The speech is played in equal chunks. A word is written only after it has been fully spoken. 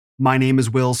My name is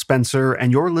Will Spencer,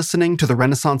 and you're listening to the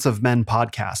Renaissance of Men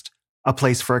podcast, a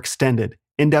place for extended,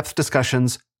 in-depth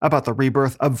discussions about the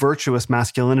rebirth of virtuous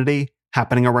masculinity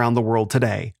happening around the world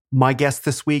today. My guest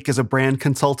this week is a brand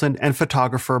consultant and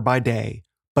photographer by day,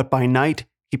 but by night,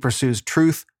 he pursues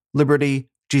truth,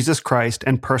 liberty, Jesus Christ,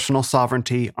 and personal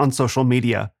sovereignty on social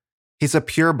media. He's a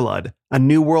pureblood, a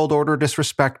New World Order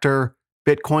disrespecter,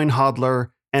 Bitcoin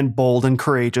hodler, and bold and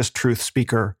courageous truth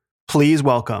speaker. Please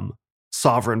welcome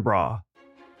Sovereign BRAH.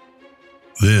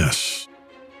 This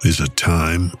is a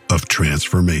time of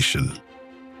transformation.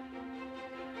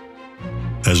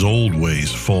 As old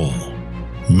ways fall,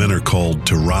 men are called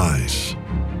to rise,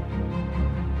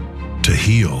 to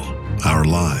heal our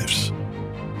lives,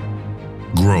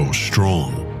 grow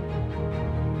strong,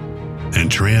 and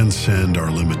transcend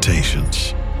our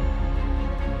limitations.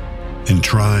 In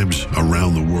tribes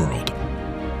around the world,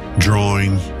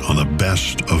 drawing on the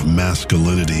best of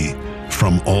masculinity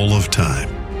from all of time,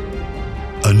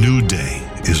 a new day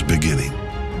is beginning.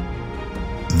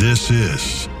 This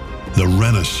is the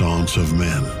Renaissance of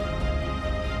Men.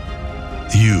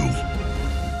 You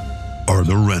are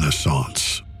the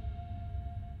Renaissance.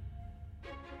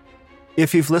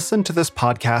 If you've listened to this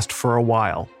podcast for a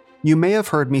while, you may have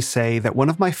heard me say that one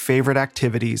of my favorite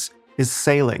activities is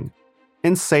sailing.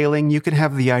 In sailing, you can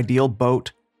have the ideal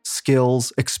boat,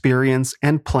 skills, experience,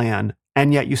 and plan,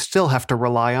 and yet you still have to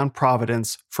rely on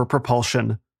providence for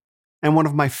propulsion. And one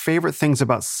of my favorite things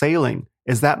about sailing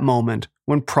is that moment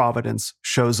when providence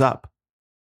shows up.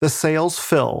 The sails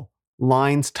fill,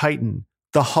 lines tighten,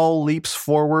 the hull leaps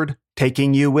forward,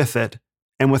 taking you with it,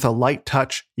 and with a light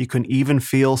touch, you can even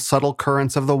feel subtle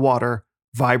currents of the water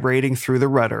vibrating through the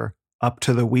rudder up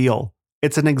to the wheel.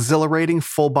 It's an exhilarating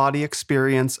full-body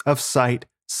experience of sight,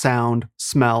 sound,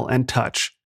 smell, and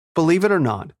touch. Believe it or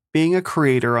not, being a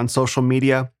creator on social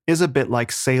media is a bit like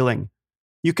sailing.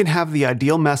 You can have the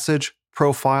ideal message,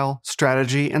 profile,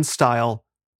 strategy, and style,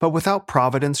 but without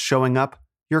providence showing up,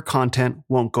 your content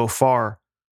won't go far.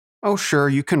 Oh, sure,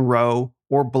 you can row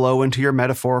or blow into your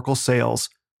metaphorical sails,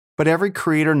 but every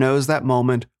creator knows that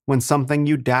moment when something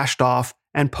you dashed off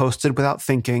and posted without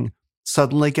thinking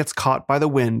suddenly gets caught by the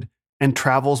wind and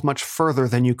travels much further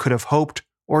than you could have hoped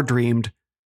or dreamed.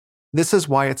 This is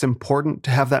why it's important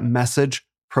to have that message,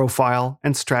 profile,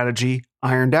 and strategy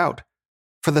ironed out.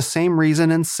 For the same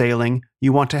reason in sailing,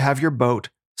 you want to have your boat,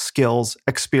 skills,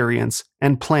 experience,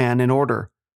 and plan in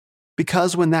order.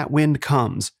 Because when that wind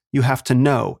comes, you have to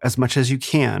know, as much as you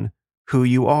can, who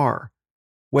you are.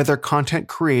 Whether content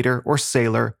creator or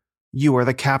sailor, you are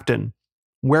the captain.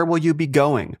 Where will you be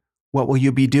going? What will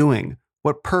you be doing?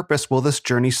 What purpose will this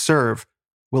journey serve?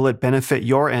 Will it benefit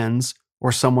your ends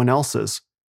or someone else's?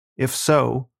 If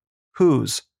so,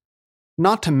 whose?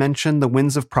 Not to mention the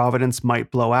winds of providence might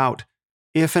blow out.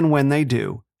 If and when they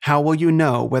do, how will you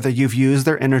know whether you've used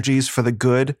their energies for the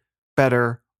good,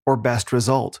 better, or best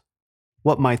result?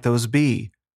 What might those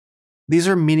be? These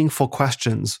are meaningful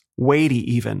questions,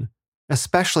 weighty even,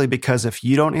 especially because if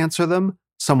you don't answer them,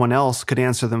 someone else could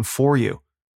answer them for you.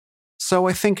 So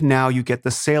I think now you get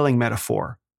the sailing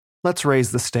metaphor. Let's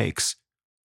raise the stakes.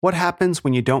 What happens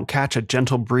when you don't catch a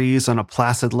gentle breeze on a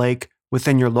placid lake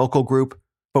within your local group,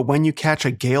 but when you catch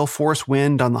a gale force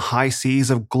wind on the high seas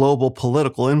of global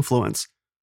political influence?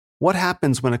 What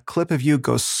happens when a clip of you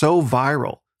goes so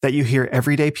viral that you hear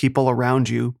everyday people around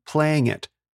you playing it?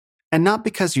 And not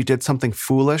because you did something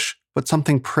foolish, but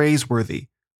something praiseworthy,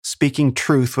 speaking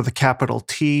truth with a capital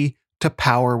T to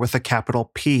power with a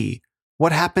capital P.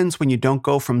 What happens when you don't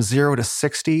go from 0 to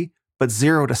 60, but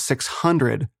 0 to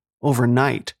 600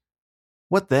 overnight?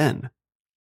 What then?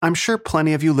 I'm sure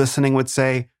plenty of you listening would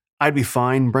say, I'd be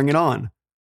fine, bring it on.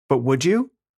 But would you?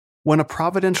 When a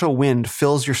providential wind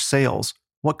fills your sails,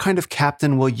 what kind of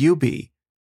captain will you be?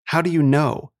 How do you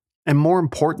know? And more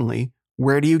importantly,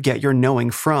 where do you get your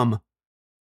knowing from?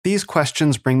 These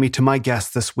questions bring me to my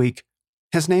guest this week.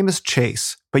 His name is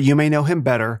Chase, but you may know him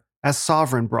better as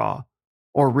Sovereign BRAH.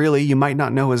 Or really, you might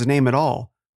not know his name at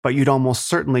all, but you'd almost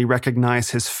certainly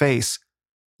recognize his face.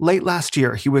 Late last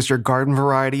year, he was your garden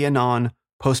variety anon,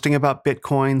 posting about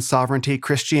Bitcoin, sovereignty,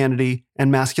 Christianity,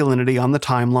 and masculinity on the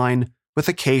timeline, with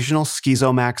occasional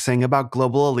schizomaxing about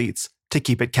global elites to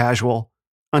keep it casual,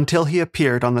 until he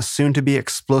appeared on the soon-to-be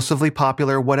explosively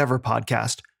popular Whatever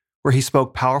podcast, where he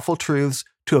spoke powerful truths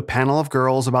to a panel of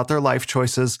girls about their life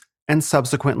choices and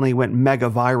subsequently went mega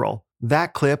viral.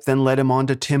 That clip then led him on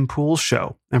to Tim Pool's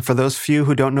show, and for those few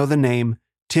who don't know the name,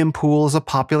 Tim Pool is a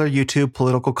popular YouTube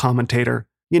political commentator.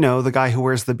 You know, the guy who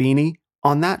wears the beanie?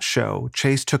 On that show,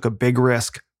 Chase took a big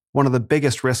risk, one of the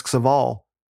biggest risks of all,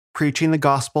 preaching the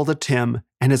gospel to Tim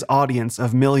and his audience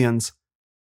of millions.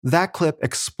 That clip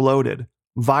exploded.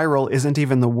 Viral isn't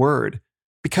even the word.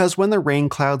 Because when the rain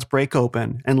clouds break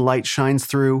open and light shines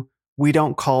through, we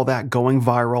don't call that going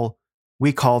viral.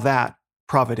 We call that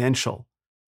providential.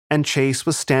 And Chase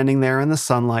was standing there in the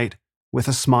sunlight with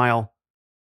a smile.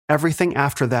 Everything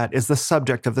after that is the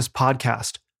subject of this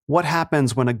podcast. What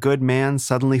happens when a good man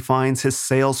suddenly finds his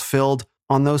sails filled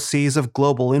on those seas of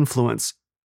global influence?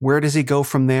 Where does he go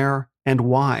from there, and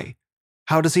why?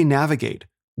 How does he navigate?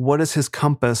 What is his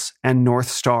compass and North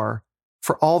Star?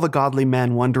 For all the godly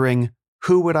men wondering,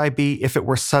 who would I be if it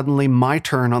were suddenly my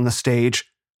turn on the stage?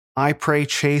 I pray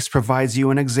Chase provides you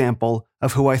an example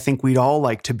of who I think we'd all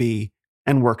like to be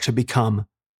and work to become.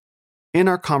 In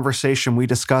our conversation, we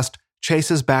discussed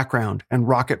Chase's background and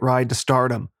rocket ride to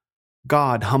stardom,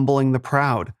 God humbling the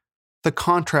proud, the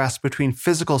contrast between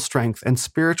physical strength and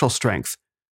spiritual strength,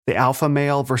 the alpha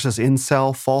male versus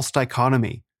incel false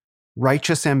dichotomy,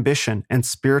 righteous ambition and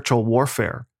spiritual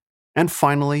warfare, and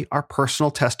finally, our personal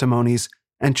testimonies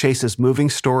and Chase's moving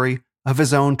story of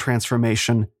his own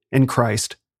transformation in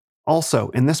Christ. Also,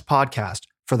 in this podcast,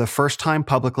 for the first time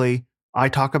publicly, I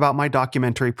talk about my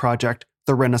documentary project,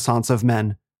 The Renaissance of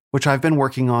Men, which I've been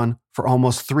working on for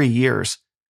almost 3 years.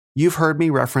 You've heard me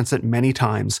reference it many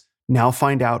times. Now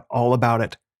find out all about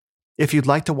it. If you'd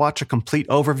like to watch a complete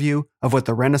overview of what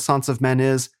the Renaissance of Men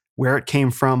is, where it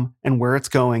came from, and where it's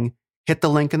going, hit the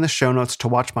link in the show notes to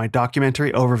watch my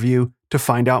documentary overview to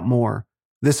find out more.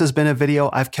 This has been a video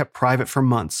I've kept private for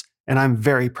months, and I'm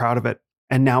very proud of it.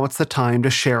 And now it's the time to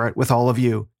share it with all of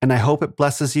you. And I hope it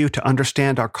blesses you to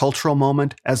understand our cultural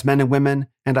moment as men and women,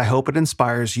 and I hope it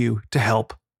inspires you to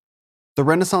help. The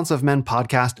Renaissance of Men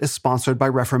podcast is sponsored by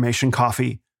Reformation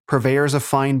Coffee, purveyors of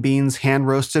fine beans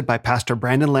hand-roasted by Pastor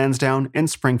Brandon Lansdowne in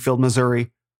Springfield, Missouri.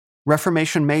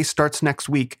 Reformation May starts next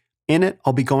week. In it,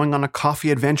 I'll be going on a coffee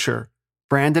adventure.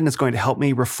 Brandon is going to help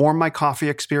me reform my coffee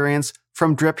experience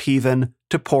from drip heathen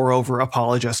to pour-over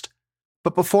apologist.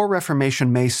 But before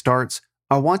Reformation May starts,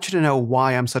 I want you to know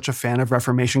why I'm such a fan of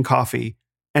Reformation Coffee.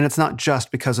 And it's not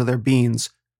just because of their beans.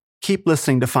 Keep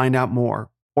listening to find out more.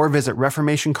 Or visit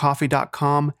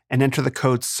reformationcoffee.com and enter the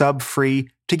code SUBFREE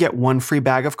to get 1 free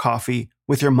bag of coffee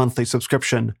with your monthly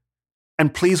subscription.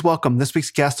 And please welcome this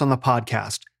week's guest on the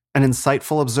podcast, an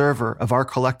insightful observer of our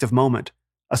collective moment,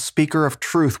 a speaker of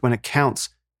truth when it counts,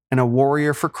 and a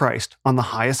warrior for Christ on the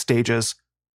highest stages,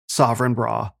 Sovereign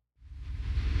BRAH.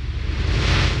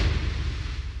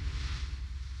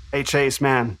 Hey, Chase,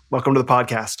 man, welcome to the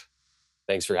podcast.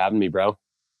 Thanks for having me, bro.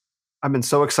 I've been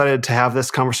so excited to have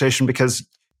this conversation because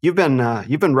you've been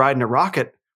riding a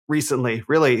rocket recently.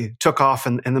 Really took off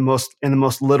in the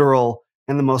most literal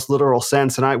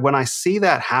sense. And when I see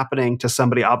that happening to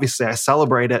somebody, obviously I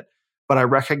celebrate it, but I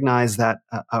recognize that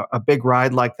a big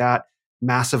ride like that,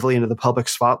 massively into the public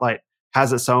spotlight,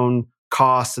 has its own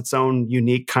costs, its own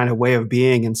unique kind of way of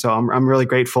being. And so I'm really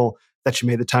grateful that you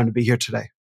made the time to be here today.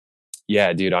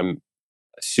 Yeah, dude, I'm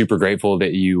super grateful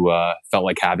that you felt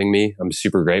like having me. I'm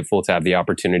super grateful to have the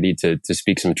opportunity to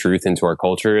speak some truth into our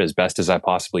culture as best as I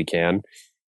possibly can.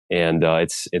 And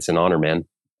it's an honor, man.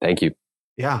 Thank you.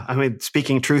 Yeah, I mean,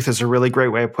 speaking truth is a really great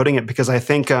way of putting it, because I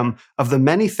think of the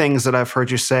many things that I've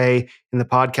heard you say in the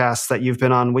podcasts that you've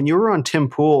been on, when you were on Tim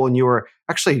Pool and you were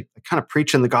actually kind of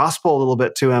preaching the gospel a little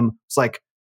bit to him, it's like,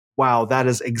 wow, that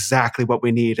is exactly what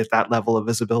we need at that level of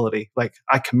visibility. Like,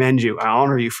 I commend you. I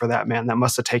honor you for that, man. That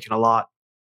must have taken a lot.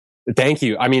 Thank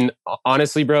you. I mean,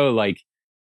 honestly, bro, like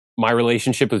my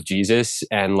relationship with Jesus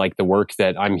and like the work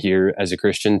that I'm here as a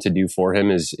Christian to do for him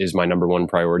is my number one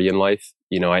priority in life.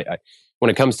 You know, I when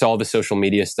it comes to all the social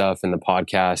media stuff and the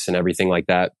podcasts and everything like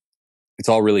that, it's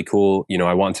all really cool. You know,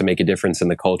 I want to make a difference in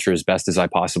the culture as best as I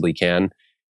possibly can.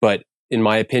 But in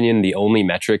my opinion, the only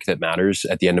metric that matters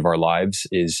at the end of our lives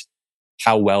is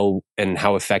how well and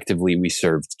how effectively we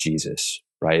served Jesus,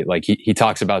 right? Like he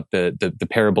talks about the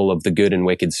parable of the good and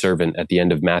wicked servant at the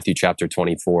end of Matthew chapter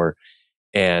 24.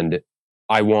 And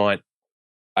I want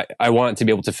to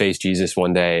be able to face Jesus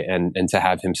one day and to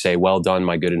have him say, "Well done,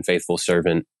 my good and faithful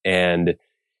servant." And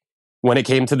when it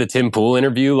came to the Tim Pool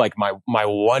interview, like my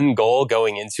one goal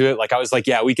going into it, like I was like,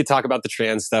 yeah, we could talk about the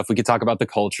trans stuff. We could talk about the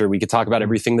culture. We could talk about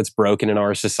everything that's broken in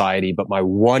our society. But my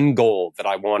one goal that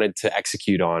I wanted to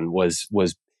execute on was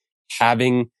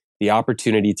having the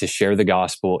opportunity to share the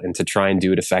gospel and to try and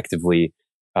do it effectively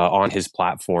on his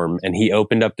platform. And he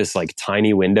opened up this like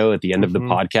tiny window at the end of the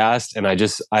podcast. And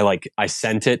I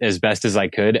sent it as best as I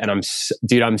could. And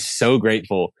I'm so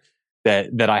grateful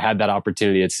that I had that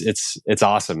opportunity. It's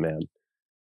awesome, man.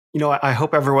 You know, I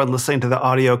hope everyone listening to the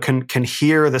audio can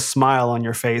hear the smile on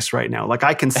your face right now. Like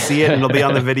I can see it and it'll be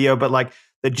on the video, but like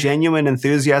the genuine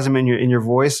enthusiasm in your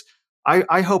voice,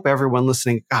 I hope everyone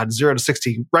listening, God, 0 to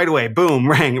 60 right away, boom,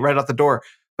 rang right out the door.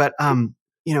 But,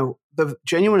 the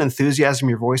genuine enthusiasm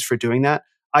in your voice for doing that,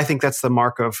 I think that's the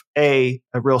mark of a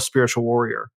real spiritual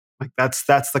warrior. Like that's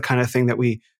the kind of thing that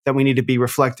we need to be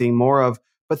reflecting more of.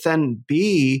 But then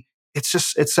B,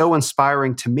 it's so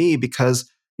inspiring to me because,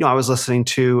 I was listening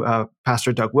to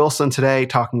Pastor Doug Wilson today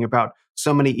talking about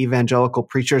so many evangelical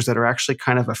preachers that are actually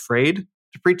kind of afraid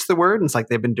to preach the word. And it's like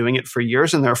they've been doing it for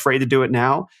years and they're afraid to do it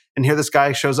now. And here this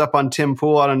guy shows up on Tim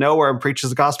Pool out of nowhere and preaches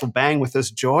the gospel, bang, with this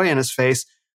joy in his face.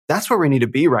 That's where we need to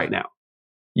be right now.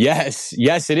 Yes,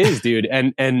 it is, dude.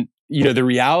 And the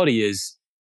reality is,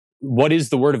 what is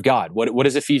the word of God? What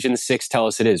does Ephesians 6 tell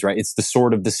us it is, right? It's the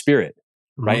sword of the Spirit,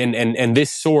 right? And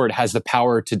this sword has the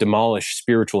power to demolish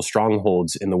spiritual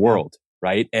strongholds in the world,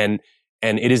 right? And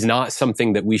it is not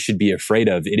something that we should be afraid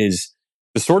of. It is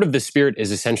the sword of the Spirit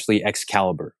is essentially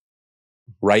Excalibur,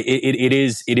 right? It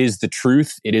is the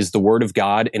truth. It is the word of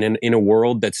God. And in a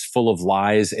world that's full of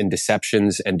lies and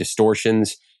deceptions and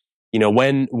distortions,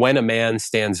 when a man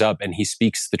stands up and he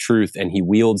speaks the truth and he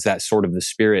wields that sword of the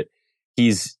Spirit,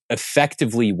 he's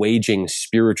effectively waging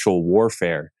spiritual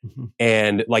warfare.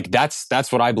 And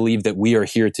that's what I believe that we are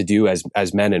here to do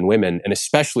as men and women, and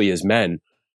especially as men.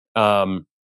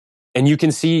 And you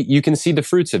can see the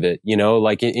fruits of it,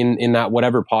 like in that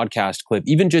whatever podcast clip,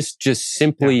 even just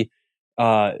simply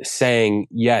saying,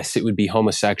 yes, it would be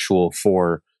homosexual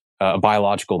for a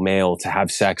biological male to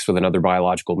have sex with another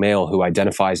biological male who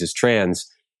identifies as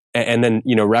trans. And then,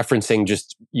 referencing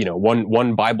just,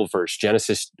 one Bible verse,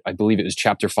 Genesis, I believe it was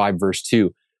chapter 5, verse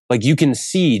 2. Like you can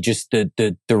see just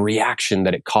the reaction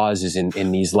that it causes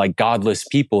in these like godless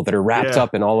people that are wrapped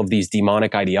up in all of these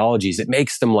demonic ideologies. It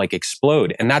makes them like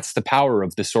explode. And that's the power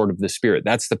of the sword of the Spirit.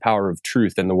 That's the power of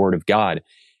truth and the word of God.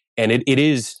 And it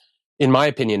is, in my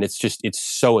opinion, it's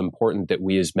so important that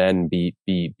we as men be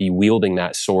wielding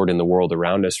that sword in the world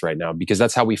around us right now, because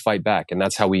that's how we fight back. And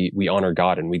that's how we honor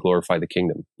God and we glorify the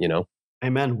kingdom,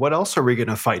 Amen. What else are we going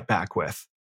to fight back with?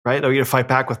 Right? Are we going to fight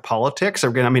back with politics?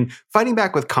 Fighting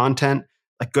back with content,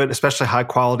 like good, especially high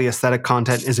quality aesthetic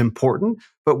content is important,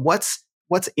 but what's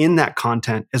in that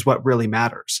content is what really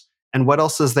matters. And what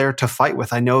else is there to fight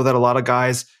with? I know that a lot of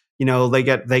guys,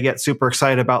 they get super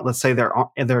excited about, let's say,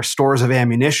 their stores of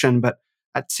ammunition, but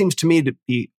that seems to me to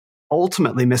be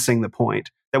ultimately missing the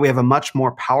point that we have a much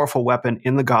more powerful weapon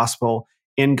in the gospel,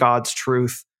 in God's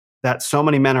truth, that so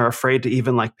many men are afraid to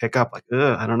even like pick up. Like,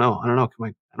 I don't know. I don't know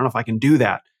if I can do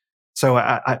that. So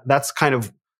that's kind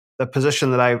of the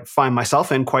position that I find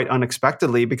myself in quite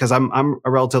unexpectedly, because I'm a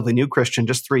relatively new Christian,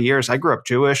 just 3 years. I grew up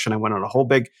Jewish and I went on a whole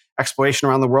big exploration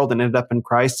around the world and ended up in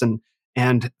Christ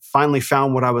and finally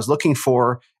found what I was looking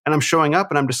for. And I'm showing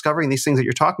up and I'm discovering these things that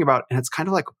you're talking about. And it's kind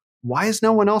of like, why is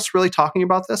no one else really talking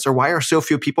about this? Or why are so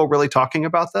few people really talking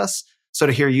about this? So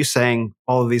to hear you saying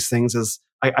all of these things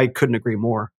I couldn't agree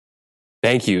more.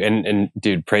 Thank you. And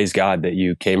dude, praise God that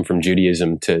you came from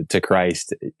Judaism to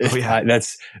Christ. Oh, yeah.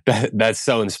 That's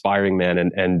so inspiring, man.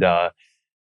 And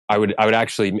I would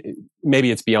actually, maybe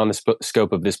it's beyond the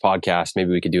scope of this podcast. Maybe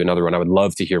we could do another one. I would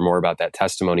love to hear more about that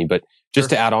testimony. But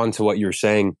just to add on to what you're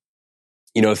saying,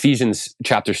 Ephesians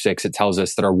chapter 6, it tells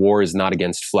us that our war is not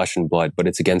against flesh and blood, but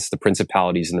it's against the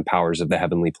principalities and the powers of the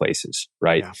heavenly places,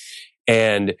 right? Yeah.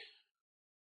 And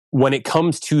when it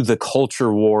comes to the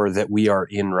culture war that we are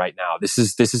in right now, this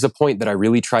is a point that I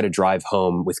really try to drive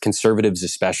home with conservatives,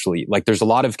 especially. Like, there's a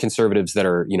lot of conservatives that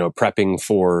are, prepping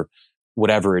for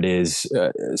whatever it is,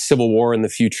 civil war in the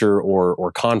future,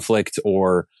 or conflict,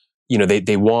 or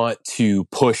they want to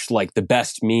push like the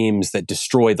best memes that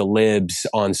destroy the libs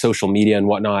on social media and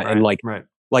whatnot. Right, and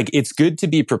like it's good to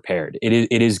be prepared.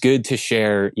 It is good to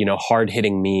share, hard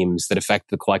hitting memes that affect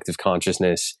the collective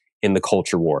consciousness in the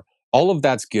culture war. All of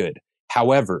that's good.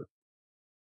 However,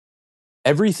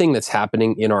 everything that's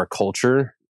happening in our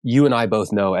culture, you and I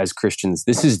both know as Christians,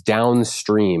 this is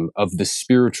downstream of the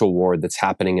spiritual war that's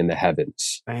happening in the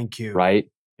heavens. Thank you. Right?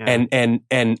 Yeah.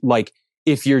 And like,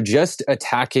 if you're just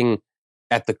attacking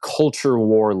at the culture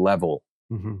war level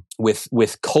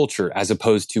with culture as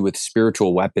opposed to with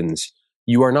spiritual weapons,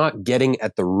 you are not getting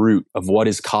at the root of what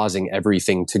is causing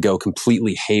everything to go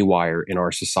completely haywire in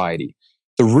our society.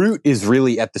 The root is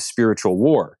really at the spiritual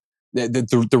war.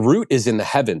 The root is in the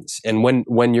heavens. And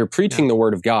when you're preaching the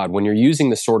word of God, when you're using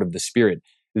the sword of the Spirit,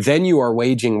 then you are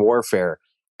waging warfare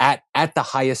at the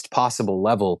highest possible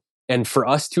level. And for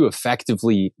us to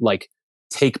effectively like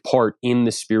take part in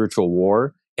the spiritual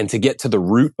war and to get to the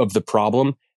root of the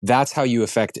problem, that's how you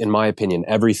affect, in my opinion,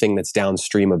 everything that's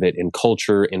downstream of it in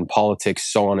culture, in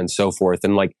politics, so on and so forth.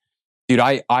 And like, dude,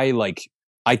 I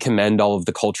commend all of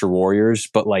the culture warriors,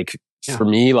 but like, Yeah. for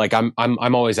me, like I'm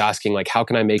always asking, like, how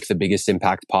can I make the biggest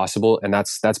impact possible? And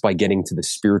that's by getting to the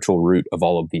spiritual root of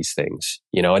all of these things,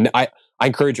 and I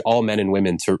encourage all men and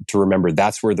women to remember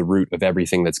that's where the root of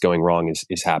everything that's going wrong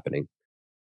is happening.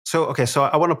 So, okay, so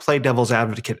I want to play devil's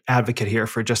advocate here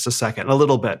for just a second, a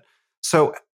little bit.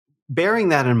 So, bearing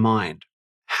that in mind,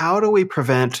 how do we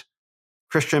prevent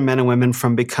Christian men and women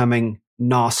from becoming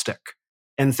Gnostic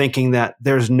and thinking that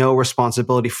there's no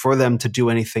responsibility for them to do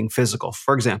anything physical?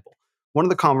 For example, one of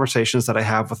the conversations that I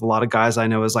have with a lot of guys I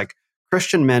know is like,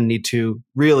 Christian men need to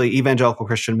really, evangelical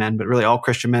Christian men, but really all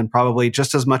Christian men, probably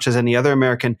just as much as any other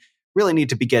American, really need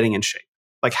to be getting in shape.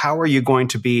 Like, how are you going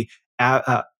to be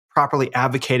properly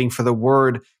advocating for the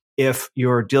word if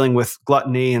you're dealing with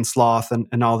gluttony and sloth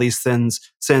and all these sins,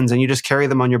 and you just carry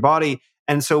them on your body?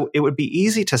 And so it would be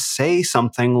easy to say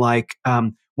something like,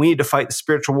 we need to fight the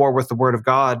spiritual war with the word of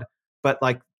God, but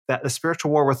like that the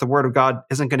spiritual war with the word of God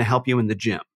isn't going to help you in the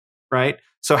gym, right?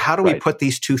 So how do we put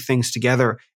these two things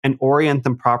together and orient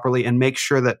them properly and make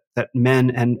sure that men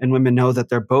and women know that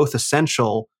they're both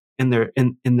essential in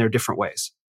their different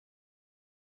ways?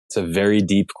 It's a very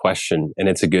deep question, and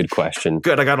it's a good question.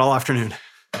 Good, I got all afternoon.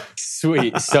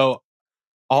 Sweet. So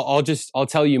I'll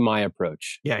tell you my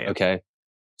approach. Yeah. Okay.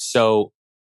 So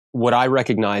what I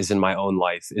recognize in my own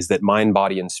life is that mind,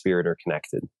 body, and spirit are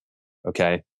connected.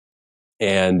 Okay.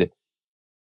 And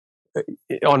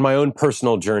on my own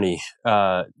personal journey,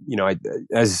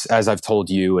 as I've told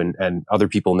you and other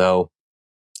people know,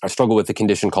 I struggle with a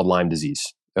condition called Lyme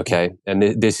disease. Okay. And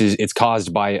it's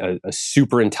caused by a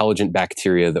super intelligent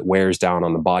bacteria that wears down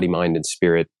on the body, mind, and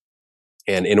spirit.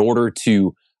 And in order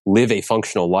to live a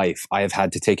functional life, I have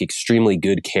had to take extremely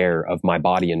good care of my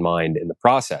body and mind in the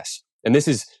process. And this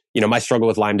is, my struggle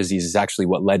with Lyme disease is actually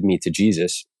what led me to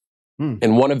Jesus.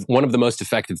 And one of the most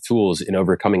effective tools in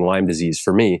overcoming Lyme disease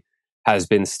for me has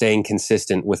been staying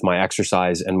consistent with my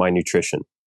exercise and my nutrition.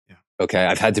 Yeah. Okay.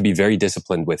 I've had to be very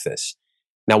disciplined with this.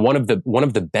 Now, one of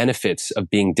the benefits of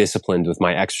being disciplined with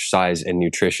my exercise and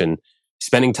nutrition,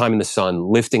 spending time in the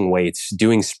sun, lifting weights,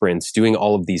 doing sprints, doing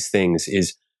all of these things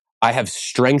is I have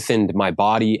strengthened my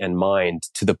body and mind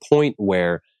to the point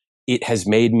where it has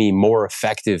made me more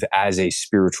effective as a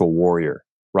spiritual warrior,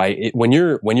 right? When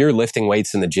you're lifting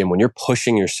weights in the gym, when you're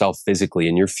pushing yourself physically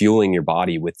and you're fueling your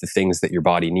body with the things that your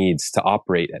body needs to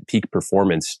operate at peak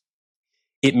performance,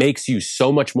 it makes you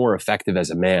so much more effective as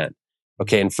a man.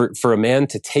 Okay. And for a man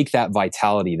to take that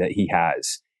vitality that he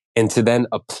has and to then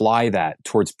apply that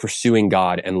towards pursuing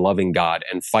God and loving God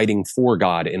and fighting for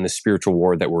God in the spiritual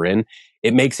war that we're in,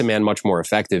 it makes a man much more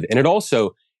effective. And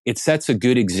it sets a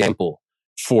good example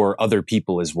for other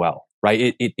people as well,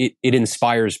 right? It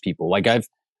inspires people. Like I've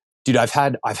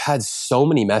had so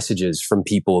many messages from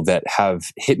people that have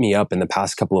hit me up in the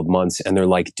past couple of months and they're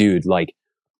like, dude, like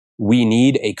we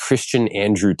need a Christian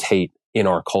Andrew Tate in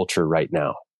our culture right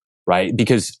now. Right.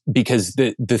 Because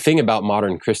the thing about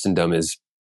modern Christendom is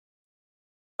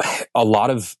a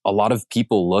lot of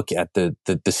people look at the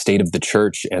state of the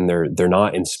church and they're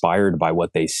not inspired by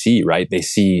what they see. Right. They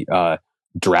see,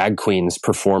 drag queens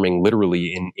performing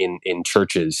literally in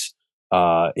churches.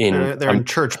 They're in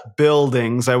church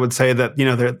buildings. I would say that,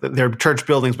 they're church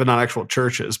buildings, but not actual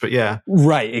churches, but yeah.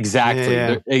 Right. Exactly.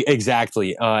 Yeah.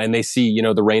 Exactly. And they see,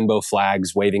 the rainbow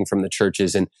flags waving from the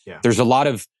churches. And there's a lot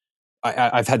of,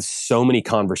 I've had so many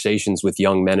conversations with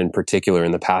young men in particular in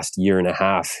the past year and a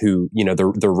half who,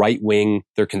 they're right wing,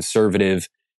 they're conservative,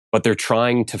 but they're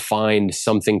trying to find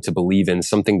something to believe in,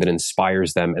 something that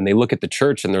inspires them. And they look at the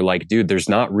church and they're like, dude, there's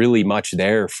not really much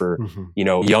there for,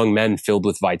 young men filled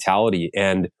with vitality.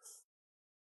 And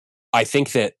I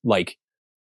think that like,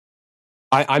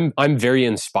 I'm very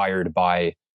inspired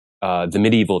by, the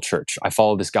medieval church. I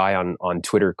follow this guy on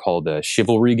Twitter called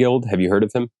Chivalry Guild. Have you heard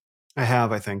of him? I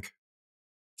have, I think.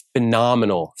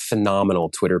 Phenomenal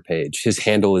Twitter page. His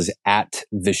handle is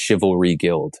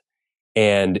 @theChivalryGuild.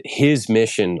 And his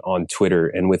mission on Twitter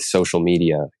and with social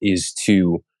media is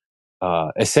to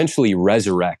essentially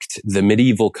resurrect the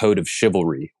medieval code of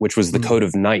chivalry, which was the code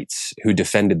of knights who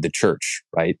defended the church,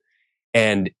 right?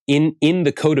 And in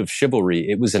the code of chivalry,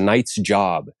 it was a knight's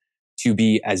job to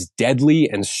be as deadly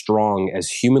and strong as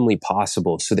humanly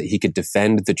possible so that he could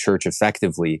defend the church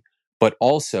effectively, but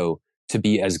also to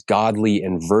be as godly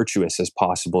and virtuous as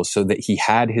possible so that he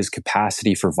had his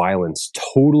capacity for violence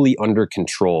totally under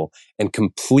control and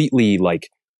completely like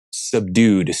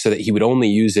subdued so that he would only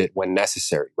use it when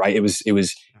necessary, right? It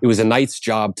was a knight's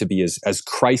job to be as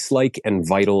Christ-like and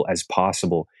vital as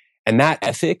possible. And that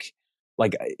ethic,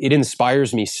 like it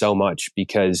inspires me so much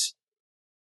because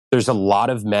there's a lot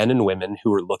of men and women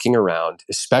who are looking around,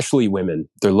 especially women.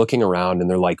 They're looking around and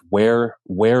they're like, where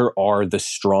are the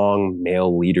strong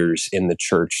male leaders in the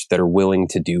church that are willing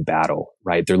to do battle,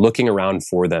 right? They're looking around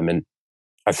for them. And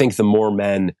I think the more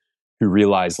men who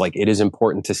realize like it is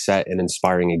important to set an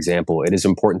inspiring example, it is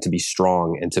important to be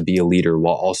strong and to be a leader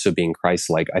while also being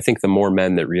Christ-like. I think the more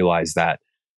men that realize that,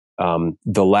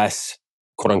 the less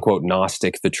quote unquote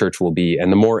Gnostic the church will be,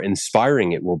 and the more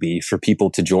inspiring it will be for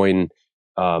people to join,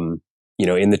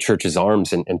 in the church's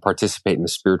arms and participate in the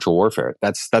spiritual warfare.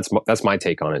 That's my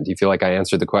take on it. Do you feel like I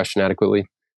answered the question adequately?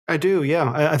 I do.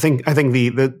 Yeah. I think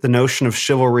the notion of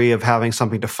chivalry, of having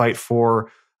something to fight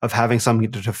for, of having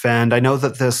something to defend. I know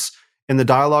that this, in the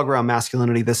dialogue around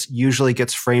masculinity, this usually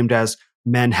gets framed as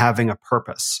men having a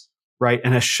purpose, right?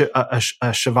 And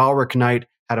a chivalric knight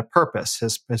had a purpose.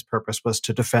 His purpose was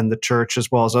to defend the church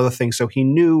as well as other things. So he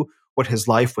knew what his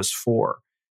life was for.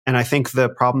 And I think the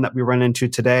problem that we run into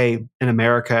today in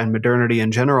America and modernity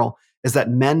in general is that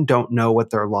men don't know what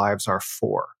their lives are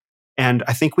for. And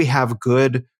I think we have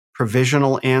good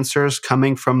provisional answers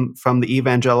coming from the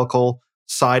evangelical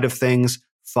side of things.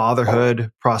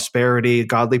 Fatherhood, prosperity,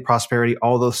 godly prosperity,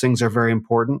 all those things are very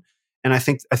important. And I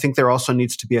think there also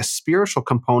needs to be a spiritual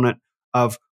component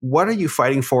of what are you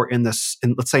fighting for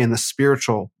let's say in the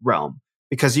spiritual realm?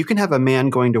 Because you can have a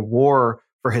man going to war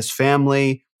for his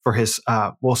family, for his,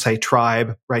 we'll say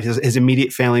tribe, right? His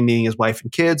immediate family, meaning his wife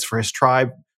and kids, for his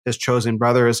tribe, his chosen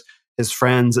brothers, his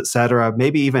friends, etc.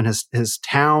 Maybe even his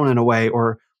town in a way,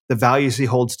 or the values he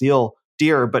holds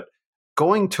dear. But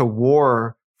going to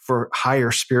war for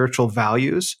higher spiritual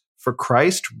values, for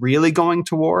Christ, really going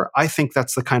to war, I think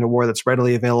that's the kind of war that's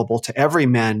readily available to every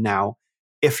man now,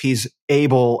 if he's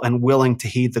able and willing to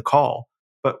heed the call.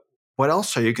 But what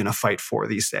else are you going to fight for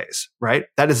these days, right?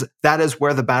 That is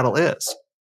where the battle is.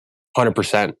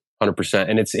 100%.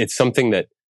 And it's something that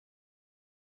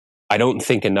I don't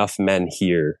think enough men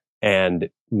hear. And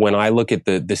when I look at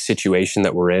the situation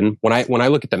that we're in, when I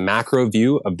look at the macro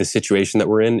view of the situation that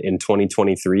we're in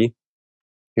 2023,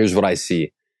 here's what I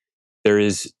see. There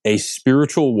is a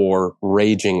spiritual war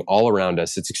raging all around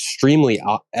us. It's extremely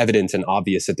evident and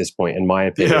obvious at this point, in my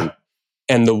opinion. Yeah.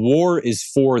 And the war is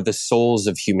for the souls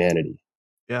of humanity.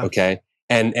 Yeah. Okay.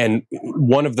 And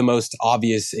one of the most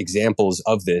obvious examples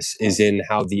of this is in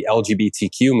how the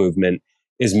LGBTQ movement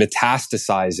is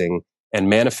metastasizing and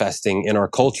manifesting in our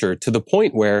culture to the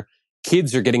point where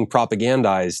kids are getting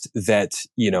propagandized that,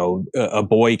 a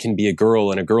boy can be a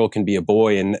girl and a girl can be a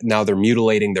boy, and now they're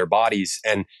mutilating their bodies.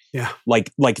 And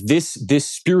like this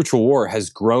spiritual war has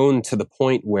grown to the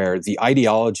point where the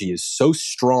ideology is so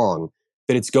strong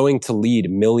that it's going to lead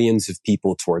millions of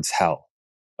people towards hell.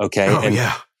 Okay. Oh,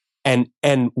 yeah.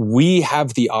 And we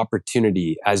have the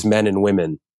opportunity as men and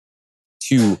women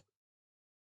to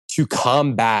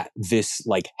combat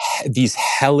these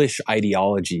hellish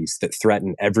ideologies that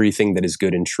threaten everything that is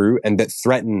good and true, and that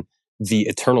threaten the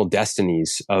eternal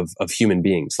destinies of human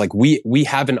beings. Like we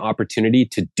have an opportunity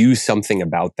to do something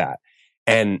about that.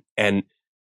 And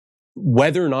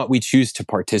whether or not we choose to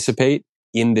participate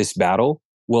in this battle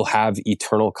will have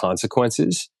eternal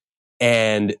consequences.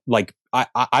 And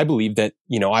I believe that,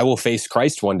 I will face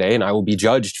Christ one day and I will be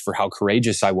judged for how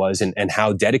courageous I was and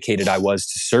how dedicated I was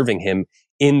to serving him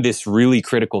in this really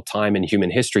critical time in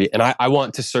human history. And I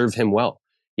want to serve him well,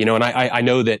 and I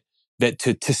know that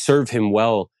to serve him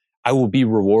well, I will be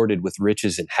rewarded with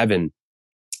riches in heaven.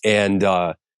 And,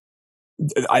 that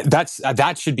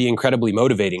should be incredibly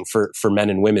motivating for men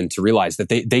and women to realize that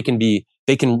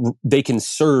they can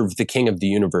serve the King of the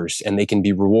universe, and they can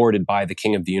be rewarded by the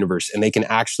King of the universe, and they can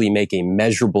actually make a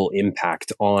measurable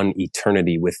impact on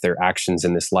eternity with their actions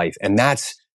in this life. And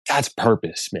that's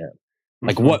purpose, man.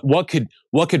 Like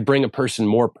what could bring a person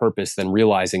more purpose than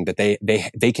realizing that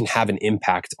they can have an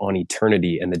impact on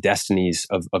eternity and the destinies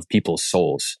of people's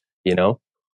souls,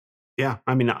 Yeah.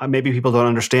 I mean, maybe people don't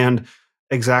understand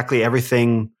exactly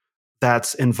everything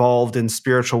that's involved in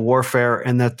spiritual warfare,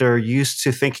 and that they're used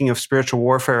to thinking of spiritual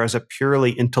warfare as a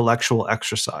purely intellectual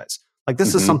exercise. Like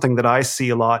this is something that I see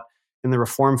a lot in the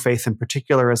Reformed faith in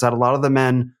particular, is that a lot of the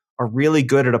men are really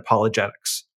good at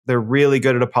apologetics. They're really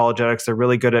good at apologetics. They're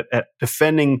really good at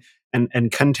defending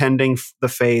and contending the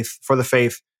faith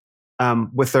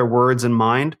with their words in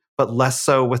mind, but less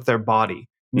so with their body,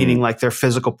 meaning like their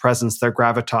physical presence, their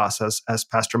gravitas, as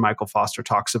Pastor Michael Foster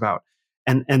talks about.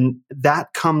 And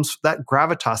that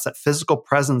gravitas, that physical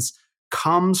presence,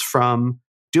 comes from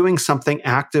doing something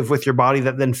active with your body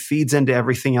that then feeds into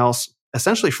everything else,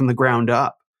 essentially from the ground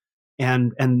up.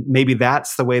 And maybe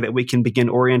that's the way that we can begin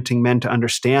orienting men to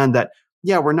understand that,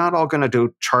 yeah, we're not all going to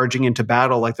do charging into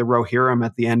battle like the Rohirrim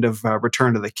at the end of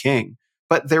Return of the King,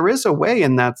 But there is a way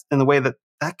in the way that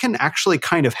can actually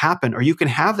kind of happen, or you can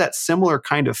have that similar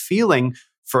kind of feeling.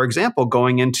 For example,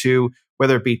 going into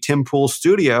whether it be Tim Pool's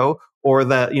studio or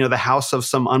the house of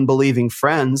some unbelieving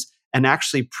friends, and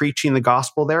actually preaching the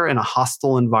gospel there in a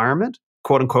hostile environment,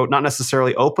 quote unquote, not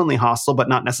necessarily openly hostile, but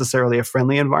not necessarily a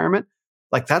friendly environment.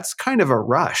 Like, that's kind of a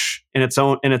rush in its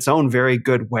own very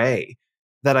good way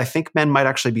that I think men might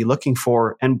actually be looking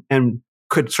for, and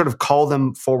could sort of call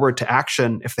them forward to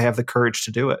action if they have the courage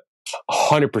to do it.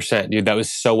 100%, dude. That was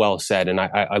so well said. And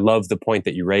I love the point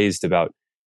that you raised about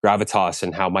gravitas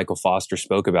and how Michael Foster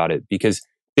spoke about it, because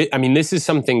this is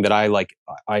something that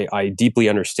I deeply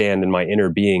understand in my inner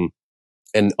being.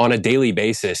 And on a daily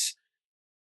basis,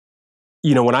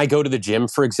 when I go to the gym,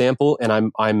 for example,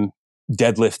 and I'm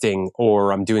deadlifting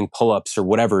or I'm doing pull-ups or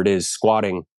whatever it is,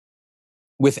 squatting,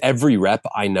 with every rep,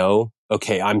 I know,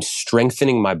 okay, I'm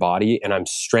strengthening my body and I'm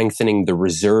strengthening the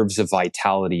reserves of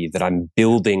vitality that I'm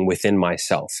building within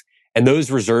myself. And those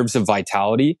reserves of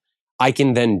vitality, I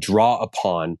can then draw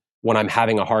upon when I'm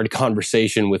having a hard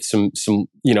conversation with some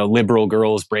liberal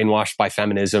girls brainwashed by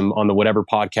feminism on the whatever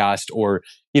podcast, or,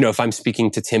 if I'm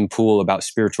speaking to Tim Pool about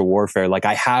spiritual warfare. Like,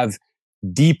 I have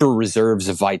deeper reserves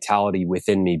of vitality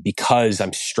within me because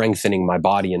I'm strengthening my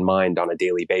body and mind on a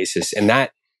daily basis. And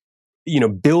that,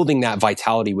 building that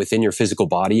vitality within your physical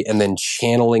body and then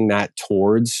channeling that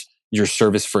towards your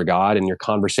service for God and your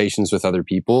conversations with other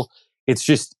people, it's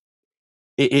just,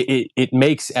 it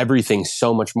makes everything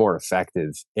so much more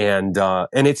effective. And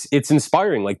it's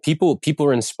inspiring. Like, people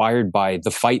are inspired by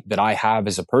the fight that I have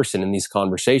as a person in these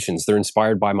conversations. They're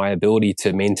inspired by my ability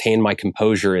to maintain my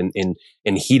composure in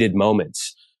heated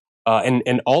moments.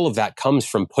 And all of that comes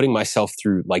from putting myself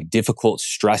through like difficult,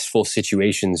 stressful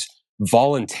situations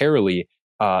voluntarily,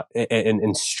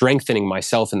 and strengthening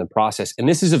myself in the process. And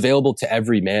this is available to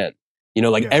every man.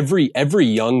 Every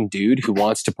young dude who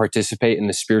wants to participate in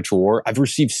the spiritual war. I've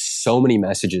received so many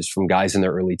messages from guys in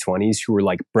their early 20s who were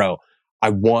like, bro,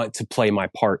 I want to play my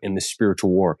part in the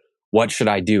spiritual war. What should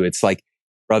I do? It's like,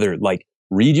 brother, like,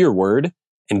 read your word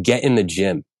and get in the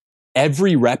gym.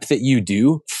 Every rep that you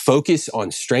do, focus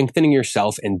on strengthening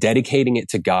yourself and dedicating it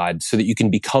to God so that you can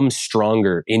become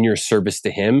stronger in your service to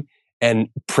Him, and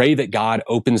pray that God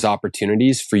opens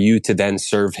opportunities for you to then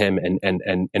serve Him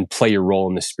and play your role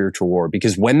in the spiritual war.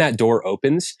 Because when that door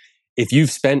opens, if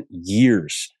you've spent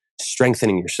years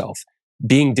strengthening yourself,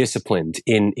 being disciplined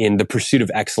in the pursuit of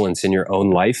excellence in your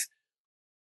own life,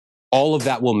 all of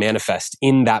that will manifest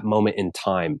in that moment in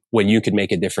time when you could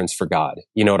make a difference for God.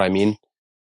 You know what I mean?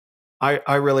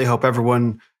 I really hope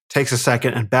everyone takes a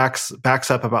second and backs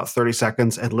up about 30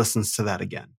 seconds and listens to that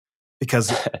again.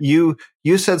 Because you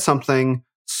said something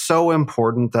so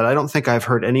important that I don't think I've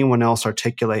heard anyone else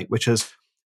articulate, which is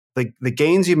the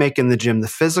gains you make in the gym, the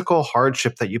physical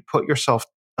hardship that you put yourself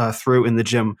through in the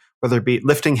gym, whether it be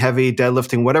lifting heavy,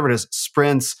 deadlifting, whatever it is,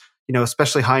 sprints,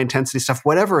 especially high intensity stuff,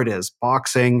 whatever it is,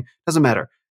 boxing, doesn't matter.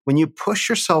 When you push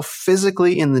yourself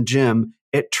physically in the gym,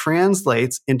 it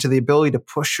translates into the ability to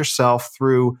push yourself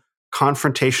through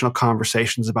confrontational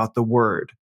conversations about the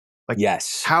word. Like,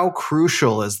 yes. How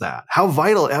crucial is that? How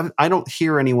vital? I don't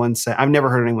hear anyone say, I've never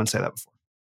heard anyone say that before.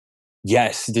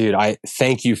 Yes, dude. I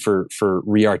thank you for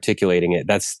re-articulating it.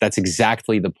 That's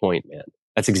exactly the point, man.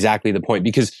 That's exactly the point.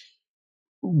 Because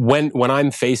when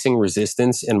I'm facing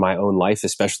resistance in my own life,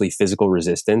 especially physical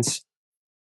resistance,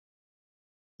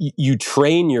 you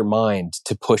train your mind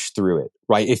to push through it,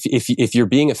 right? If you're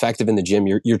being effective in the gym,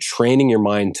 you're training your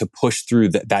mind to push through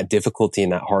that difficulty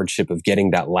and that hardship of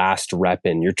getting that last rep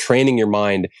in. You're training your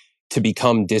mind to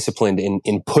become disciplined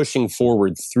in pushing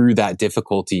forward through that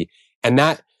difficulty. And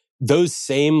those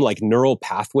same like neural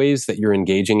pathways that you're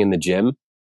engaging in the gym,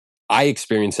 I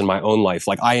experience in my own life.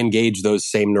 Like, I engage those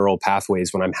same neural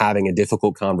pathways when I'm having a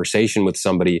difficult conversation with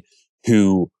somebody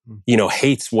who,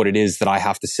 hates what it is that I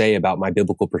have to say about my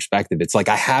biblical perspective. It's like,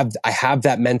 I have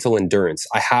that mental endurance.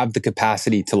 I have the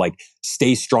capacity to like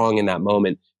stay strong in that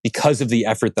moment because of the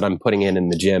effort that I'm putting in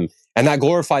the gym. And that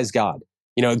glorifies God.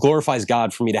 It glorifies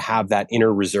God for me to have that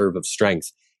inner reserve of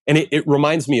strength. And it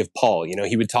reminds me of Paul.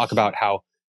 He would talk about how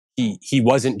he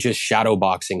wasn't just shadow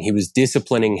boxing. He was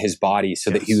disciplining his body so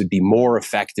that he would be more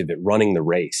effective at running the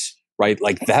race, right?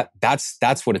 Like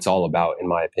that's what it's all about, in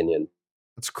my opinion.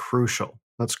 That's crucial.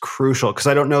 That's crucial, because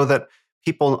I don't know that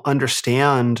people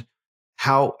understand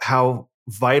how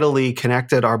vitally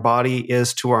connected our body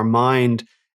is to our mind,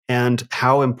 and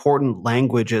how important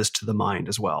language is to the mind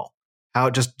as well.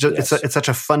 How just Yes. it's such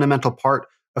a fundamental part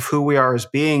of who we are as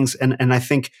beings. And I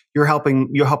think you're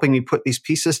helping me put these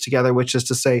pieces together, which is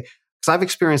to say, because I've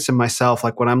experienced in myself,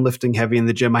 like when I'm lifting heavy in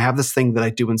the gym, I have this thing that I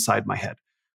do inside my head,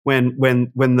 when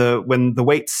the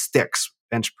weight sticks,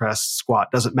 bench press,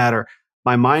 squat, doesn't matter.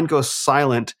 My mind goes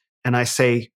silent, and I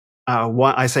say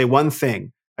one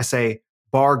thing. I say,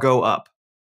 bar go up,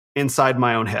 inside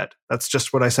my own head. That's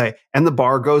just what I say. And the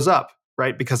bar goes up,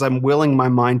 right? Because I'm willing my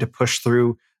mind to push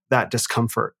through that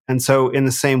discomfort. And so in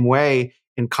the same way,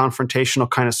 in confrontational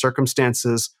kind of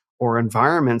circumstances or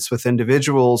environments with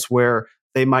individuals where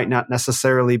they might not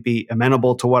necessarily be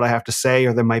amenable to what I have to say,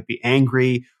 or they might be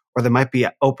angry, or they might be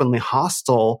openly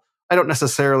hostile, I don't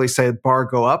necessarily say bar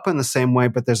go up in the same way,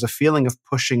 but there's a feeling of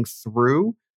pushing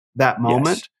through that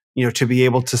moment, to be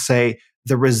able to say,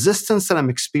 the resistance that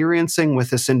I'm experiencing with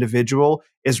this individual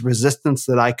is resistance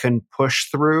that I can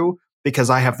push through because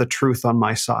I have the truth on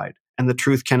my side, and the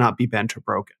truth cannot be bent or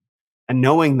broken. And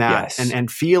knowing that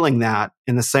and feeling that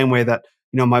in the same way that,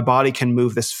 my body can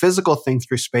move this physical thing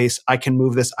through space, I can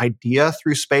move this idea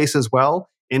through space as well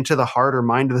into the heart or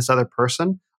mind of this other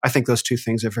person. I think those two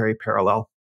things are very parallel.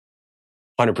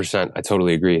 100%. I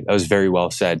totally agree. That was very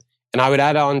well said. And I would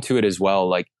add on to it as well,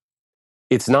 like,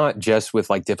 it's not just with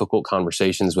like difficult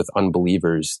conversations with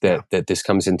unbelievers that this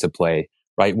comes into play,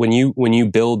 right? When you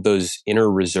build those inner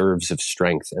reserves of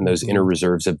strength and those inner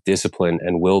reserves of discipline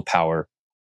and willpower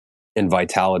and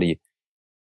vitality,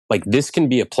 like, this can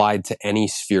be applied to any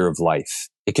sphere of life.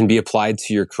 It can be applied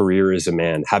to your career as a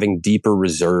man, having deeper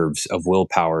reserves of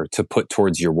willpower to put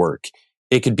towards your work.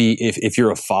 It could be if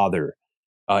you're a father,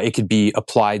 it could be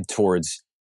applied towards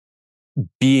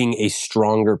being a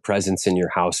stronger presence in your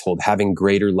household, having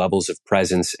greater levels of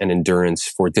presence and endurance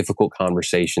for difficult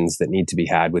conversations that need to be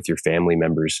had with your family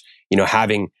members,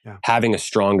 having a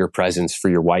stronger presence for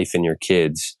your wife and your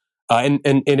kids. And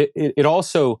it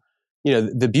also,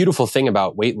 the beautiful thing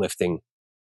about weightlifting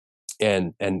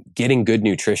and getting good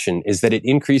nutrition is that it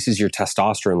increases your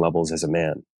testosterone levels as a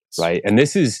man, right? And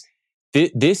this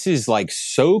is like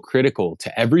so critical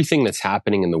to everything that's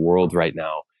happening in the world right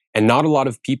now. And not a lot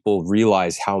of people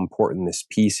realize how important this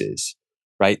piece is,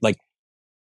 right? Like,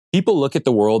 people look at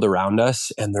the world around us,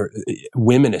 and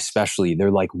women especially,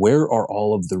 they're like, where are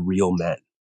all of the real men?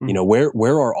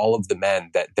 Where are all of the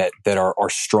men that are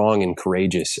strong and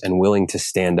courageous and willing to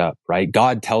stand up, right?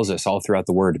 God tells us all throughout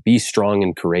the word, be strong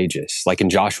and courageous, like in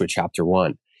Joshua chapter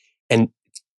 1. And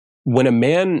when a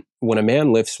man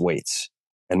lifts weights,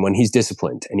 and when he's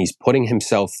disciplined and he's putting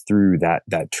himself through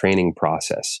that training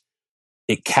process,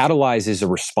 it catalyzes a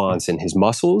response in his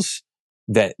muscles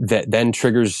that then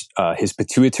triggers his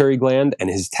pituitary gland and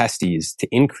his testes to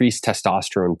increase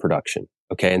testosterone production.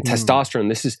 Okay, and testosterone,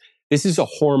 this is a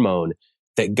hormone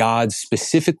that God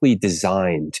specifically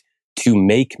designed to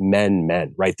make men,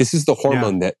 right? This is the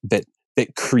hormone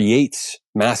that creates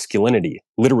masculinity,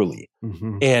 literally.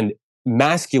 And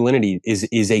masculinity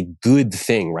is a good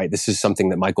thing, right? This is something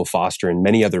that Michael Foster and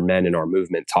many other men in our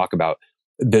movement talk about.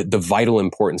 The vital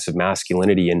importance of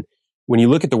masculinity. And when you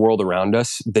look at the world around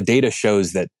us, the data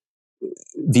shows that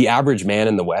the average man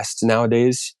in the West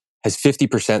nowadays has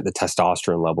 50% the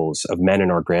testosterone levels of men in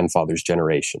our grandfather's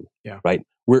generation, right?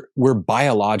 We're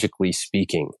biologically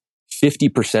speaking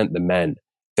 50% the men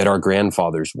that our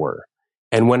grandfathers were.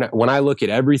 And when I look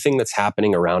at everything that's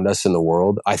happening around us in the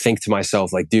world, I think to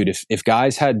myself, like, dude, if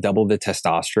guys had double the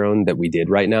testosterone that we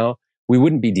did right now, we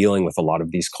wouldn't be dealing with a lot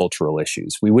of these cultural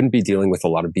issues. We wouldn't be dealing with a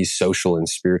lot of these social and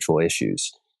spiritual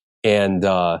issues. And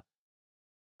I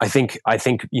think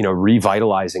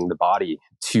revitalizing the body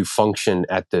to function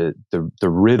at the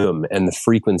rhythm and the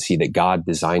frequency that God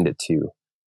designed it to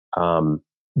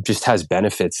just has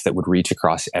benefits that would reach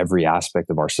across every aspect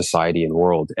of our society and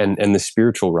world, and the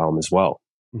spiritual realm as well.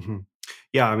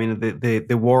 Yeah, I mean,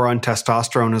 the war on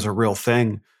testosterone is a real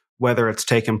thing, whether it's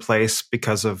taken place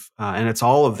because of, and it's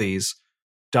all of these,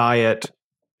 diet,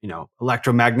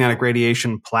 electromagnetic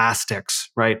radiation, plastics,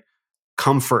 right?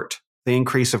 Comfort, the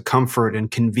increase of comfort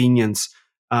and convenience.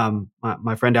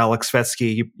 My friend Alex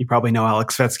Svetsky, you probably know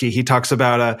Alex Svetsky. He talks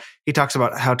about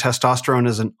how testosterone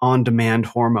is an on-demand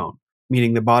hormone,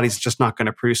 meaning the body's just not going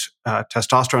to produce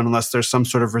testosterone unless there's some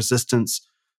sort of resistance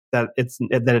that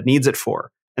it needs it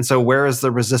for. And so, where is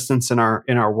the resistance in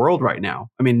our world right now?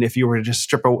 I mean, if you were to just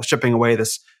stripping away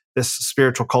this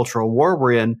spiritual cultural war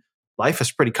we're in, life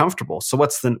is pretty comfortable. So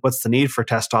what's the need for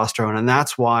testosterone? And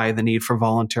that's why the need for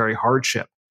voluntary hardship,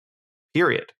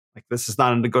 period. Like, this is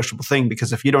not a negotiable thing,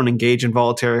 because if you don't engage in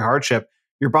voluntary hardship,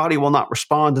 your body will not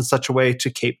respond in such a way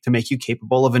to make you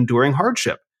capable of enduring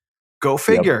hardship. Go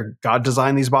figure. Yep. God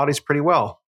designed these bodies pretty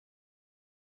well.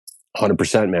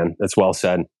 100%, man. That's well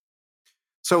said.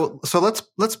 So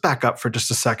let's back up for just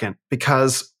a second,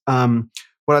 because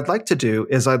what I'd like to do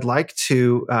is I'd like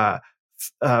to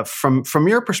from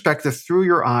your perspective, through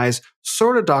your eyes,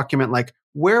 sort of document, like,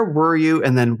 where were you?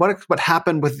 And then what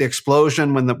happened with the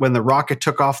explosion when the rocket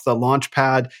took off the launch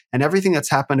pad and everything that's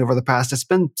happened over the past, it's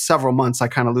been several months. I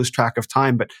kind of lose track of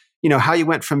time, but how you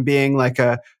went from being like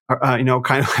kind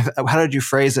of, how did you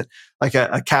phrase it? Like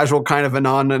a casual kind of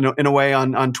anon in a way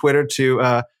on Twitter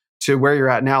to where you're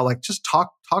at now. Like just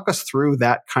talk us through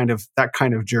that kind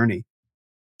of journey.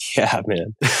 Yeah,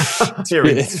 man. Dude,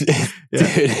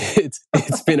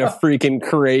 it's been a freaking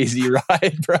crazy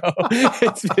ride, bro.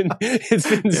 It's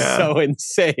been so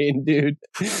insane, dude.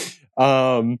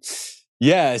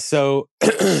 Yeah. So,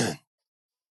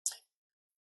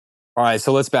 all right.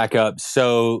 So let's back up.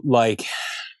 So, like,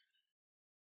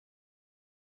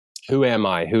 who am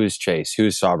I? Who is Chase? Who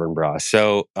is Sovereign BRAH?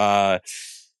 So,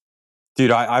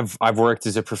 dude, I've worked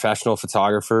as a professional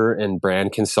photographer and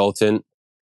brand consultant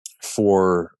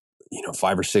for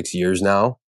 5 or 6 years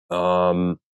now.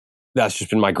 That's just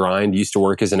been my grind. Used to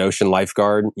work as an ocean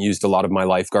lifeguard. Used a lot of my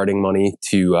lifeguarding money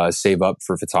to save up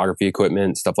for photography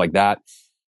equipment, stuff like that.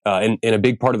 And a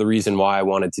big part of the reason why I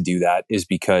wanted to do that is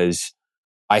because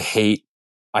I hate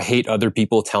other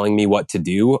people telling me what to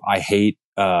do. I hate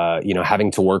having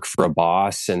to work for a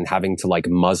boss and having to like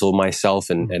muzzle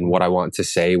myself and what I want to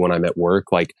say when I'm at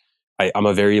work. Like I'm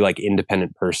a very like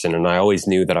independent person, and I always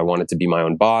knew that I wanted to be my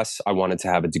own boss. I wanted to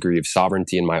have a degree of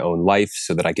sovereignty in my own life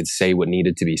so that I could say what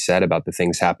needed to be said about the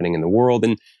things happening in the world,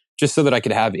 and just so that I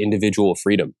could have individual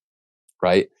freedom,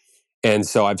 right? And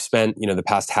so I've spent, the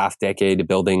past half decade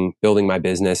building my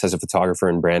business as a photographer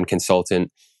and brand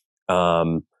consultant.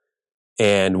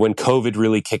 And when COVID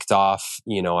really kicked off,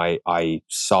 I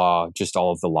saw just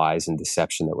all of the lies and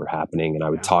deception that were happening. And I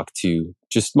would talk to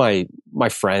just my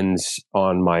friends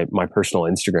on my personal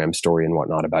Instagram story and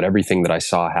whatnot about everything that I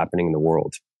saw happening in the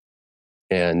world.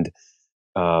 And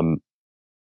I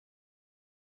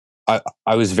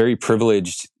was very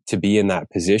privileged to be in that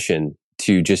position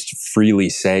to just freely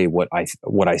say what I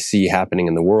see happening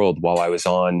in the world while I was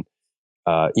on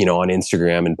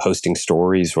Instagram and posting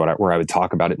stories where I would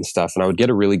talk about it and stuff. And I would get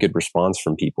a really good response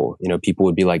from people. People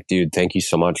would be like, dude, thank you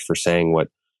so much for saying what,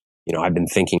 I've been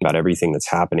thinking about everything that's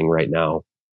happening right now.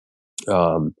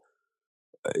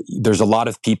 There's a lot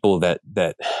of people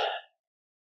that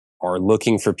are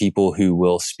looking for people who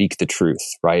will speak the truth,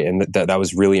 right? And that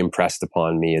was really impressed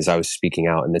upon me as I was speaking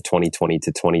out in the 2020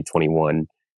 to 2021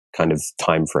 kind of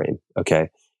time frame. Okay.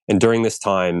 And during this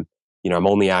time, I'm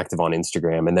only active on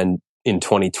Instagram. And then in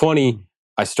 2020,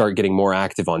 I start getting more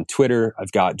active on Twitter.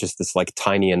 I've got just this like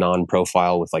tiny anon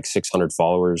profile with like 600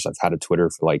 followers. I've had a Twitter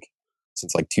for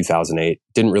since 2008.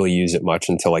 Didn't really use it much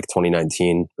until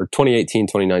 2019 or 2018,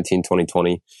 2019,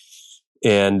 2020.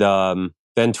 And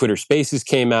then Twitter Spaces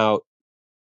came out,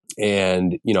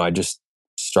 and I just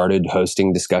started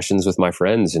hosting discussions with my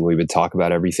friends, and we would talk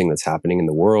about everything that's happening in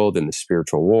the world and the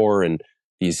spiritual war and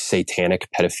these satanic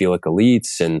pedophilic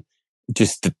elites and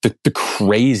just the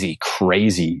crazy,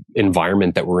 crazy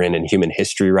environment that we're in human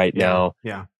history right now.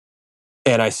 Yeah.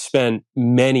 And I spent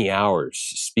many hours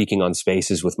speaking on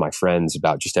Spaces with my friends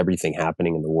about just everything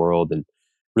happening in the world, and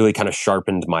really kind of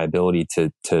sharpened my ability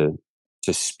to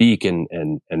speak and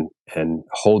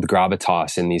hold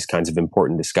gravitas in these kinds of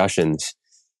important discussions.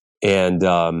 And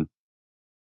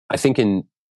I think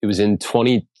it was in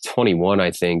 2021,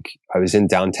 I think I was in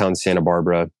downtown Santa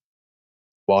Barbara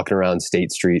walking around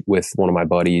State Street with one of my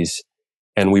buddies,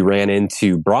 and we ran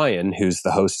into Brian, who's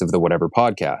the host of the Whatever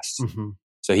podcast. Mm-hmm.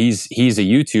 So he's a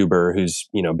YouTuber who's,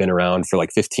 been around for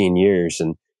 15 years.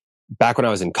 And back when I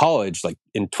was in college,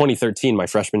 in 2013, my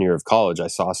freshman year of college, I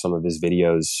saw some of his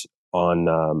videos on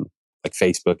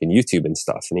Facebook and YouTube and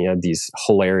stuff. And he had these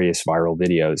hilarious viral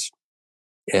videos.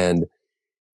 And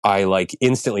I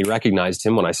instantly recognized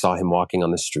him when I saw him walking on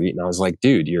the street. And I was like,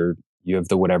 dude, you have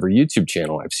the Whatever YouTube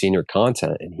channel. I've seen your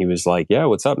content. And he was like, yeah,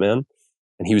 what's up, man?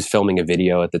 And he was filming a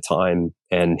video at the time,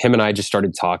 and him and I just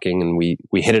started talking, and we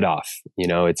hit it off.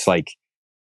 It's like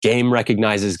game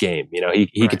recognizes game.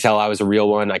 He could tell I was a real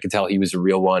one. I could tell he was a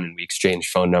real one, and we exchanged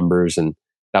phone numbers, and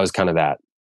that was kind of that.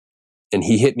 And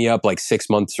he hit me up 6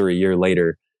 months or a year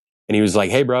later, and he was like,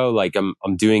 hey bro,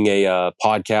 I'm doing a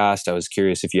podcast. I was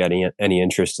curious if you had any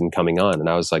interest in coming on. And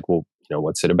I was like, well,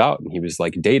 what's it about? And he was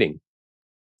like, dating.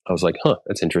 I was like, huh,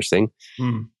 that's interesting.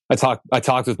 I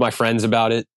talked with my friends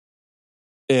about it.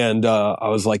 And I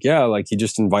was like, yeah, he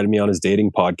just invited me on his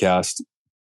dating podcast.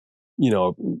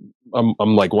 I'm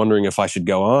wondering if I should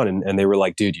go on. And they were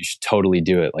like, dude, you should totally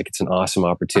do it. It's an awesome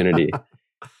opportunity.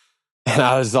 And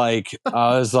I was like,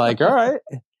 all right.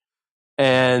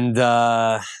 And,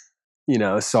 so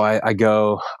I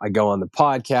go on the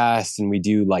podcast, and we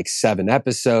do 7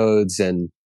 episodes, and,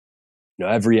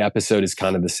 every episode is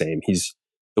kind of the same.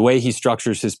 The way he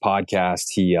structures his podcast,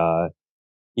 he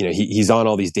he's on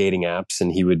all these dating apps,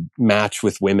 and he would match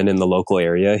with women in the local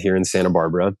area here in Santa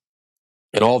Barbara.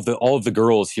 And all of the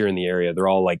girls here in the area, they're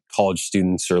all like college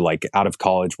students or like out of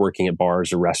college working at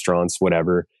bars or restaurants,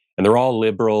 whatever. And they're all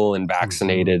liberal and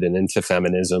vaccinated and into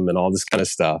feminism and all this kind of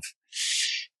stuff.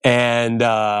 And,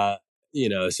 so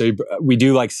we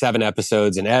do like 7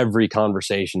 episodes, and every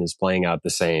conversation is playing out the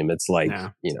same. It's like,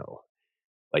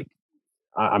 like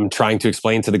I'm trying to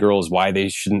explain to the girls why they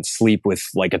shouldn't sleep with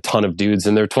like a ton of dudes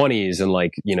in their 20s. And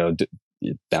like,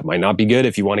 that might not be good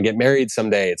if you want to get married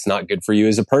someday. It's not good for you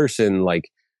as a person. Like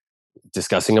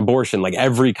discussing abortion, like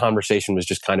every conversation was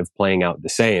just kind of playing out the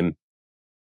same.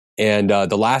 And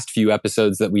the last few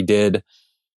episodes that we did,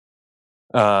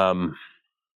 they were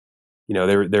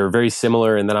very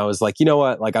similar. And then I was like, you know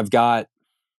what? Like I've got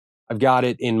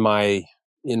it in my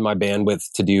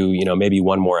bandwidth to do, maybe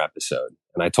one more episode.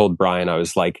 And I told Brian, I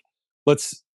was like,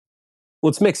 let's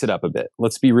mix it up a bit.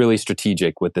 Let's be really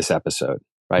strategic with this episode.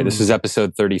 Right. This is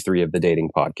episode 33 of the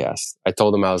dating podcast. I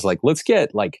told him, I was like, let's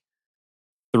get like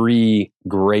 3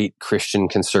 great Christian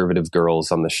conservative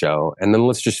girls on the show. And then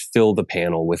let's just fill the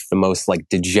panel with the most like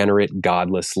degenerate,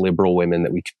 godless, liberal women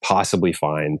that we could possibly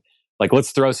find. Like,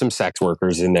 let's throw some sex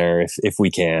workers in there if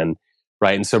we can.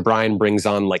 Right. And so Brian brings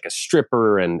on like a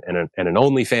stripper and an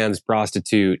OnlyFans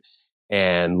prostitute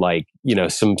and like,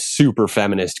 some super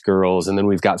feminist girls. And then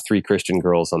we've got 3 Christian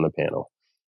girls on the panel.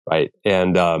 Right.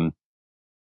 And,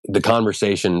 the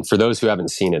conversation, for those who haven't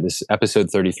seen it, this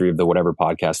episode 33 of the Whatever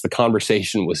podcast, the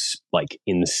conversation was like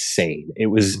insane.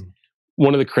 It was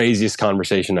one of the craziest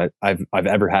conversations I've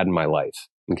ever had in my life.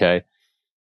 Okay.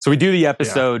 So we do the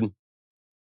episode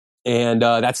and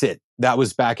that's it. That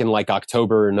was back in like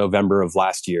October or November of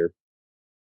last year.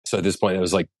 So at this point, it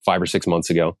was like 5 or 6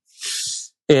 months ago.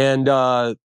 And,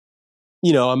 I'm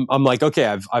like,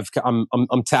 okay,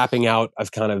 I'm tapping out.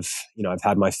 I've kind of, I've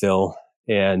had my fill.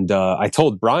 And I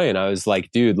told Brian, I was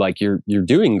like, dude, like you're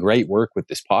doing great work with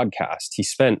this podcast. He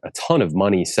spent a ton of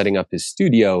money setting up his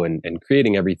studio and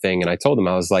creating everything. And I told him,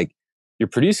 I was like, you're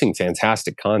producing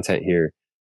fantastic content here.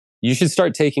 You should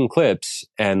start taking clips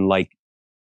and like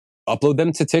upload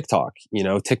them to TikTok.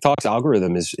 TikTok's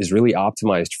algorithm is really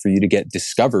optimized for you to get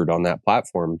discovered on that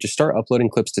platform. Just start uploading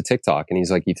clips to TikTok. And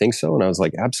he's like, you think so? And I was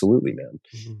like, absolutely, man.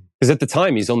 Because at the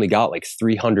time, he's only got like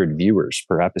 300 viewers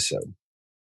per episode.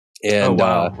 And,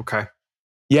 okay.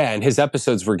 Yeah. And his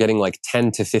episodes were getting like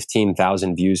 10 to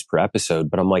 15,000 views per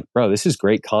episode. But I'm like, bro, this is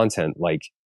great content. Like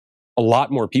a lot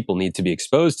more people need to be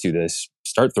exposed to this.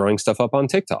 Start throwing stuff up on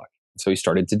TikTok. So he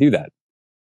started to do that.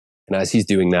 And as he's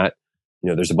doing that,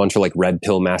 there's a bunch of like red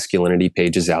pill masculinity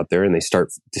pages out there, and they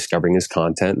start discovering his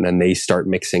content, and then they start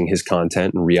mixing his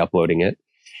content and re-uploading it.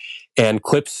 And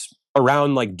clips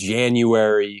around like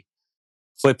January,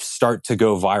 clips start to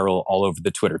go viral all over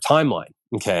the Twitter timeline.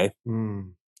 Okay.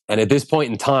 And at this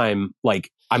point in time, like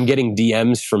I'm getting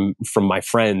DMs from my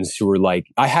friends who were like,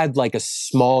 I had like a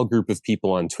small group of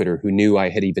people on Twitter who knew I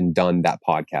had even done that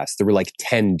podcast. There were like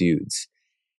 10 dudes,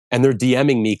 and they're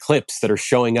DMing me clips that are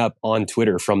showing up on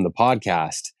Twitter from the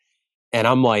podcast. And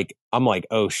I'm like,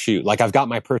 oh shoot. Like I've got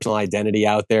my personal identity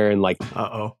out there, and like,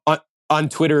 on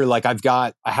Twitter, like I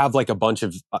have a bunch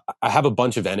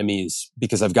of enemies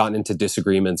because I've gotten into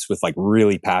disagreements with like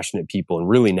really passionate people and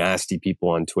really nasty people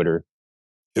on Twitter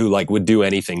who like would do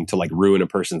anything to like ruin a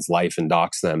person's life and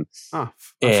dox them. Oh,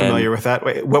 I'm familiar with that.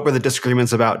 Wait, what were the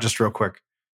disagreements about? Just real quick.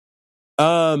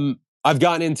 I've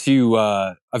gotten into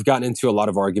a lot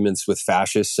of arguments with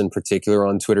fascists in particular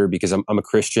on Twitter because I'm a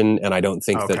Christian, and I don't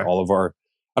think that all of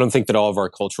our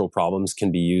cultural problems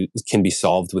can be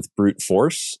solved with brute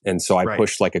force. And so I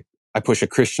push a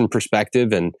Christian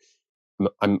perspective, and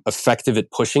I'm effective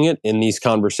at pushing it in these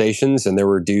conversations. And there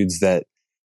were dudes that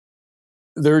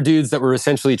were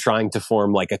essentially trying to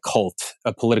form like a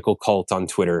political cult on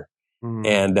Twitter.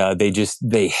 And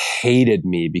they hated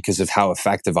me because of how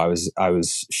effective I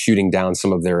was shooting down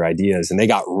some of their ideas, and they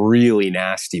got really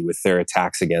nasty with their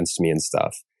attacks against me and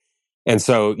stuff. And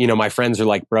so, my friends are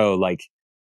like, bro, like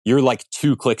you're like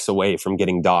 2 clicks away from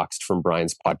getting doxxed from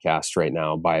Brian's podcast right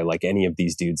now by like any of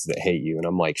these dudes that hate you. And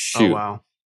I'm like, shoot. Oh, wow.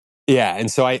 Yeah.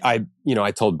 And so I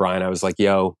told Brian, I was like,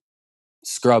 yo,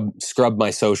 scrub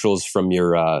my socials from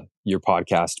your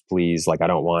podcast, please. Like, I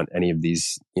don't want any of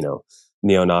these,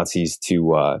 neo-Nazis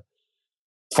to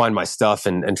find my stuff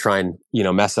and try and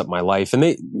mess up my life. And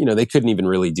they couldn't even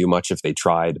really do much if they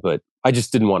tried, but I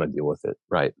just didn't want to deal with it,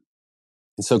 right?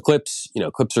 And so clips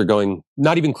are going,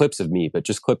 not even clips of me, but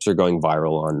just clips are going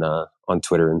viral on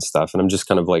Twitter and stuff. And I'm just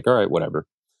kind of like, all right, whatever.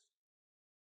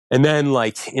 And then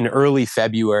like in early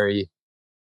February,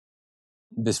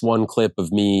 this one clip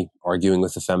of me arguing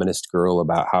with a feminist girl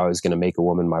about how I was going to make a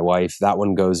woman my wife. That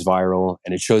one goes viral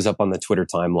and it shows up on the Twitter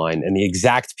timeline. And the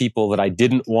exact people that I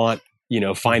didn't want,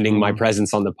 finding my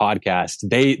presence on the podcast,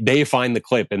 they find the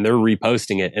clip and they're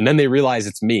reposting it. And then they realize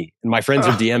it's me and my friends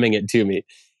are DMing it to me.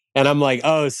 And I'm like,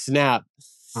 oh, snap.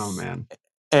 Oh, man.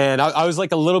 And I was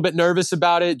like a little bit nervous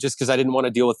about it just because I didn't want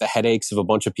to deal with the headaches of a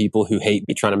bunch of people who hate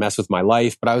me trying to mess with my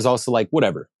life. But I was also like,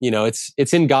 whatever,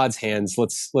 it's in God's hands.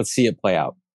 Let's see it play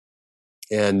out.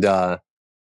 And then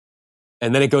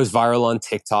it goes viral on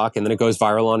TikTok, and then it goes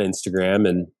viral on Instagram.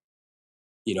 And,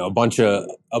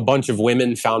 a bunch of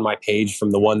women found my page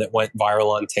from the one that went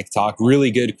viral on TikTok. Really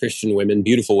good Christian women,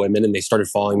 beautiful women. And they started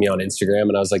following me on Instagram.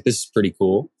 And I was like, this is pretty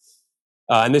cool.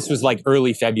 And this was like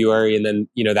early February. And then,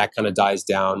 that kind of dies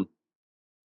down.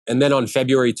 And then on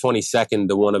February 22nd,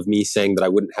 the one of me saying that I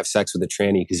wouldn't have sex with a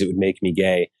tranny because it would make me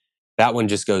gay. That one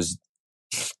just goes,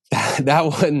 that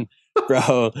one,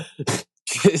 bro,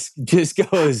 just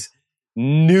goes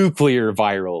nuclear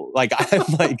viral. Like I'm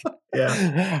like,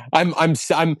 yeah.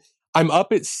 I'm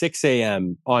up at 6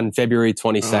 a.m. on February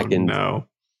 22nd. Oh, no.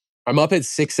 I'm up at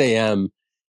 6 a.m.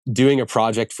 doing a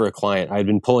project for a client. I'd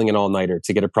been pulling an all-nighter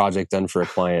to get a project done for a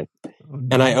client. Oh, no.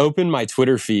 And I opened my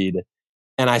Twitter feed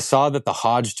and I saw that the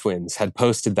Hodge twins had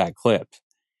posted that clip.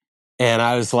 And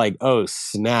I was like, oh,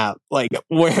 snap. Like,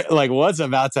 what's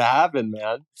about to happen,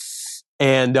 man?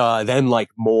 And then like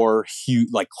more huge,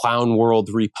 like Clown World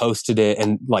reposted it.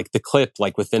 And like the clip,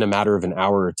 like within a matter of an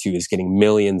hour or two is getting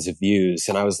millions of views.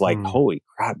 And I was like, holy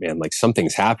crap, man, like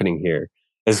something's happening here.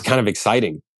 It's kind of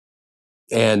exciting.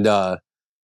 And, I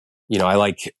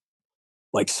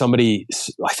like somebody,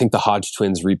 I think the Hodge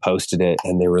twins reposted it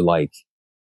and they were like,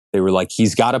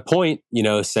 he's got a point,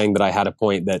 saying that I had a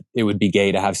point that it would be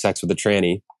gay to have sex with a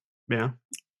tranny. Yeah.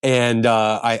 And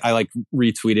I like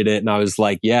retweeted it and I was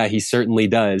like, yeah, he certainly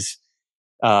does.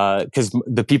 Because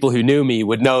the people who knew me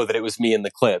would know that it was me in the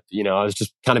clip. I was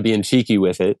just kind of being cheeky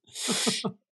with it.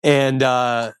 And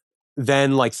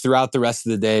then like throughout the rest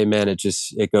of the day, man,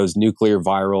 it goes nuclear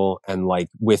viral. And like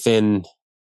within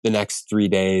the next 3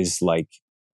 days, like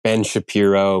Ben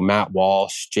Shapiro, Matt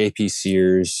Walsh, JP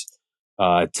Sears,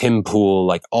 Tim Pool,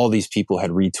 like all these people had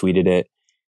retweeted it.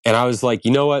 And I was like, you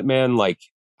know what, man, like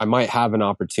I might have an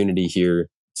opportunity here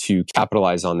to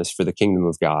capitalize on this for the kingdom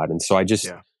of God. And so I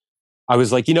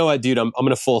was like, you know what, dude, I'm going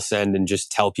to full send and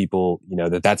just tell people,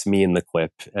 that that's me in the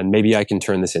clip and maybe I can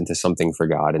turn this into something for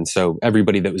God. And so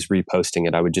everybody that was reposting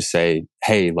it, I would just say,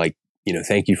 hey, like,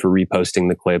 thank you for reposting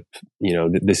the clip.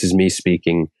 This is me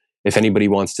speaking. If anybody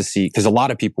wants to see, because a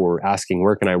lot of people were asking,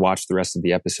 where can I watch the rest of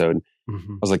the episode?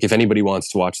 Mm-hmm. I was like, if anybody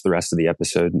wants to watch the rest of the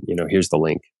episode, here's the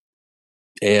link.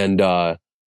 And,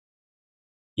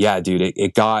 yeah, dude,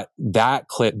 it got that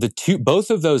clip, both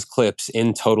of those clips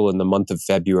in total in the month of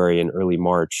February and early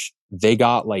March, they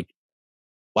got like,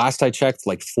 last I checked,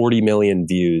 like 40 million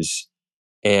views.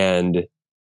 And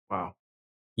wow.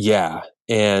 Yeah.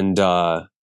 And,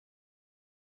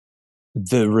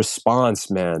 the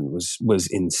response, man, was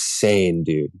insane,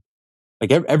 dude.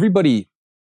 Like everybody,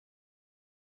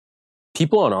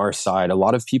 people on our side, a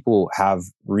lot of people have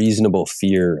reasonable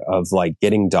fear of like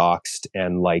getting doxxed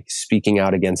and like speaking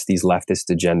out against these leftist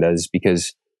agendas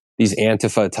because these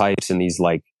Antifa types and these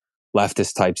like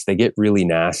leftist types, they get really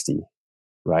nasty,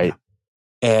 right?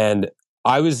 Yeah. And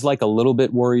I was like a little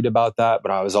bit worried about that,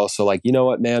 but I was also like, you know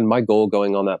what, man, my goal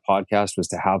going on that podcast was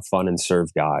to have fun and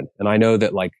serve God. And I know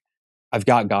that like I've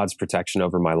got God's protection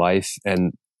over my life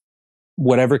and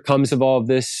whatever comes of all of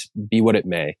this, be what it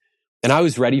may. And I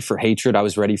was ready for hatred. I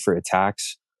was ready for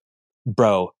attacks.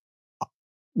 Bro,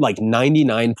 like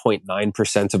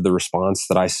 99.9% of the response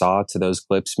that I saw to those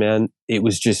clips, man, it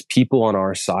was just people on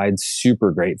our side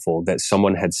super grateful that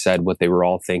someone had said what they were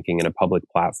all thinking in a public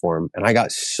platform. And I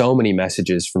got so many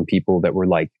messages from people that were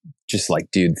like, just like,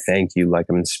 dude, thank you. Like,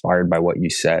 I'm inspired by what you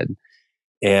said.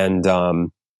 And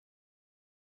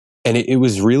it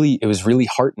was really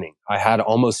heartening. I had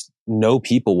almost no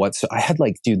people whatsoever. I had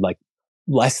like, dude, like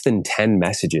less than 10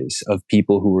 messages of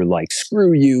people who were like,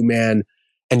 screw you, man.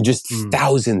 And just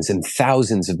thousands and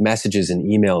thousands of messages and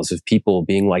emails of people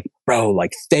being like, bro,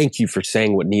 like, thank you for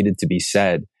saying what needed to be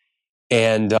said.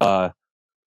 And,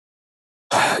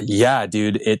 yeah,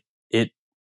 dude, it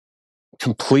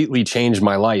completely changed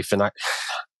my life. And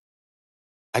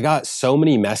I got so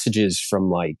many messages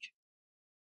from like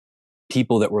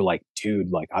people that were like,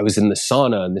 dude, like I was in the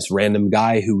sauna and this random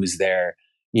guy who was there,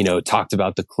 talked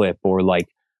about the clip, or like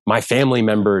my family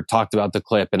member talked about the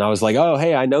clip. And I was like, oh,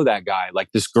 hey, I know that guy.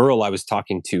 Like this girl I was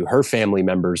talking to, her family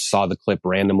members saw the clip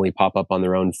randomly pop up on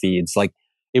their own feeds. Like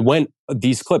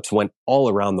these clips went all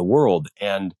around the world.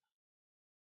 And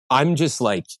I'm just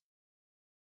like,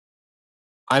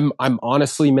 I'm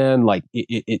honestly, man, like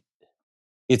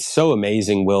it's so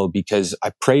amazing, Will, because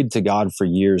I prayed to God for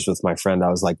years with my friend. I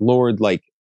was like, Lord, like,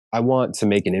 I want to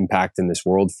make an impact in this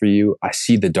world for you. I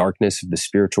see the darkness of the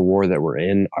spiritual war that we're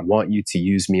in. I want you to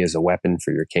use me as a weapon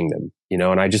for your kingdom, you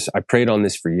know? And I prayed on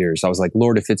this for years. I was like,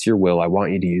 Lord, if it's your will, I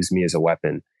want you to use me as a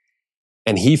weapon.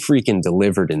 And he freaking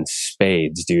delivered in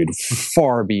spades, dude,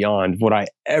 far beyond what I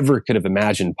ever could have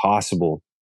imagined possible.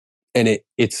 And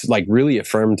it's like really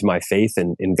affirmed my faith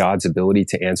in God's ability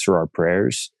to answer our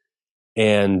prayers.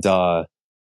 And,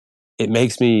 it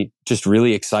makes me just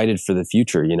really excited for the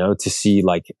future, you know, to see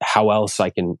like how else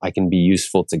I can be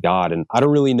useful to God. And I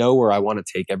don't really know where I want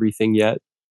to take everything yet.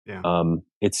 Yeah.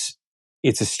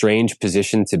 It's a strange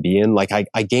position to be in. Like I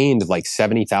gained like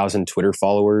 70,000 Twitter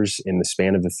followers in the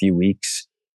span of a few weeks.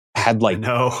 Had like,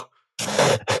 no,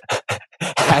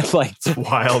 had like, it's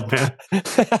wild, man.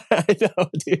 I know,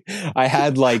 dude. I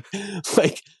had like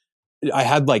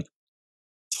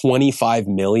 25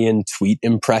 million tweet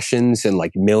impressions and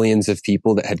like millions of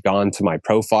people that had gone to my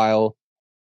profile.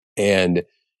 And,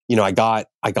 you know, I got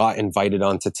invited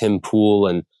onto Tim Pool,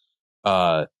 and,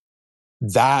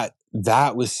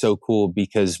 that was so cool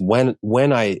because when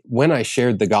I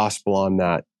shared the gospel on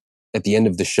that at the end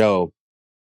of the show,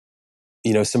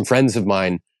 you know, some friends of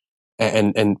mine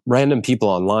and random people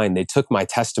online, they took my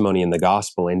testimony in the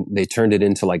gospel and they turned it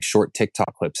into like short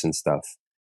TikTok clips and stuff.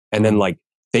 And then like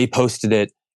they posted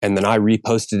it, and then I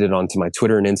reposted it onto my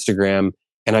Twitter and Instagram.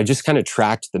 And I just kind of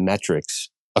tracked the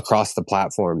metrics across the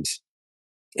platforms.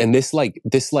 And this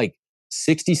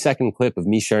 60-second clip of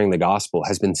me sharing the gospel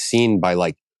has been seen by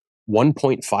like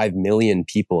 1.5 million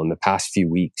people in the past few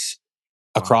weeks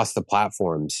across the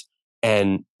platforms.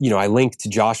 And, you know, I linked to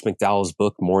Josh McDowell's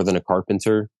book, More Than a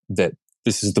Carpenter, that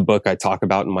this is the book I talk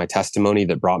about in my testimony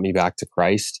that brought me back to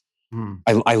Christ.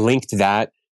 I linked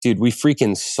that. Dude, we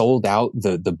freaking sold out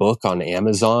the book on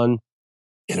Amazon,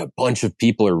 and a bunch of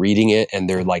people are reading it, and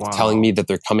they're like telling me that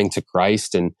they're coming to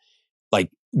Christ. And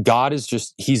like, God is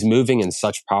just, he's moving in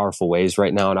such powerful ways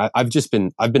right now. And I've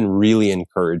been really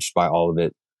encouraged by all of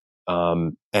it.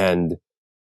 And,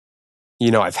 you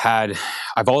know,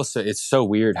 I've also, it's so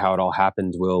weird how it all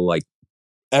happened, Will. Like,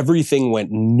 everything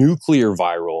went nuclear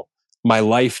viral. My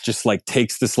life just like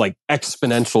takes this like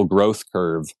exponential growth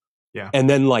curve. Yeah. And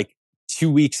then like 2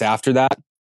 weeks after that,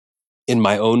 in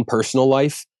my own personal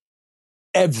life,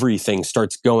 everything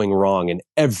starts going wrong in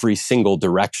every single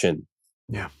direction.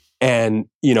 Yeah. And,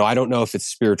 you know, I don't know if it's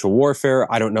spiritual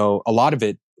warfare. I don't know. A lot of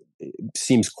it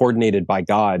seems coordinated by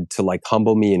God to like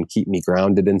humble me and keep me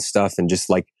grounded and stuff, and just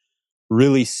like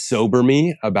really sober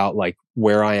me about like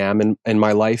where I am in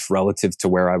my life relative to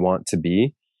where I want to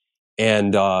be.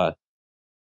 And,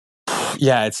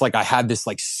 yeah, it's like I had this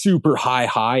like super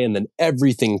high, and then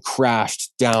everything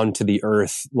crashed down to the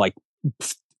earth. Like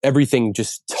everything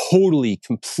just totally,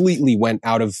 completely went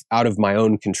out of my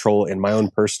own control in my own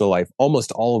personal life,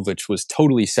 almost all of which was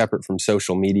totally separate from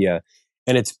social media.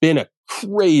 And it's been a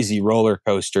crazy roller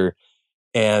coaster.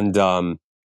 And, I'm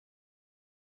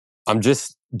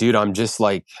just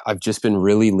like, I've just been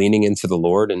really leaning into the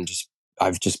Lord, and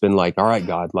I've just been like, all right,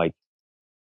 God, like,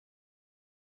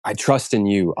 I trust in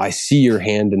you. I see your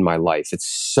hand in my life. It's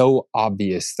so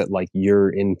obvious that like you're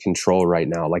in control right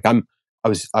now. Like I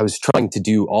was trying to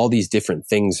do all these different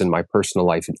things in my personal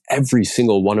life, and every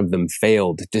single one of them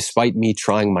failed despite me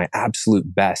trying my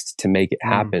absolute best to make it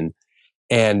happen.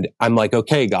 And I'm like,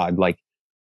 okay, God, like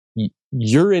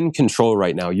you're in control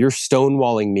right now. You're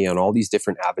stonewalling me on all these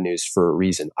different avenues for a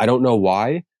reason. I don't know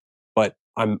why, but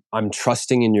I'm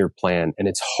trusting in your plan. And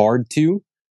it's hard to,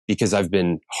 because I've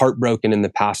been heartbroken in the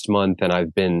past month, and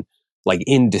I've been like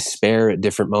in despair at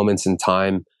different moments in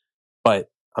time. But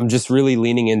I'm just really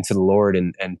leaning into the Lord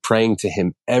and praying to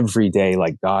him every day,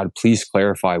 like, God, please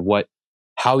clarify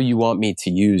how you want me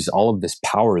to use all of this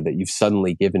power that you've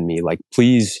suddenly given me. Like,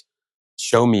 please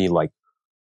show me, like,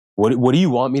 what do you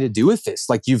want me to do with this?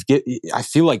 Like, I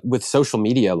feel like with social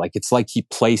media, like it's like he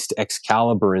placed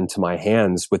Excalibur into my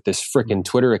hands with this freaking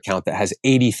Twitter account that has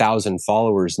 80,000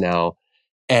 followers now.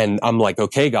 And I'm like,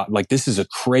 okay, God, like this is a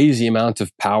crazy amount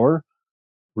of power.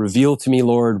 Reveal to me,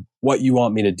 Lord, what you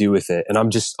want me to do with it. And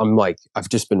I'm like, I've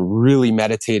just been really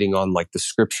meditating on like the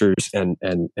scriptures and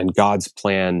God's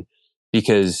plan,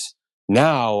 because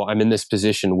now I'm in this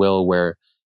position, Will, where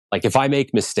like if I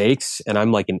make mistakes and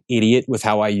I'm like an idiot with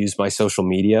how I use my social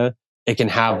media, it can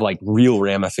have like real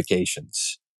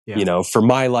ramifications, you know, for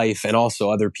my life and also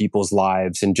other people's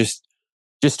lives, and just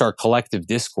our collective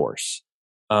discourse.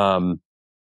 And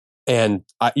I'm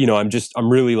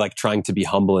really like trying to be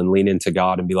humble and lean into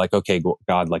God and be like, okay,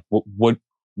 God, like what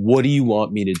what do you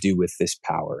want me to do with this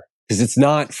power? Because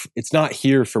it's not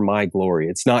here for my glory.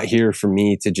 It's not here for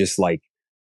me to just like,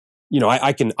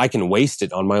 I can waste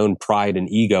it on my own pride and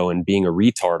ego and being a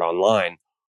retard online,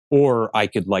 or I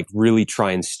could like really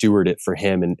try and steward it for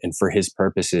him and for his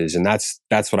purposes. And that's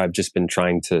what I've just been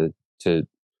trying to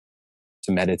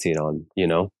meditate on,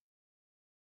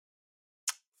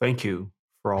 Thank you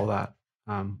for all that.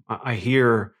 I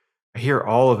hear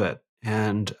all of it,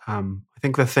 and I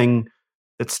think the thing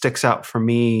that sticks out for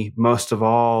me most of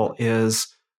all is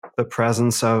the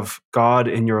presence of God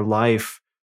in your life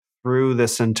through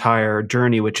this entire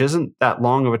journey, which isn't that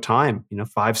long of a time,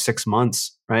 5-6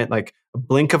 months, right? Like a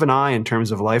blink of an eye in terms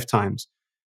of lifetimes.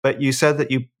 But you said that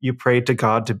you prayed to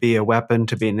God to be a weapon,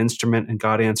 to be an instrument, and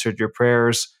God answered your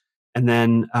prayers. And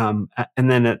then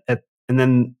and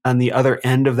then on the other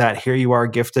end of that, here you are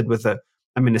gifted with a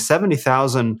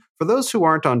 70,000. For those who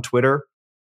aren't on Twitter,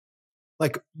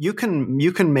 like you can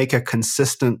make a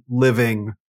consistent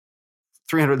living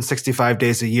 365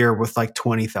 days a year with like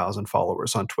 20,000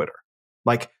 followers on Twitter.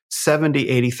 Like 70,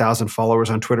 80,000 followers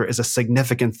on Twitter is a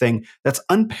significant thing that's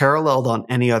unparalleled on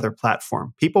any other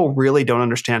platform. People really don't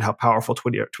understand how powerful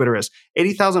Twitter is.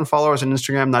 80,000 followers on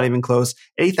Instagram, not even close.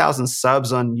 80,000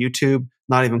 subs on YouTube,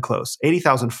 not even close.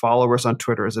 80,000 followers on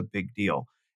Twitter is a big deal.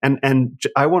 And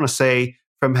I want to say,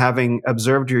 from having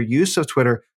observed your use of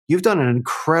Twitter, you've done an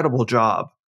incredible job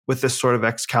with this sort of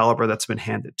Excalibur that's been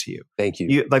handed to you. Thank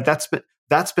you. That's been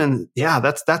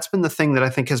the thing that I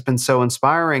think has been so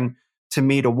inspiring to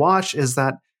me to watch, is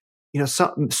that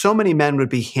so many men would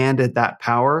be handed that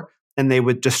power and they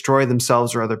would destroy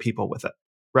themselves or other people with it,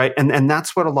 right? And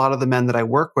that's what a lot of the men that I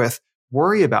work with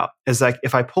worry about, is like,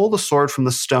 if I pull the sword from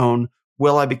the stone,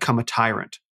 will I become a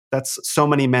tyrant? That's so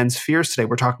many men's fears today.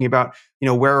 We're talking about,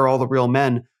 where are all the real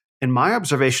men? In my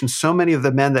observation, so many of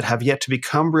the men that have yet to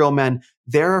become real men,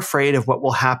 they're afraid of what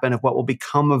will happen, of what will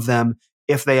become of them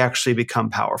if they actually become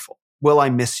powerful. Will I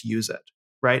misuse it?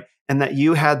 Right? And that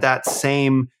you had that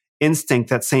same instinct,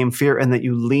 that same fear, and that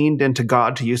you leaned into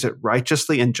God to use it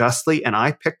righteously and justly. And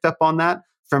I picked up on that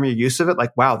from your use of it.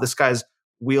 Like, wow, this guy's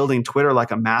wielding Twitter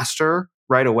like a master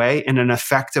right away in an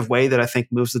effective way that I think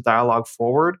moves the dialogue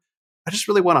forward. I just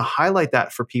really want to highlight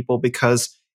that for people,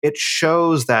 because it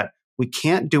shows that we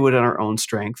can't do it in our own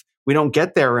strength. We don't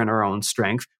get there in our own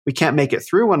strength. We can't make it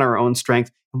through in our own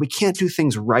strength. And we can't do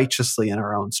things righteously in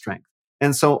our own strength.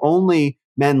 And so only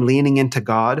men leaning into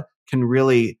God can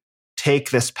really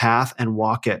take this path and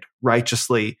walk it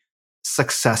righteously,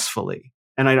 successfully.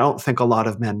 And I don't think a lot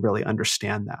of men really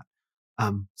understand that.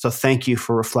 So thank you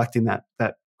for reflecting that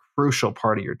crucial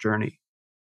part of your journey.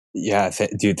 Yeah,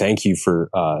 dude, thank you for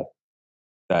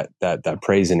that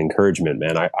praise and encouragement,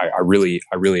 man. I really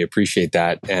appreciate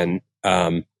that. And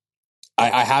I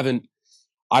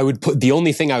would put, the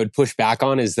only thing I would push back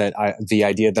on is that the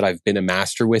idea that I've been a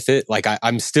master with it. Like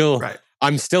I'm still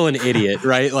an idiot,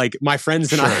 right? Like my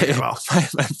friends and my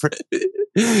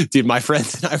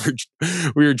friends and I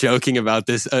we were joking about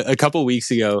this a couple weeks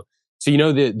ago. So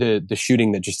the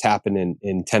shooting that just happened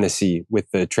in Tennessee with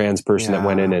the trans person that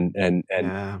went in and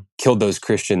killed those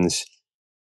Christians.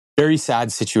 Very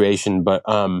sad situation, but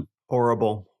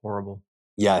horrible.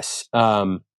 Yes.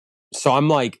 So I'm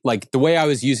like the way I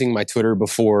was using my Twitter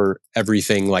before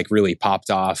everything like really popped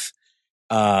off.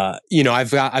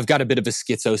 I've got a bit of a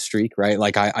schizo streak, right?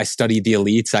 Like I study the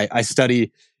elites. I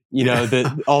study,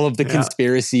 all of the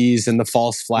conspiracies and the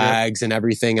false flags and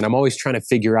everything. And I'm always trying to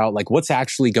figure out like what's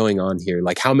actually going on here.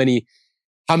 Like how many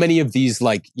of these,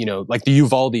 like the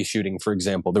Uvalde shooting, for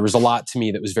example, there was a lot to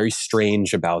me that was very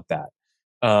strange about that.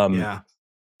 And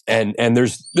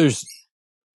there's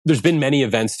been many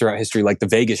events throughout history, like the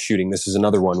Vegas shooting. This is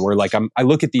another one where like I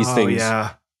look at these things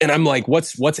and I'm like,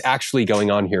 what's actually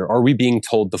going on here? Are we being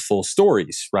told the full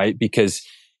stories, right? Because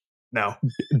no.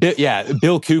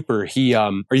 Bill Cooper, he,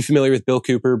 are you familiar with Bill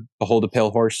Cooper? Behold a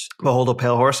Pale Horse? Behold a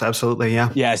Pale Horse. Absolutely. Yeah.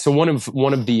 Yeah. So one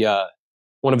of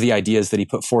the ideas that he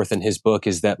put forth in his book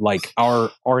is that like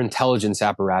our intelligence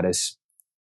apparatus,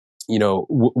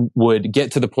 would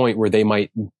get to the point where they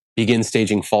might begin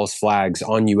staging false flags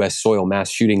on U.S. soil, mass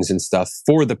shootings and stuff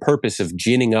for the purpose of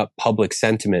ginning up public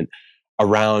sentiment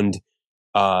around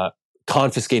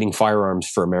confiscating firearms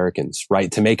for Americans, right?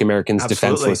 To make Americans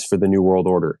defenseless for the New World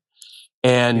Order.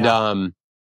 And,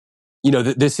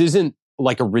 this isn't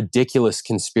like a ridiculous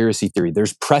conspiracy theory.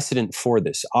 There's precedent for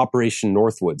this. Operation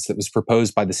Northwoods that was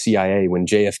proposed by the CIA when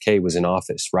JFK was in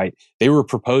office, right? They were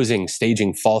proposing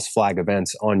staging false flag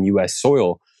events on U.S.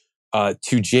 soil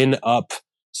to gin up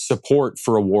support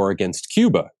for a war against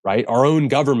Cuba, right? Our own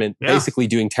government basically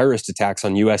doing terrorist attacks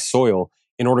on U.S. soil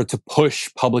in order to push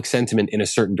public sentiment in a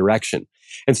certain direction.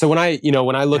 And so when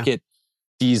I look at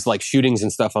these like shootings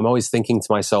and stuff, I'm always thinking to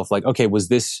myself, like, okay, was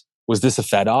this a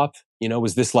Fed op?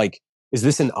 Was this is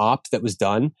this an op that was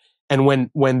done? And when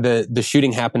the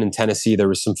shooting happened in Tennessee, there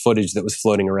was some footage that was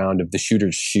floating around of the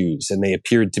shooter's shoes, and they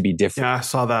appeared to be different. Yeah, I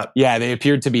saw that. Yeah, they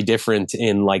appeared to be different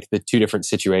in like the two different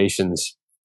situations,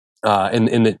 in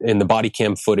the body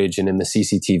cam footage and in the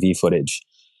CCTV footage.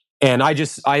 And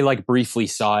I like briefly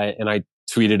saw it, and I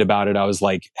tweeted about it. I was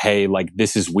like, hey, like,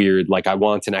 this is weird. Like, I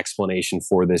want an explanation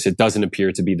for this. It doesn't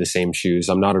appear to be the same shoes.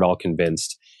 I'm not at all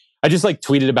convinced. I just like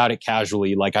tweeted about it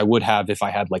casually, like I would have if I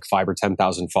had like 5 or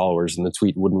 10,000 followers, and the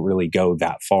tweet wouldn't really go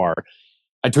that far.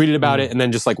 I tweeted about it and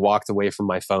then just like walked away from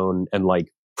my phone and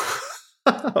like,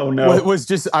 oh no,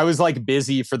 I was like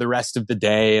busy for the rest of the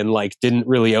day and like didn't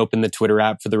really open the Twitter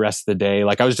app for the rest of the day.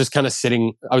 Like I was just kind of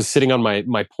sitting on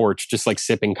my porch, just like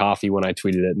sipping coffee when I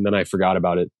tweeted it, and then I forgot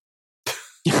about it.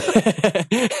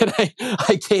 And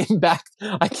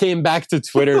I came back to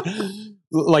Twitter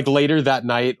like later that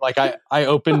night. Like I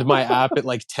opened my app at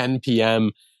like 10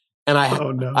 p.m. and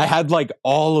I had like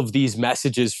all of these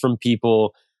messages from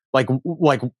people like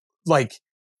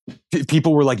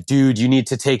people were like, dude, you need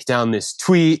to take down this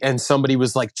tweet. And somebody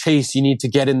was like, Chase, you need to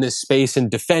get in this space and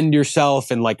defend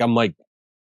yourself. And like, I'm like,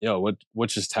 yo, what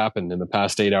just happened in the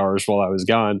past 8 hours while I was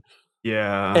gone?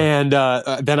 Yeah. And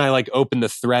then I like opened the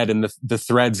thread, and the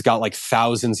thread's got like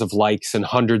thousands of likes and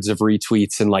hundreds of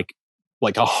retweets and like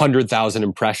 100,000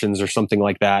 impressions or something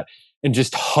like that. And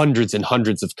just hundreds and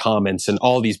hundreds of comments, and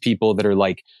all these people that are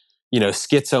like,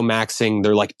 schizo-maxing.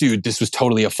 They're like, dude, this was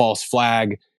totally a false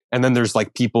flag. And then there's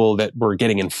like people that were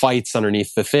getting in fights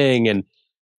underneath the thing. And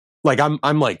like,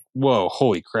 I'm like, whoa,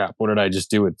 holy crap. What did I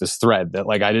just do with this thread that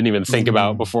like I didn't even think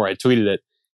about before I tweeted it?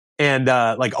 And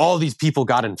like all these people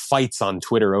got in fights on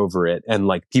Twitter over it. And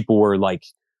like people were like,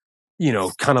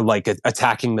 kind of like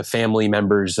attacking the family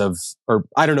members of, or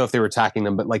I don't know if they were attacking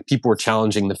them, but like people were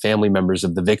challenging the family members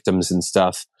of the victims and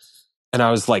stuff. And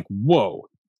I was like, whoa,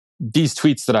 these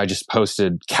tweets that I just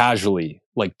posted casually,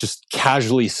 like just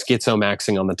casually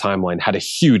schizo-maxing on the timeline had a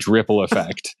huge ripple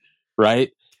effect, right?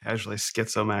 Casually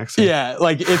schizo-maxing. Yeah,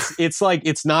 like it's like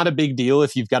it's not a big deal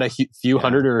if you've got a few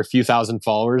hundred or a few thousand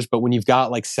followers, but when you've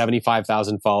got like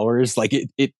 75,000 followers, like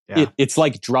it's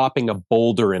like dropping a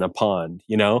boulder in a pond,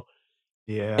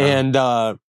 Yeah.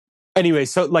 And anyway,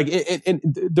 so like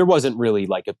there wasn't really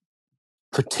like a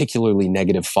particularly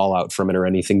negative fallout from it or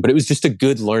anything, but it was just a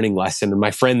good learning lesson. And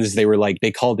my friends,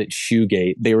 they called it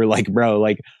shoegate. They were like, bro,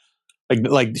 like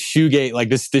shoegate, like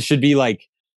this should be like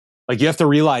you have to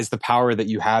realize the power that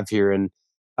you have here. And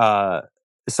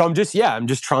so I'm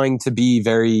just trying to be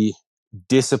very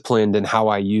disciplined in how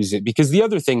I use it, because the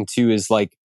other thing too is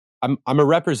like I'm a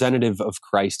representative of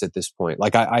Christ at this point.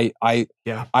 Like I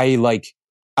like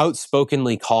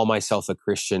outspokenly call myself a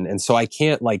Christian, and so I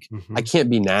can't I can't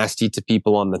be nasty to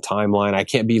people on the timeline. I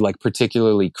can't be like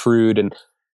particularly crude. And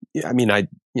I mean,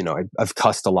 I've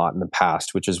cussed a lot in the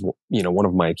past, which is, one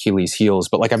of my Achilles heels,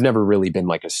 but like, I've never really been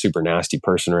like a super nasty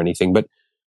person or anything, but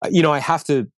I have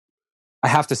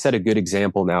to set a good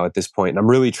example now at this point. And I'm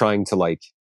really trying to like,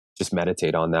 just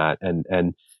meditate on that.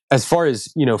 And as far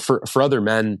as, for other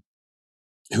men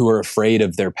who are afraid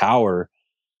of their power,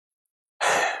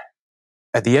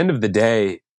 at the end of the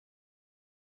day,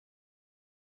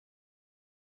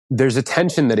 there's a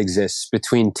tension that exists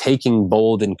between taking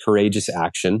bold and courageous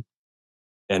action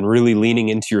and really leaning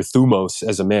into your thumos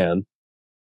as a man,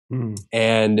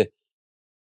 and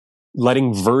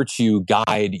letting virtue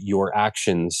guide your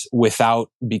actions without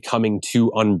becoming too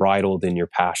unbridled in your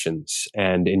passions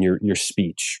and in your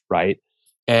speech, right?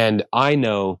 And I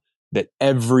know that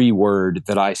every word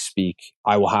that I speak,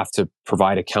 I will have to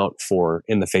provide account for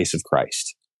in the face of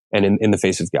Christ and in the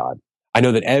face of God. I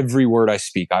know that every word I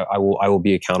speak, I will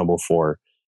be accountable for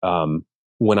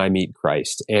when I meet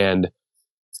Christ. And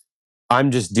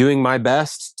I'm just doing my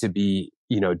best to be,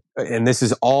 and this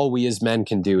is all we as men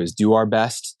can do, is do our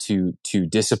best to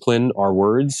discipline our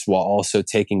words while also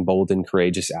taking bold and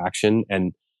courageous action.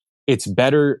 And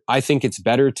I think it's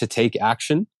better to take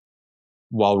action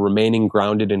while remaining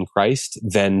grounded in Christ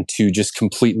than to just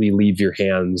completely leave your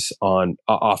hands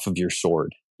off of your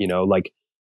sword.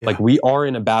 Like we are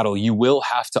in a battle. You will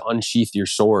have to unsheath your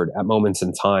sword at moments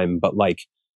in time, but like,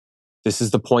 this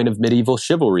is the point of medieval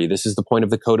chivalry. This is the point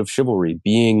of the code of chivalry,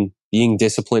 being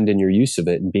disciplined in your use of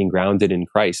it and being grounded in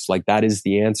Christ. Like, that is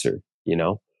the answer,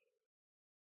 There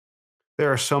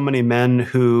are so many men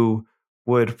who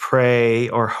would pray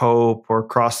or hope or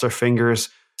cross their fingers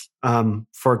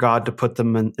for God to put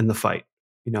them in the fight.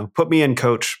 Put me in,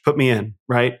 coach, put me in,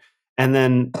 right? And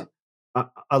then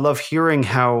I love hearing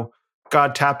how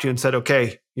God tapped you and said,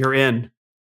 okay, you're in.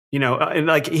 and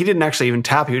like he didn't actually even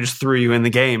tap you, he just threw you in the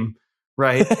game,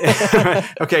 right?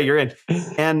 Okay, you're in.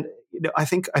 And I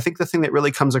think the thing that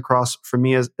really comes across for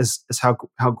me is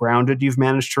how grounded you've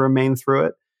managed to remain through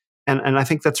it. And I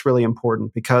think that's really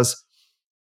important because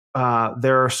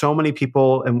there are so many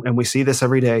people, and we see this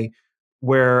every day,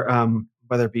 where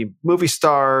whether it be movie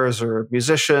stars or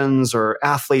musicians or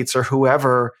athletes or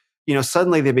whoever,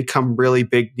 suddenly they become really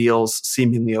big deals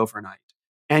seemingly overnight.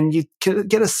 And you can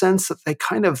get a sense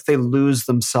that they lose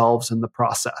themselves in the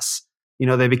process.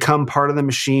 They become part of the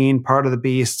machine, part of the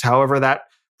beast, however that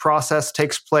process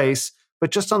takes place.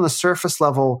 But just on the surface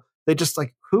level, they just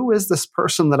like, who is this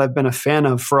person that I've been a fan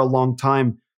of for a long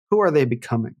time? Who are they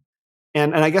becoming?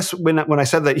 And I guess when I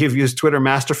said that you've used Twitter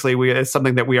masterfully, it's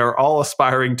something that we are all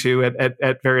aspiring to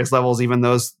at various levels, even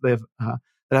those that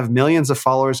have millions of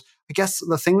followers. I guess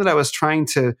the thing that I was trying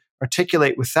to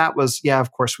articulate with that was, yeah,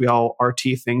 of course, we all RT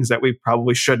things that we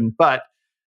probably shouldn't. But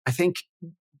I think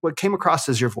what came across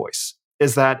as your voice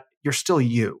is that you're still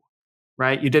you,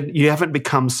 right? You haven't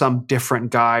become some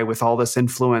different guy with all this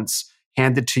influence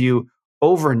handed to you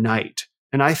overnight.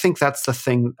 And I think that's the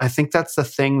thing. I think that's the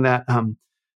thing that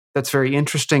that's very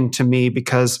interesting to me,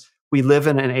 because we live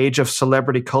in an age of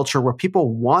celebrity culture where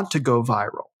people want to go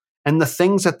viral, and the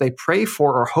things that they pray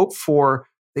for or hope for,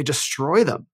 they destroy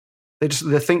them.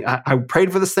 I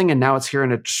prayed for this thing and now it's here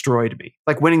and it destroyed me.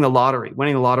 Like winning the lottery.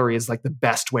 Winning the lottery is like the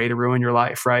best way to ruin your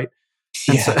life, right?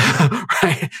 And Yeah. so,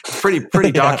 right? It's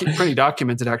pretty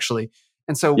documented actually.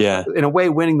 And so in a way,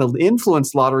 winning the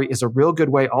influence lottery is a real good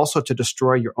way also to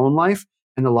destroy your own life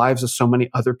and the lives of so many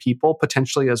other people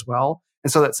potentially as well.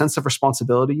 And so that sense of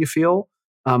responsibility you feel,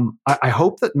 I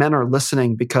hope that men are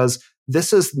listening, because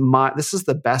this is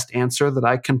the best answer that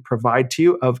I can provide to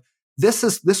you of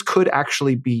this could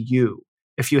actually be you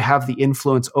if you have the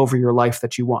influence over your life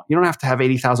that you want. You don't have to have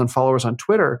 80,000 followers on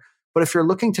Twitter, but if you're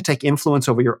looking to take influence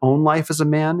over your own life as a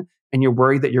man and you're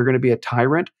worried that you're going to be a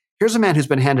tyrant, here's a man who's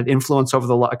been handed influence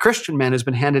over a Christian man who's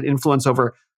been handed influence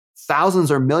over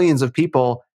thousands or millions of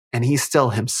people, and he's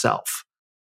still himself.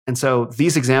 And so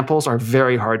these examples are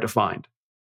very hard to find.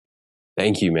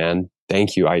 Thank you, man.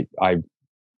 Thank you. I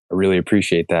really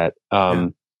appreciate that.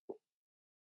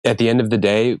 At the end of the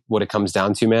day, what it comes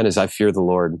down to, man, is I fear the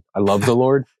Lord. I love the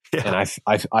Lord, and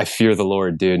I fear the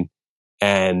Lord, dude.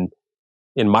 And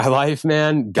in my life,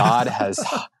 man, God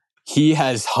He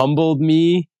has humbled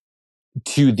me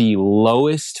to the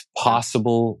lowest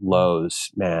possible lows,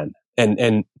 man.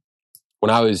 And when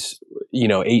I was,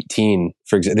 18,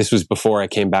 for example, this was before I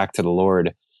came back to the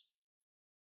Lord.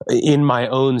 In my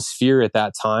own sphere at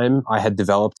that time, I had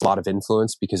developed a lot of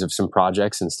influence because of some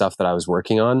projects and stuff that I was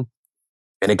working on.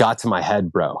 And it got to my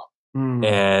head, bro.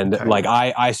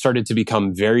 I started to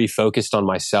become very focused on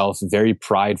myself, very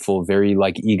prideful, very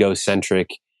like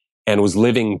egocentric, and was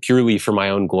living purely for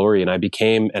my own glory. And I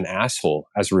became an asshole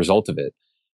as a result of it.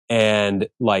 And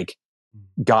like,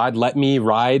 God let me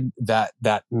ride that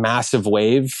massive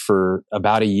wave for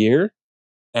about a year.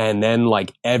 And then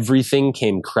like everything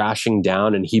came crashing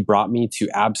down, and He brought me to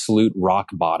absolute rock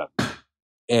bottom.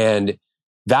 And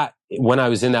that, when I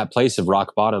was in that place of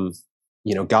rock bottom,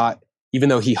 God, even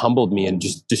though He humbled me and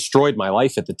just destroyed my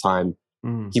life at the time,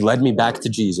 He led me back to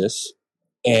Jesus.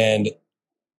 And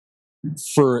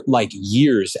for like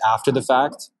years after the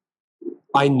fact,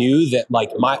 I knew that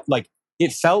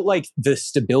it felt like the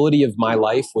stability of my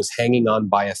life was hanging on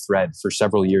by a thread for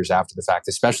several years after the fact,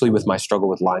 especially with my struggle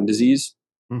with Lyme disease.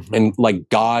 Mm-hmm. And like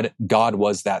God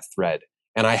was that thread.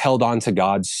 And I held on to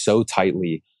God so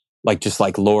tightly,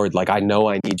 Lord, like I know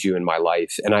I need you in my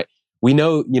life. And we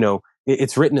know,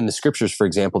 it's written in the scriptures, for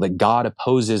example, that God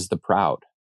opposes the proud,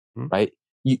 right?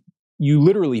 You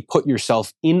literally put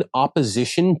yourself in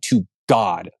opposition to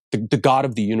God, the God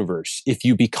of the universe, if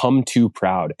you become too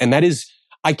proud. And that is,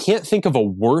 I can't think of a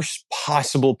worse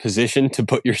possible position to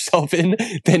put yourself in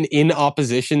than in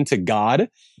opposition to God.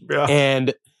 Yeah.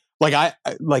 And I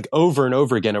over and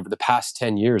over again over the past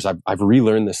 10 years, I've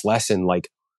relearned this lesson. Like,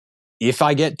 if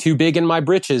I get too big in my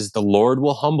britches, the Lord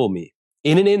will humble me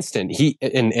in an instant.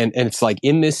 And it's like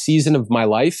in this season of my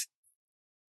life,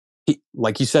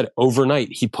 like you said, overnight,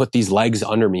 He put these legs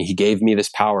under me. He gave me this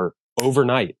power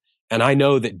overnight. And I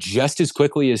know that just as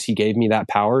quickly as He gave me that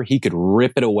power, He could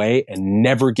rip it away and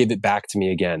never give it back to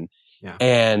me again. Yeah.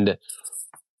 And,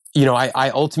 I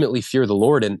ultimately fear the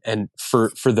Lord. And for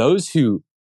those who,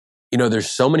 there's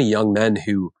so many young men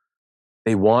who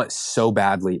they want so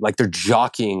badly, like they're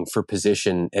jockeying for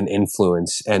position and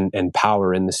influence and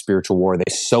power in the spiritual war. They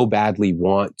so badly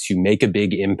want to make a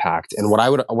big impact. And what I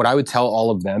would tell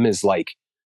all of them is like,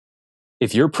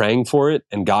 if you're praying for it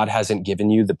and God hasn't given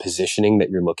you the positioning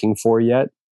that you're looking for yet,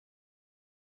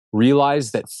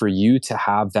 realize that for you to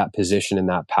have that position and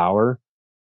that power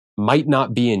might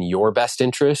not be in your best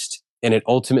interest, and it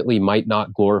ultimately might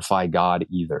not glorify God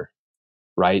either.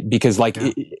 Right? Because like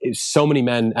so many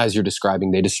men, as you're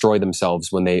describing, they destroy themselves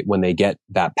when they get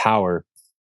that power.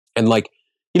 And like,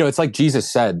 it's like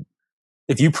Jesus said,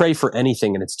 if you pray for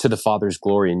anything and it's to the Father's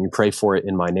glory and you pray for it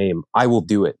in my name, I will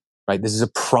do it. Right? This is a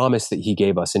promise that he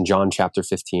gave us in John chapter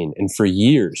 15. And for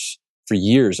years,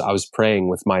 I was praying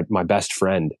with my best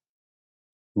friend,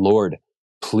 Lord,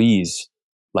 please,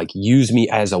 like, use me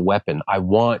as a weapon. I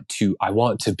want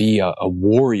to be a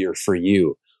warrior for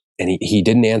you. And he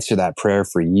didn't answer that prayer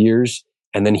for years.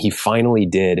 And then he finally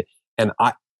did. And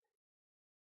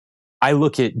I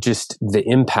look at just the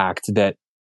impact that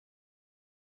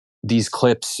these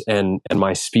clips and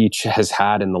my speech has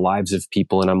had in the lives of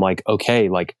people. And I'm like, okay,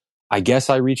 like, I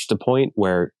guess I reached a point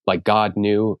where like God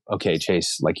knew, okay,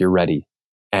 Chase, like you're ready.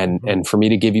 And for me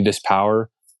to give you this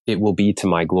power, it will be to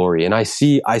my glory. And I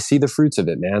see the fruits of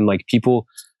it, man. Like people,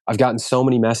 I've gotten so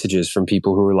many messages from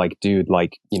people who are like, dude,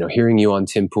 like, hearing you on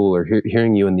Tim Pool or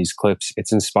hearing you in these clips,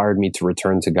 it's inspired me to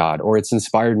return to God, or it's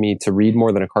inspired me to read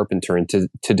more than a carpenter and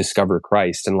to discover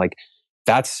Christ. And like,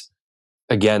 that's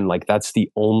the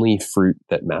only fruit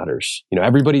that matters.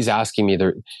 Everybody's asking me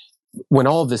when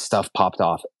all of this stuff popped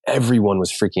off, everyone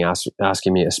was freaking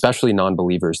asking me, especially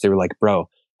non-believers. They were like, bro,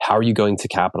 how are you going to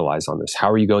capitalize on this? How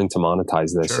are you going to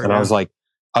monetize this? Sure, and I was like,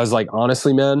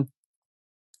 honestly, man,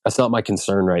 that's not my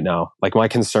concern right now. Like my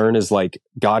concern is like,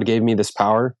 God gave me this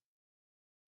power.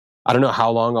 I don't know how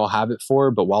long I'll have it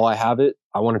for, but while I have it,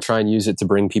 I want to try and use it to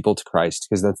bring people to Christ,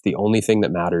 because that's the only thing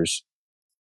that matters.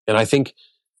 And I think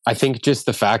just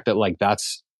the fact that like,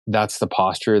 that's the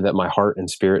posture that my heart and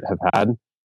spirit have had.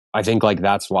 I think like,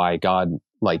 that's why God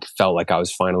like felt like I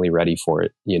was finally ready for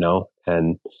it,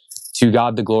 and to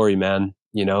God the glory, man,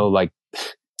 like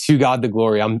to God the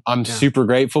glory. I'm super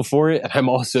grateful for it. And I'm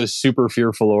also super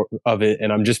fearful of it.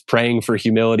 And I'm just praying for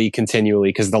humility continually,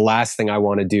 because the last thing I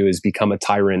want to do is become a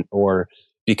tyrant or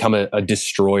become a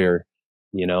destroyer,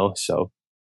 so.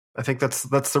 I think that's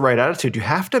the right attitude. You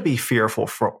have to be fearful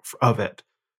of it.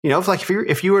 It's like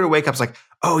if you were to wake up, it's like,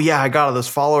 oh yeah, I got all those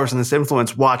followers and this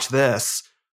influence, watch this.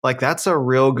 Like that's a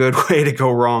real good way to go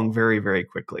wrong very, very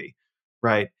quickly.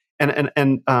 Right.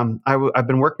 I've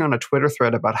been working on a Twitter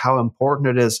thread about how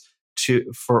important it is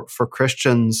for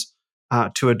Christians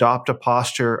to adopt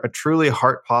a truly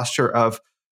heart posture of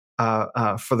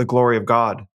for the glory of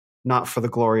God, not for the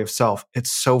glory of self.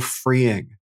 It's so freeing.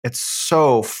 It's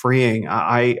so freeing.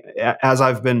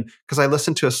 Because I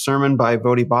listened to a sermon by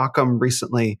Vodi Bakum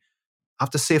recently. I'll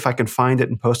have to see if I can find it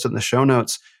and post it in the show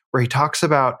notes, where he talks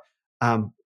about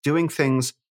doing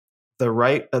things doing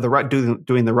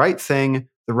the right thing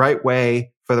the right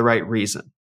way for the right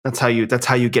reason. That's how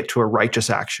you get to a righteous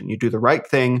action. You do the right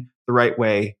thing the right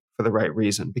way for the right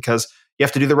reason, because you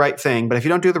have to do the right thing. But if you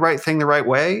don't do the right thing the right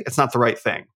way, it's not the right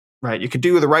thing, right? You could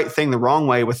do the right thing the wrong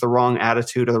way with the wrong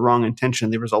attitude or the wrong intention.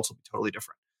 The results will be totally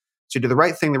different. So you do the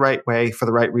right thing the right way for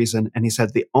the right reason. And he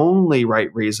said the only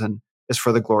right reason is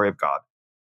for the glory of God.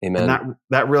 Amen. And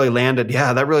that really landed.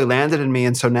 Yeah, that really landed in me.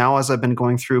 And so now, as I've been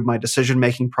going through my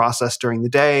decision-making process during the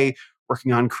day,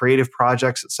 working on creative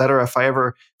projects, et cetera, if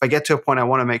I get to a point, I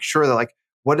want to make sure that like,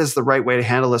 what is the right way to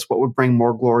handle this? What would bring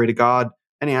more glory to God?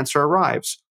 An answer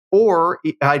arrives. Or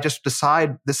I just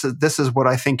decide this is what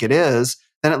I think it is.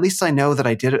 Then at least I know that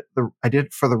I did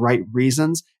it for the right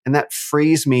reasons. And that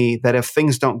frees me that if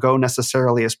things don't go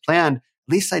necessarily as planned, at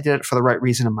least I did it for the right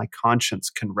reason and my conscience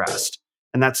can rest.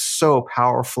 And that's so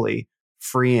powerfully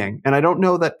freeing. And I don't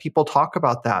know that people talk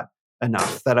about that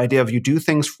enough, that idea of you do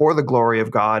things for the glory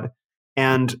of God.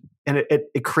 And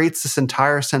it creates this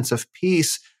entire sense of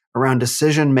peace around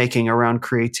decision making, around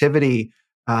creativity,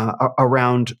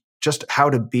 around just how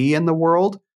to be in the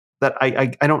world, that I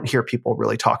don't hear people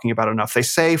really talking about enough. They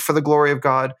say for the glory of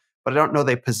God, but I don't know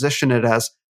they position it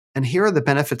as, and here are the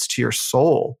benefits to your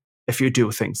soul if you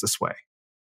do things this way.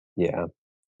 Yeah,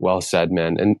 well said,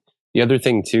 man. And the other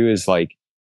thing too is like,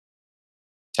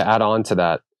 to add on to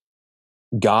that,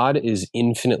 God is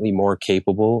infinitely more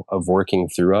capable of working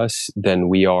through us than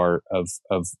we are of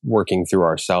working through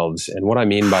ourselves. And what I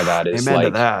mean by that is Amen like,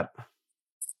 to that.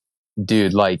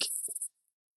 Dude, like,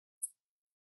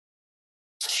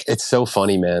 it's so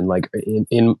funny, man. Like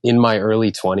in my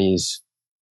early 20s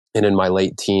and in my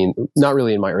late teens, not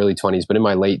really in my early 20s, but in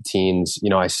my late teens,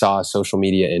 I saw social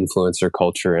media influencer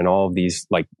culture and all of these,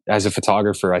 like, as a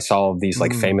photographer, I saw all of these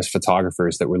like famous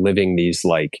photographers that were living these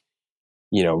like,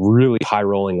 really high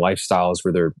rolling lifestyles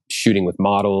where they're shooting with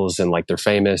models and like they're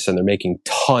famous and they're making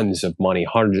tons of money,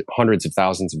 hundreds of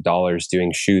thousands of dollars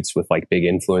doing shoots with like big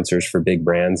influencers for big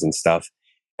brands and stuff.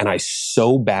 And I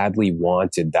so badly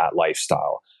wanted that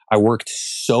lifestyle. I worked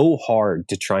so hard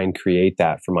to try and create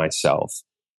that for myself.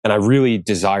 And I really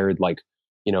desired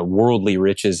worldly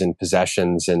riches and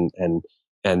possessions and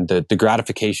the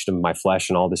gratification of my flesh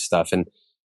and all this stuff. And,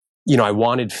 I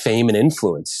wanted fame and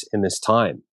influence in this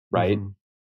time, right?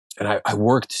 Mm-hmm. And I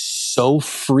worked so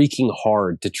freaking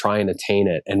hard to try and attain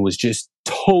it and was just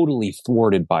totally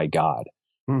thwarted by God,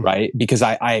 right? Because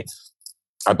I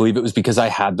believe it was because I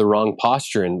had the wrong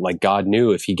posture, and like God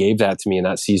knew if he gave that to me in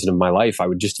that season of my life, I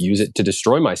would just use it to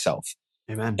destroy myself.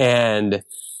 Amen. And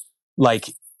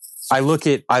like, I look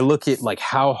at like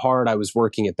how hard I was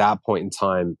working at that point in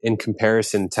time in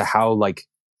comparison to how like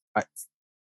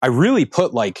I really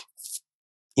put like,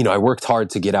 I worked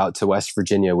hard to get out to West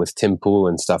Virginia with Tim Pool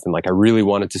and stuff. And like, I really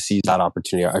wanted to seize that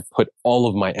opportunity. I put all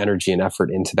of my energy and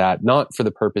effort into that, not for the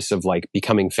purpose of like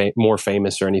becoming more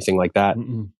famous or anything like that,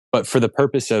 but for the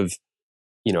purpose of,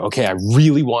 okay, I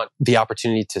really want the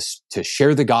opportunity to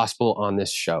share the gospel on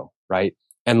this show. Right.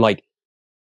 And like,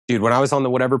 dude, when I was on the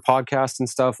Whatever podcast and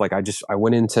stuff, like I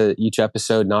went into each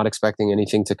episode not expecting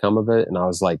anything to come of it. And I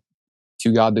was like,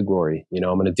 to God the glory, I'm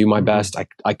going to do my best.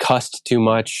 I cussed too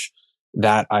much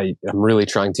that I'm really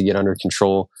trying to get under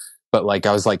control. But like,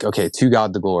 I was like, okay, to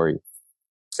God the glory.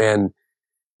 And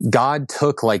God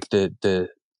took like the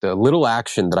little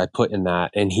action that I put in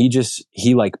that, and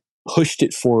he like pushed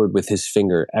it forward with his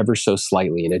finger ever so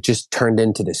slightly. And it just turned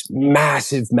into this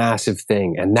massive, massive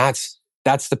thing. And that's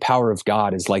the power of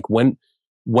God, is like when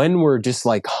we're just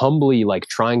like humbly like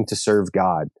trying to serve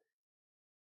God,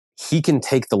 he can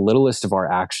take the littlest of our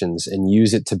actions and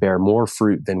use it to bear more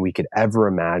fruit than we could ever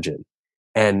imagine.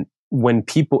 And when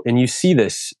people, and you see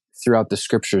this throughout the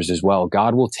scriptures as well,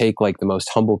 God will take like the most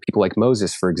humble people, like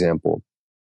Moses, for example.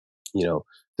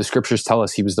 The scriptures tell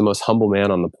us he was the most humble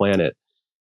man on the planet.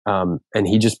 And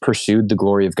he just pursued the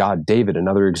glory of God. David,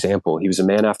 another example, he was a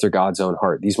man after God's own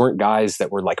heart. These weren't guys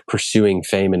that were like pursuing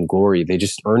fame and glory. They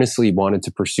just earnestly wanted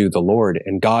to pursue the Lord,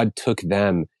 and God took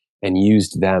them and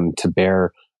used them to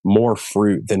bear more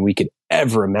fruit than we could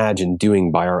ever imagine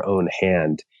doing by our own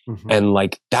hand. And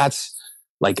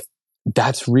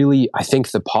that's really, I think,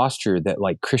 the posture that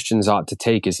like Christians ought to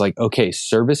take, is like, okay,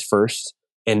 service first.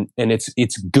 And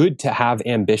it's good to have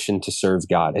ambition to serve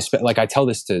God. Like I tell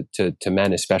this to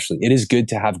men, especially, it is good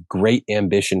to have great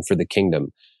ambition for the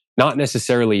kingdom, not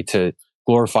necessarily to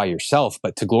glorify yourself,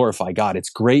 but to glorify God. It's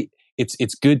great.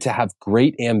 It's good to have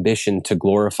great ambition to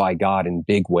glorify God in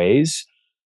big ways.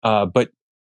 But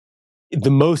the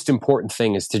most important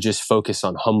thing is to just focus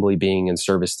on humbly being in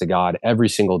service to God every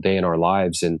single day in our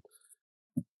lives. And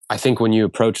I think when you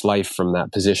approach life from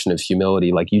that position of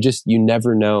humility, like you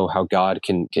never know how God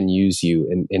can use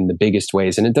you in the biggest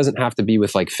ways. And it doesn't have to be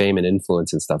with like fame and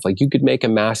influence and stuff. Like you could make a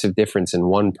massive difference in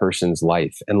one person's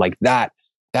life. And like that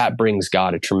brings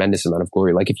God a tremendous amount of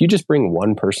glory. Like if you just bring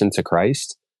one person to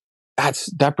Christ,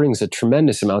 that brings a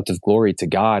tremendous amount of glory to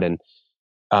God. And,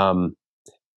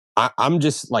 I'm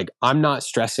just like, I'm not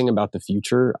stressing about the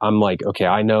future. I'm like, okay,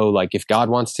 I know like if God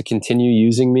wants to continue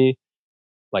using me,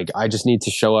 like I just need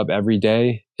to show up every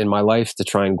day in my life to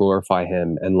try and glorify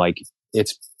him. And like,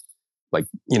 it's like,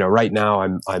 right now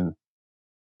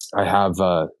I have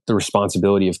the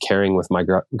responsibility of caring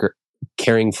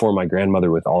for my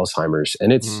grandmother with Alzheimer's.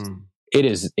 And it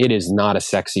is not a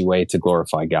sexy way to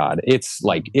glorify God. It's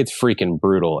like, it's freaking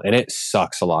brutal, and it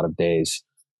sucks a lot of days,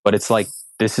 but it's like,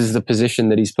 this is the position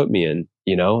that he's put me in,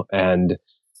 and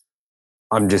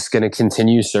I'm just going to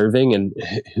continue serving. And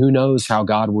who knows how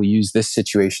God will use this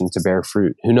situation to bear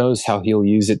fruit? Who knows how he'll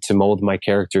use it to mold my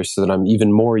character so that I'm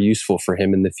even more useful for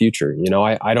him in the future?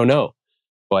 I don't know,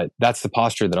 but that's the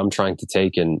posture that I'm trying to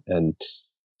take. And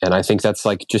I think that's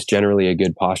like just generally a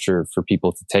good posture for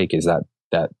people to take, is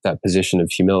that position of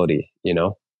humility,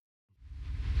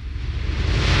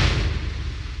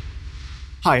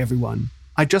 Hi, everyone.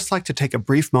 I'd just like to take a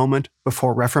brief moment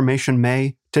before Reformation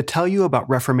May to tell you about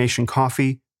Reformation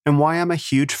Coffee and why I'm a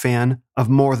huge fan of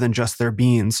more than just their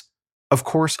beans. Of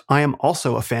course, I am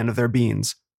also a fan of their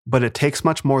beans, but it takes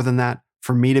much more than that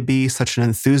for me to be such an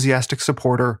enthusiastic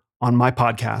supporter on my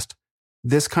podcast.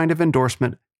 This kind of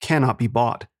endorsement cannot be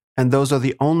bought, and those are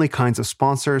the only kinds of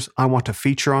sponsors I want to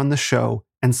feature on the show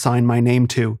and sign my name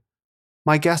to.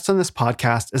 My guest on this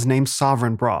podcast is named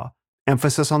Sovereign BRAH,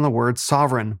 emphasis on the word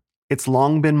sovereign. It's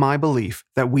long been my belief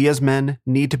that we as men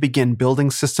need to begin building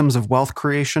systems of wealth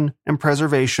creation and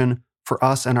preservation for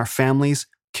us and our families,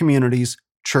 communities,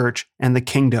 church, and the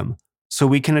kingdom, so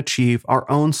we can achieve our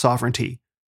own sovereignty.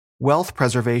 Wealth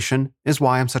preservation is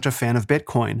why I'm such a fan of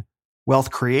Bitcoin.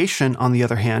 Wealth creation, on the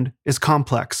other hand, is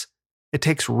complex. It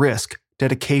takes risk,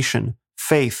 dedication,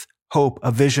 faith, hope,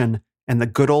 a vision, and the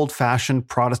good old-fashioned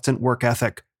Protestant work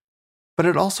ethic. But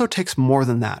it also takes more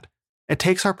than that. It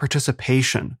takes our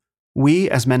participation. We,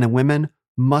 as men and women,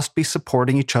 must be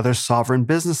supporting each other's sovereign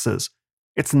businesses.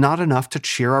 It's not enough to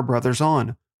cheer our brothers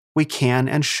on. We can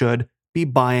and should be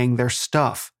buying their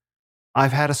stuff.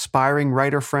 I've had aspiring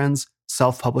writer friends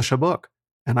self-publish a book,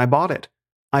 and I bought it.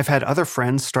 I've had other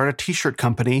friends start a t-shirt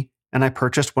company, and I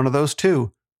purchased one of those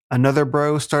too. Another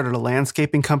bro started a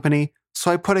landscaping company, so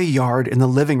I put a yard in the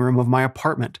living room of my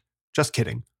apartment. Just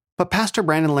kidding. But Pastor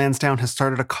Brandon Lansdowne has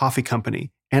started a coffee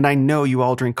company, and I know you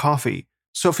all drink coffee.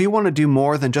 So if you want to do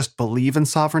more than just believe in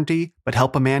sovereignty, but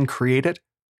help a man create it,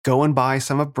 go and buy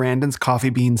some of Brandon's coffee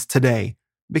beans today.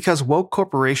 Because woke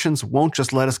corporations won't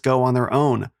just let us go on their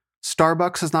own.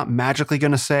 Starbucks is not magically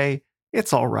going to say,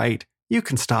 "It's all right, you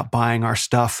can stop buying our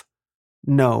stuff."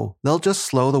 No, they'll just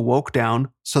slow the woke down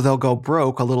so they'll go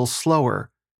broke a little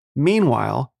slower.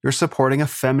 Meanwhile, you're supporting a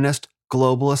feminist,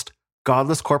 globalist,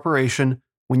 godless corporation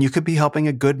when you could be helping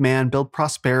a good man build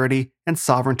prosperity and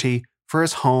sovereignty for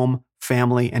his home,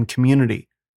 family, and community.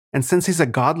 And since he's a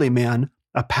godly man,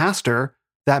 a pastor,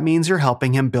 that means you're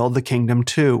helping him build the kingdom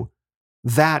too.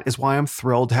 That is why I'm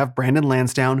thrilled to have Brandon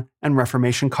Lansdowne and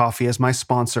Reformation Coffee as my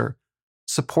sponsor.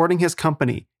 Supporting his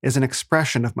company is an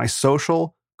expression of my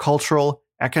social, cultural,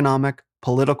 economic,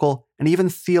 political, and even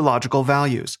theological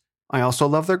values. I also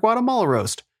love their Guatemala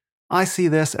roast. I see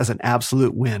this as an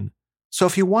absolute win. So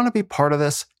if you want to be part of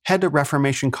this, head to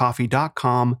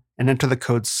reformationcoffee.com and enter the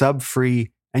code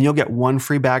SUBFREE, and you'll get one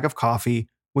free bag of coffee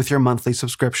with your monthly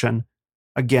subscription.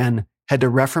 Again, head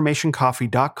to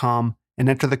reformationcoffee.com and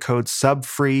enter the code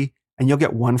SUBFREE, and you'll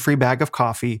get one free bag of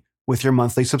coffee with your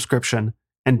monthly subscription.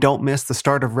 And don't miss the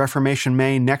start of Reformation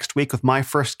May next week with my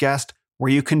first guest,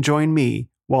 where you can join me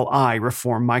while I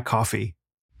reform my coffee.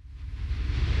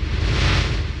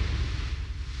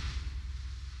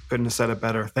 Couldn't have said it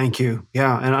better. Thank you.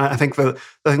 Yeah, and I think the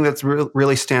thing that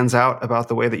really stands out about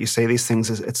the way that you say these things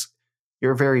is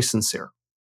you're very sincere.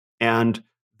 And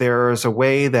there's a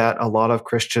way that a lot of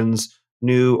Christians,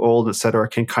 new, old, etc.,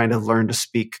 can kind of learn to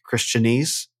speak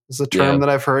Christianese, is the term that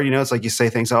I've heard. It's like you say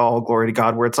things, "Oh, glory to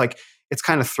God," where it's like it's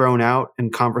kind of thrown out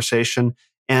in conversation,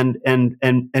 and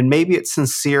maybe it's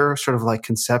sincere, sort of like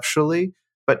conceptually,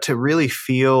 but to really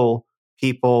feel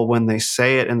people when they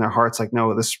say it in their hearts, like,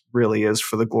 no, this really is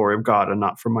for the glory of God and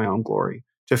not for my own glory.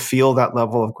 To feel that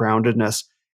level of groundedness,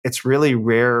 it's really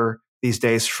rare these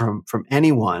days from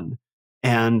anyone,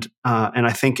 and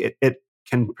I think it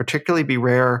can particularly be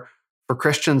rare for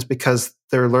Christians because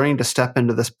they're learning to step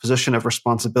into this position of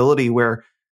responsibility where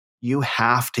you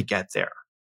have to get there.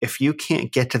 If you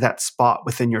can't get to that spot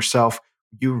within yourself,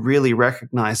 you really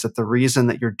recognize that the reason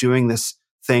that you're doing this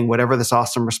thing, whatever this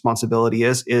awesome responsibility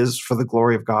is for the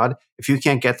glory of God. If you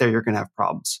can't get there, you're going to have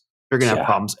problems. You're going to have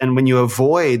problems. And when you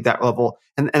avoid that level,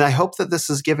 and I hope that this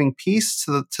is giving peace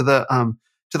to the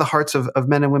hearts of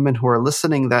men and women who are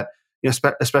listening, that,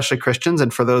 especially Christians,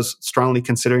 and for those strongly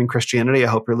considering Christianity, I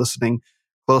hope you're listening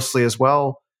closely as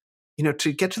well.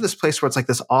 To get to this place where it's like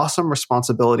this awesome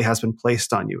responsibility has been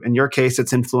placed on you. In your case,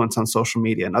 it's influence on social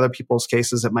media. In other people's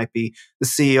cases, it might be the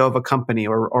CEO of a company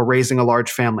or raising a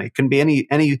large family. It can be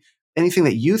anything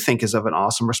that you think is of an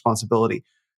awesome responsibility.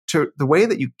 To the way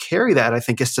that you carry that, I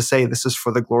think, is to say this is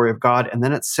for the glory of God, and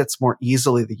then it sits more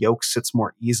easily. The yoke sits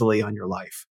more easily on your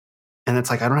life, and it's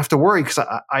like I don't have to worry because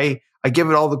I give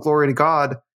it all the glory to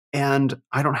God, and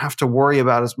I don't have to worry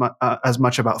about as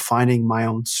much about finding my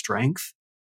own strength.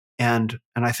 And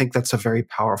I think that's a very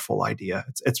powerful idea.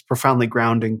 It's profoundly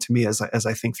grounding to me as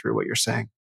I think through what you're saying.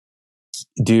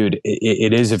 Dude,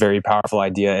 it is a very powerful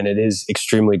idea, and it is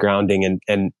extremely grounding.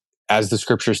 And as the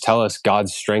scriptures tell us,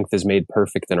 God's strength is made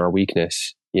perfect in our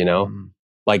weakness.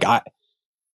 Like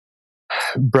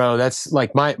bro, that's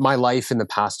like my life in the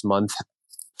past month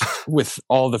with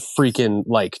all the freaking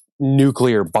like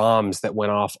nuclear bombs that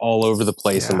went off all over the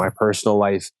place in my personal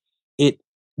life.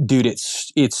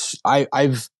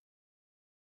 I've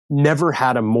never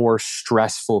had a more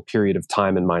stressful period of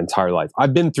time in my entire life.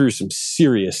 I've been through some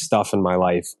serious stuff in my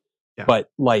life, but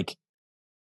like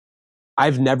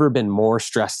I've never been more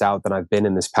stressed out than I've been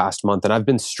in this past month. And I've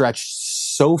been stretched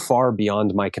so far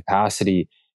beyond my capacity.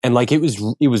 And like, it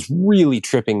was really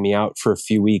tripping me out for a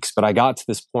few weeks, but I got to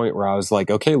this point where I was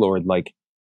like, okay, Lord, like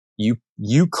you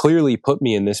clearly put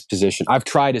me in this position. I've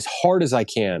tried as hard as I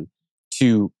can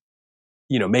to,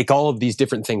 make all of these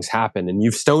different things happen. And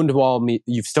you've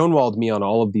stonewalled me on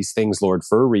all of these things, Lord,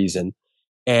 for a reason.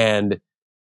 And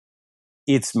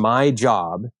it's my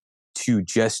job to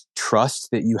just trust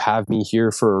that you have me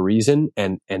here for a reason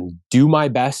and do my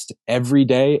best every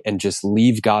day and just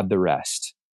leave God the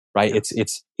rest. right? Yeah.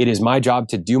 It is my job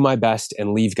to do my best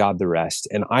and leave God the rest.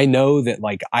 And I know that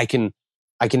like I can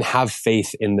have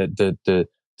faith in the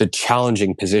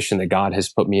challenging position that God has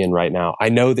put me in right now. I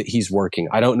know that he's working.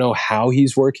 I don't know how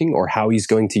he's working or how he's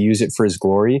going to use it for his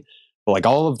glory. But like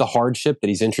all of the hardship that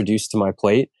he's introduced to my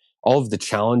plate, all of the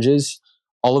challenges,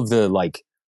 all of the like,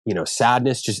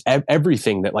 sadness, just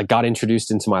everything that like got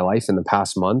introduced into my life in the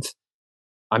past month.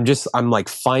 I'm like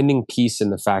finding peace in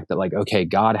the fact that like, okay,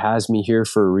 God has me here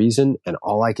for a reason, and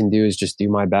all I can do is just do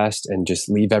my best and just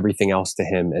leave everything else to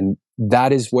him. And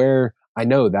that is where I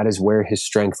know that is where his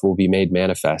strength will be made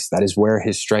manifest. That is where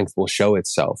his strength will show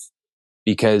itself,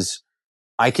 because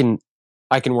I can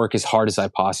work as hard as I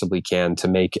possibly can to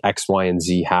make X, Y, and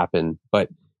Z happen. But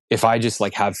if I just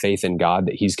like have faith in God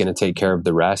that he's going to take care of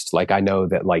the rest, like I know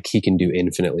that like he can do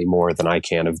infinitely more than I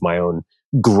can of my own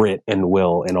grit and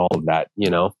will and all of that,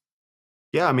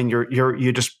 Yeah, I mean,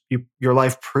 your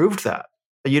life proved that.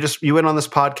 You went on this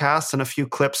podcast and a few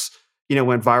clips,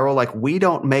 went viral. Like, we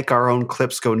don't make our own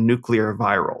clips go nuclear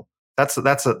viral. That's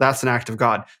an act of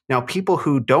God. Now, people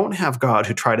who don't have God,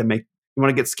 who try to make, you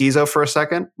want to get schizo for a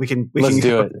second? Let's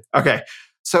do it. Okay.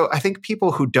 So I think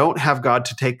people who don't have God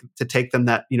to take them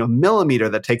that, millimeter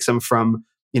that takes them from,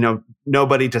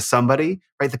 nobody to somebody,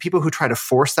 right? The people who try to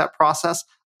force that process,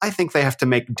 I think they have to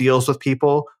make deals with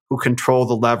people who control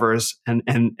the levers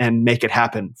and make it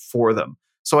happen for them.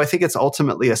 So I think it's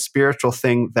ultimately a spiritual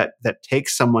thing that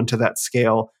takes someone to that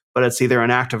scale, but it's either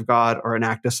an act of God or an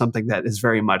act of something that is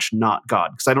very much not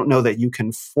God. Because I don't know that you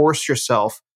can force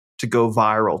yourself to go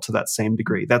viral to that same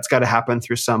degree. That's got to happen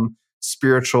through some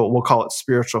spiritual, we'll call it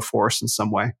spiritual force in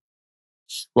some way.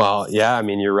 Well, yeah, I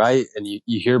mean, you're right. And you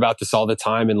hear about this all the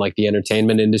time in like the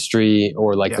entertainment industry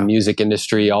or like the music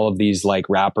industry, all of these like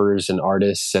rappers and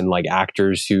artists and like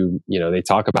actors who, they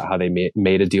talk about how they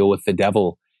made a deal with the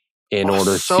devil in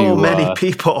order to... So many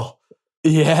people.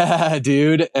 Yeah,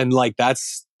 dude. And like,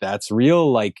 that's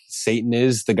real. Like Satan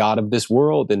is the God of this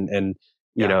world. And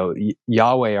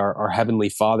Yahweh, our heavenly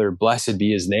Father, blessed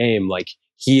be his name. Like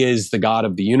he is the God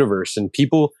of the universe. And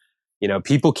people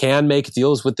can make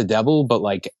deals with the devil, but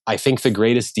like, I think the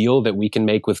greatest deal that we can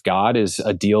make with God is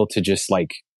a deal to just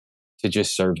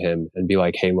serve him and be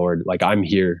like, hey, Lord, like I'm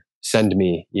here, send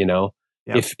me,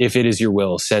 if it is your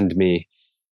will, send me.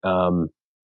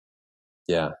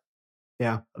 Yeah.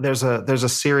 Yeah. There's a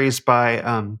series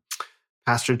by,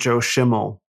 Pastor Joe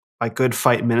Schimmel by Good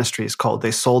Fight Ministries called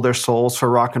They Sold Their Souls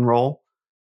for Rock and Roll.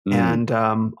 And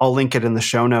I'll link it in the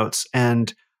show notes.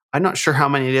 And I'm not sure how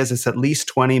many it is. It's at least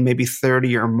 20, maybe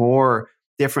 30 or more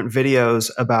different videos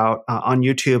about on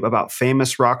YouTube about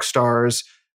famous rock stars,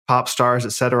 pop stars,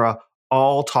 etc.,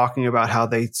 all talking about how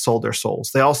they sold their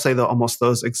souls. They all say almost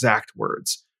those exact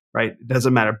words, right? It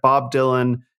doesn't matter. Bob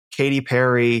Dylan, Katy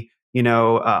Perry,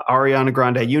 Ariana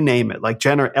Grande, you name it, like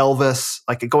Jenner, Elvis,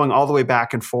 like going all the way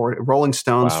back and forward, Rolling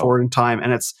Stones forward in time.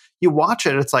 And you watch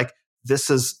it, it's like, this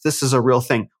is a real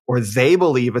thing, or they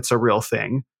believe it's a real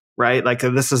thing, right? Like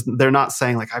they're not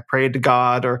saying like, I prayed to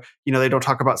God, or, they don't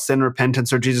talk about sin,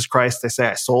 repentance, or Jesus Christ. They say,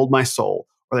 I sold my soul,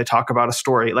 or they talk about a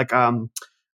story like,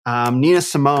 Nina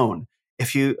Simone.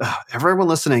 If everyone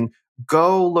listening,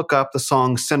 go look up the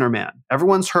song Sinner Man.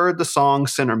 Everyone's heard the song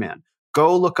Sinner Man.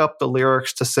 Go look up the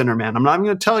lyrics to Sinner Man. I'm not even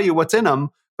going to tell you what's in them,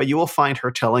 but you will find her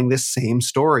telling this same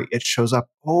story. It shows up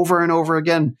over and over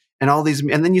again. And all these,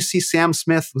 and then you see Sam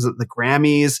Smith, was it the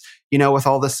Grammys, with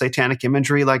all this satanic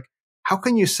imagery? Like, how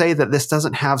can you say that this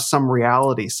doesn't have some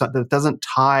reality, so that it doesn't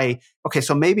tie? Okay,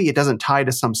 so maybe it doesn't tie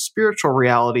to some spiritual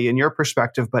reality in your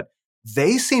perspective, but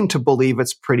they seem to believe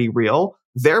it's pretty real.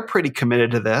 They're pretty committed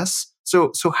to this.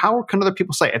 So how can other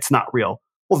people say it's not real?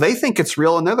 Well, they think it's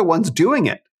real, and they're the ones doing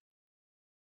it.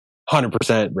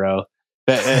 100%, bro.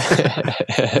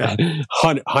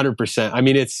 100%. I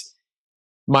mean, it's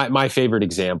my favorite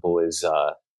example is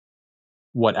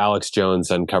what Alex Jones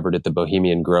uncovered at the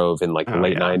Bohemian Grove in like the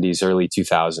late 90s, early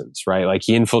 2000s, right? Like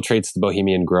he infiltrates the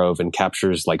Bohemian Grove and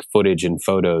captures like footage and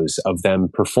photos of them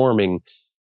performing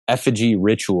effigy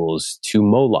rituals to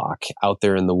Moloch out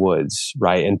there in the woods,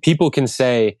 right? And people can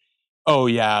say, oh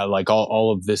yeah, like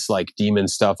all of this like demon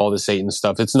stuff, all the Satan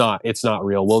stuff, it's not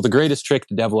real. Well, the greatest trick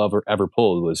the devil ever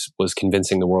pulled was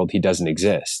convincing the world he doesn't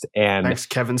exist. And thanks,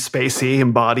 Kevin Spacey,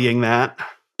 embodying that.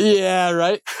 Yeah,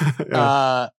 right.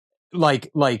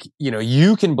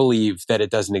 You can believe that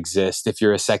it doesn't exist if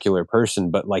you're a secular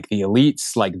person, but like the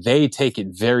elites, like they take it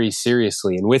very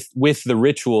seriously. And with the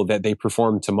ritual that they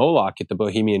performed to Moloch at the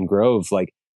Bohemian Grove,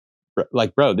 like,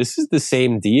 bro, this is the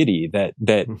same deity that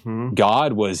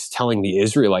God was telling the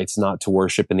Israelites not to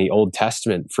worship in the Old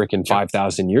Testament freaking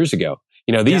 5,000 years ago.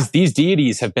 These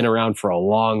deities have been around for a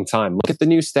long time. Look at the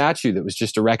new statue that was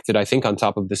just erected, I think, on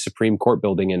top of the Supreme Court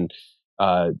building in,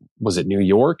 was it New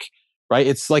York? Right?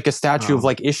 It's like a statue of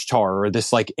like Ishtar or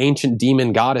this like ancient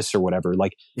demon goddess or whatever.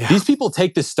 Like these people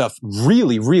take this stuff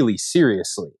really, really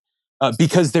seriously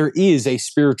because there is a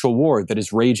spiritual war that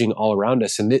is raging all around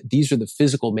us. And these are the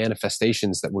physical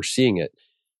manifestations that we're seeing it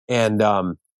and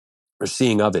we're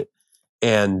seeing of it.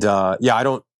 And I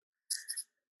don't,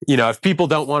 if people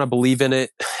don't want to believe in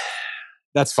it,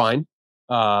 that's fine.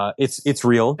 It's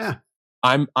real. Yeah.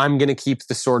 I'm going to keep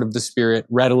the sword of the Spirit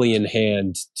readily in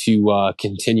hand to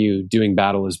continue doing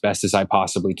battle as best as I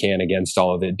possibly can against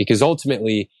all of it, because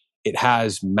ultimately it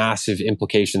has massive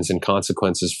implications and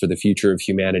consequences for the future of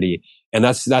humanity. And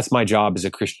that's my job as a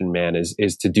Christian man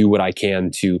is to do what I can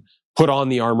to put on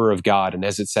the armor of God. And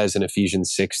as it says in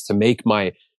Ephesians 6, to make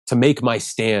my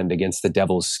stand against the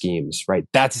devil's schemes, right?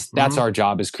 That's our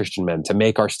job as Christian men, to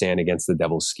make our stand against the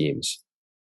devil's schemes.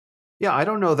 Yeah, I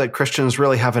don't know that Christians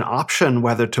really have an option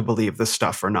whether to believe this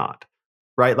stuff or not,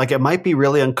 right? Like, it might be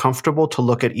really uncomfortable to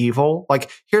look at evil. Like,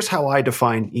 here's how I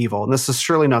define evil. And this is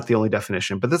surely not the only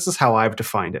definition, but this is how I've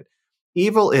defined it.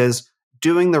 Evil is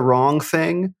doing the wrong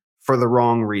thing for the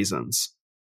wrong reasons,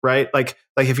 right? Like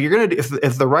if you're going to,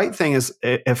 if the right thing is,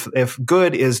 if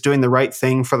good is doing the right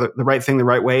thing for the right thing the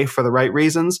right way for the right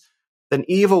reasons, then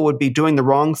evil would be doing the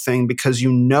wrong thing because you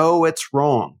know it's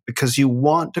wrong, because you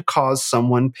want to cause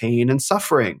someone pain and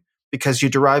suffering, because you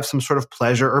derive some sort of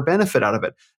pleasure or benefit out of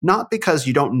it. Not because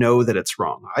you don't know that it's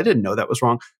wrong. I didn't know that was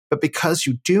wrong, but because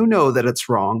you do know that it's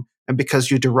wrong and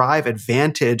because you derive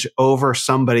advantage over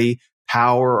somebody,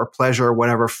 power or pleasure or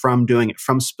whatever from doing it,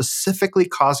 from specifically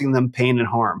causing them pain and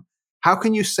harm. How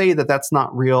can you say that that's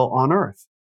not real on earth?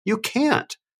 You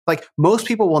can't. Like, most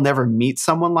people will never meet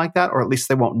someone like that, or at least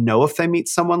they won't know if they meet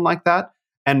someone like that.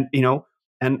 And,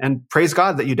 and praise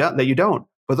God that you don't.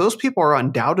 But those people are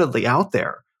undoubtedly out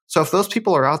there. So if those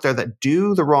people are out there that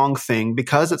do the wrong thing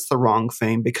because it's the wrong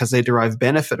thing, because they derive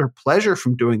benefit or pleasure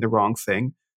from doing the wrong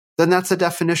thing, then that's a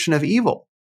definition of evil.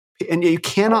 And you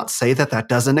cannot say that that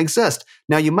doesn't exist.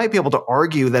 Now, you might be able to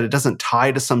argue that it doesn't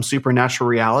tie to some supernatural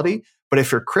reality, but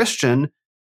if you're Christian,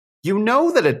 you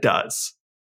know that it does.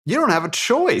 You don't have a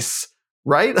choice,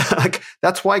 right? Like,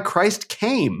 that's why Christ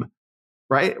came,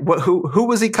 right? Who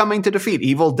was he coming to defeat?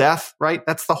 Evil, death, right?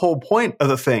 That's the whole point of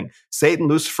the thing. Satan,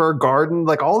 Lucifer, garden,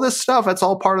 like all this stuff, that's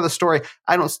all part of the story.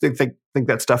 I don't think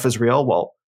that stuff is real.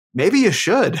 Well, maybe you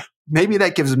should. Maybe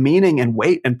that gives meaning and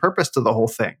weight and purpose to the whole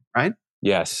thing, right?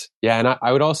 Yes. Yeah. And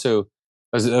I would also,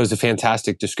 that was a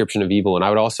fantastic description of evil. And I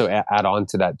would also add on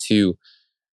to that too.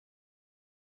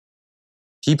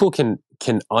 People can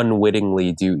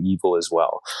unwittingly do evil as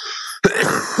well.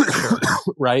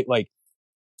 Right? Like,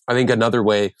 I think another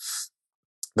way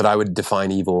that I would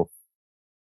define evil,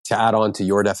 to add on to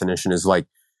your definition, is like,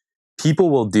 people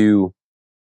will do,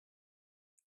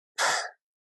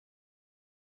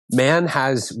 man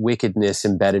has wickedness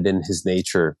embedded in his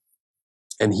nature,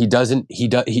 and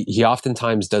he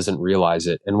oftentimes doesn't realize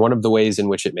it. And one of the ways in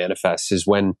which it manifests is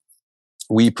when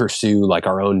we pursue like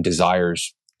our own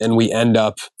desires, and we end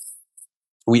up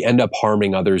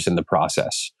harming others in the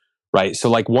process, right? So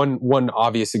like one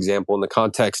obvious example in the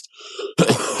context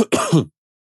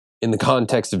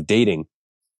of dating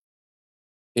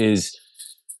is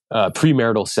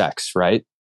premarital sex, right?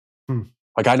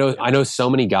 Like, I know so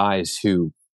many guys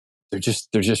who they're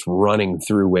just running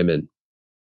through women,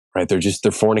 right? They're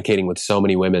fornicating with so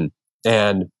many women,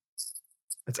 and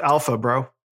it's alpha, bro.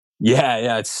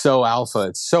 Yeah, it's so alpha.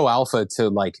 It's so alpha to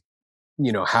like,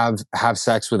 have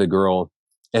sex with a girl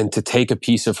and to take a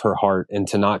piece of her heart and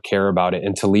to not care about it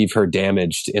and to leave her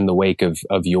damaged in the wake of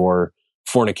your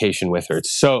fornication with her.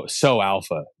 It's so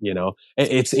alpha,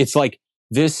 It's like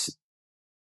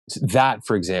that,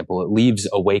 for example, it leaves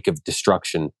a wake of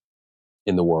destruction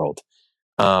in the world.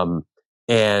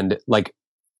 And like,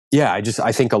 yeah,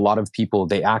 I think a lot of people,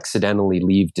 they accidentally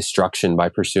leave destruction by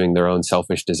pursuing their own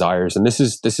selfish desires. And this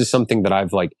is something that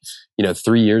I've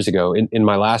 3 years ago in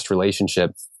my last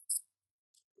relationship,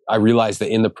 I realized that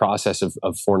in the process of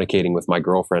fornicating with my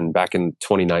girlfriend back in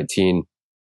 2019,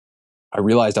 I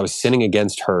realized I was sinning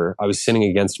against her. I was sinning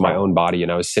against my own body,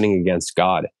 and I was sinning against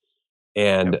God.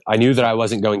 And I knew that I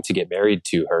wasn't going to get married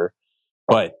to her,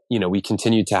 but, we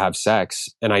continued to have sex,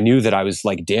 and I knew that I was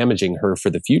like damaging her for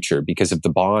the future because of the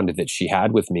bond that she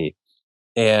had with me.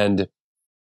 And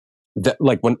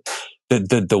when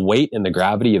the weight and the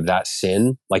gravity of that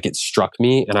sin, like, it struck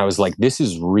me, and I was like, this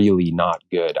is really not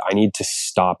good. I need to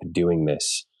stop doing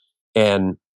this.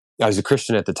 And I was a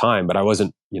Christian at the time, but I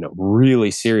wasn't,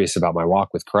 really serious about my walk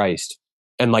with Christ.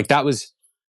 And like, that was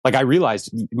like I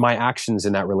realized my actions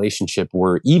in that relationship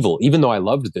were evil, even though I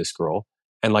loved this girl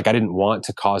and like I didn't want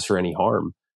to cause her any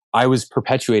harm. I was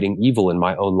perpetuating evil in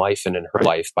my own life and in her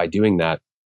life by doing that.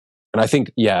 And I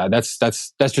think, yeah, that's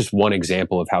just one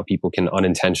example of how people can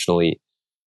unintentionally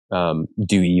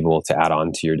do evil, to add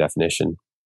on to your definition.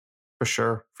 For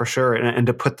sure, for sure. And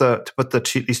to put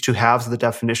these two halves of the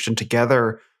definition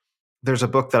together, there's a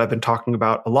book that I've been talking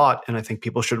about a lot, and I think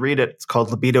people should read it. It's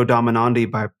called Libido Dominandi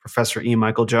by Professor E.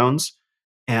 Michael Jones.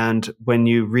 And when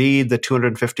you read the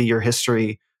 250-year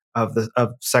history of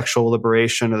sexual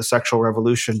liberation or the sexual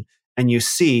revolution, and you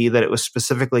see that it was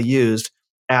specifically used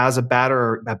as a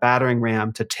battering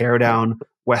ram to tear down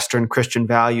Western Christian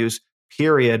values,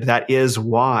 period, that is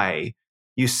why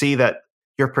you see that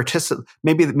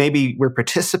maybe we're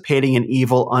participating in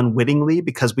evil unwittingly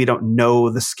because we don't know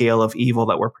the scale of evil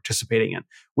that we're participating in.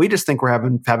 We just think we're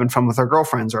having fun with our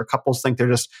girlfriends, or couples think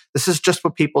this is just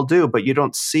what people do. But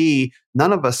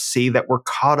none of us see that we're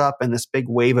caught up in this big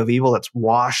wave of evil that's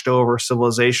washed over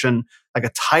civilization like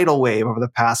a tidal wave over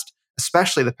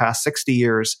especially the past 60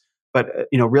 years, but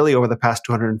really over the past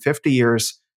 250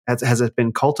 years has it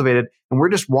been cultivated, and we're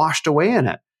just washed away in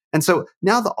it. And so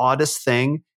now the oddest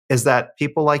thing is that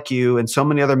people like you and so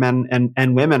many other men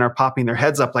and women are popping their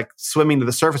heads up, like swimming to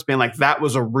the surface, being like, that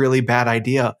was a really bad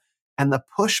idea. And the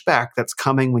pushback that's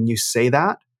coming when you say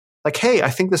that, like, hey, I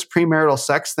think this premarital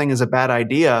sex thing is a bad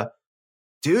idea.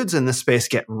 Dudes in this space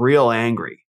get real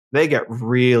angry. They get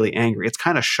really angry. It's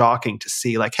kind of shocking to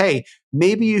see, like, hey,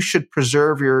 maybe you should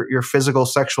preserve your physical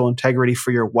sexual integrity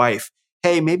for your wife.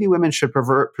 Hey, maybe women should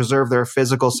preserve their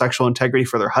physical sexual integrity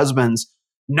for their husbands.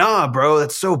 Nah, bro,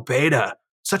 that's so beta.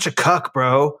 Such a cuck,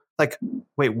 bro. Like,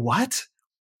 wait, what?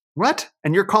 What?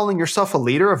 And you're calling yourself a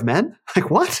leader of men?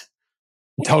 Like, what?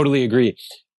 Totally agree.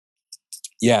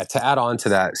 Yeah, to add on to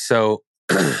that. So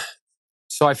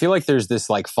I feel like there's this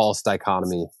like false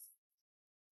dichotomy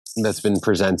that's been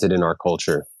presented in our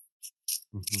culture.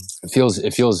 Mm-hmm.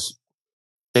 It feels,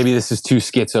 maybe this is too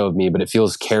schizo of me, but it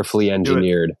feels carefully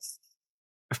engineered.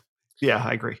 Yeah,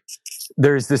 I agree.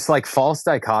 There's this like false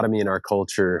dichotomy in our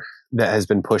culture that has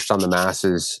been pushed on the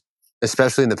masses,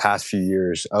 especially in the past few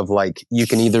years, of like, you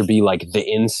can either be like the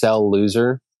incel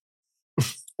loser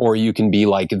or you can be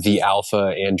like the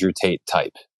alpha Andrew Tate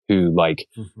type who like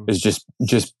is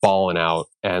just balling out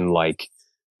and like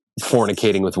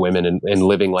fornicating with women and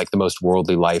living like the most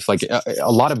worldly life. Like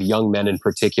a lot of young men in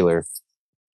particular,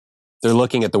 they're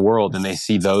looking at the world and they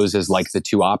see those as like the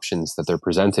two options that they're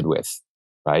presented with,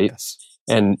 right? Yes.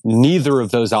 And neither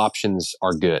of those options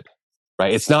are good.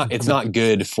 Right? It's not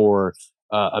good for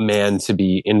a man to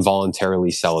be involuntarily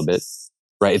celibate.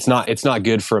 Right? It's not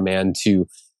good for a man to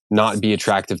not be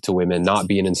attractive to women, not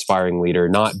be an inspiring leader,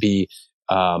 not be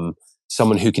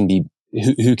someone who can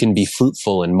be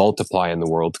fruitful and multiply in the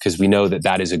world, because we know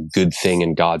that is a good thing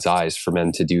in God's eyes for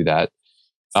men to do that.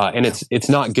 And it's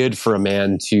not good for a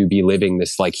man to be living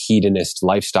this like hedonist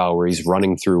lifestyle where he's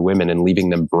running through women and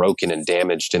leaving them broken and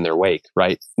damaged in their wake.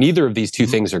 Right? Neither of these two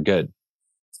things are good.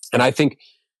 And I think,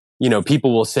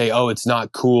 people will say, oh, it's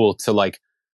not cool to like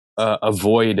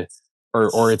avoid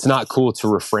or it's not cool to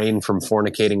refrain from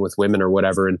fornicating with women or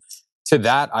whatever. And to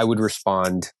that, I would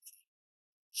respond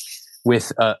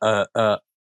with a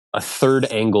third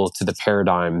angle to the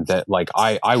paradigm that like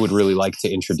I would really like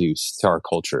to introduce to our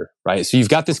culture, right? So you've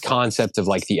got this concept of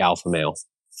like the alpha male,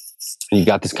 and you've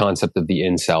got this concept of the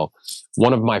incel.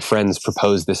 One of my friends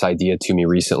proposed this idea to me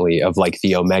recently of like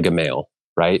the omega male,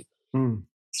 right?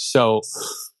 So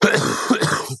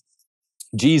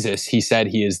Jesus, he said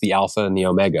he is the alpha and the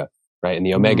omega, right? And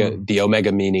the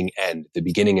omega meaning end, the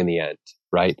beginning and the end,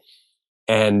 right?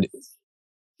 And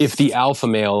if the alpha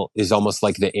male is almost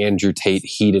like the Andrew Tate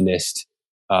hedonist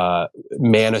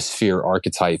manosphere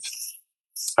archetype,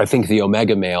 I think the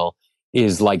omega male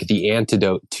is like the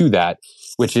antidote to that,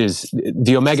 which is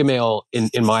the omega male, in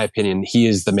my opinion, he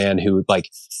is the man who like,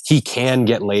 he can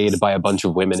get laid by a bunch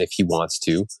of women if he wants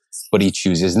to, but he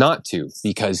chooses not to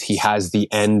because he has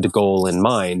the end goal in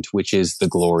mind, which is the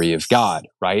glory of God,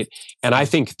 right? And I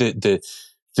think that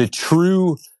the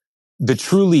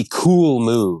truly cool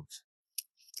move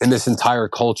in this entire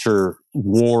culture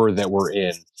war that we're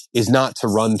in is not to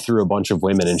run through a bunch of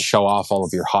women and show off all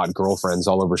of your hot girlfriends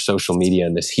all over social media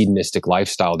and this hedonistic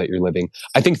lifestyle that you're living.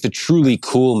 I think the truly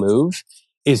cool move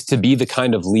is to be the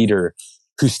kind of leader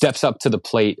who steps up to the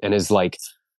plate and is like,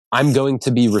 I'm going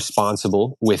to be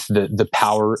responsible with the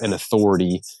power and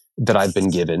authority that I've been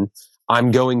given.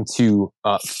 I'm going to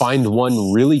find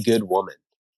one really good woman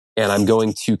and I'm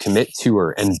going to commit to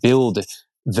her and build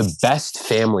the best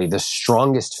family, the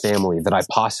strongest family that I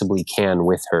possibly can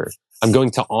with her. I'm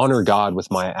going to honor God with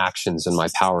my actions and my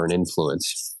power and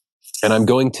influence. And I'm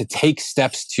going to take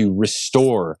steps to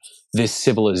restore this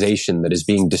civilization that is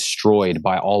being destroyed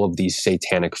by all of these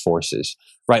satanic forces,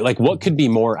 right? Like, what could be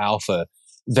more alpha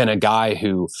than a guy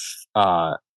who,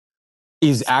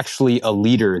 is actually a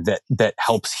leader that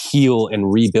helps heal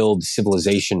and rebuild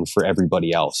civilization for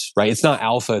everybody else, right? It's not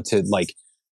alpha to like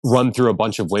run through a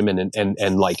bunch of women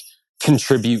and like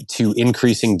contribute to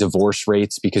increasing divorce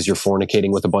rates because you're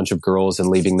fornicating with a bunch of girls and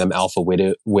leaving them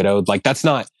widowed. Like that's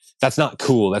not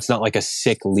cool. That's not like a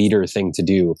sick leader thing to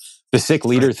do. The sick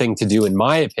leader thing to do, in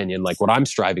my opinion, like what I'm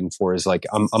striving for is like,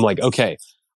 I'm like, okay,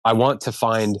 I want to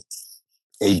find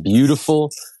a beautiful,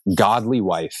 godly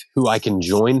wife who I can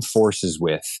join forces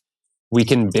with. We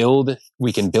can build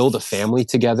a family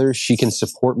together. She can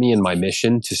support me in my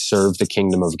mission to serve the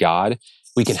kingdom of God.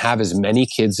 We can have as many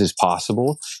kids as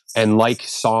possible. And like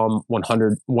Psalm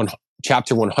 100,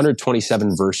 chapter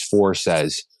 127, verse 4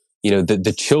 says, you know,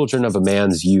 the children of a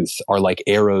man's youth are like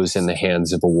arrows in the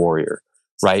hands of a warrior,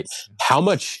 right? How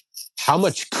much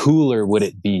cooler would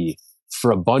it be for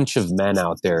a bunch of men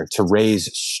out there to raise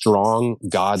strong,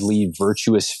 godly,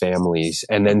 virtuous families,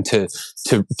 and then to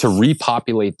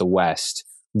repopulate the West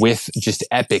with just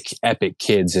epic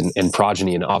kids and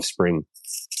progeny and offspring,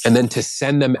 and then to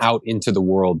send them out into the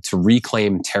world to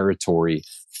reclaim territory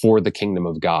for the kingdom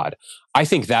of God. I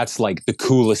think that's like the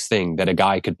coolest thing that a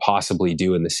guy could possibly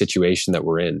do in the situation that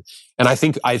we're in. And I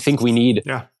think we need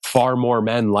far more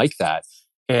men like that.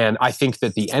 And I think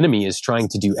that the enemy is trying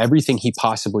to do everything he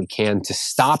possibly can to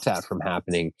stop that from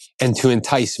happening and to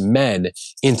entice men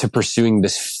into pursuing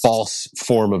this false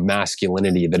form of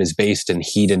masculinity that is based in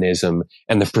hedonism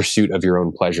and the pursuit of your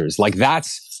own pleasures. Like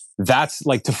that's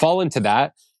like, to fall into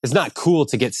that is not cool.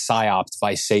 To get psyoped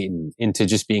by Satan into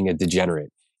just being a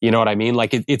degenerate. You know what I mean?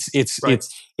 Like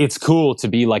it's cool to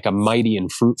be like a mighty and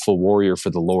fruitful warrior for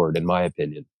the Lord, in my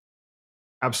opinion.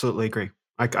 Absolutely agree.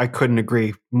 I couldn't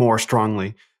agree more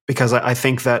strongly, because I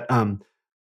think that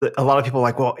a lot of people are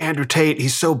like, well, Andrew Tate,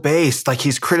 he's so based. Like,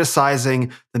 he's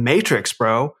criticizing the Matrix,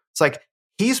 bro. It's like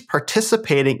he's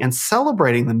participating and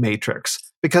celebrating the Matrix,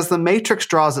 because the Matrix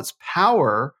draws its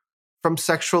power from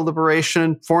sexual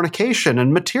liberation, fornication,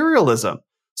 and materialism.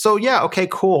 So yeah, okay,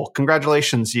 cool.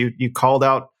 Congratulations. You called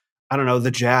out, I don't know, the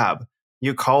jab.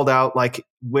 You called out like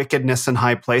wickedness in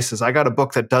high places. I got a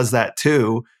book that does that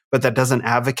too, but that doesn't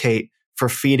advocate for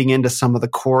feeding into some of the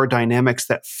core dynamics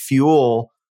that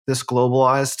fuel this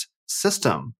globalized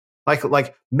system.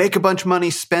 Like make a bunch of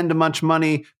money, spend a bunch of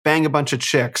money, bang a bunch of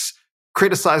chicks,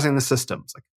 criticizing the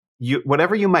systems. Like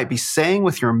whatever you might be saying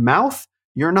with your mouth,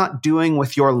 you're not doing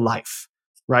with your life,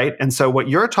 right? And so what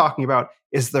you're talking about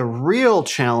is the real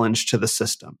challenge to the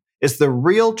system, is the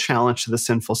real challenge to the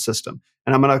sinful system.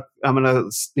 And I'm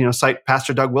gonna cite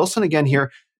Pastor Doug Wilson again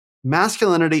here.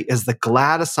 Masculinity is the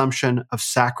glad assumption of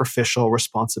sacrificial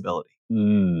responsibility.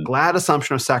 Glad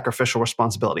assumption of sacrificial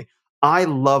responsibility. I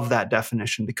love that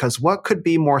definition, because what could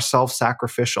be more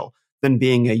self-sacrificial than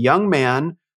being a young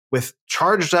man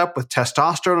charged up with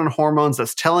testosterone and hormones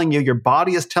that's telling you, your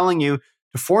body is telling you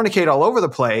to fornicate all over the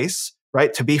place,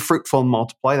 right? To be fruitful and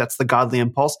multiply. That's the godly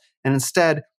impulse. And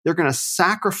instead, they're going to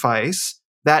sacrifice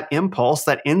that impulse,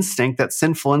 that instinct, that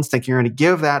sinful instinct. You're going to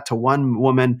give that to one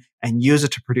woman and use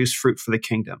it to produce fruit for the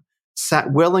kingdom.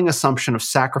 Willing assumption of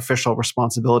sacrificial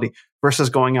responsibility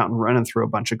versus going out and running through a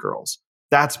bunch of girls.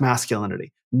 That's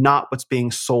masculinity, not what's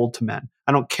being sold to men.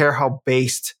 I don't care how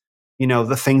based,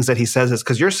 the things that he says is,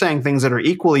 because you're saying things that are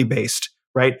equally based,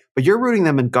 right? But you're rooting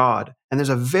them in God. And there's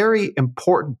a very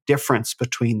important difference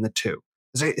between the two.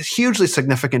 There's a hugely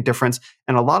significant difference.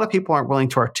 And a lot of people aren't willing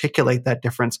to articulate that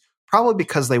difference, probably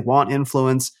because they want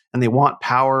influence and they want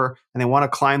power and they want to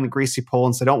climb the greasy pole,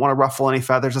 and so they don't want to ruffle any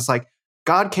feathers. It's like,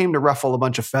 God came to ruffle a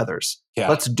bunch of feathers. Yeah.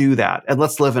 Let's do that. And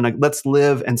let's live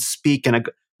and speak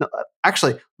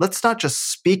let's not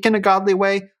just speak in a godly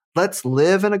way. Let's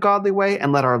live in a godly way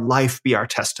and let our life be our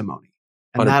testimony.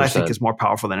 And 100%. That I think is more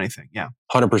powerful than anything. Yeah.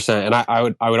 100%. And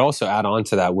I would also add on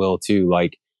to that, Will, too,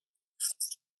 like,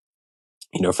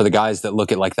 for the guys that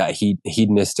look at like that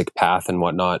hedonistic path and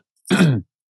whatnot,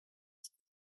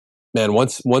 man,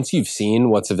 once you've seen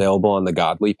what's available on the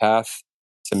godly path,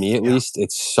 to me at least,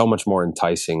 it's so much more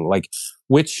enticing. Like,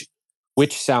 which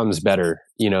sounds better,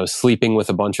 sleeping with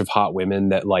a bunch of hot women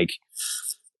that like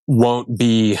won't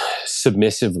be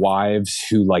submissive wives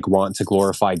who like want to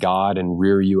glorify God and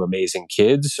rear you amazing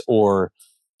kids, or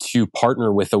to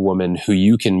partner with a woman who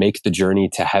you can make the journey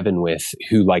to heaven with,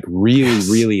 who like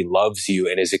really loves you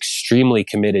and is extremely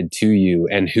committed to you,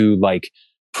 and who like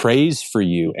prays for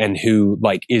you, and who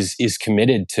like is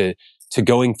committed to to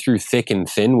going through thick and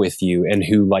thin with you, and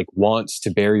who like wants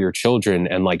to bear your children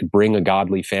and like bring a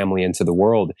godly family into the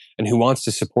world, and who wants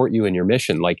to support you in your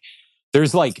mission. Like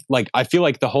there's like I feel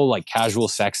like the whole like casual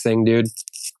sex thing, dude,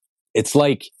 it's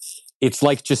like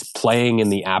just playing in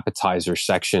the appetizer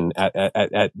section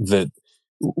at the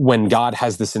when God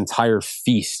has this entire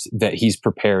feast that he's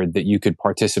prepared that you could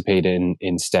participate in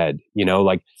instead, you know,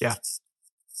 like, yeah.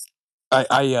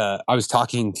 I was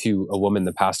talking to a woman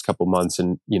the past couple months,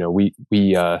 and, you know, we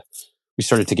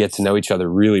started to get to know each other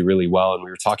really, really well. And we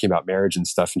were talking about marriage and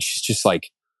stuff. And she's just like,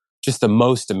 just the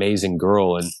most amazing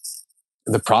girl. And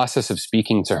the process of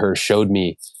speaking to her showed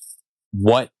me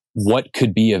what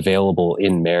could be available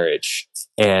in marriage.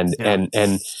 And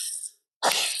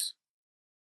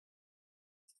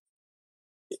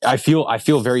I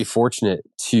feel very fortunate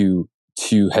to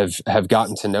have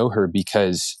gotten to know her,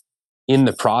 because in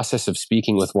the process of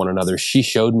speaking with one another, she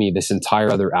showed me this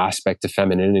entire other aspect of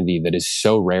femininity that is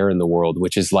so rare in the world,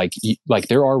 which is like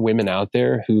there are women out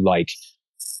there who like,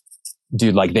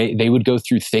 dude, like they would go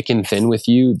through thick and thin with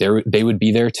you. They would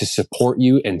be there to support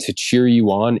you and to cheer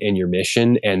you on in your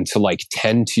mission, and to like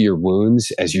tend to your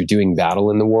wounds as you're doing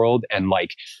battle in the world, and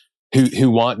like who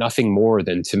want nothing more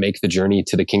than to make the journey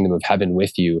to the kingdom of heaven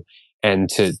with you, and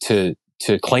to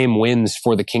claim wins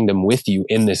for the kingdom with you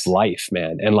in this life,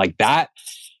 man. And like that,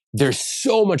 there's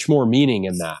so much more meaning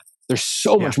in that. There's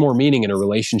so much more meaning in a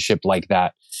relationship like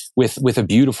that with a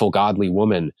beautiful, godly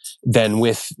woman than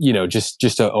with, you know,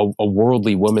 just a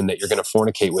worldly woman that you're going to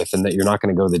fornicate with and that you're not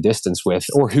going to go the distance with,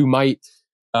 or who might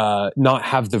not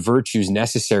have the virtues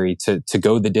necessary to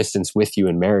go the distance with you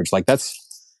in marriage. Like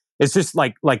it's just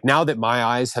like now that my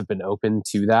eyes have been opened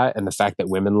to that, and the fact that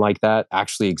women like that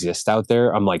actually exist out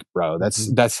there, I'm like, bro,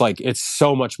 that's like, it's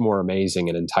so much more amazing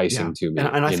and enticing to me.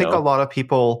 And I think a lot of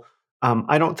people,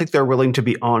 I don't think they're willing to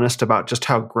be honest about just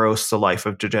how gross the life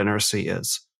of degeneracy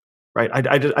is. Right.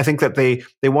 I think that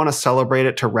they want to celebrate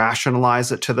it, to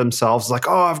rationalize it to themselves. Like,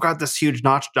 oh, I've got this huge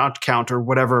notch count, or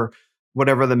whatever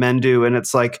the men do. And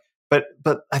it's like, but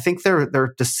I think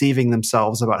they're deceiving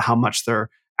themselves about how much they're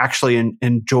actually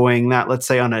enjoying that, let's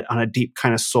say on a deep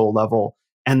kind of soul level.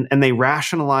 And they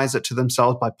rationalize it to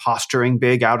themselves by posturing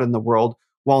big out in the world,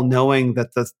 while knowing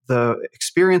that the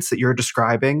experience that you're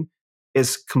describing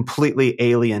is completely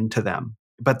alien to them.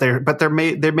 But they're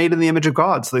made in the image of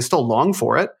God, so they still long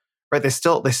for it, right? They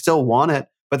still want it,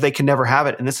 but they can never have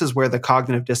it. And this is where the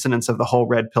cognitive dissonance of the whole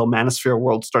red pill manosphere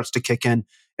world starts to kick in,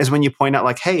 is when you point out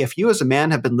like, hey, if you as a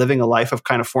man have been living a life of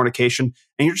kind of fornication,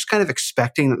 and you're just kind of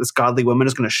expecting that this godly woman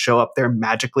is going to show up there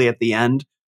magically at the end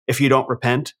if you don't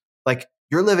repent, like,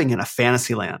 you're living in a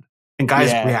fantasy land. And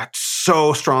guys react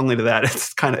so strongly to that.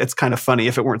 It's kind of funny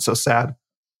if it weren't so sad.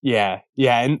 Yeah.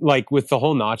 And like with the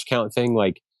whole notch count thing,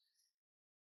 like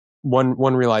one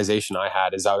realization I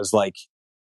had is I was like,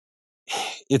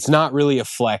 it's not really a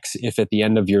flex if at the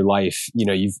end of your life, you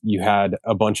know, you had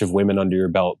a bunch of women under your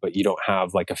belt, but you don't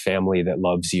have like a family that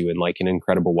loves you, and like an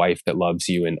incredible wife that loves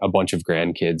you, and a bunch of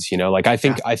grandkids, you know. Like I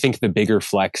think the bigger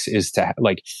flex is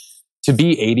to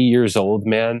be 80 years old,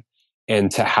 man, and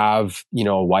to have, you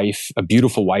know, a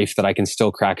beautiful wife that I can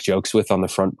still crack jokes with on the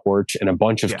front porch, and a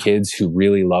bunch of kids who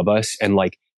really love us, and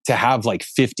like to have like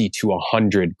 50 to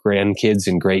 100 grandkids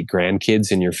and great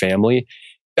grandkids in your family.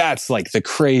 That's like the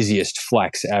craziest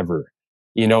flex ever.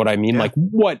 You know what I mean? Like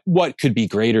what could be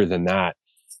greater than that?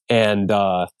 And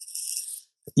I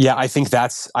think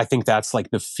that's like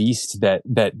the feast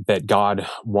that God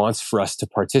wants for us to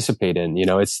participate in. You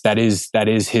know, that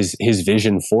is his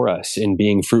vision for us in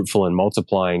being fruitful and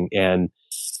multiplying. And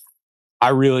I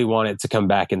really want it to come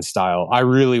back in style. I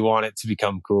really want it to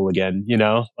become cool again, you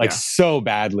know, like so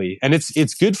badly. And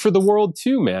it's good for the world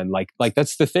too, man. Like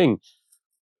that's the thing.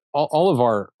 All of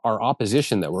our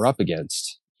opposition that we're up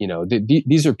against, you know,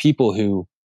 these are people who,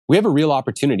 we have a real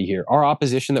opportunity here. Our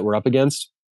opposition that we're up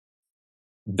against,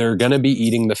 they're going to be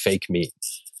eating the fake meat.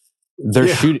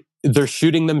 They're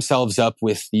shooting themselves up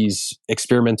with these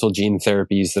experimental gene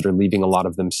therapies that are leaving a lot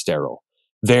of them sterile.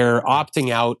 They're opting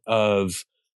out of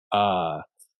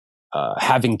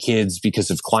having kids because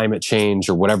of climate change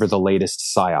or whatever the latest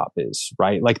psyop is,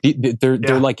 right? Like they're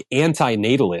like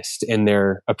anti-natalist in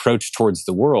their approach towards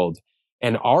the world.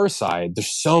 And our side,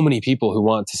 there's so many people who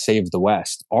want to save the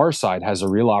West. Our side has a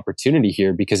real opportunity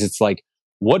here, because it's like,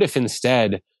 what if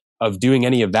instead of doing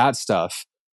any of that stuff,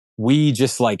 we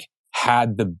just like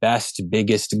had the best,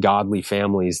 biggest godly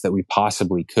families that we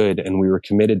possibly could, and we were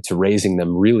committed to raising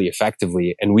them really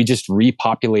effectively, and we just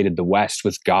repopulated the West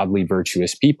with godly,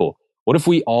 virtuous people? What if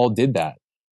we all did that?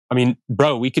 I mean,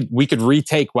 bro, we could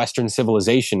retake Western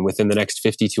civilization within the next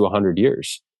 50 to 100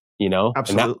 years, you know?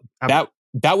 Absolutely. And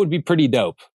that would be pretty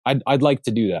dope. I'd like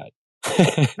to do that.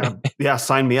 Yeah,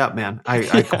 sign me up, man. I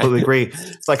completely agree.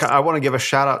 It's like I want to give a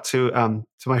shout out to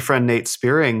my friend Nate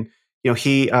Spearing.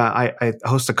 I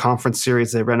host a conference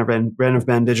series, the Ren of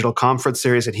Men Digital Conference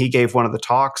Series, and he gave one of the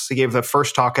talks. He gave the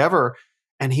first talk ever,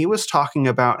 and he was talking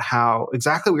about how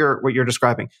exactly what you're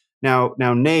describing. Now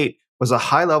Nate was a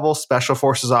high-level Special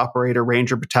Forces operator,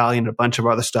 Ranger Battalion, a bunch of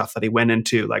other stuff that he went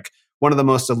into, like one of the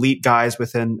most elite guys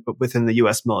within the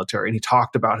U.S. military, and he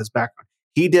talked about his background.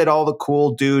 He did all the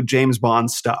cool dude James Bond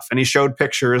stuff, and he showed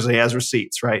pictures and he has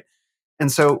receipts, right?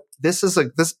 And so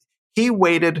he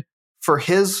waited for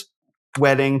his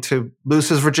wedding to lose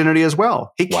his virginity as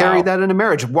well. He carried that in a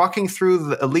marriage, walking through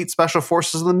the elite special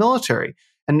forces of the military.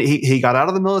 And he got out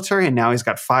of the military, and now he's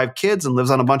got 5 kids and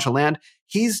lives on a bunch of land.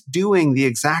 He's doing the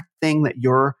exact thing that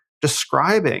you're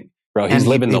describing. Bro, he's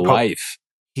living the life.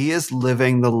 He is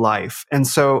living the life. And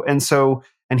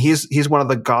he's one of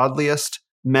the godliest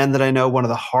men that I know, one of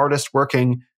the hardest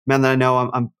working men that I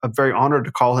know. I'm very honored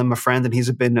to call him a friend, and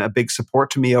he's been a big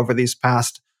support to me over the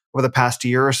past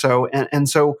year or so. And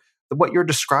so what you're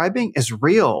describing is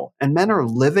real, and men are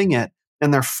living it,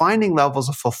 and they're finding levels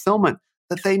of fulfillment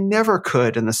that they never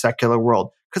could in the secular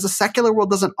world, because the secular world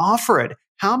doesn't offer it.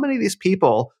 How many of these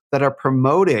people that are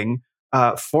promoting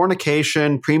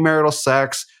fornication, premarital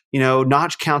sex,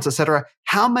 notch counts, etc.,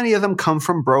 how many of them come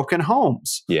from broken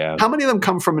homes? Yeah. How many of them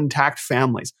come from intact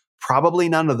families? Probably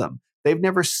none of them. They've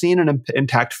never seen an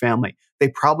intact family. They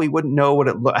probably wouldn't know what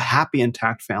a happy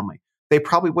intact family. They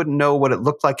probably wouldn't know what it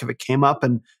looked like if it came up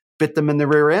and bit them in the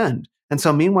rear end. And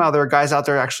so meanwhile, there are guys out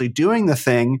there actually doing the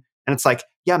thing, and it's like,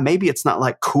 yeah, maybe it's not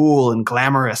like cool and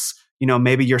glamorous.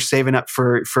 Maybe you're saving up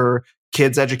for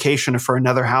kids' education or for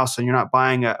another house, and you're not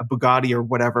buying a Bugatti or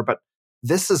whatever, but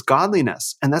this is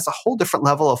godliness. And that's a whole different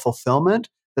level of fulfillment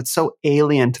that's so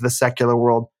alien to the secular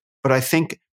world. But I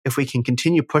think if we can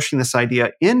continue pushing this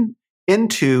idea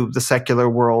into the secular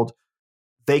world,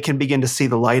 they can begin to see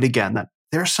the light again, that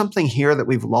there's something here that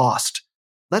we've lost.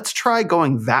 Let's try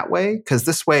going that way, because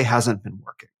this way hasn't been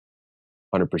working.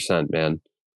 100%, man.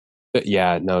 But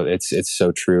yeah, no, it's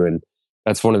so true. And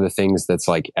that's one of the things that's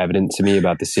like evident to me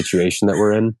about the situation that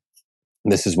we're in.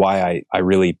 And this is why I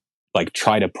really like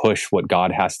try to push what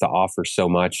God has to offer so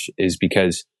much, is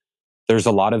because there's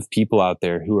a lot of people out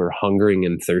there who are hungering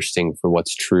and thirsting for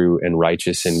what's true and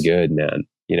righteous and good, man.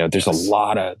 There's a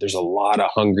lot of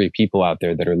hungry people out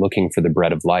there that are looking for the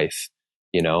bread of life,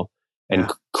 and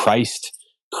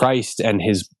Christ and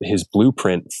his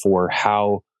blueprint for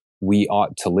how we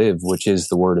ought to live, which is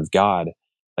the word of God,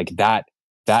 like that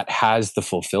has the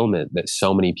fulfillment that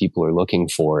so many people are looking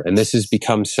for. And this has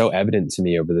become so evident to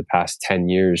me over the past 10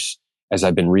 years as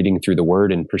I've been reading through the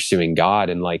word and pursuing God.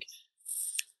 And like,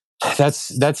 that's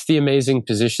the amazing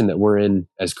position that we're in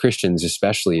as Christians,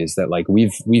 especially, is that like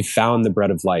we've found the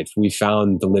bread of life. We've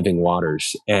found the living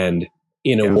waters. And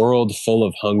in a world full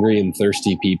of hungry and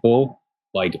thirsty people,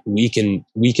 like we can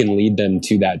lead them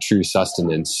to that true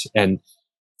sustenance. And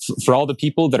for all the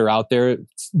people that are out there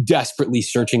desperately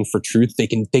searching for truth, they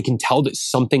can tell that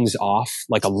something's off.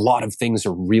 Like a lot of things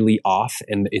are really off,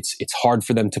 and it's hard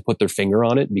for them to put their finger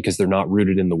on it because they're not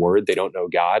rooted in the word. They don't know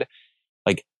God.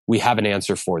 Like, we have an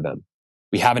answer for them.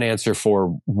 We have an answer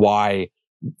for why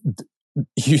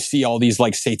you see all these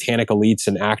like satanic elites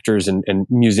and actors and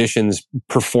musicians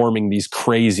performing these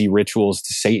crazy rituals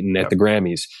to Satan at the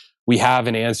Grammys. We have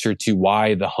an answer to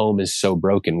why the home is so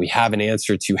broken. We have an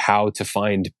answer to how to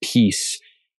find peace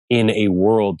in a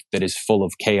world that is full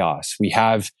of chaos. We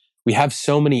have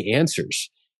so many answers,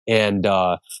 and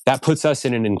that puts us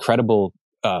in an incredible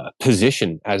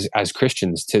position as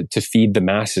Christians to feed the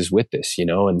masses with this,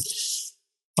 And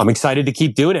I'm excited to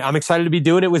keep doing it. I'm excited to be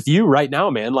doing it with you right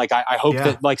now, man. Like I hope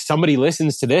that like somebody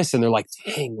listens to this and they're like,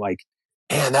 dang, like,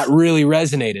 man, that really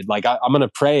resonated. Like I'm going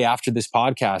to pray after this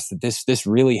podcast that this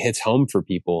really hits home for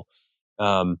people.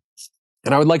 And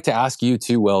I would like to ask you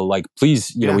too, Will, like,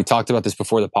 please, we talked about this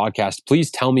before the podcast. Please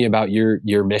tell me about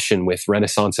your mission with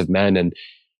Renaissance of Men, and,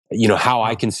 how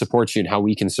I can support you and how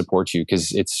we can support you.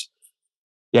 Cause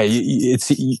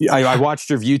I watched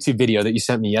your YouTube video that you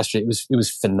sent me yesterday. It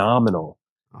was phenomenal.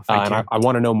 Oh, and I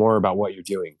want to know more about what you're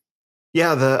doing.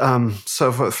 Yeah.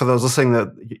 So for those listening,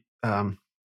 that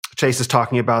Chase is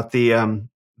talking about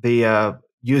the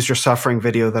Use Your Suffering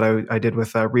video that I did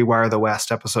with Rewire the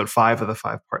West, episode 5 of the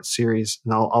 5-part series.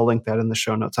 And I'll link that in the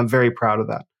show notes. I'm very proud of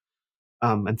that.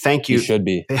 And thank you. You should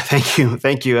be.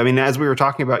 Thank you. I mean, as we were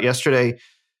talking about yesterday,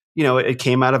 it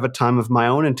came out of a time of my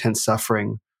own intense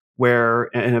suffering, where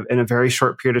in a very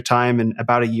short period of time, and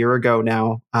about a year ago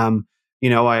now,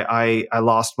 I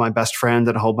lost my best friend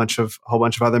and a whole bunch of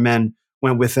other men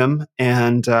went with him,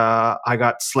 and I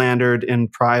got slandered in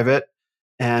private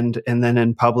and then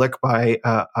in public by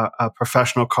a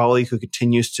professional colleague who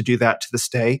continues to do that to this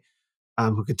day,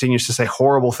 who continues to say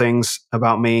horrible things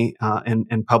about me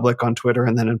in public on Twitter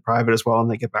and then in private as well. And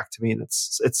they get back to me, and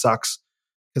it sucks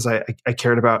because I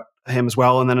cared about him as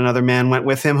well. And then another man went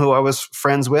with him who I was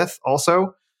friends with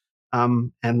also.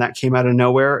 And that came out of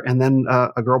nowhere. And then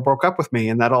a girl broke up with me,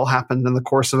 and that all happened in the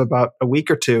course of about a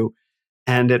week or two.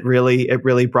 And it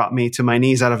really brought me to my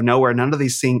knees out of nowhere. None of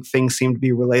these things seemed to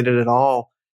be related at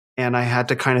all. And I had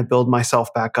to kind of build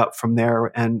myself back up from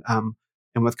there. And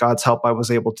with God's help, I was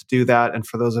able to do that. And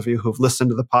for those of you who've listened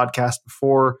to the podcast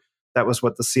before, that was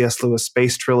what the C.S. Lewis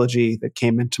Space Trilogy that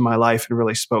came into my life and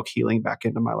really spoke healing back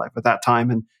into my life at that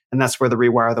time. And that's where the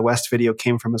Rewire the West video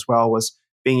came from as well, was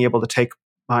being able to take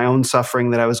my own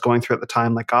suffering that I was going through at the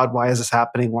time. Like, God, why is this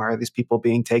happening? Why are these people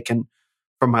being taken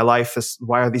from my life?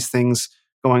 Why are these things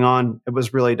going on? It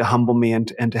was really to humble me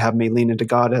and to have me lean into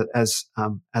God as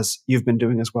you've been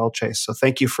doing as well, Chase. So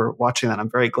thank you for watching that. I'm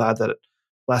very glad that it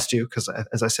blessed you, because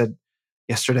as I said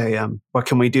yesterday, what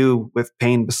can we do with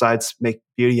pain besides make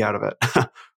beauty out of it?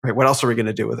 Right? What else are we going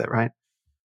to do with it? Right?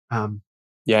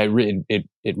 Yeah,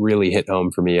 it really hit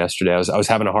home for me yesterday. I was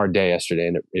having a hard day yesterday,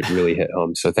 and it really hit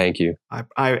home. So thank you.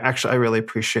 I really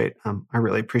appreciate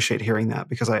hearing that,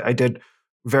 because I did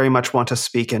very much want to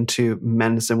speak into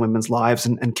men's and women's lives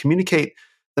and communicate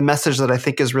the message that I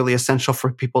think is really essential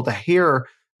for people to hear,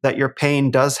 that your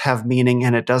pain does have meaning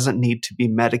and it doesn't need to be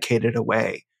medicated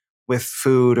away with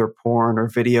food or porn or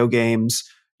video games,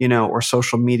 or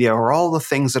social media or all the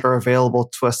things that are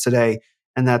available to us today.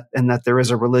 And that there is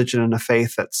a religion and a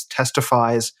faith that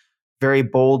testifies very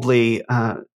boldly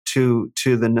to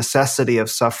the necessity of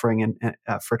suffering and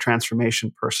for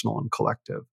transformation, personal and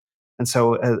collective. And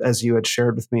so, as you had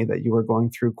shared with me that you were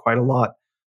going through quite a lot,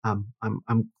 I'm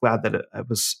glad that I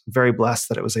was very blessed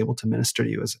that it was able to minister to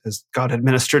you as God had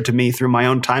ministered to me through my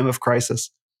own time of crisis.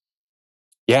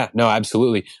 Yeah, no,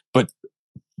 absolutely. But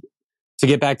to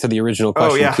get back to the original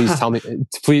question, please tell me.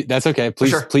 Please, that's okay.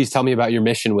 Please tell me about your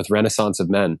mission with Renaissance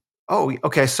of Men. Oh,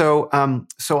 okay. So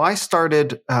I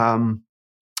started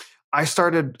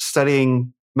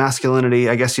studying masculinity,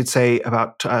 I guess you'd say,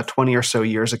 about 20 or so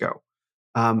years ago,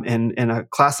 in a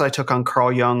class that I took on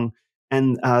Carl Jung,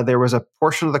 and there was a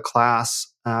portion of the class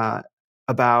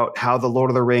about how what the Lord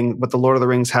of the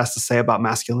Rings has to say about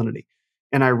masculinity,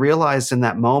 and I realized in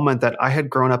that moment that I had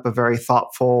grown up a very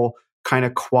thoughtful, kind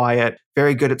of quiet,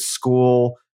 very good at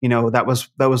school. Those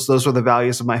were the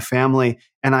values of my family.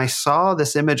 And I saw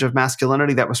this image of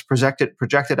masculinity that was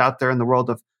projected out there in the world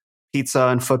of pizza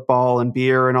and football and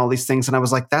beer and all these things. And I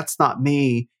was like, that's not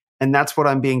me. And that's what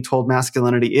I'm being told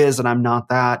masculinity is. And I'm not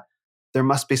that. There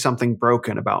must be something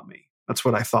broken about me. That's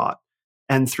what I thought.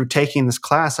 And through taking this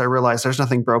class, I realized there's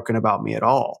nothing broken about me at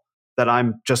all. That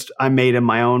I'm made in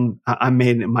my own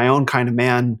kind of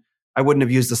man. I wouldn't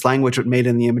have used this language, but made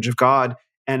in the image of God.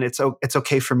 And it's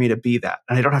okay for me to be that.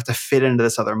 And I don't have to fit into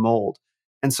this other mold.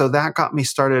 And so that got me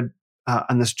started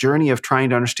on this journey of trying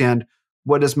to understand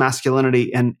what is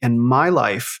masculinity in my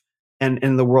life and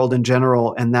in the world in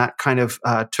general. And that kind of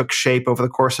took shape over the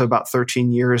course of about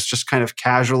 13 years, just kind of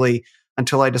casually,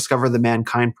 until I discovered the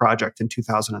Mankind Project in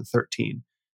 2013.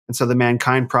 And so the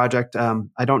Mankind Project,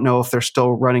 I don't know if they're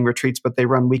still running retreats, but they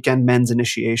run weekend men's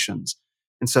initiations.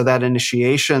 And so that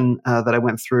initiation that I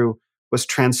went through was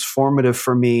transformative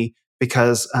for me,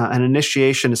 because an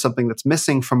initiation is something that's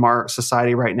missing from our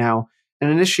society right now. An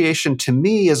initiation to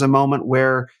me is a moment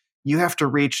where you have to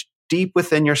reach deep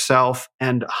within yourself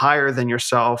and higher than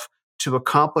yourself to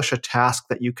accomplish a task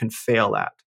that you can fail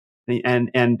at. And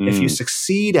if you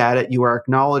succeed at it, you are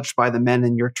acknowledged by the men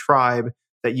in your tribe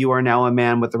that you are now a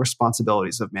man with the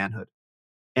responsibilities of manhood.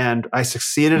 And I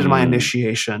succeeded in my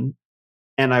initiation,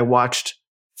 and I watched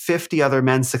 50 other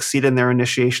men succeed in their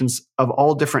initiations of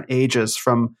all different ages,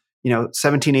 from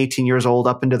 17, 18 years old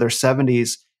up into their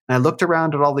 70s. And I looked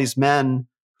around at all these men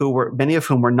many of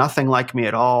whom were nothing like me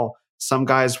at all. Some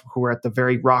guys who were at the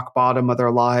very rock bottom of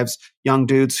their lives, young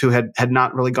dudes who had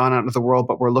not really gone out into the world,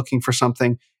 but were looking for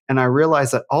something. And I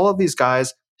realized that all of these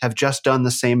guys have just done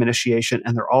the same initiation,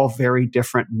 and they're all very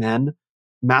different men.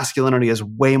 Masculinity is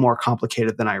way more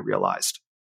complicated than I realized.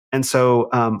 And so,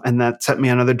 and that set me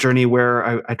on another journey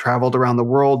where I traveled around the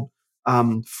world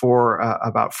for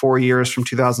about 4 years, from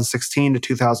 2016 to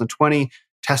 2020,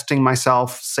 testing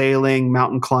myself, sailing,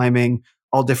 mountain climbing,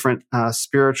 all different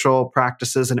spiritual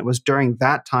practices. And it was during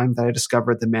that time that I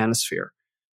discovered the manosphere.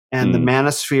 And the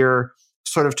manosphere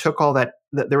sort of took all that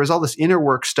there was all this inner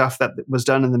work stuff that was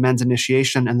done in the men's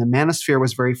initiation. And the manosphere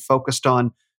was very focused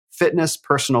on fitness,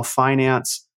 personal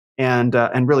finance,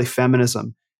 and really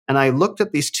feminism. And I looked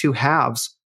at these two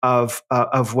halves of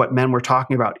what men were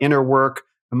talking about: inner work,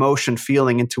 emotion,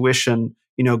 feeling, intuition,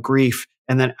 grief,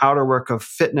 and then outer work of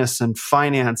fitness and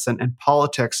finance and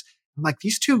politics. I'm like,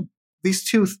 these two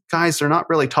guys are not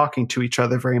really talking to each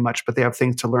other very much, but they have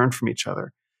things to learn from each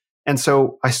other. And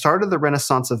so I started the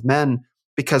Renaissance of Men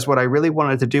because what I really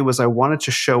wanted to do was I wanted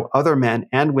to show other men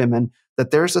and women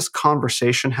that there's this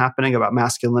conversation happening about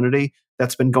masculinity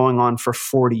that's been going on for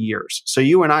 40 years. So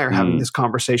you and I are having this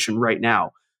conversation right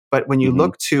now. But when you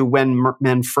look to when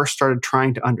men first started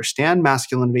trying to understand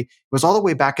masculinity, it was all the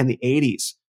way back in the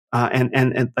 80s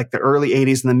and like the early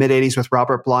 80s and the mid 80s with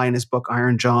Robert Bly in his book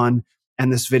Iron John,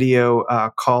 and this video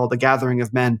called The Gathering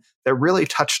of Men that really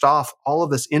touched off all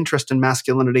of this interest in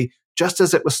masculinity just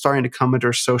as it was starting to come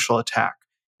under social attack.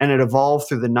 And it evolved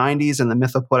through the 90s and the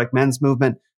mythopoetic men's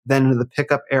movement, then into the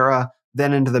pickup era,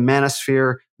 then into the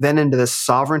manosphere, then into the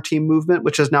sovereignty movement,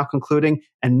 which is now concluding.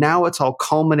 And now it's all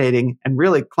culminating and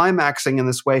really climaxing in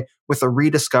this way with a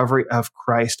rediscovery of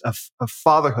Christ, of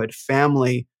fatherhood,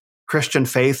 family, Christian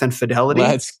faith, and fidelity.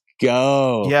 Let's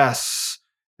go. Yes.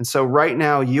 And so right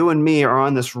now, you and me are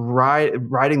on this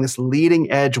riding this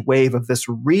leading edge wave of this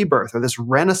rebirth or this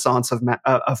renaissance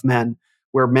of men,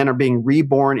 where men are being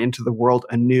reborn into the world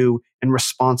anew in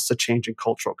response to changing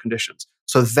cultural conditions.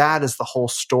 So that is the whole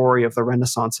story of the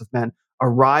Renaissance of Men,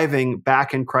 arriving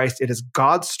back in Christ. It is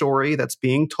God's story that's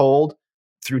being told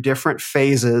through different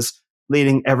phases,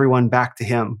 leading everyone back to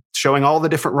Him, showing all the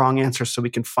different wrong answers so we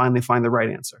can finally find the right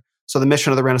answer. So the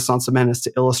mission of the Renaissance of Men is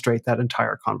to illustrate that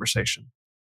entire conversation.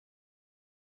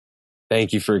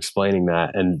 Thank you for explaining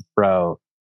that. And bro,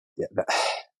 it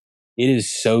is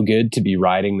so good to be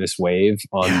riding this wave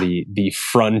on the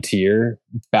frontier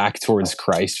back towards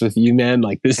Christ with you, man.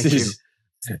 Like this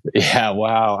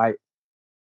wow.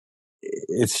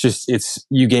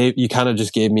 You kind of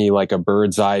just gave me like a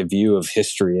bird's eye view of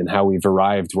history and how we've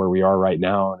arrived where we are right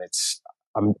now.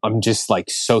 And I'm just like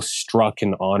so struck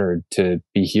and honored to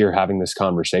be here having this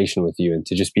conversation with you and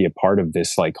to just be a part of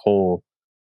this like whole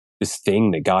this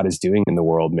thing that God is doing in the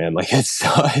world, man. Like it's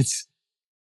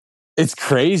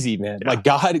crazy, man. Yeah. Like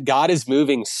God is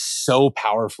moving so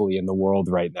powerfully in the world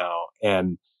right now,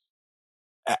 and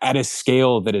at a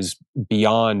scale that is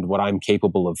beyond what I'm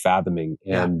capable of fathoming.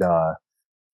 And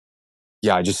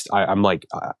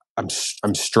I'm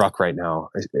struck right now,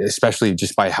 especially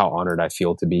just by how honored I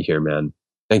feel to be here, man.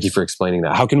 Thank you for explaining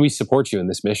that. How can we support you in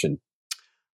this mission?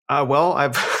 Well,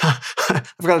 I've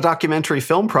got a documentary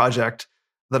film project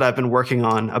that I've been working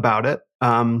on about it.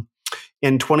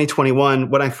 In 2021,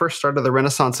 when I first started the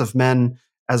Renaissance of Men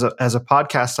as a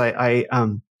podcast,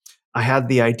 I had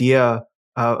the idea.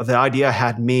 The idea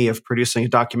had me of producing a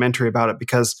documentary about it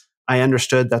because I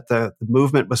understood that the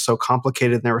movement was so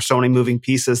complicated and there were so many moving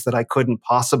pieces that I couldn't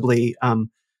possibly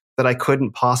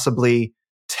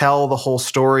tell the whole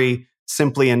story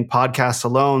simply in podcasts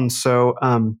alone. So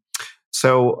I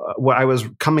was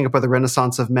coming up with a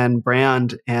Renaissance of Men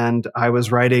brand, and I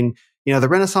was writing, the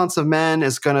Renaissance of Men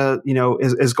is going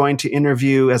to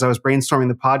interview, as I was brainstorming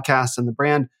the podcast and the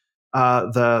brand,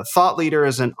 the thought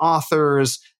leaders and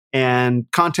authors and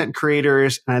content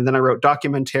creators. And then I wrote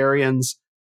documentarians,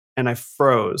 and I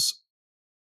froze.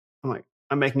 I'm like,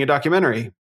 I'm making a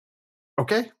documentary.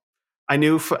 Okay. I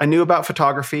knew about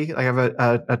photography. I have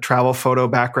a travel photo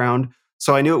background.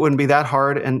 So I knew it wouldn't be that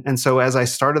hard. And so as I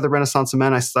started the Renaissance of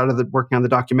Men, I started working on the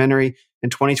documentary. In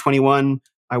 2021,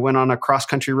 I went on a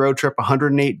cross-country road trip,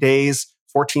 108 days,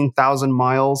 14,000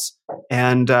 miles,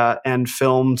 and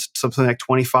filmed something like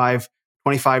 25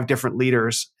 different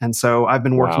leaders. And so I've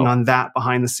been working on that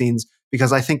behind the scenes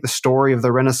because I think the story of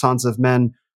the Renaissance of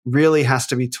Men really has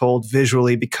to be told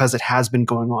visually because it has been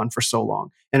going on for so long.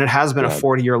 And it has been a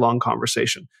 40-year-long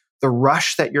conversation. The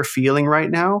rush that you're feeling right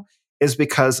now is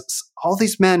because all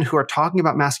these men who are talking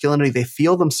about masculinity, they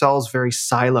feel themselves very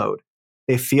siloed.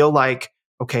 They feel like,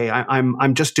 okay,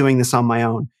 I'm just doing this on my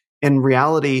own. In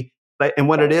reality, and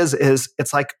what it is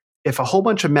it's like if a whole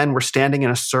bunch of men were standing in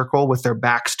a circle with their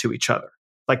backs to each other,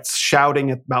 like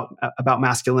shouting about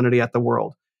masculinity at the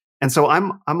world. And so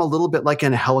I'm a little bit like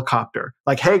in a helicopter,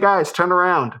 like, hey guys, turn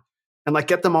around, and like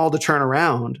get them all to turn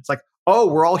around. It's like, oh,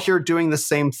 we're all here doing the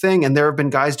same thing, and there have been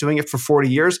guys doing it for 40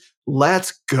 years.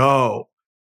 Let's go.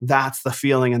 That's the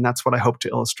feeling, and that's what I hope to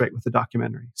illustrate with the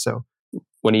documentary. So,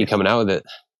 when are you coming out with it?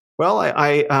 Well,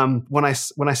 when I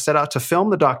set out to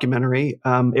film the documentary,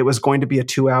 it was going to be a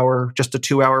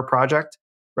 2-hour project,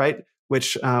 right?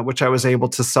 Which I was able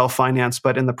to self-finance.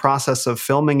 But in the process of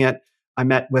filming it, I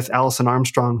met with Allison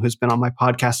Armstrong, who's been on my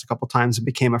podcast a couple of times and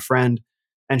became a friend.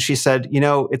 And she said,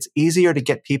 it's easier to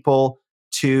get people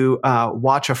to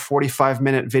watch a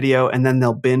 45-minute video and then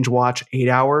they'll binge watch 8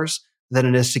 hours than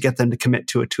it is to get them to commit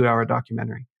to a 2-hour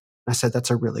documentary. And I said, that's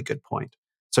a really good point.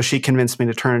 So she convinced me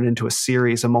to turn it into a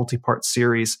series, a multi-part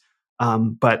series.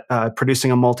 But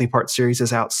producing a multi-part series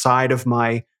is outside of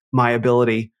my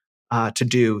ability to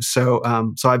do. So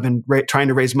I've been trying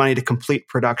to raise money to complete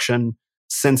production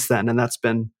since then, and that's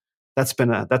been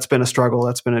a struggle.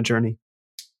 That's been a journey.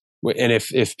 And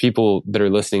if people that are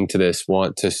listening to this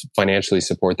want to financially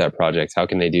support that project, how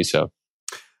can they do so?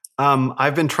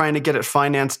 I've been trying to get it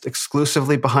financed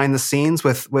exclusively behind the scenes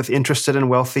with interested and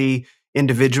wealthy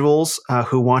individuals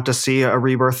who want to see a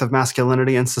rebirth of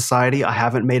masculinity in society. I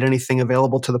haven't made anything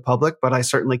available to the public, but I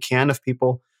certainly can if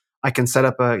people. I can set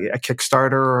up a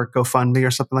Kickstarter or a GoFundMe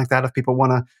or something like that if people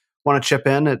want to chip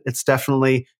in. It's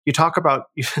definitely you talk about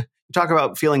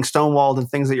feeling stonewalled and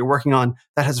things that you're working on.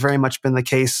 That has very much been the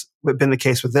case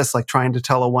with this, like trying to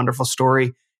tell a wonderful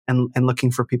story and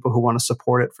looking for people who want to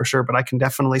support it for sure. But I can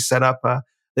definitely set up the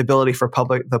ability for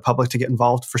the public to get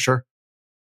involved for sure.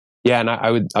 Yeah, and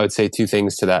I would say two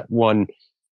things to that. One,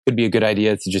 could be a good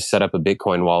idea to just set up a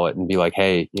Bitcoin wallet and be like,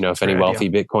 hey, if any wealthy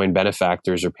Bitcoin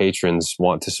benefactors or patrons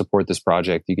want to support this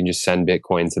project, you can just send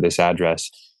Bitcoin to this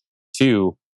address.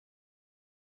 Two,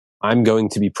 I'm going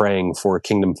to be praying for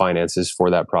kingdom finances for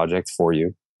that project for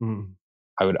you. Mm.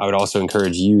 I would also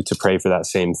encourage you to pray for that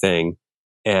same thing.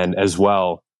 And as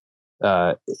well,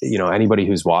 anybody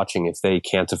who's watching, if they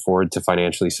can't afford to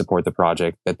financially support the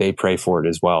project, that they pray for it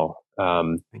as well.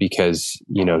 Because,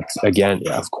 again,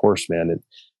 of course, man,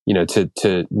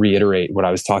 to reiterate what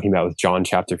I was talking about with John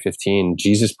chapter 15,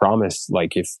 Jesus promised,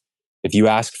 like, if you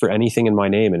ask for anything in my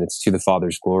name and it's to the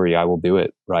Father's glory, I will do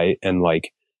it. Right. And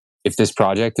like, if this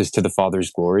project is to the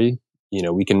Father's glory,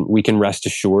 we can rest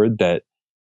assured that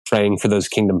praying for those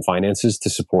kingdom finances to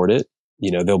support it,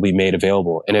 they'll be made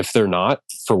available. And if they're not,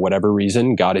 for whatever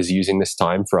reason, God is using this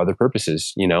time for other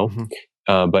purposes,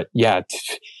 Mm-hmm. But yeah,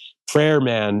 prayer,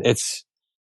 man, it's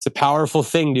a powerful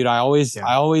thing, dude. I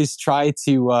always try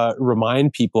to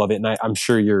remind people of it, and I'm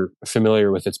sure you're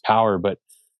familiar with its power. But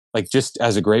like, just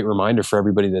as a great reminder for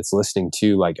everybody that's listening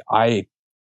too, like I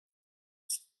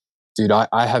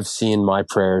have seen my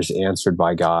prayers answered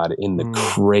by God in the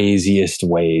craziest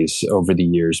ways over the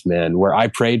years, man. Where I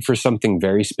prayed for something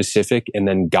very specific, and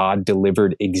then God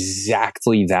delivered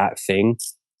exactly that thing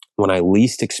when I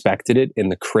least expected it in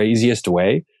the craziest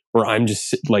way. Where I'm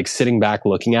just like sitting back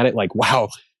looking at it like, wow,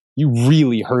 you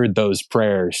really heard those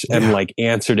prayers and like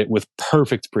answered it with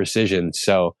perfect precision.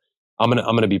 So I'm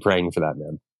gonna be praying for that,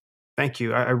 man. Thank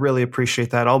you. I really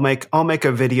appreciate that. I'll make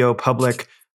a video public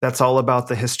that's all about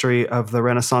the history of the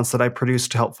Renaissance that I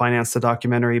produced to help finance the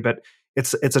documentary. But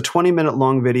it's a 20-minute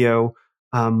long video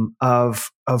of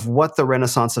what the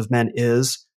Renaissance of men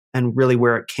is and really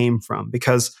where it came from.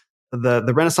 Because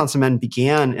the Renaissance of men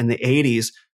began in the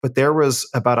 80s. But there was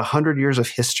about 100 years of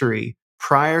history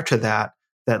prior to that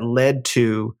led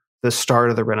to the start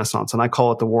of the Renaissance. And I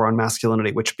call it the War on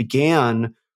Masculinity, which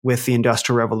began with the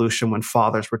Industrial Revolution when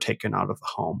fathers were taken out of the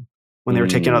home, when they were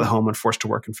taken out of the home and forced to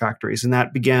work in factories. And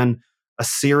that began a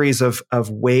series of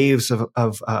waves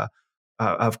of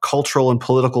cultural and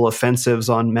political offensives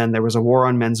on men. There was a war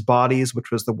on men's bodies,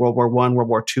 which was the World War I, World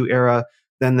War II era.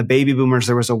 Then the baby boomers,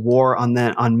 there was a war on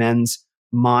men's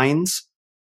minds.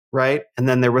 Right. And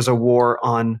then there was a war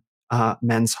on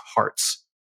men's hearts.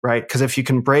 Right. Because if you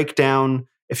can break down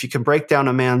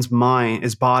a man's mind,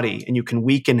 his body, and you can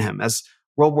weaken him, as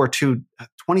World War II,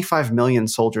 25 million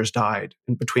soldiers died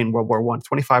in between World War I,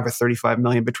 25 or 35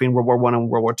 million between World War I and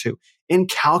World War II.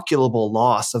 Incalculable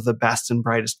loss of the best and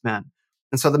brightest men.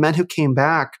 And so the men who came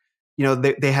back,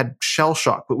 they had shell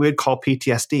shock, what we would call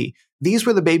PTSD. These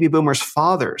were the baby boomers'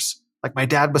 fathers. Like, my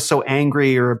dad was so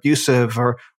angry or abusive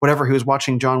or whatever. He was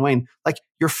watching John Wayne. Like,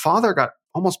 your father got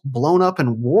almost blown up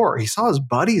in war. He saw his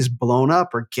buddies blown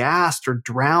up or gassed or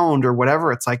drowned or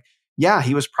whatever. It's like, yeah,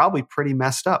 he was probably pretty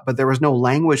messed up, but there was no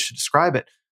language to describe it.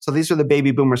 So these are the baby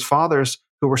boomers' fathers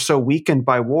who were so weakened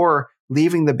by war,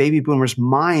 leaving the baby boomers'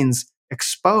 minds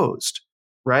exposed,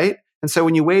 right? And so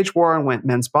when you wage war on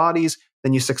men's bodies,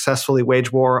 then you successfully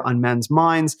wage war on men's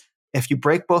minds. If you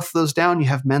break both of those down, you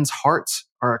have men's hearts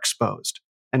are exposed.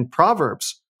 And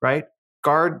Proverbs, right?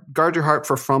 Guard your heart,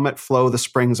 for from it flow the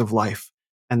springs of life.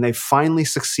 And they've finally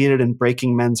succeeded in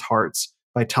breaking men's hearts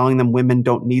by telling them women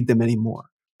don't need them anymore.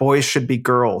 Boys should be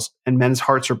girls, and men's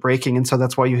hearts are breaking. And so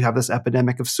that's why you have this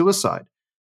epidemic of suicide.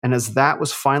 And as that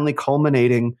was finally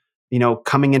culminating,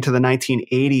 coming into the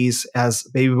 1980s, as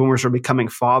baby boomers were becoming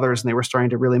fathers and they were starting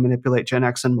to really manipulate Gen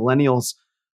X and millennials,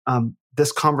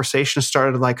 this conversation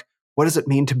started like, what does it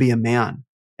mean to be a man?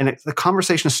 And the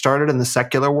conversation started in the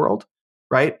secular world,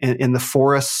 right? In the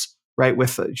forests, right?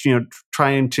 With,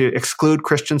 trying to exclude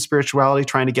Christian spirituality,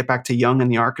 trying to get back to Jung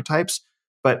and the archetypes.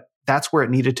 But that's where it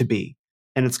needed to be.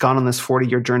 And it's gone on this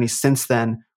 40-year journey since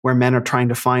then, where men are trying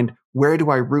to find, where do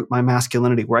I root my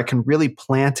masculinity, where I can really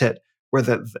plant it, where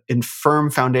in firm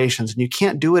foundations. And you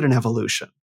can't do it in evolution.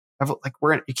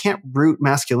 You can't root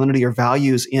masculinity or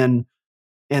values in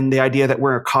the idea that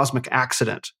we're a cosmic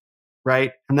accident,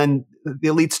 right? And then the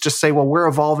elites just say, well, we're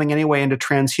evolving anyway into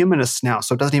transhumanists now,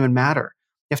 so it doesn't even matter.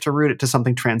 You have to root it to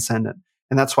something transcendent.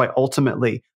 And that's why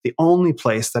ultimately the only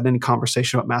place that any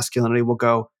conversation about masculinity will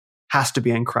go has to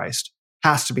be in Christ,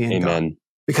 has to be in God.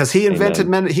 Because he invented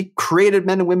men, he created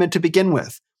men and women to begin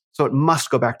with. So it must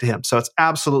go back to him. So it's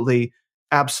absolutely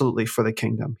for the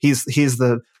kingdom. He's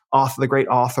the author, the great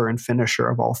author and finisher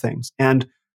of all things. And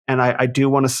I do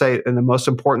want to say, and the most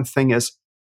important thing is,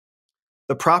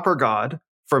 the proper God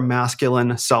for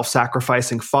masculine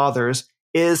self-sacrificing fathers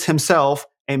is himself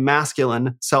a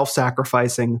masculine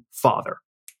self-sacrificing father.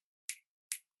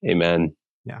 Amen.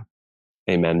 Yeah.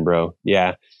 Amen, bro.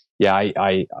 Yeah. Yeah.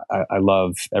 I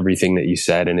love everything that you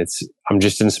said. And I'm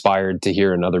just inspired to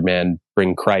hear another man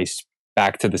bring Christ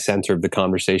back to the center of the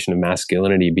conversation of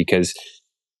masculinity, because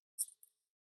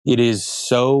it is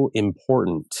so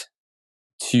important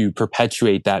to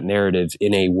perpetuate that narrative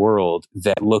in a world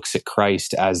that looks at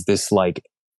Christ as this like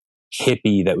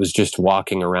hippie that was just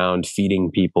walking around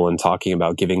feeding people and talking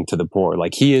about giving to the poor.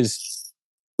 Like, he is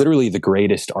literally the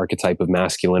greatest archetype of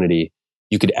masculinity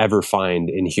you could ever find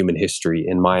in human history,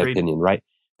 in my opinion, right?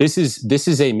 This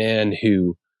is a man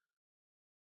who,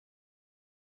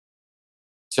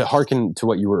 to hearken to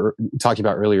what you were talking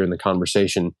about earlier in the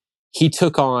conversation, he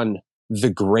took on the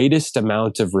greatest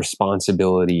amount of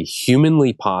responsibility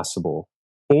humanly possible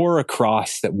for a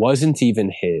cross that wasn't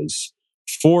even his,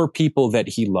 for people that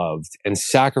he loved, and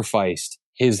sacrificed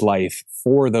his life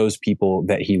for those people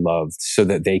that he loved so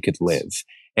that they could live.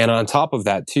 And on top of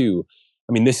that too,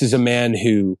 I mean, this is a man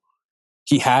who,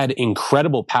 he had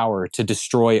incredible power to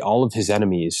destroy all of his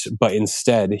enemies, but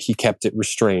instead he kept it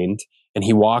restrained, and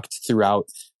he walked throughout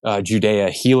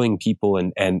Judea, healing people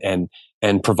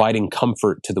and providing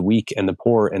comfort to the weak and the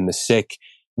poor and the sick,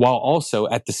 while also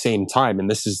at the same time, and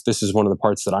this is one of the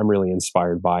parts that I'm really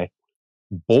inspired by,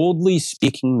 boldly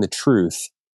speaking the truth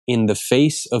in the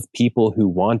face of people who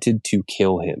wanted to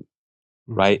kill him.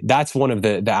 Right? That's one of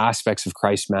the aspects of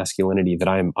Christ's masculinity that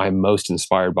I'm most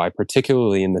inspired by,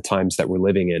 particularly in the times that we're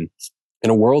living in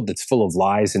a world that's full of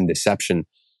lies and deception.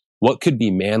 What could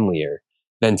be manlier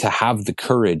than to have the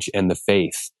courage and the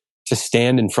faith to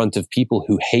stand in front of people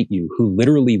who hate you, who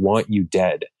literally want you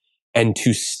dead, and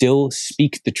to still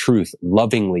speak the truth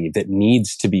lovingly that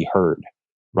needs to be heard,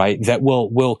 right? That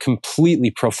will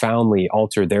completely, profoundly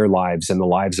alter their lives and the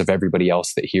lives of everybody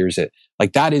else that hears it.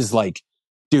 Like, that is like,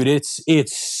 dude,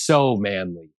 it's so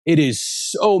manly. It is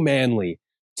so manly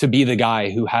to be the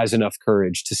guy who has enough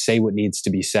courage to say what needs to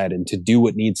be said and to do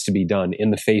what needs to be done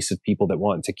in the face of people that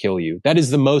want to kill you. That is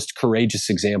the most courageous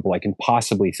example I can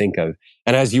possibly think of.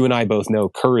 And as you and I both know,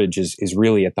 courage is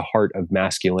really at the heart of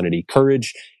masculinity.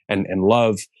 Courage and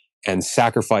love and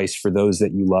sacrifice for those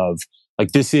that you love.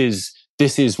 Like, this is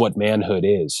what manhood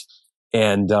is.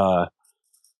 And,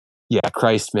 yeah,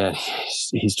 Christ, man,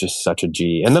 he's just such a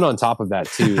G. And then on top of that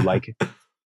too, like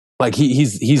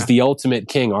he's the ultimate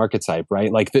king archetype, right?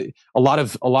 Like, a lot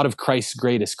of Christ's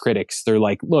greatest critics, they're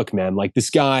like, look, man, like, this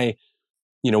guy,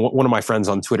 one of my friends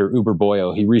on Twitter, Uber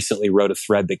Boyo, he recently wrote a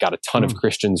thread that got a ton of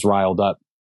Christians riled up.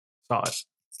 Saw it.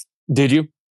 Did you?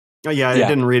 Oh, yeah, I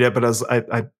didn't read it, but as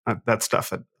I that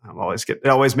stuff, it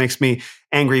always makes me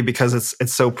angry, because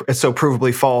it's so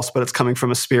provably false, but it's coming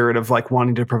from a spirit of like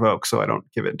wanting to provoke, so I don't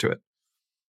give into it.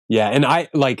 Yeah, and I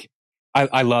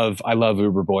love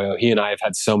Uber Boyo. He and I have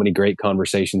had so many great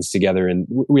conversations together, and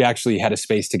we actually had a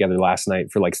space together last night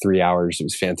for like 3 hours. It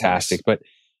was fantastic. Nice. But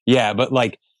yeah, but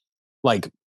like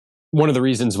one of the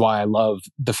reasons why I love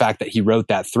the fact that he wrote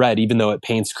that thread, even though it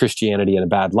paints Christianity in a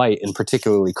bad light, and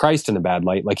particularly Christ in a bad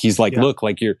light, like, he's like, look,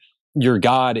 like, your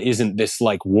God isn't this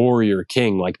like warrior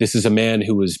king. Like, this is a man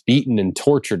who was beaten and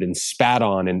tortured and spat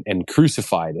on and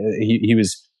crucified.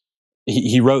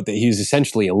 He wrote that he was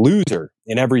essentially a loser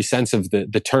in every sense of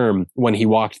the term when he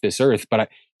walked this earth. But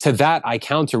to that, I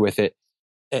counter with it.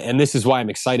 And this is why I'm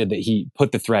excited that he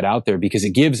put the thread out there, because it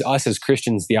gives us as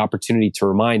Christians the opportunity to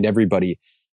remind everybody,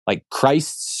 like,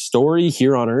 Christ's story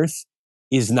here on earth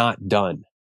is not done,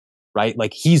 right?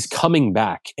 Like, he's coming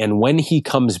back. And when he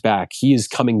comes back, he is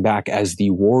coming back as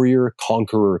the warrior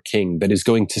conqueror king that is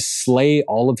going to slay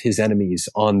all of his enemies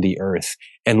on the earth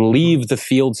and leave the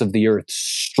fields of the earth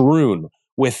strewn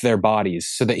with their bodies,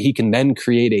 so that he can then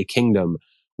create a kingdom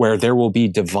where there will be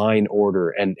divine order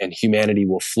and humanity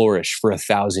will flourish for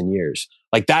 1,000 years.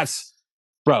 Like that's,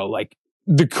 bro, like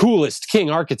the coolest king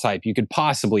archetype you could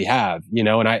possibly have, you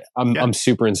know? And I'm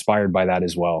super inspired by that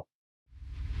as well.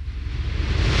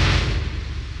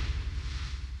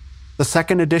 The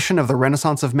second edition of the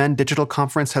Renaissance of Men Digital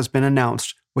Conference has been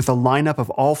announced, with a lineup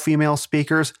of all-female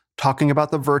speakers talking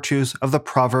about the virtues of the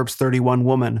Proverbs 31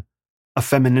 woman. A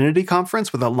femininity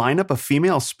conference with a lineup of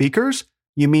female speakers?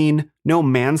 You mean no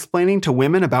mansplaining to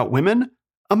women about women?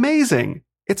 Amazing!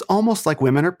 It's almost like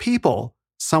women are people.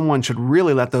 Someone should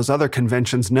really let those other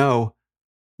conventions know.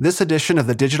 This edition of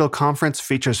the digital conference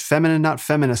features Feminine Not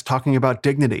Feminist talking about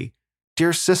dignity,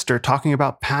 Dear Sister talking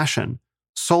about passion,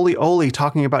 Soli Oli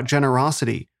talking about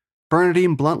generosity,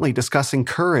 Bernadine Bluntly discussing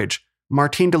courage,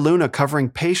 Martine DeLuna covering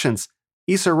patience,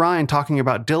 Issa Ryan talking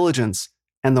about diligence,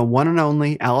 and the one and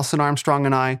only Allison Armstrong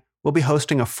and I will be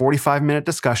hosting a 45-minute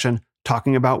discussion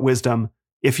talking about wisdom.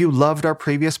 If you loved our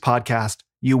previous podcast,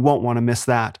 you won't want to miss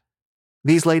that.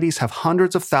 These ladies have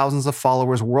hundreds of thousands of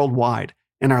followers worldwide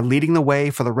and are leading the way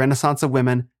for the Renaissance of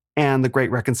Women and the Great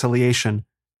Reconciliation.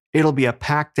 It'll be a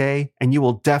packed day, and you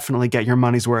will definitely get your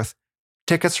money's worth.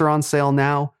 Tickets are on sale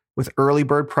now, with early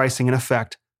bird pricing in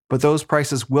effect, but those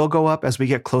prices will go up as we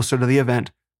get closer to the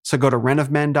event. So go to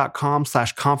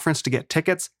renofmen.com/conference to get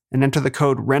tickets and enter the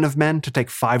code RENOFMEN to take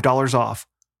 $5 off.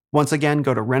 Once again,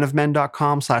 go to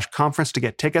renofmen.com/conference to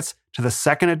get tickets to the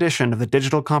second edition of the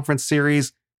digital conference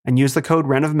series and use the code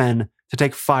RENOFMEN to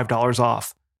take $5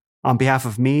 off. On behalf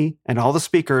of me and all the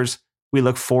speakers, we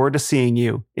look forward to seeing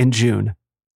you in June.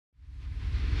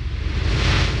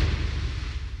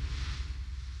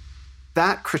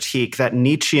 That critique, that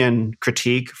Nietzschean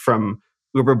critique from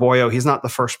Uber Boyo, he's not the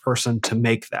first person to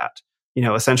make that. You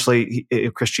know, essentially,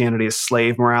 Christianity is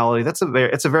slave morality. It's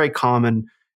a very common.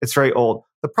 It's very old.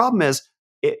 The problem is,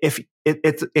 if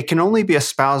it can only be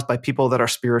espoused by people that are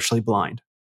spiritually blind.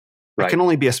 Right. It can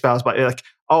only be espoused by like,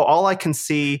 oh, all I can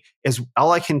see is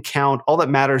all I can count. All that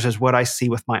matters is what I see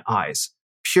with my eyes.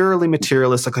 Purely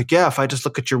materialistic. Like, yeah, if I just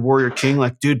look at your warrior king,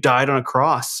 like, dude died on a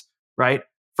cross, right?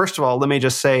 First of all, let me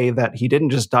just say that he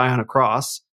didn't just die on a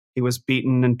cross. He was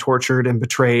beaten and tortured and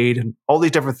betrayed and all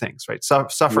these different things, right?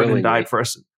 Suffered willingly. And died for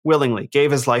us willingly,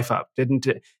 gave his life up.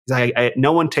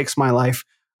 No one takes my life.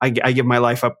 I give my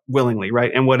life up willingly,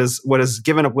 right? And what is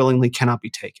given up willingly cannot be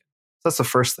taken. So that's the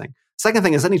first thing. Second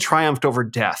thing is then he triumphed over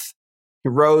death. He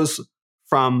rose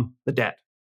from the dead,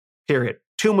 period.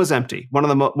 Tomb was empty. One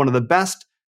of the best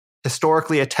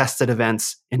historically attested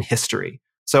events in history.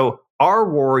 So our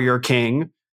warrior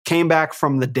king came back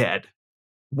from the dead.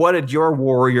 What did your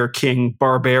warrior king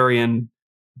barbarian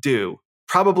do?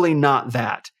 Probably not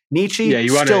that. Nietzsche,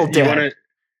 still dead.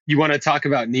 You want to talk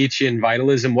about Nietzschean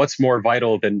vitalism? What's more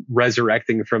vital than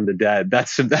resurrecting from the dead?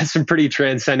 That's some pretty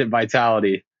transcendent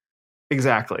vitality.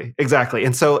 Exactly.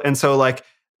 And so like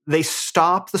they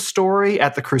stop the story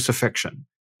at the crucifixion,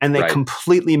 and they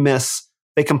completely miss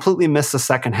the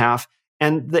second half.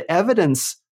 And the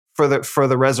evidence for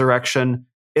the resurrection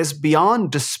is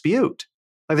beyond dispute.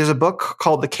 Like there's a book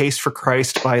called The Case for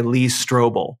Christ by Lee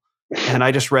Strobel. And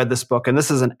I just read this book, and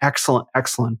this is an excellent,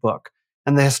 excellent book.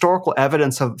 And the historical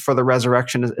evidence for the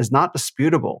resurrection is not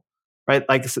disputable, right?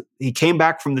 Like he came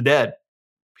back from the dead,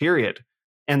 period.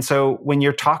 And so when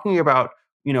you're talking about,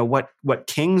 you know, what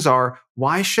kings are,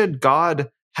 why should God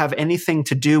have anything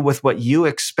to do with what you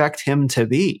expect him to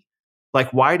be?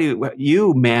 Like, why do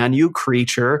you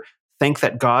creature, think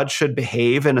that God should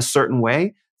behave in a certain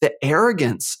way? The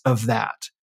arrogance of that.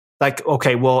 Like,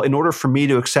 okay, well, in order for me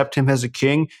to accept him as a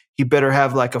king, he better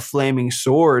have like a flaming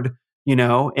sword, you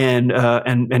know,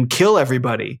 and kill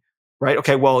everybody, right?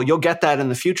 Okay, well, you'll get that in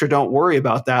the future. Don't worry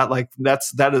about that. Like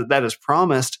that is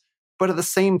promised. But at the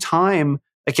same time,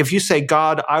 like if you say,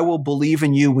 God, I will believe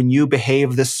in you when you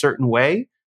behave this certain way,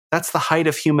 that's the height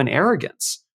of human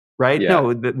arrogance, right? Yeah.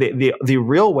 No, the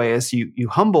real way is you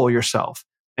humble yourself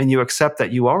and you accept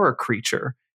that you are a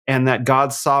creature and that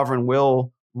God's sovereign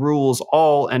will rules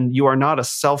all, and you are not a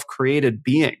self-created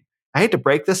being. I hate to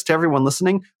break this to everyone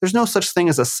listening. There's no such thing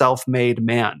as a self-made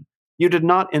man. You did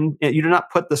not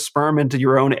put the sperm into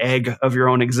your own egg of your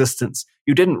own existence.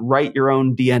 You didn't write your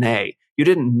own DNA. You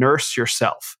didn't nurse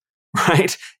yourself,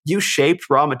 right? You shaped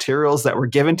raw materials that were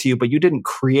given to you, but you didn't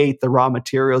create the raw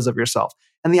materials of yourself.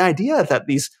 And the idea that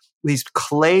these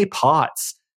clay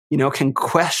pots, you know, can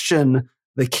question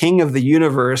the king of the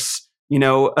universe, you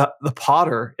know, the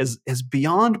potter is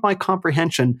beyond my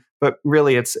comprehension. But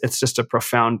really, it's just a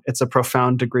profound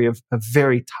degree of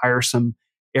very tiresome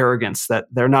arrogance that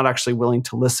they're not actually willing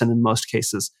to listen in most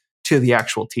cases to the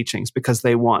actual teachings because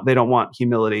they don't want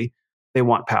humility, they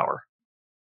want power.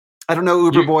 I don't know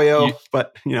Uber You, Boyo,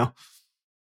 but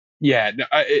yeah, no,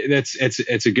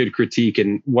 it's a good critique.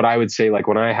 And what I would say, like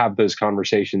when I have those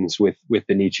conversations with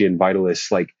the Nietzschean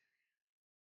vitalists, like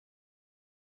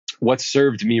what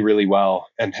served me really well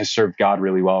and has served God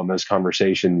really well in those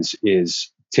conversations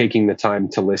is taking the time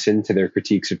to listen to their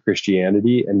critiques of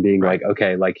Christianity and being right. like,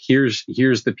 okay, like here's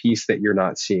the piece that you're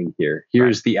not seeing here.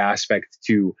 Here's Right. the aspect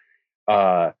to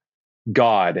uh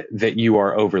God that you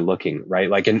are overlooking, right?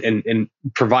 Like, and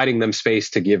providing them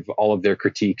space to give all of their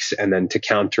critiques and then to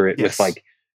counter it with Yes. like,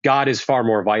 God is far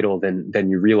more vital than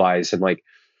you realize. And like,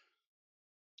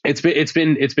 it's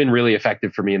been really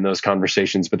effective for me in those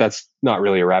conversations, but that's not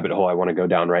really a rabbit hole I want to go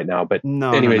down right now. But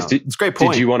No, no, anyways, no. It's a great did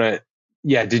point. you want to,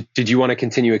 yeah, did you want to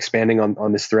continue expanding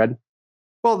on this thread?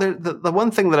 Well, the one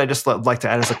thing that I just like to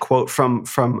add is a quote from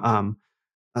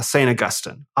Saint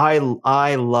Augustine. I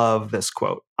love this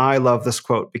quote. I love this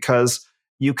quote because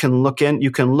you can look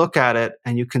at it,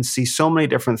 and you can see so many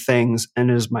different things. And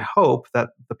it is my hope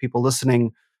that the people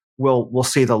listening will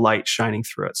see the light shining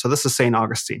through it. So this is Saint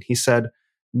Augustine. He said,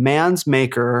 "Man's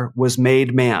maker was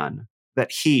made man,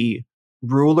 that he,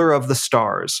 ruler of the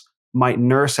stars, might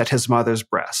nurse at his mother's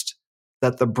breast,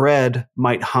 that the bread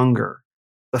might hunger,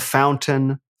 the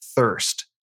fountain thirst,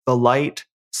 the light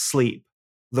sleep,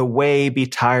 the way be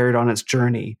tired on its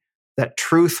journey, that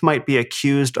truth might be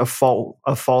accused of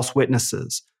false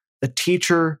witnesses, the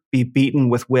teacher be beaten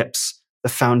with whips, the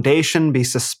foundation be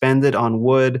suspended on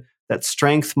wood, that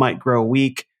strength might grow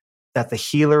weak, that the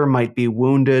healer might be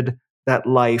wounded, that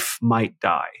life might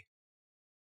die."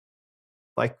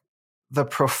 Like the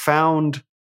profound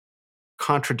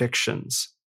contradictions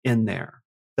in there,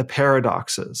 the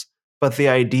paradoxes, but the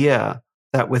idea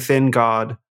that within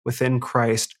God, within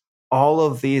Christ, all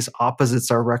of these opposites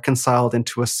are reconciled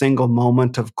into a single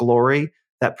moment of glory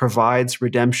that provides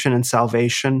redemption and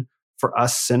salvation for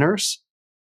us sinners,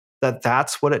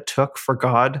 that's what it took for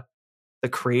God, the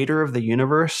creator of the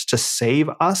universe, to save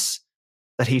us,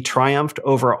 that he triumphed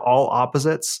over all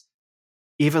opposites,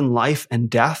 even life and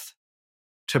death,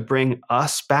 to bring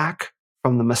us back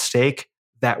from the mistake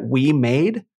that we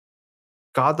made.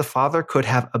 God the Father could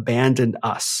have abandoned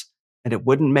us, and it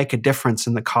wouldn't make a difference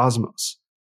in the cosmos.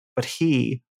 But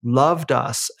he loved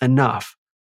us enough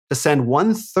to send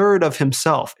 1/3 of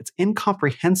himself. It's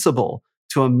incomprehensible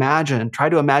to try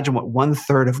to imagine what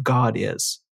 1/3 of God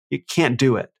is. You can't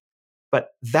do it.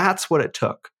 But that's what it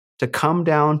took to come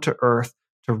down to earth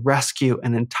to rescue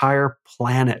an entire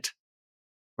planet,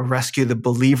 or rescue the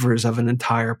believers of an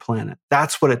entire planet.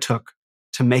 That's what it took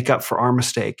to make up for our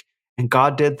mistake. And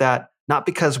God did that not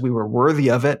because we were worthy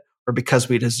of it or because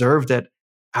we deserved it,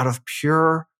 out of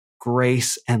pure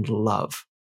grace and love.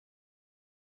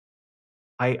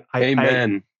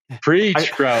 Amen. I,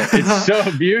 Preach, bro. It's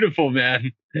so beautiful,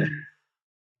 man.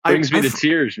 Brings me to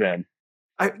tears, man.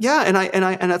 Yeah,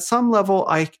 and at some level,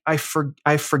 I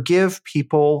forgive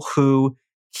people who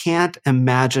can't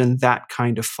imagine that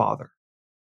kind of father,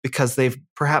 because they've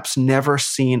perhaps never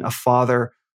seen a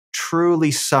father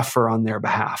truly suffer on their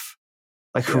behalf,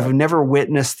 like Yeah. who've never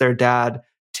witnessed their dad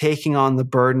taking on the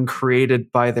burden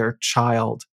created by their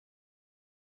child,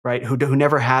 right? Who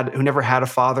never had a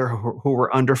father, who were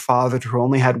underfathered, who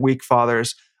only had weak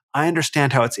fathers. I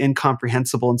understand how it's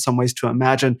incomprehensible in some ways to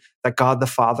imagine that God the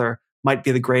Father might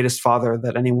be the greatest father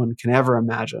that anyone can ever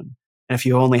imagine. And if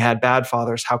you only had bad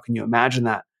fathers, how can you imagine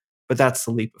that? But that's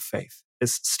the leap of faith,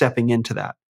 is stepping into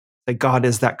that God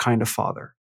is that kind of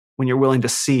father, when you're willing to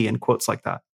see in quotes like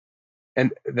that.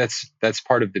 And that's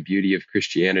part of the beauty of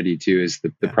Christianity too, is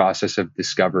the process of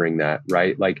discovering that,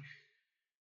 right? Like,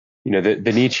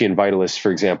 the Nietzschean vitalists,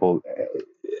 for example,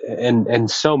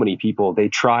 and so many people, they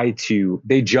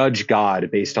judge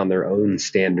God based on their own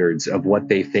standards of what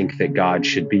they think that God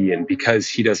should be. And because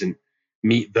he doesn't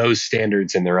meet those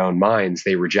standards in their own minds,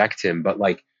 they reject him. But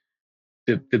like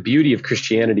the beauty of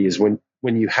Christianity is when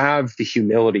you have the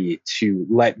humility to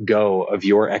let go of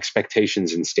your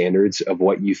expectations and standards of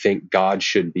what you think God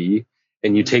should be,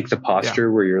 and you take the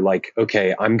posture where you're like,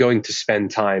 okay, I'm going to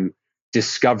spend time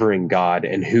discovering God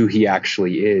and who he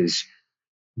actually is.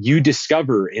 You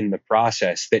discover in the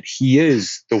process that he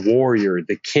is the warrior,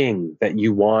 the king that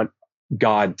you want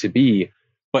God to be,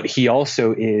 but he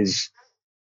also is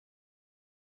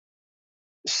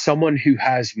someone who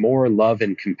has more love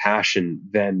and compassion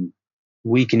than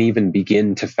we can even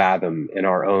begin to fathom in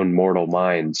our own mortal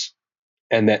minds.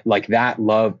 And that, like, that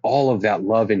love, all of that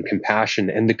love and compassion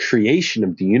and the creation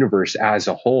of the universe as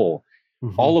a whole,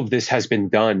 all of this has been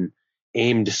done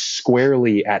aimed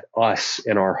squarely at us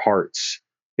and our hearts.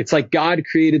 It's like God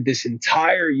created this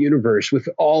entire universe with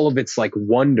all of its like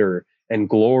wonder and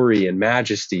glory and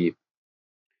majesty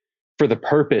for the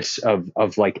purpose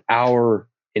of like our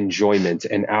enjoyment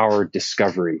and our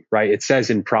discovery, right? It says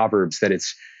in Proverbs that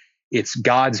it's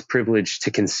God's privilege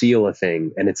to conceal a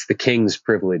thing, and it's the king's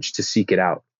privilege to seek it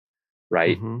out,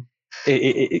 right?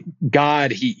 Mm-hmm.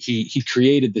 God, he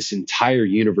created this entire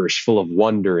universe full of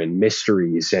wonder and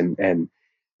mysteries, and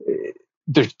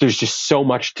there's just so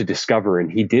much to discover,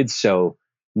 and he did so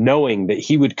knowing that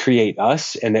he would create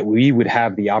us and that we would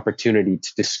have the opportunity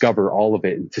to discover all of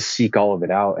it and to seek all of it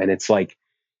out. And it's like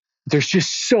there's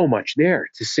just so much there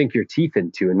to sink your teeth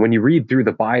into. And when you read through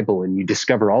the Bible and you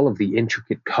discover all of the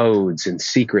intricate codes and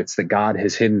secrets that God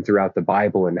has hidden throughout the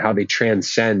Bible and how they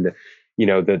transcend,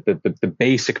 the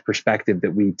basic perspective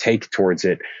that we take towards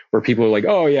it, where people are like,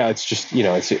 oh yeah, it's just,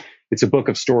 it's a book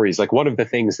of stories. Like, one of the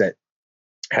things that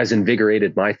has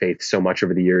invigorated my faith so much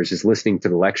over the years is listening to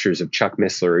the lectures of Chuck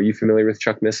Missler. Are you familiar with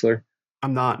Chuck Missler?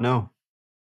 I'm not, no.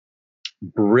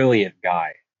 Brilliant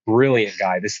guy.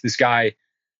 This guy,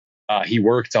 he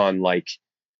worked on like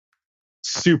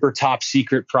super top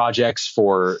secret projects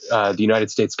for the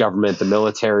United States government, the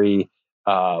military.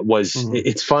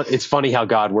 It's funny how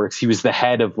God works. He was the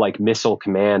head of like missile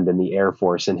command in the Air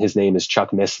Force, and his name is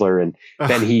Chuck Missler. And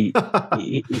then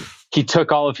he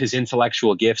took all of his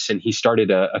intellectual gifts and he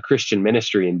started a Christian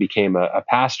ministry and became a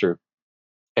pastor.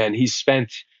 And he's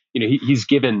spent, he's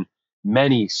given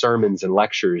many sermons and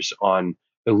lectures on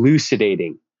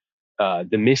elucidating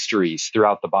the mysteries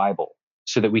throughout the Bible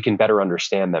so that we can better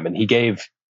understand them. And he gave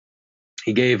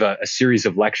a series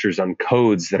of lectures on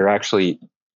codes that are actually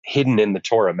hidden in the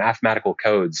Torah, mathematical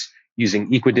codes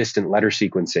using equidistant letter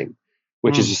sequencing,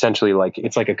 which is essentially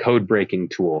it's like a code breaking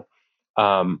tool.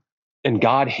 And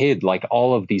God hid like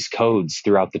all of these codes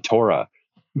throughout the Torah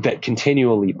that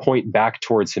continually point back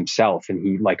towards himself. And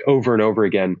he like over and over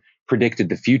again predicted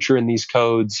the future in these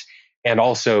codes. And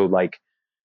also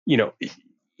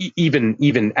even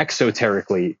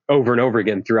exoterically, over and over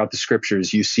again throughout the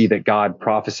scriptures, you see that God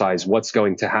prophesies what's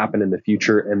going to happen in the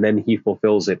future, and then he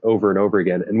fulfills it over and over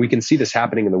again. And we can see this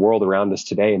happening in the world around us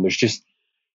today. And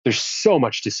there's so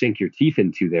much to sink your teeth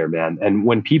into there, man. And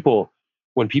when people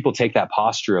take that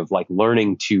posture of like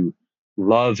learning to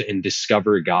love and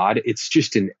discover God, it's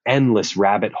just an endless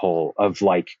rabbit hole of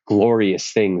like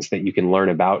glorious things that you can learn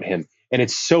about him. And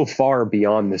it's so far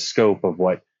beyond the scope of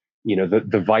what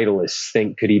the vitalists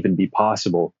think could even be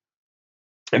possible.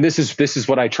 And this is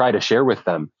what I try to share with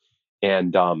them.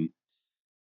 And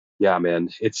yeah, man,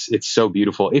 it's so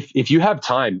beautiful. If you have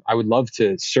time, I would love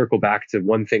to circle back to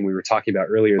one thing we were talking about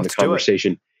earlier in the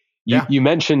conversation. You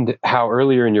mentioned how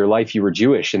earlier in your life you were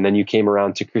Jewish and then you came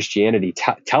around to Christianity.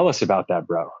 Tell us about that,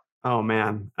 bro. Oh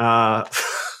man.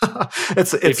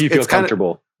 It's if you feel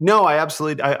comfortable. No, I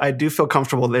absolutely, I do feel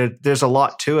comfortable. There's a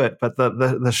lot to it, but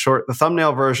the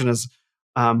thumbnail version is,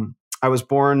 I was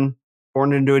born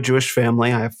into a Jewish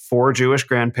family. I have 4 Jewish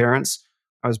grandparents.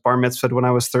 I was bar mitzvahed when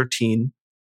I was 13.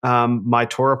 My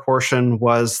Torah portion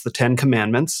was the 10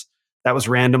 Commandments. That was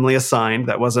randomly assigned.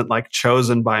 That wasn't like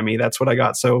chosen by me. That's what I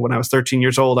got. So when I was 13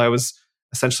 years old, I was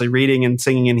essentially reading and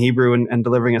singing in Hebrew and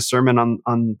delivering a sermon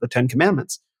on the 10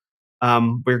 Commandments.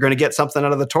 We're going to get something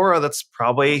out of the Torah that's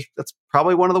probably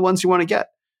one of the ones you want to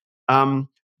get.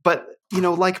 But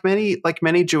like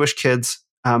many Jewish kids,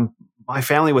 my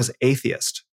family was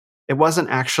atheist. It wasn't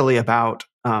actually about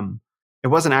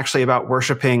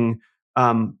worshiping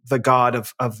the God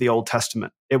of the Old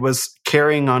Testament. It was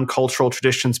carrying on cultural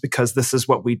traditions because this is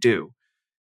what we do.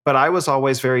 But I was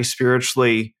always very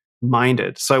spiritually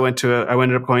minded. So I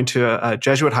ended up going to a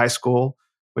Jesuit high school,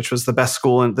 which was the best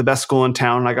school in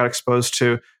town. And I got exposed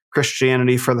to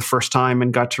Christianity for the first time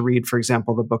and got to read, for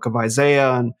example, the book of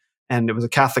Isaiah. And it was a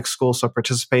Catholic school, so I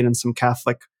participated in some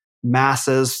Catholic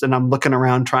masses. And I'm looking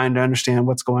around trying to understand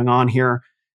what's going on here.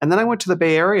 And then I went to the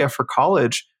Bay Area for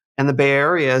college. And the Bay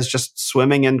Area is just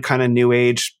swimming in kind of new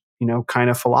age, kind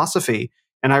of philosophy.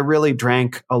 And I really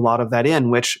drank a lot of that in,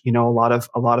 which, a lot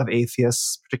of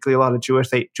atheists, particularly a lot of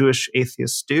Jewish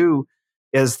atheists do,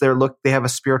 is they have a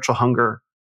spiritual hunger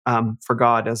for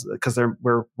God, because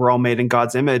we're all made in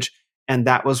God's image, and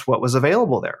that was what was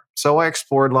available there. So I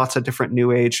explored lots of different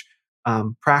New Age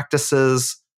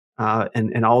practices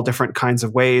in all different kinds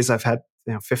of ways. I've had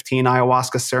 15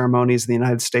 ayahuasca ceremonies in the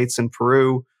United States and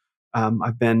Peru.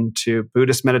 I've been to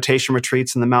Buddhist meditation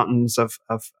retreats in the mountains of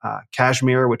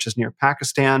Kashmir, which is near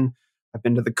Pakistan. I've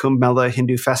been to the Kumbh Mela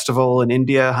Hindu festival in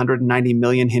India, 190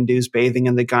 million Hindus bathing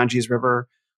in the Ganges River.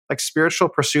 Like, spiritual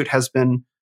pursuit has been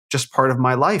just part of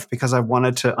my life because I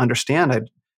wanted to understand.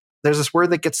 There's this word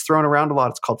that gets thrown around a lot.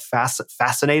 It's called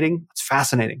fascinating. It's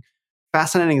fascinating.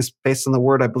 Fascinating is based on the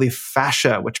word, I believe,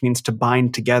 fascia, which means to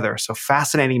bind together. So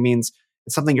fascinating means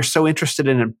it's something you're so interested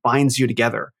in, it binds you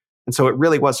together. And so it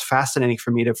really was fascinating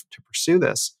for me to pursue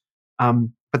this.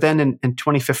 But then in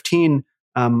 2015,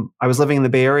 I was living in the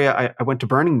Bay Area. I went to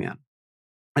Burning Man,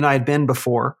 and I had been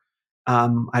before.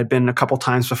 I'd been a couple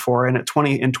times before. And in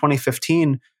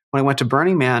 2015, when I went to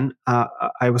Burning Man,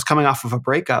 I was coming off of a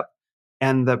breakup.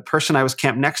 And the person I was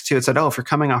camped next to had said, "Oh, if you're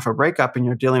coming off a breakup and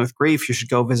you're dealing with grief, you should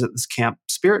go visit this camp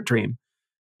Spirit Dream."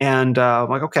 And I'm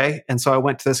like, okay. And so I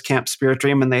went to this camp Spirit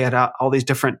Dream, and they had all these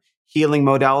different healing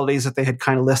modalities that they had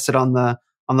kind of listed on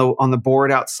the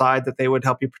board outside that they would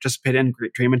help you participate in,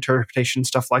 dream interpretation,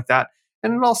 stuff like that.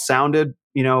 And it all sounded,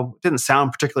 didn't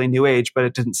sound particularly new age, but I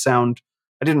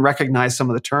didn't recognize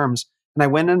some of the terms. And I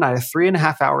went in, I had a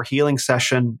 3.5 hour healing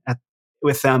session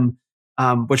with them,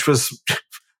 which was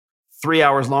 3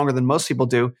 hours longer than most people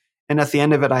do. And at the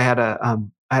end of it, I had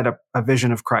a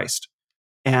vision of Christ.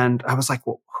 And I was like,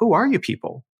 well, who are you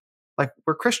people? Like,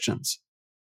 we're Christians.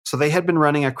 So they had been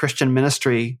running a Christian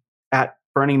ministry at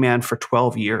Burning Man for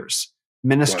 12 years,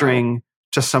 ministering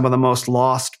to some of the most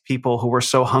lost people who were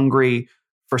so hungry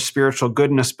for spiritual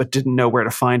goodness, but didn't know where to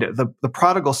find it. The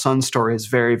prodigal son story is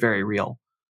very, very real.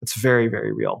 It's very,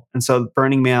 very real. And so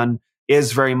Burning Man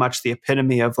is very much the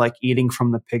epitome of like eating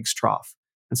from the pig's trough.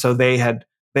 And so they had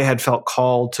felt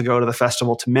called to go to the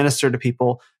festival to minister to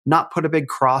people, not put a big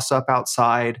cross up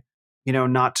outside,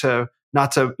 not to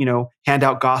hand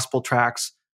out gospel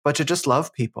tracts, but to just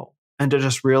love people and to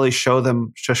just really show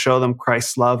them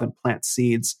Christ's love and plant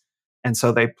seeds. And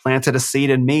so they planted a seed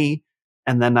in me.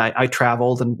 And then I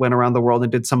traveled and went around the world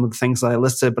and did some of the things that I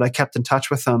listed, but I kept in touch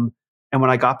with them. And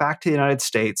when I got back to the United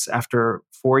States after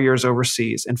 4 years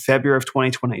overseas in February of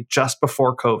 2020, just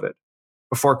before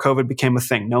COVID became a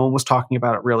thing, no one was talking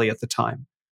about it really at the time.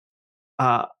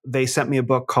 They sent me a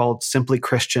book called Simply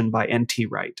Christian by N.T.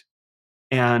 Wright.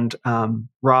 And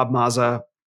Rob Mazza,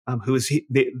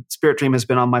 the Spirit Dream has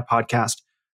been on my podcast.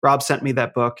 Rob sent me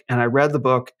that book, and I read the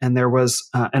book, and there was,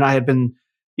 and I had been,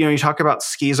 you talk about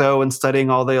schizo and studying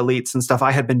all the elites and stuff.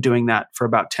 I had been doing that for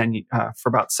about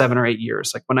 7 or 8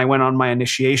 years. Like when I went on my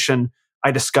initiation, I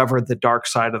discovered the dark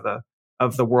side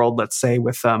of the world. Let's say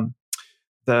with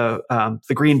the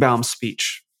Greenbaum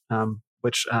speech,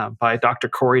 which by Dr.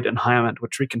 Corydon Hammond,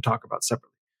 which we can talk about separately.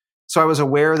 So I was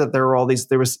aware that there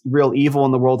was real evil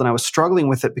in the world, and I was struggling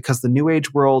with it because the New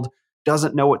Age world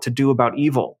doesn't know what to do about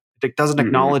evil. It doesn't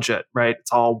acknowledge it, right?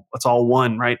 It's all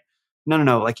one, right?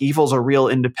 No. Like evil's a real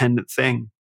independent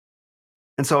thing.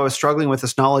 And so I was struggling with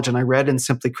this knowledge, and I read in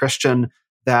Simply Christian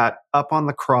that up on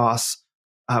the cross,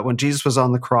 when Jesus was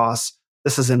on the cross,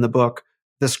 this is in the book,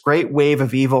 this great wave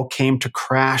of evil came to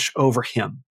crash over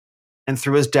him. And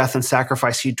through his death and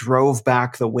sacrifice, he drove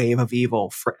back the wave of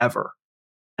evil forever.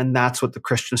 And that's what the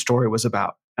Christian story was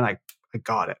about. And I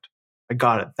got it.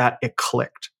 That it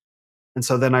clicked. And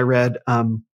so then I read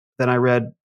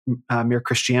Mere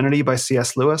Christianity by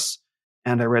C.S. Lewis,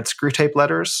 and I read Screwtape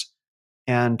Letters.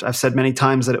 And I've said many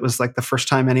times that it was like the first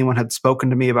time anyone had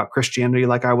spoken to me about Christianity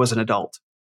like I was an adult.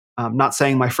 Not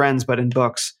saying my friends, but in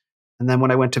books. And then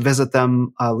when I went to visit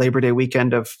them Labor Day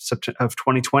weekend of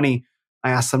 2020,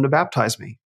 I asked them to baptize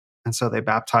me. And so they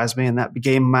baptized me, and that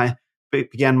began my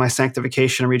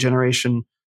sanctification and regeneration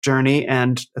journey.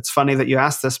 And it's funny that you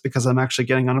asked this because I'm actually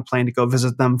getting on a plane to go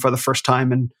visit them for the first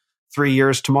time in 3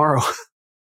 years tomorrow.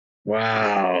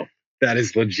 Wow. That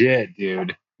is legit,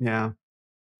 dude. Yeah.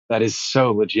 That is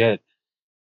so legit.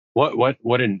 What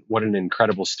an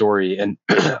incredible story. And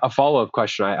a follow-up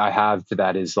question I have to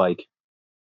that is like,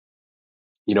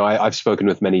 I've spoken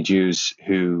with many Jews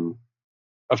who,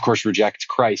 of course, reject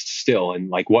Christ still. And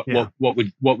like, what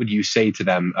would you say to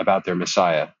them about their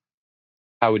Messiah?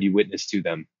 How would you witness to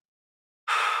them?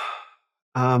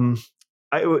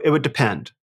 It would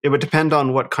depend. It would depend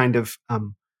on what kind of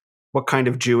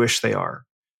Jewish they are.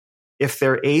 If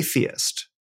they're atheist,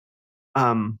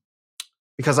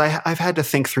 because I've had to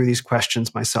think through these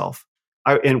questions myself.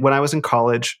 When I was in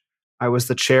college, I was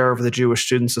the chair of the Jewish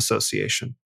Students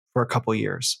Association for a couple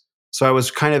years. So I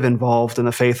was kind of involved in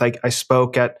the faith. I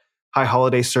spoke at high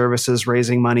holiday services,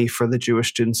 raising money for the Jewish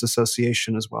Students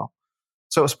Association as well.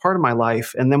 So it was part of my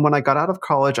life. And then when I got out of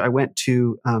college, I went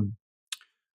to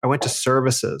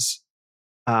services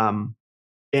at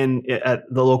the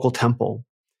local temple,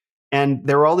 and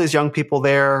there were all these young people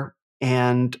there,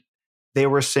 and they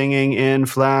were singing in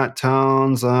flat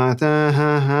tones, and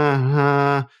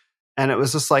it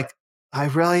was just like I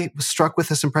really was struck with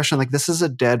this impression, like this is a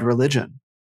dead religion.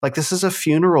 Like this is a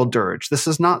funeral dirge. This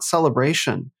is not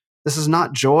celebration. This is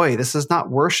not joy. This is not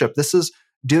worship. This is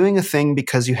doing a thing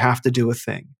because you have to do a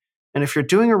thing. And if you're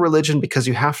doing a religion because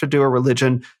you have to do a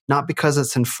religion, not because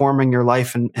it's informing your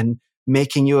life and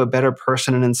making you a better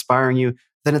person and inspiring you,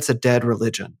 then it's a dead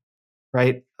religion.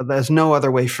 right? There's no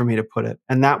other way for me to put it.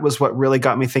 And that was what really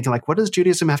got me thinking, like, what does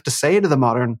Judaism have to say to the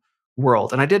modern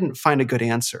world? And I didn't find a good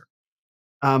answer.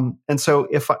 And so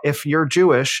if you're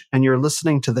Jewish and you're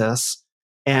listening to this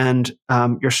and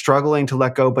you're struggling to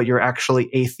let go, but you're actually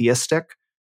atheistic,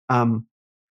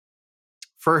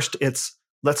 first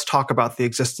let's talk about the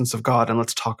existence of God and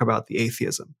let's talk about the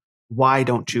atheism. Why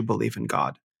don't you believe in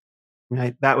God?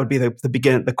 Right? That would be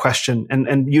the question.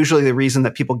 And usually the reason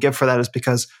that people give for that is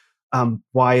because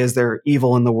why is there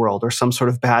evil in the world or some sort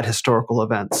of bad historical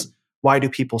events? Why do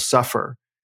people suffer?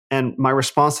 And my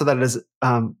response to that is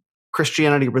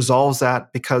Christianity resolves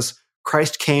that because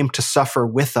Christ came to suffer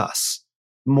with us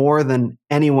more than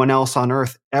anyone else on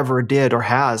earth ever did or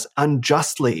has,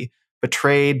 unjustly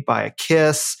betrayed by a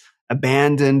kiss,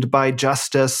 abandoned by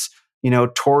justice,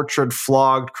 tortured,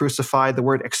 flogged, crucified. The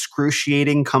word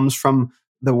excruciating comes from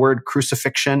the word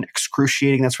crucifixion.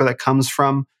 Excruciating, that's where that comes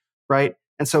from, right?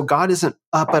 And so God isn't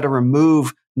up at a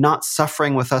remove, not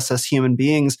suffering with us as human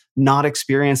beings, not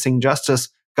experiencing justice.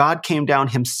 God came down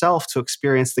himself to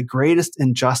experience the greatest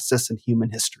injustice in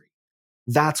human history.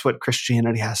 That's what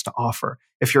Christianity has to offer.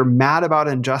 If you're mad about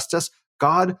injustice,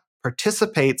 God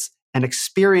participates and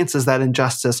experiences that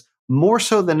injustice more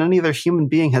so than any other human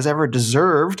being has ever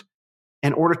deserved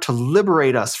in order to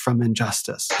liberate us from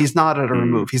injustice. He's not at a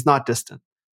remove. He's not distant.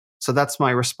 So that's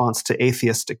my response to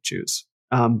atheistic Jews.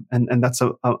 And that's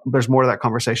there's more to that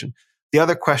conversation. The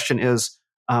other question is,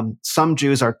 some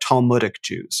Jews are Talmudic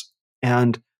Jews,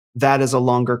 and that is a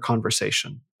longer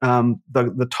conversation.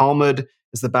 The Talmud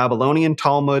is the Babylonian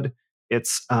Talmud.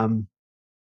 It's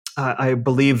I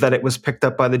believe that it was picked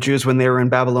up by the Jews when they were in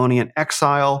Babylonian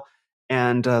exile,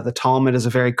 and the Talmud is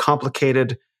a very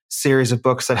complicated series of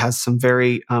books that has some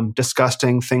very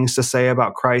disgusting things to say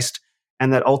about Christ,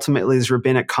 and that ultimately is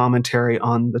rabbinic commentary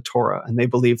on the Torah. And they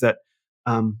believe that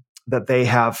that they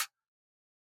have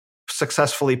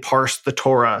successfully parsed the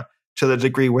Torah to the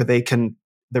degree where the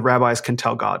rabbis can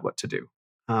tell God what to do.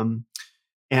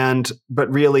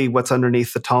 But really what's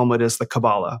underneath the Talmud is the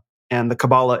Kabbalah. And the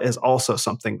Kabbalah is also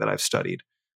something that I've studied.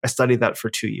 I studied that for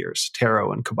 2 years,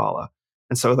 Tarot and Kabbalah.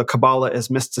 And so the Kabbalah is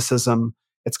mysticism.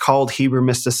 It's called Hebrew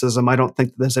mysticism. I don't think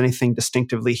that there's anything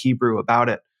distinctively Hebrew about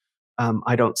it.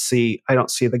 I don't see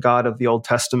the God of the Old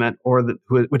Testament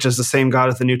which is the same God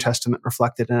of the New Testament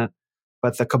reflected in it.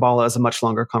 But the Kabbalah is a much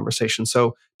longer conversation.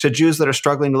 So to Jews that are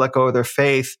struggling to let go of their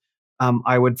faith,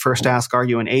 I would first ask, are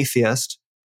you an atheist?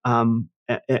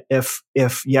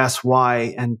 If yes,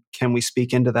 why? And can we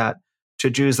speak into that?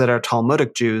 To Jews that are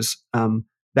Talmudic Jews,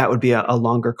 that would be a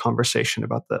longer conversation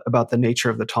about the nature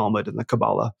of the Talmud and the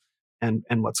Kabbalah and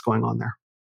what's going on there.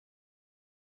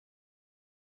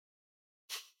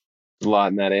 A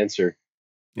lot in that answer.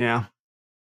 Yeah.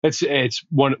 It's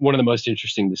one of the most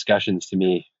interesting discussions to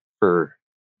me for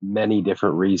many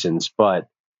different reasons, but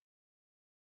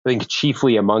I think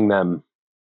chiefly among them,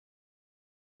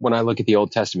 when I look at the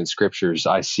Old Testament scriptures,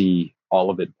 I see all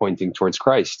of it pointing towards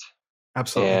Christ.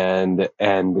 Absolutely.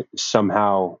 And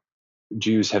somehow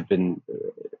Jews have been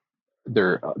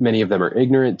many of them are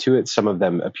ignorant to it. Some of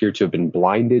them appear to have been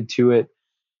blinded to it.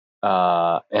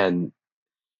 And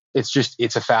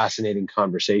it's a fascinating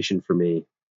conversation for me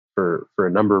for a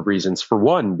number of reasons. For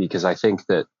one, because I think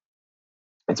that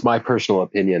it's my personal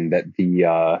opinion that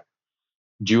the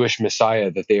Jewish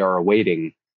Messiah that they are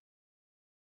awaiting,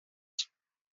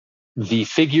 the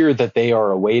figure that they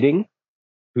are awaiting,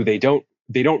 who they don't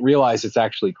realize it's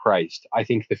actually Christ. I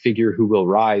think the figure who will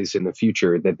rise in the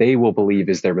future that they will believe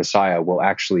is their Messiah will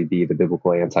actually be the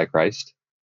biblical Antichrist.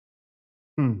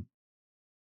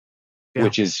 Yeah.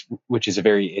 Which is a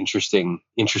very interesting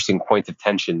point of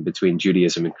tension between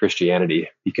Judaism and Christianity,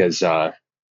 because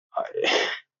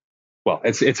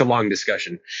it's a long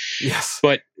discussion. Yes.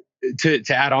 But to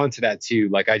add on to that too,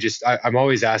 like I'm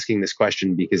always asking this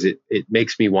question because it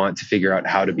makes me want to figure out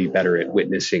how to be better at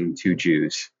witnessing to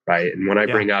Jews, right? And when I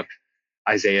bring up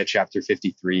Isaiah chapter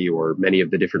 53 or many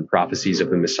of the different prophecies of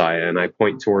the Messiah, and I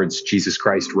point towards Jesus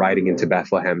Christ riding into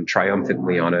Bethlehem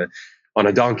triumphantly on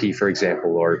a donkey, for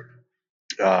example, or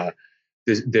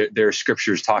there are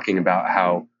scriptures talking about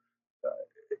how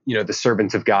the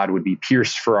servant of God would be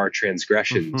pierced for our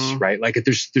transgressions, right? Like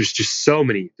there's just so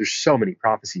many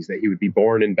prophecies that he would be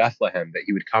born in Bethlehem, that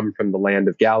he would come from the land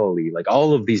of Galilee, like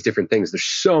all of these different things. There's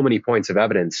so many points of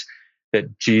evidence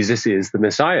that Jesus is the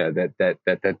Messiah that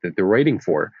they're waiting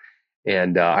for,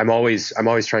 and I'm always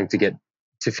trying to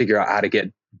figure out how to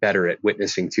get better at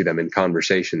witnessing to them in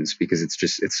conversations, because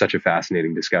it's such a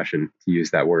fascinating discussion, to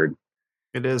use that word.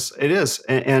 It is,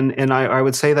 and I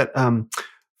would say that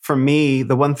for me,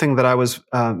 the one thing that I was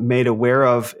made aware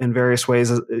of in various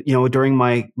ways, during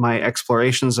my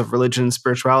explorations of religion and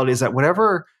spirituality, is that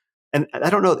whatever, and I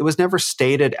don't know, it was never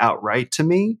stated outright to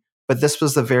me, but this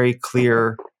was the very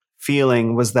clear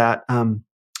feeling, was that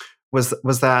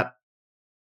was that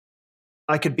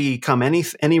I could become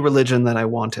any religion that I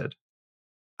wanted.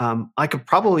 I could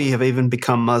probably have even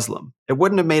become Muslim. It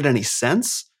wouldn't have made any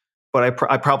sense, but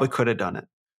I probably could have done it.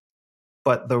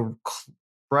 But the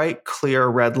bright, clear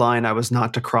red line I was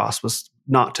not to cross was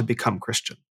not to become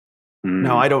Christian.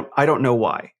 Now, I don't know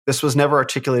why. This was never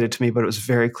articulated to me, but it was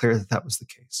very clear that that was the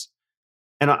case.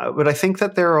 But I think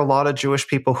that there are a lot of Jewish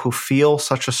people who feel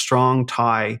such a strong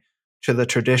tie to the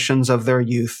traditions of their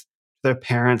youth, their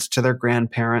parents, to their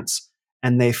grandparents,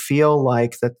 and they feel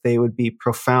like that they would be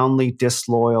profoundly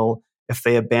disloyal if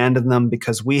they abandon them,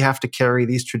 because we have to carry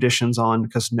these traditions on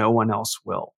because no one else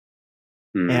will.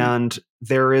 And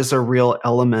there is a real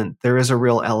element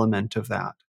of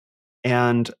that.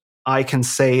 And I can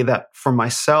say that for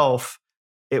myself,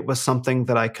 it was something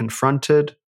that I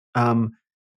confronted.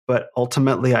 But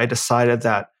ultimately, I decided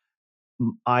that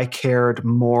I cared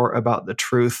more about the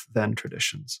truth than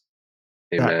traditions.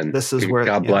 Amen. This is where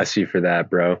God bless you for that,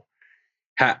 bro.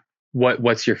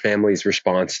 What's your family's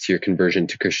response to your conversion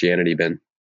to Christianity been?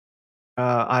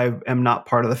 I am not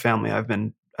part of the family. I've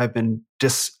been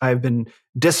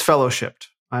disfellowshipped.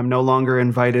 I'm no longer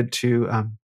invited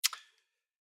to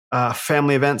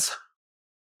family events.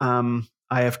 I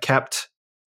have kept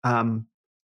 2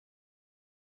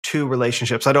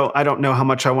 relationships. I don't know how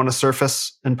much I want to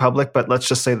surface in public, but let's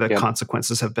just say the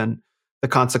consequences have been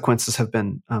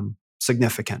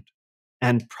significant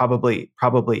and probably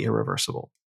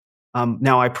irreversible.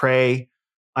 Now I pray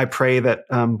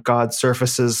that God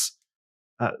surfaces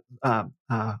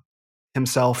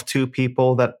himself to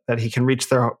people, that he can reach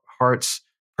their hearts,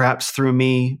 perhaps through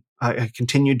me. I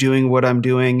continue doing what I'm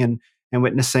doing and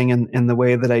witnessing in the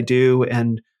way that I do,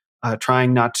 and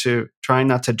trying not to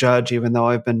judge, even though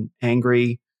I've been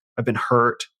angry, I've been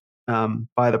hurt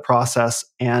by the process,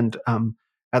 and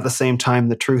at the same time,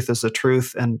 the truth is the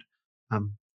truth, and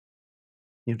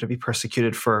to be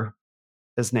persecuted for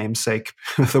His name's sake.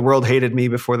 The world hated me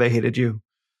before they hated you.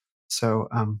 So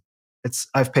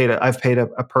I've paid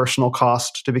a personal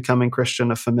cost to becoming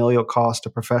Christian, a familial cost, a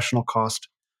professional cost.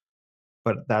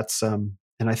 But that's and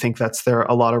I think there are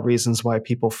a lot of reasons why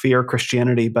people fear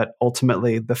Christianity, but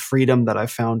ultimately the freedom that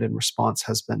I've found in response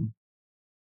has been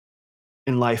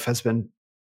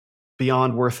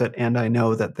beyond worth it, and I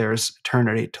know that there's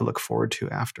eternity to look forward to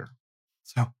after.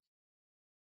 So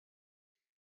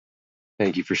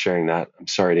thank you for sharing that. I'm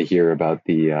sorry to hear about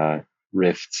the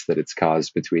rifts that it's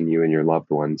caused between you and your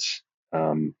loved ones.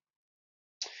 I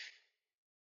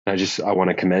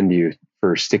want to commend you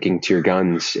for sticking to your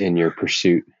guns in your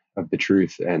pursuit of the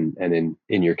truth and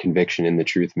in your conviction in the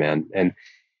truth, man. And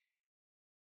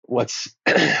what's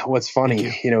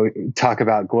funny, talk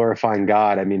about glorifying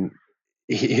God. I mean,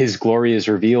 His glory is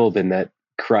revealed in that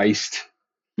Christ,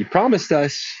 He promised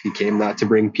us, He came not to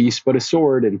bring peace but a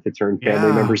sword, and to turn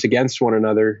family members against one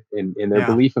another in their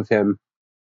belief of Him.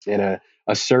 And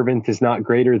a servant is not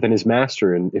greater than his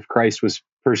master. And if Christ was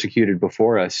persecuted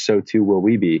before us, so too will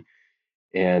we be.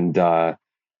 And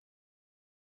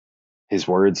His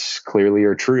words clearly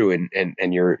are true,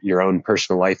 and your own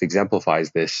personal life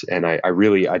exemplifies this. And I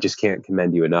just can't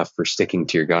commend you enough for sticking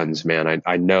to your guns, man.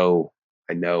 I know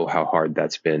how hard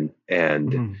that's been.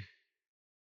 And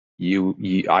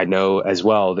I know as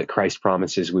well that Christ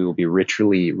promises we will be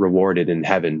richly rewarded in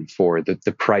heaven for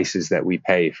the prices that we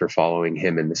pay for following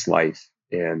Him in this life.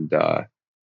 And I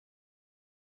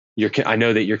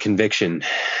know that your conviction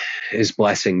is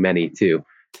blessing many too.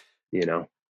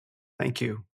 Thank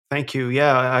you.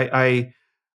 Yeah, I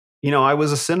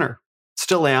was a sinner,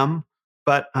 still am,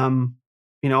 but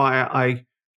I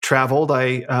traveled,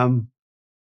 I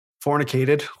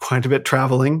fornicated quite a bit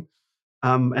traveling,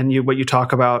 and what you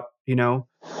talk about, men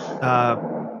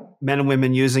and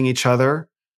women using each other,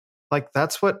 like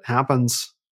that's what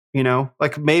happens.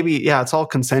 Like maybe, it's all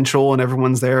consensual and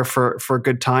everyone's there for a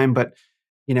good time, but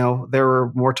there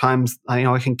were more times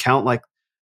I can count, like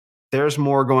there's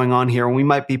more going on here. We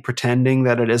might be pretending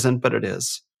that it isn't, but it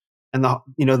is. And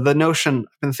the notion,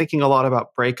 I've been thinking a lot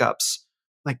about breakups.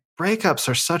 Like breakups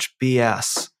are such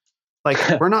BS.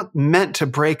 Like we're not meant to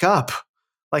break up.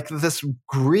 Like this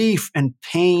grief and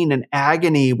pain and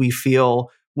agony we feel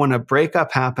when a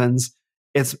breakup happens,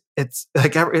 it's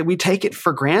like we take it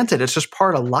for granted. It's just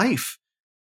part of life.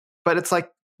 But it's like,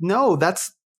 no,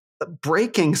 that's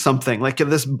breaking something. Like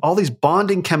all these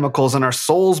bonding chemicals and our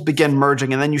souls begin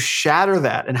merging, and then you shatter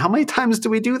that. And how many times do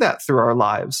we do that through our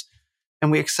lives?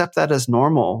 and we accept that as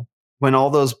normal when all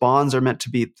those bonds are meant to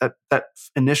be that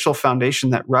initial foundation,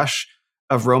 that rush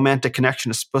of romantic connection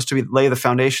is supposed to lay the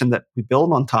foundation that we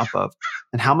build on top of.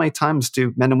 And how many times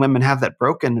do men and women have that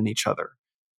broken in each other?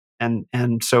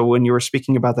 And so when you were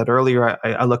speaking about that earlier,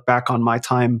 I look back on my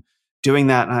time doing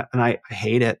that, and I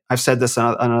hate it. I've said this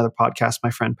on another podcast,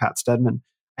 my friend Pat Stedman.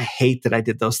 I hate that I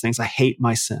did those things. I hate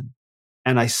my sin.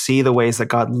 And I see the ways that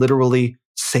God literally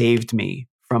saved me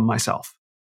from myself.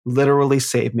 Literally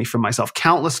saved me from myself.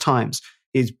 Countless times,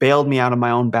 He's bailed me out of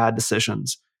my own bad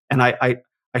decisions. And I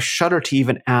shudder to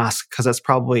even ask, because that's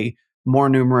probably more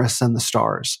numerous than the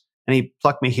stars. And He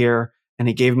plucked me here, and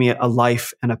He gave me a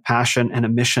life and a passion and a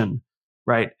mission,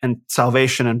 right? And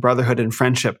salvation and brotherhood and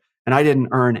friendship. And I didn't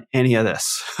earn any of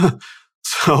this.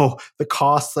 So the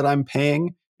cost that I'm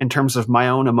paying in terms of my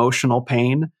own emotional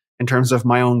pain, in terms of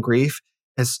my own grief,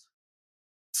 is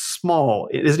small.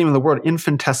 It isn't even the word,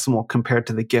 infinitesimal, compared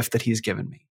to the gift that He's given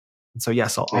me. And so,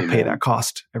 yes, I'll pay that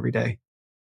cost every day.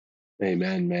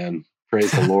 Amen, man.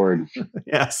 Praise the Lord.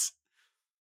 Yes.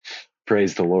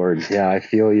 Praise the Lord. Yeah, I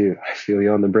feel you. I feel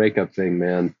you on the breakup thing,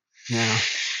 man. Yeah.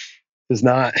 Does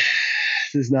not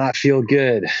feel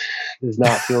good. Does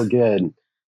not feel good.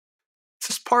 It's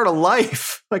just part of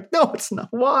life. Like, no, it's not.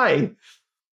 Why?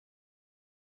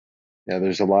 Yeah,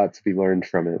 there's a lot to be learned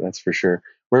from it. That's for sure.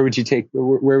 Where would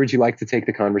you like to take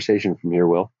the conversation from here,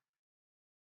 Will?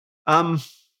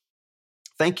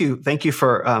 Thank you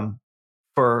for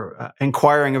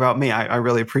inquiring about me. I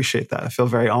really appreciate that. I feel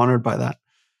very honored by that.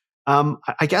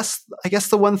 I guess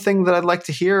the one thing that I'd like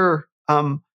to hear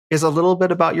is a little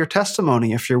bit about your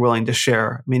testimony, if you're willing to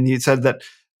share. I mean, you said that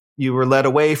you were led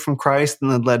away from Christ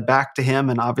and then led back to Him,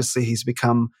 and obviously He's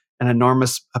become an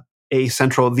enormous, the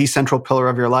central pillar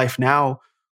of your life now.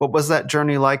 What was that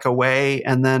journey like, away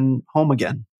and then home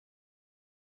again?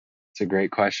 It's a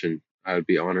great question. I would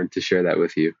be honored to share that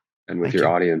with you and with your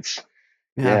audience.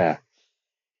 Yeah.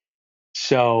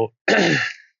 So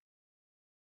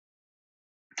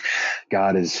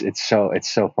God it's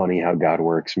so funny how God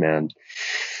works, man.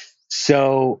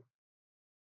 So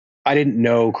I didn't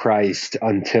know Christ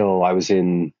until I was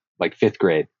in like 5th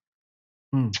grade.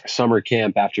 Summer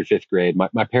camp after 5th grade.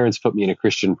 My parents put me in a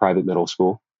Christian private middle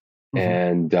school.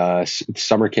 And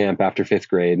summer camp after 5th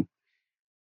grade,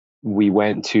 we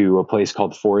went to a place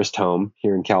called Forest Home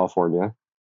here in California.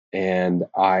 And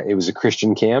it was a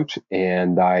Christian camp,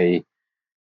 and I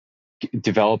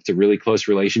developed a really close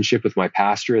relationship with my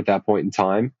pastor at that point in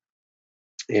time.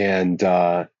 And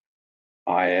I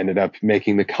ended up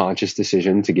making the conscious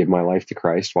decision to give my life to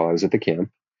Christ while I was at the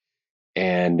camp.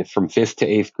 And from 5th to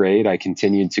 8th grade, I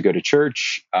continued to go to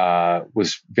church,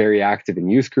 was very active in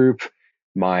youth group.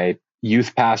 My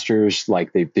youth pastors,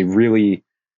 like they really,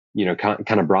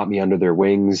 kind of brought me under their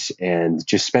wings and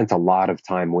just spent a lot of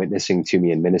time witnessing to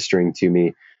me and ministering to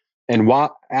me. And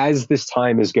as this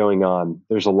time is going on,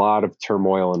 there's a lot of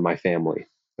turmoil in my family.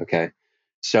 Okay.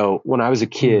 So when I was a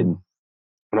kid,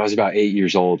 when I was about 8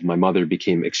 years old, my mother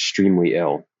became extremely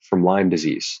ill from Lyme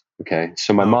disease. Okay.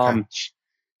 So my mom,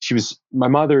 my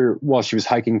mother, while she was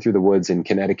hiking through the woods in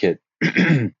Connecticut,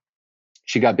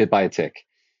 she got bit by a tick,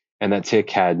 and that tick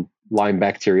had Lyme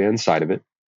bacteria inside of it.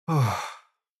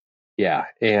 Yeah.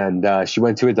 And she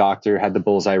went to a doctor, had the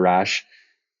bullseye rash,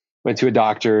 went to a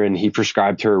doctor, and he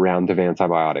prescribed her a round of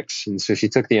antibiotics. And so she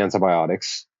took the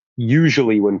antibiotics.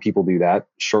 Usually when people do that,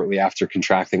 shortly after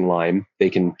contracting Lyme, they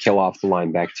can kill off the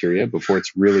Lyme bacteria before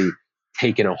it's really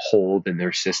taken a hold in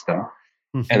their system.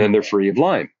 And then they're free of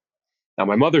Lyme. Now,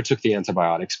 my mother took the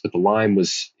antibiotics, but the Lyme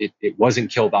it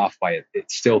wasn't killed off by it. It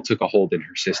still took a hold in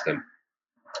her system.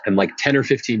 And like 10 or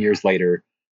 15 years later,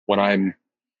 when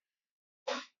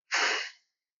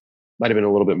might have been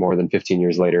a little bit more than 15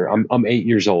 years later, I'm 8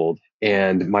 years old,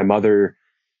 and my mother,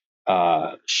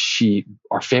 our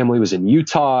family was in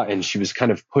Utah, and she was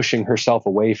kind of pushing herself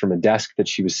away from a desk that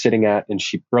she was sitting at, and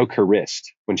she broke her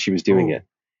wrist when she was doing it.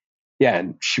 Yeah.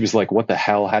 And she was like, what the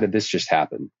hell? How did this just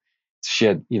happen? She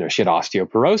had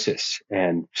osteoporosis,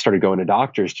 and started going to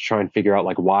doctors to try and figure out,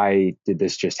 like, why did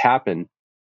this just happen?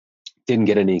 Didn't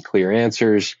get any clear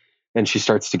answers. And she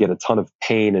starts to get a ton of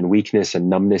pain and weakness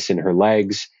and numbness in her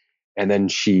legs. And then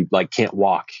she can't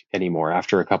walk anymore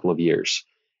after a couple of years.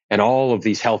 And all of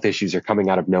these health issues are coming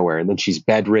out of nowhere. And then she's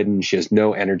bedridden. She has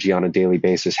no energy on a daily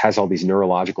basis, has all these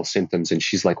neurological symptoms. And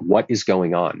she's like, what is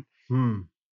going on?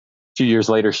 2 years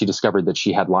later, she discovered that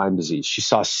she had Lyme disease. She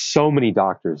saw so many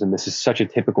doctors, and this is such a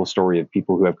typical story of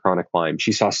people who have chronic Lyme.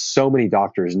 She saw so many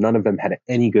doctors. None of them had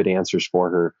any good answers for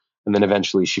her. And then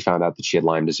eventually she found out that she had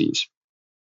Lyme disease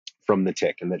from the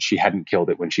tick, and that she hadn't killed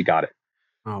it when she got it.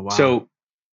 Oh, wow. So,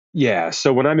 yeah.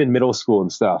 So when I'm in middle school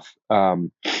and stuff,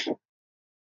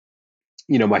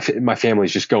 my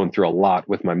family's just going through a lot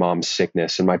with my mom's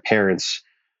sickness, and my parents.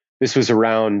 This was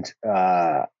around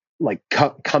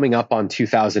coming up on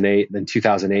 2008. Then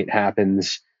 2008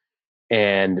 happens,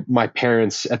 and my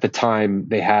parents at the time,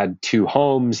 they had two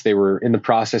homes. They were in the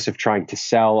process of trying to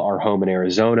sell our home in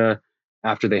Arizona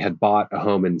after they had bought a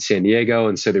home in San Diego,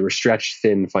 and so they were stretched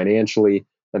thin financially.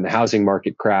 Then the housing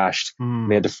market crashed.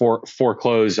 They had to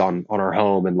foreclose on our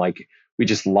home, and we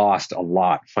just lost a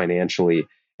lot financially,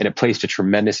 and it placed a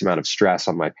tremendous amount of stress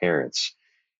on my parents.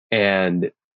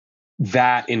 And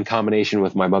that, in combination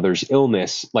with my mother's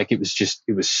illness,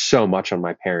 it was so much on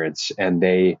my parents, and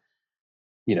they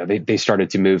started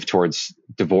to move towards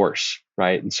divorce,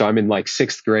 right? And so I'm in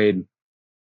sixth grade.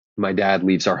 My dad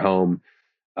leaves our home.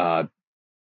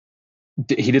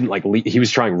 He didn't leave. He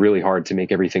was trying really hard to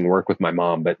make everything work with my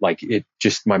mom, but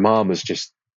my mom was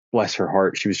just, bless her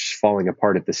heart, she was just falling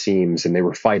apart at the seams, and they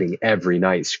were fighting every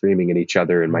night, screaming at each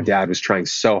other. And my dad was trying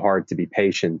so hard to be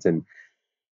patient. And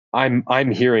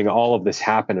I'm hearing all of this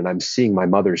happen, and I'm seeing my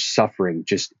mother's suffering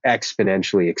just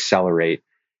exponentially accelerate.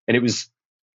 And it was,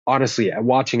 honestly,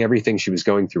 watching everything she was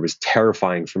going through was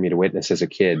terrifying for me to witness as a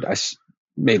kid. I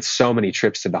made so many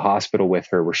trips to the hospital with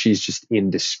her where she's just in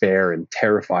despair and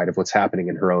terrified of what's happening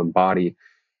in her own body,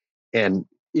 and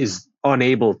is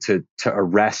unable to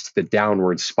arrest the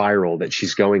downward spiral that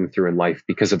she's going through in life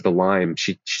because of the Lyme.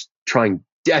 She's trying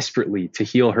desperately to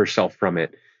heal herself from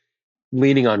it,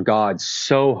 leaning on God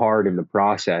so hard in the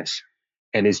process,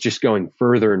 and is just going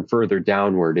further and further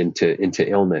downward into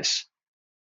illness.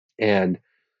 And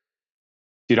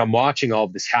dude, I'm watching all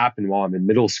of this happen while I'm in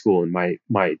middle school, and my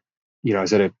I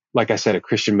was at a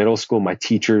Christian middle school. My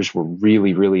teachers were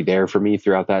really, really there for me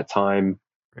throughout that time.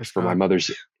 For my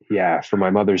mother's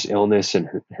illness and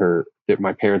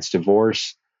my parents'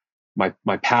 divorce.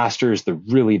 My pastors, they're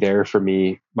really there for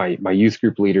me. My youth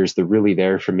group leaders, they're really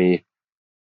there for me.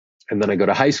 And then I go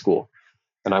to high school,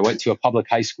 and I went to a public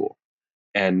high school,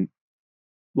 and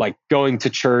going to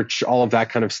church, all of that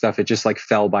kind of stuff, it just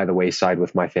fell by the wayside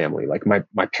with my family.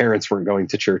 My parents weren't going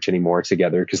to church anymore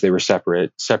together because they were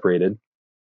separated.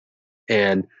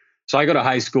 And so I go to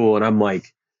high school, and I'm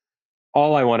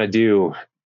all I want to do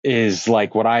is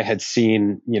what I had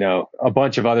seen, a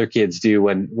bunch of other kids do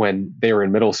when they were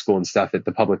in middle school and stuff at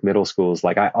the public middle schools.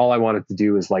 All I wanted to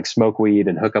do was smoke weed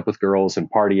and hook up with girls and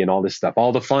party and all this stuff,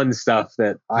 all the fun stuff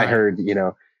that I heard,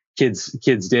 kids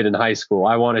did in high school.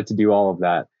 I wanted to do all of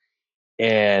that.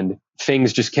 And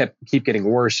things just keep getting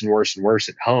worse and worse and worse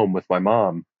at home with my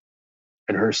mom,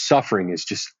 and her suffering is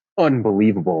just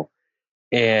unbelievable.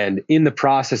 And in the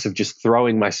process of just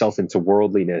throwing myself into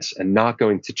worldliness and not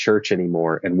going to church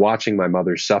anymore and watching my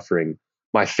mother's suffering,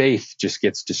 my faith just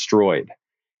gets destroyed.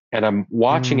 And I'm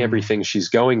watching everything she's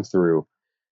going through,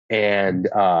 and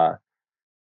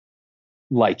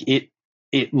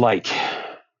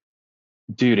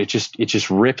dude, it just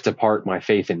ripped apart my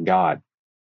faith in God.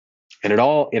 And it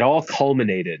all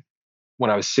culminated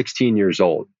when I was 16 years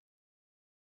old.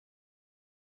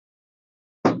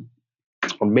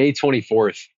 On May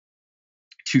 24th,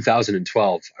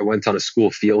 2012, I went on a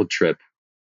school field trip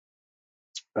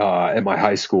at my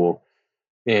high school.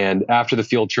 And after the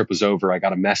field trip was over, I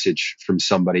got a message from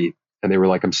somebody, and they were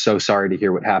like, "I'm so sorry to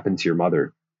hear what happened to your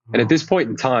mother." And at this point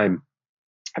in time,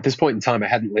 I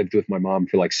hadn't lived with my mom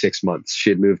for 6 months. She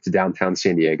had moved to downtown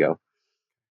San Diego.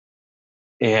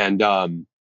 And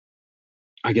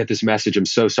I get this message, "I'm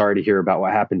so sorry to hear about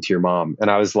what happened to your mom." And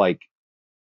I was like,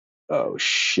 "Oh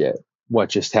shit, what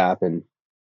just happened?"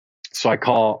 So I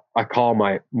call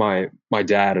my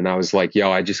dad, and I was like,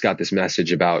 "Yo, I just got this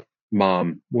message about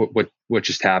mom. What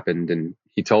just happened?" And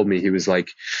he told me, he was like,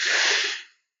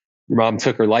 "Your mom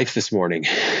took her life this morning."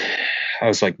 I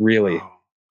was like, "Really?" Oh.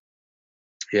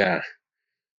 Yeah.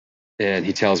 And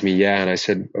he tells me, "Yeah." And I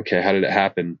said, "Okay, how did it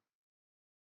happen?"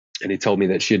 And he told me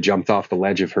that she had jumped off the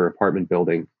ledge of her apartment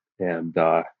building and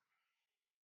had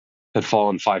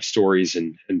fallen 5 stories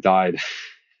and died.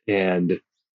 And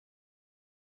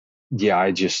yeah,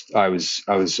 I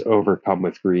was overcome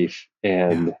with grief.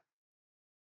 And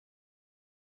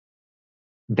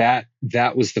that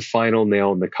was the final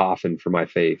nail in the coffin for my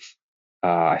faith.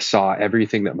 I saw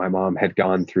everything that my mom had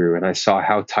gone through, and I saw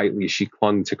how tightly she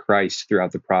clung to Christ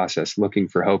throughout the process, looking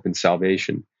for hope and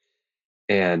salvation.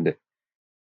 And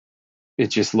it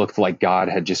just looked like God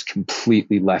had just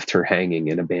completely left her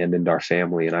hanging and abandoned our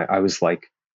family. And I was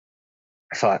like,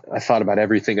 I thought about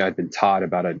everything I'd been taught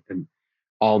about an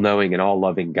all-knowing and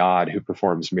all-loving God who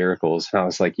performs miracles. And I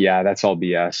was like, yeah, that's all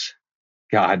BS.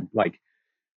 God,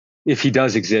 if he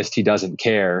does exist, he doesn't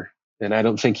care. And I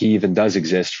don't think he even does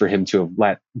exist for him to have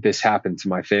let this happen to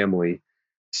my family,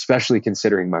 especially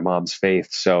considering my mom's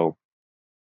faith. So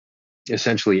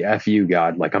essentially, F you,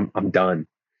 God, like I'm done.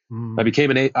 I Mm.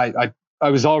 became I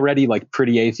was already like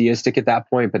pretty atheistic at that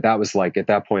point, but that was like, at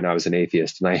that point I was an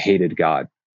atheist and I hated God.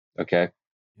 Okay.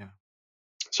 Yeah.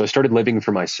 So I started living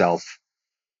for myself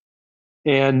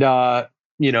and,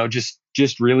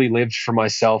 just really lived for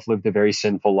myself, lived a very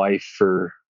sinful life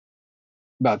for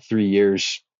about 3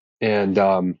 years. And,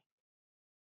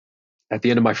 at the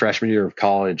end of my freshman year of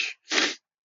college,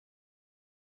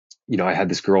 I had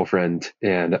this girlfriend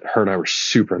and her and I were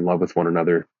super in love with one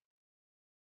another.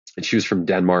 And she was from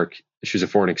Denmark. She was a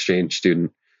foreign exchange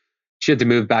student. She had to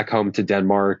move back home to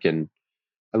Denmark. And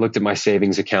I looked at my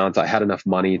savings account. I had enough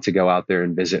money to go out there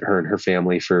and visit her and her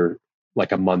family for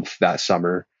like a month that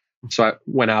summer. So I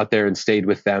went out there and stayed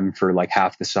with them for like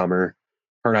half the summer.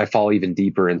 Her and I fall even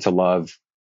deeper into love.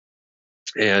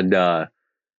 And, I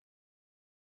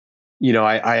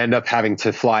end up having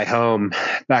to fly home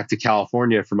back to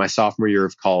California for my sophomore year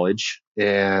of college.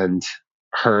 And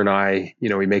her and I,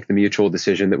 we make the mutual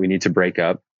decision that we need to break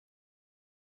up.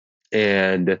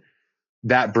 And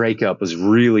that breakup was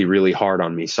really, really hard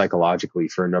on me psychologically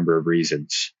for a number of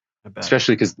reasons, I bet.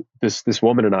 especially because this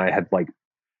woman and I had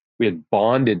we had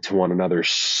bonded to one another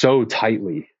so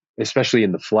tightly, especially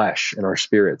in the flesh and our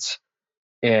spirits.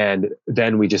 And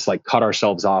then we just like cut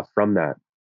ourselves off from that.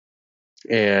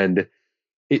 And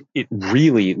it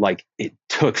really it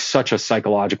took such a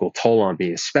psychological toll on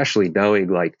me, especially knowing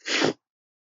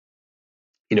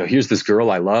here's this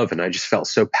girl I love and I just felt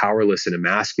so powerless and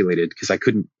emasculated because I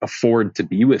couldn't afford to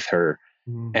be with her.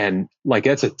 Mm. And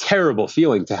that's a terrible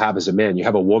feeling to have as a man. You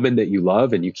have a woman that you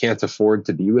love and you can't afford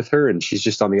to be with her and she's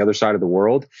just on the other side of the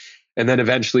world. And then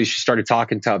eventually she started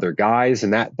talking to other guys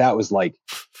and that was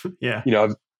Yeah.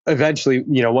 Eventually,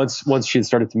 once she had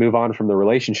started to move on from the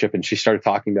relationship and she started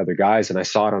talking to other guys and I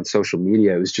saw it on social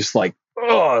media, it was just it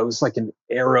was like an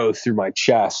arrow through my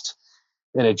chest.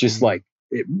 And it just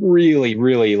it really,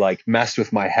 really messed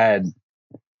with my head.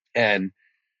 And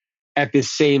at the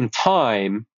same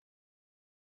time,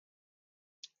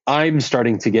 I'm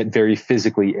starting to get very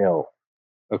physically ill.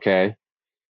 Okay.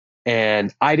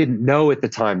 And I didn't know at the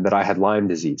time that I had Lyme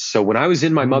disease. So when I was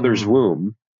in my mother's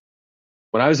womb,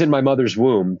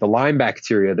 the Lyme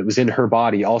bacteria that was in her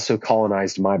body also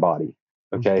colonized my body.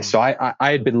 Okay. Mm-hmm. So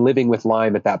I had been living with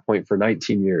Lyme at that point for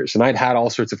 19 years and I'd had all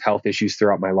sorts of health issues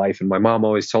throughout my life. And my mom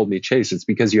always told me, Chase, it's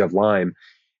because you have Lyme.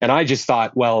 And I just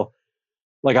thought, well,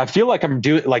 I feel like I'm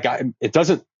doing it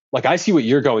doesn't I see what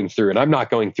you're going through and I'm not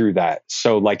going through that.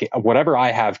 So whatever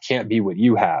I have can't be what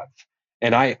you have.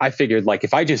 And I figured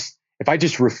if I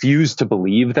just refuse to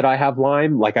believe that I have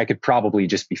Lyme, I could probably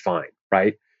just be fine.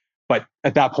 Right. But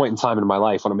at that point in time in my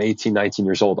life, when I'm 18, 19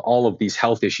 years old, all of these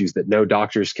health issues that no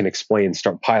doctors can explain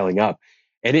start piling up.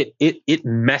 And it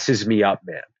messes me up,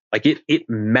 man. It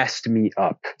messed me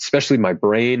up, especially my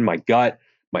brain, my gut,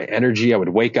 my energy. I would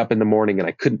wake up in the morning and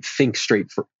I couldn't think straight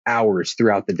for hours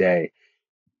throughout the day.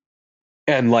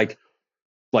 And the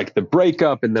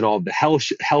breakup and then all the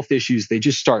health issues, they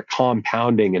just start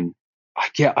compounding. And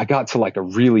I got to a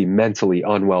really mentally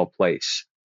unwell place.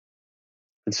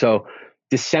 And so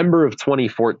December of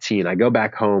 2014, I go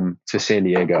back home to San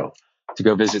Diego to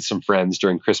go visit some friends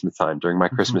during Christmas time, during my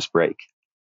Christmas break.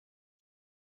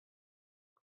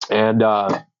 And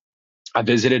I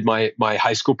visited my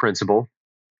high school principal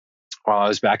while I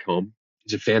was back home.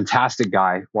 He's a fantastic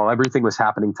guy. While everything was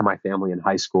happening to my family in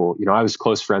high school, I was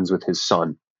close friends with his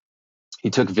son. He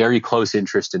took very close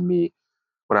interest in me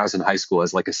when I was in high school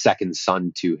as a second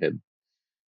son to him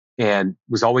and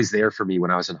was always there for me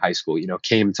when I was in high school,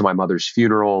 came to my mother's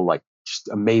funeral, just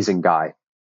amazing guy.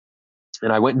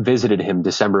 And I went and visited him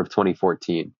December of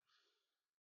 2014.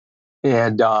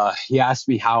 And he asked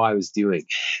me how I was doing.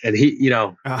 And he's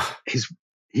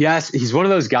one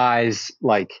of those guys,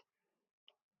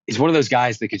 he's one of those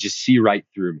guys that could just see right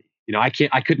through me. I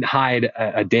couldn't hide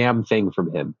a damn thing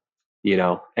from him,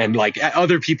 and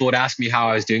other people would ask me how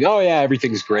I was doing. Oh yeah,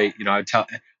 everything's great. I'd tell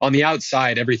on the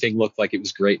outside, everything looked like it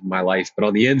was great in my life, but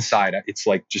on the inside, it's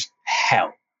just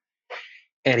hell.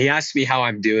 And he asked me how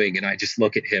I'm doing, and I just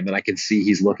look at him and I can see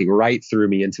he's looking right through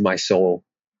me into my soul,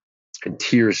 and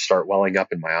tears start welling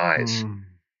up in my eyes. And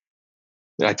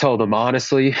I told him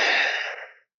honestly,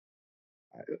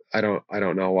 I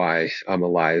don't know why I'm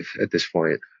alive at this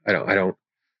point. I don't,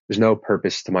 there's no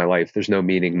purpose to my life. There's no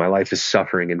meaning. My life is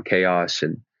suffering and chaos,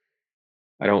 and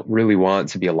I don't really want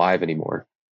to be alive anymore,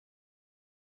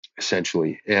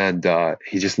 essentially. And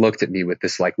he just looked at me with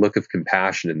this look of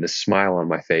compassion and this smile on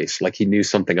my face, like he knew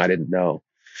something I didn't know.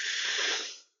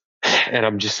 And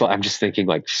I'm just thinking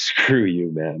screw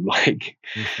you, man.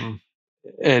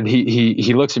 And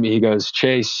he looks at me, he goes,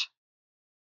 Chase,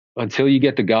 until you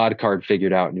get the God card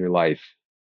figured out in your life,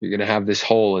 you're going to have this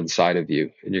hole inside of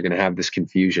you and you're going to have this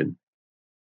confusion.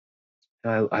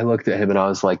 I looked at him and I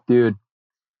was like, dude,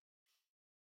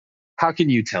 how can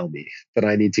you tell me that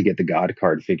I need to get the God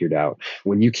card figured out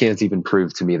when you can't even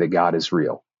prove to me that God is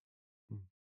real?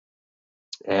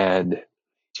 And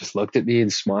just looked at me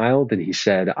and smiled. And he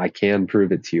said, I can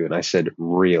prove it to you. And I said,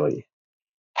 really?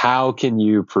 How can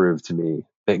you prove to me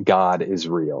that God is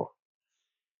real?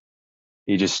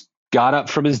 He just got up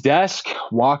from his desk,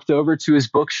 walked over to his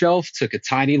bookshelf, took a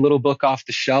tiny little book off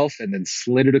the shelf, and then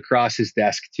slid it across his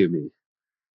desk to me.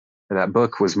 And that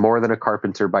book was More Than a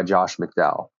Carpenter by Josh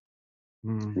McDowell.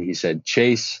 And he said,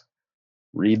 Chase,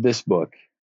 read this book.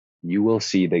 You will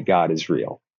see that God is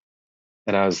real.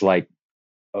 And I was like,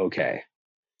 okay.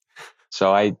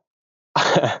 So I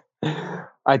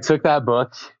I took that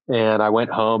book and I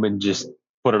went home and just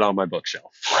put it on my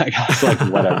bookshelf. Like I was like,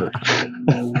 whatever.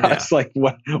 I was like,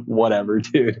 whatever,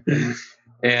 dude.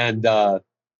 And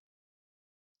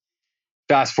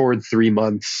fast forward 3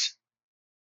 months,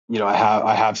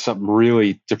 I have something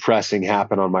really depressing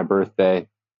happen on my birthday.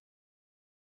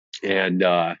 And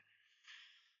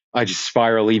I just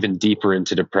spiral even deeper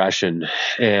into depression.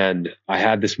 And I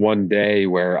had this one day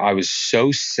where I was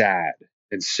so sad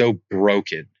and so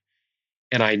broken.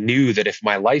 And I knew that if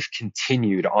my life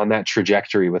continued on that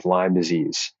trajectory with Lyme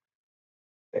disease,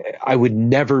 I would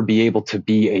never be able to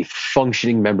be a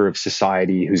functioning member of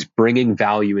society who's bringing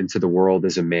value into the world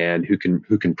as a man, who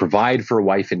can provide for a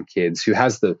wife and kids, who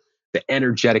has the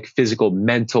energetic, physical,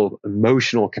 mental,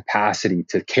 emotional capacity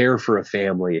to care for a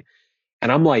family.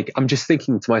 And I'm just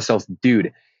thinking to myself,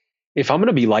 dude, if I'm going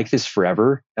to be like this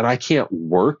forever and I can't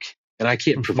work and I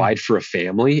can't provide for a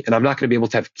family and I'm not going to be able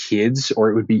to have kids, or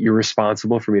it would be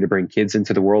irresponsible for me to bring kids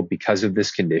into the world because of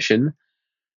this condition,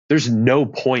 there's no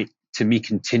point to me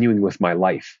continuing with my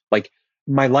life. Like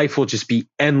my life will just be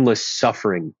endless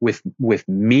suffering with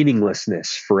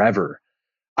meaninglessness forever.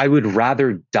 I would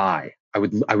rather die. I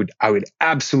would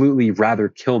absolutely rather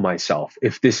kill myself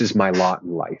if this is my lot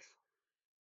in life.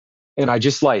 And I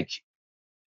just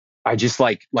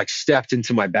stepped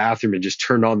into my bathroom and just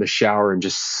turned on the shower and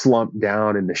just slumped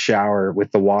down in the shower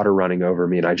with the water running over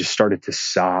me. And I just started to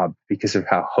sob because of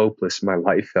how hopeless my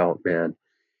life felt, man.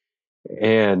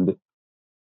 And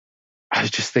I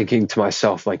was just thinking to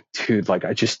myself, like, dude, like,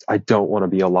 I don't want to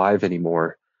be alive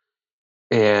anymore.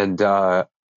 And I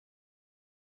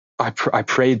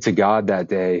prayed to God that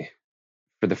day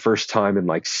for the first time in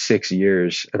like 6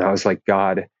 years. And I was like,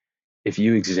 God, if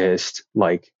you exist,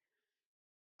 like,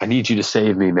 I need you to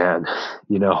save me, man.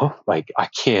 Like I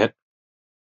can't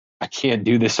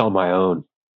do this on my own.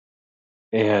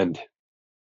 And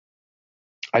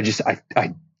I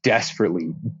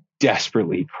desperately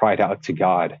cried out to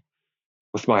God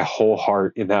with my whole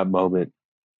heart in that moment.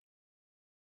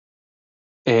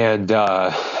 And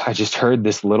I just heard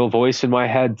this little voice in my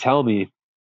head tell me,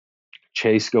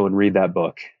 Chase, go and read that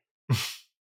book.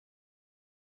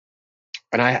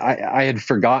 And I had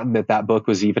forgotten that book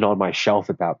was even on my shelf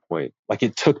at that point. Like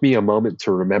it took me a moment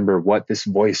to remember what this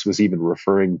voice was even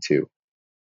referring to.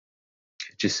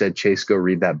 It just said, Chase, go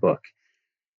read that book.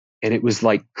 And it was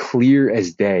like clear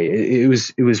as day. It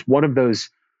was one of those,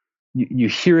 you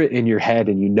hear it in your head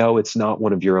and you know it's not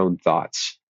one of your own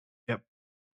thoughts. Yep.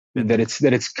 That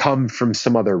it's come from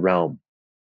some other realm.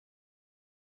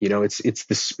 It's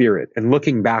the Spirit. And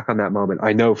looking back on that moment,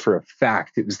 I know for a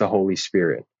fact it was the Holy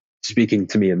Spirit speaking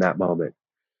to me in that moment.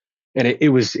 And it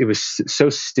was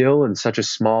so still and such a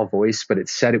small voice, but it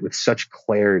said it with such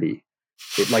clarity.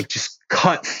 It like just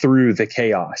cut through the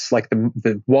chaos, like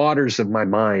the waters of my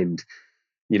mind,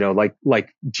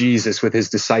 like Jesus with his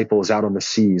disciples out on the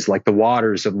seas, like the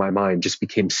waters of my mind just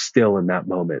became still in that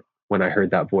moment when I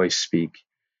heard that voice speak.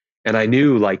 And I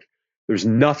knew like there's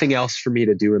nothing else for me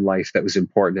to do in life that was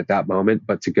important at that moment,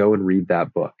 but to go and read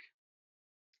that book.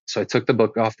 So I took the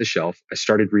book off the shelf. I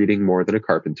started reading More Than a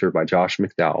Carpenter by Josh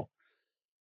McDowell.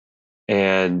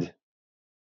 And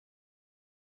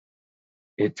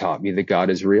it taught me that God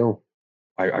is real.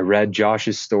 I read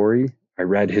Josh's story. I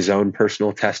read his own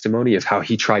personal testimony of how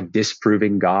he tried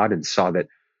disproving God and saw that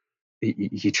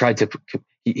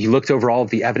he looked over all of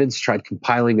the evidence, tried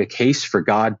compiling a case for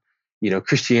God,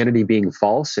 Christianity being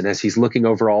false. And as he's looking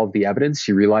over all of the evidence,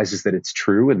 he realizes that it's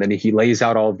true. And then he lays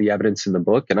out all of the evidence in the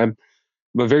book. And I'm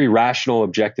a very rational,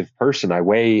 objective person. I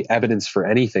weigh evidence for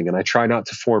anything, and I try not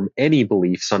to form any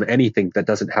beliefs on anything that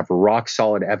doesn't have rock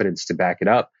solid evidence to back it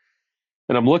up.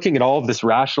 And I'm looking at all of this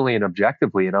rationally and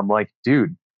objectively, and I'm like,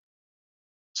 dude,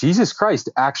 Jesus Christ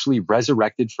actually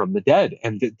resurrected from the dead.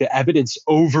 And the evidence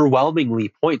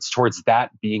overwhelmingly points towards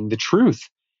that being the truth.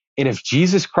 And if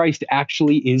Jesus Christ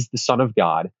actually is the Son of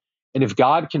God, and if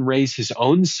God can raise his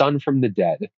own son from the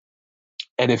dead,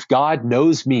 and if God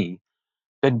knows me,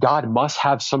 then God must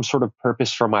have some sort of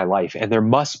purpose for my life. And there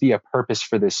must be a purpose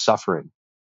for this suffering.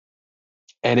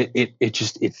 And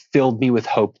it filled me with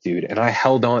hope, dude. And I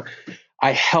held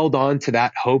on to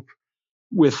that hope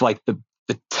with like the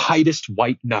tightest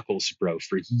white knuckles, bro,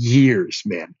 for years,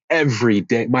 man. Every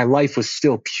day. My life was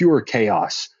still pure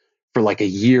chaos for like a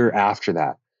year after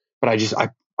that. But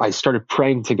I started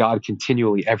praying to God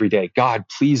continually every day. God,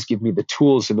 please give me the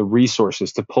tools and the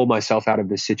resources to pull myself out of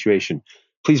this situation.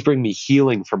 Please bring me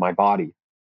healing for my body.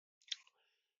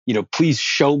 Please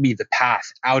show me the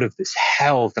path out of this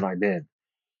hell that I'm in.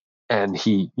 And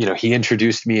he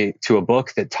introduced me to a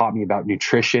book that taught me about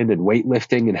nutrition and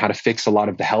weightlifting and how to fix a lot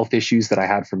of the health issues that I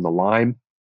had from the Lyme,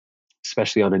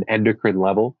 especially on an endocrine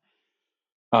level.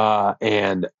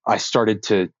 And I started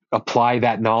to apply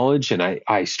that knowledge, and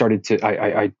I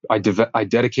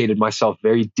dedicated myself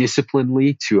very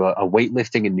disciplinedly to a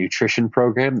weightlifting and nutrition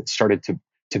program that started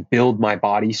to build my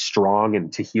body strong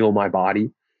and to heal my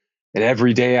body. And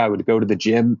every day I would go to the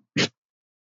gym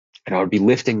and I would be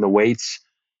lifting the weights.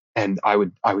 And I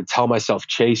would tell myself,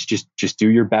 Chase, just do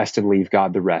your best and leave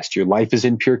God the rest. Your life is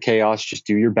in pure chaos. Just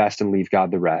do your best and leave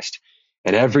God the rest.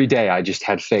 And every day I just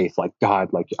had faith, like,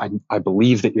 God, like I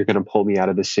believe that you're going to pull me out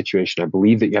of this situation. I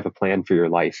believe that you have a plan for your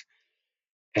life.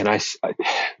 And I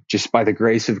just by the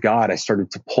grace of God, I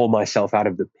started to pull myself out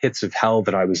of the pits of hell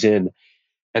that I was in.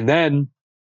 And then,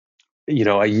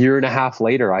 a year and a half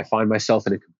later, I find myself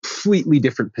in a completely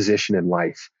different position in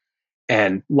life.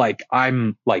 And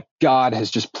I'm like, God has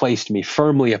just placed me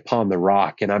firmly upon the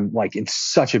rock, and I'm like in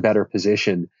such a better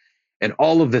position. And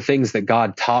all of the things that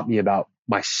God taught me about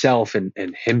myself and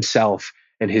himself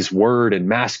and his word and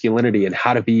masculinity and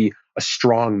how to be a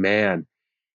strong man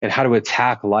and how to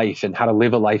attack life and how to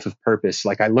live a life of purpose.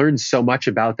 Like I learned so much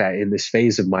about that in this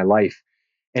phase of my life,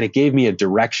 and it gave me a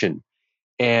direction.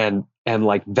 And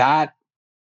like that,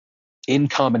 in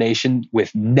combination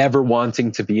with never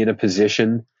wanting to be in a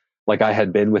position like I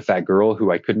had been with that girl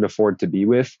who I couldn't afford to be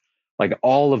with, like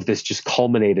all of this just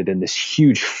culminated in this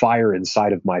huge fire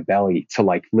inside of my belly to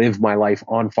like live my life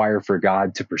on fire for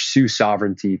God, to pursue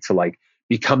sovereignty, to like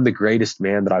become the greatest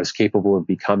man that I was capable of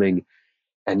becoming.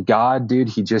 And God, dude,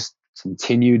 he just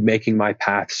continued making my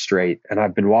path straight. And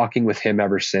I've been walking with him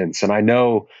ever since. And I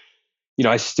know,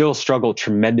 I still struggle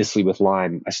tremendously with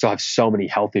Lyme. I still have so many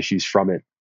health issues from it.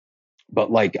 But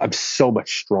like I'm so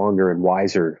much stronger and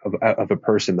wiser of a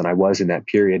person than I was in that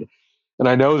period. And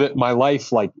I know that my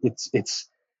life, like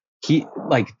he,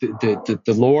 like the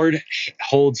Lord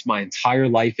holds my entire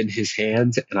life in his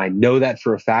hands. And I know that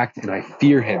for a fact, and I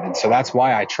fear him. And so that's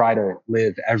why I try to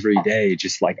live every day,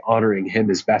 just like honoring him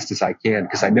as best as I can,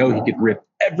 because I know he could rip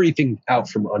everything out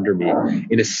from under me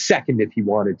in a second if he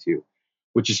wanted to,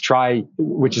 which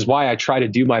is why I try to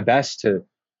do my best to,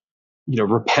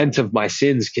 repent of my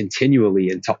sins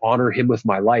continually and to honor him with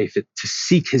my life, to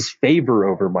seek his favor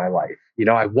over my life.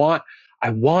 I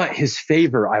want his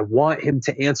favor. I want him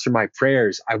to answer my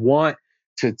prayers. I want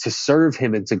to serve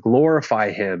him and to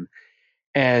glorify him.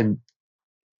 And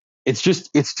it's just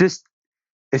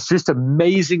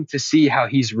amazing to see how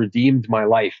he's redeemed my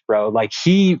life, bro. Like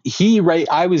right.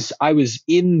 I was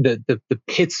in the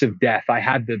pits of death. I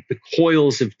had the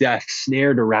coils of death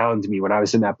snared around me when I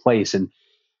was in that place. And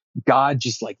God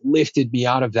just like lifted me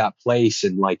out of that place,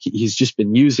 and like he's just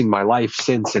been using my life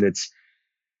since. And it's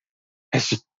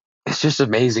just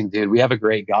amazing, dude. We have a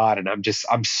great God, and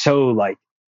I'm so like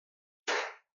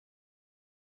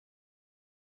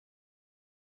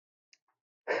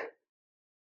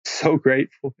so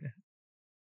grateful, man.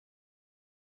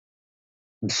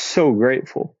 I'm so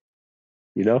grateful,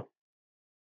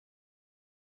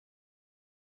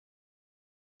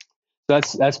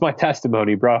 That's my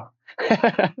testimony, bro.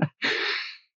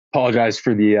 Apologize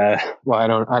for the well, I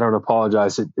don't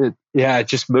apologize. It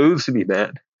just moves me,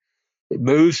 man. It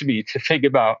moves me to think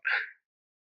about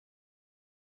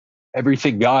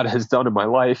everything God has done in my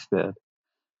life, man.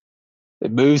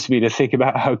 It moves me to think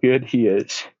about how good he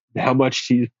is, and how much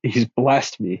he's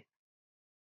blessed me,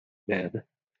 man.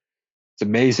 It's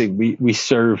amazing. We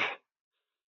serve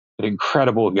an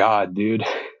incredible God, dude.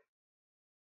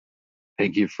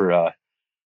 Thank you for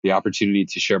the opportunity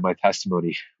to share my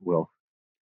testimony, Will.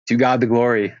 To God the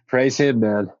glory. Praise him,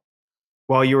 man.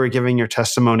 While you were giving your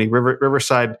testimony,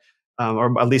 Riverside,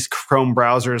 or at least Chrome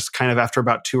browsers, kind of after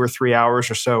about 2 or 3 hours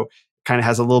or so, kind of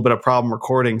has a little bit of problem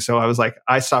recording. So I was like,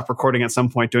 I stopped recording at some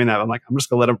point doing that. I'm like, I'm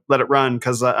just gonna let it run,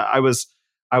 because I was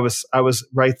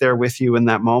right there with you in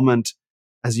that moment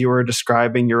as you were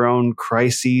describing your own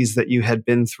crises that you had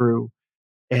been through.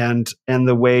 and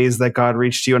the ways that God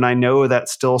reached you. And I know that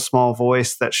still small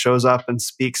voice that shows up and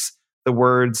speaks the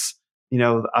words,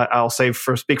 I'll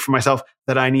speak for myself,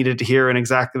 that I needed to hear in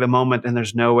exactly the moment. And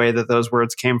there's no way that those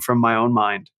words came from my own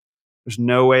mind. There's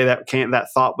no way that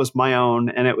thought was my own.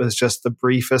 And it was just the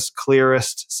briefest,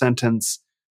 clearest sentence,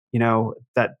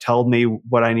 that told me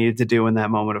what I needed to do in that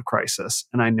moment of crisis.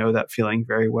 And I know that feeling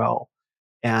very well.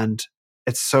 And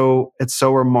it's so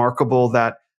remarkable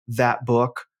that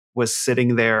book was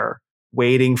sitting there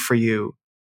waiting for you.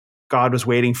 God was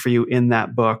waiting for you in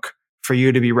that book for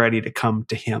you to be ready to come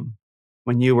to him.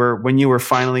 When you were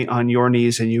finally on your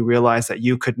knees and you realized that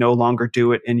you could no longer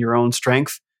do it in your own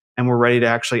strength and were ready to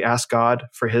actually ask God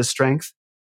for his strength.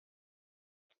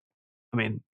 I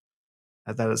mean,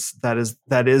 that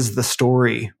is the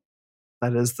story.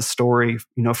 That is the story,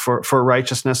 for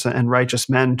righteousness and righteous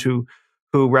men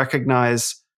who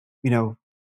recognize, we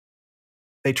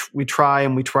try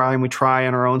and we try and we try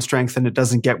in our own strength, and it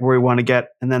doesn't get where we want to get.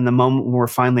 And then the moment when we're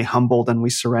finally humbled and we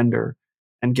surrender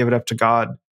and give it up to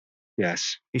God,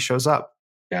 yes, he shows up.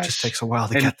 Yes. It just takes a while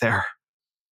to get there.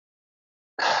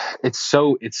 It's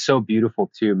so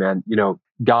beautiful too, man.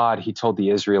 God, he told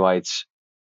the Israelites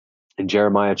in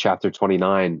Jeremiah chapter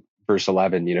 29, verse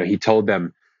 11, he told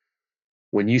them,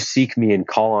 when you seek me and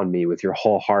call on me with your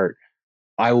whole heart,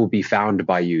 I will be found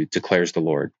by you, declares the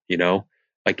Lord.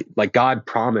 Like God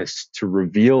promised to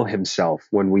reveal himself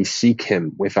when we seek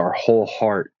him with our whole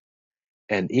heart.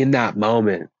 And in that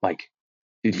moment, like,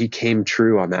 dude, he came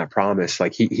true on that promise.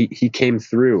 Like he came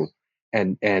through,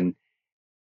 and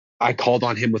I called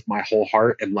on him with my whole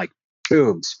heart, and like,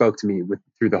 boom, spoke to me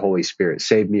through the Holy Spirit,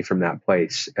 saved me from that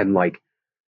place. And like,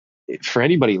 for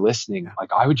anybody listening,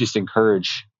 like, I would just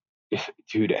encourage,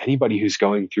 dude, anybody who's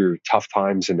going through tough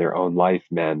times in their own life,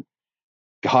 man,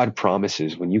 God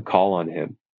promises when you call on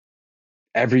him,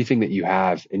 everything that you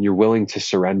have, and you're willing to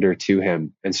surrender to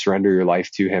him and surrender your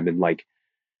life to him. And like,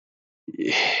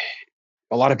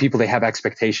 a lot of people, they have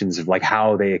expectations of like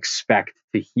how they expect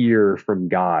to hear from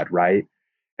God, right?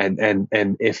 And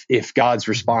if God's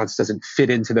response doesn't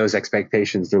fit into those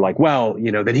expectations, they're like, well,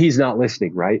 then he's not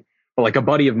listening, right? But like, a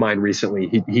buddy of mine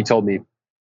recently, he told me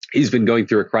he's been going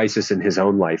through a crisis in his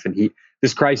own life, and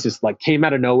this crisis like came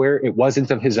out of nowhere. It wasn't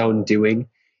of his own doing,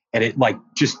 and it like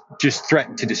just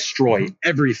threatened to destroy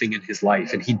everything in his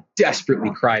life. And he desperately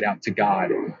cried out to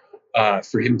God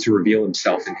for him to reveal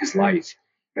himself in his life.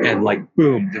 And like,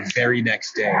 boom, the very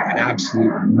next day, an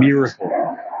absolute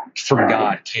miracle from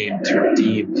God came to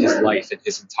redeem his life and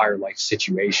his entire life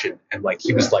situation. And like,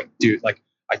 he was like, dude, like,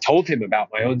 I told him about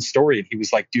my own story, and he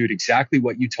was like, dude, exactly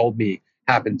what you told me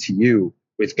happened to you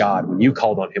with God when you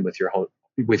called on him with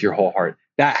your whole heart.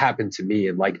 That happened to me.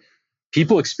 And like,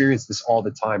 people experience this all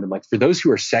the time. And like, for those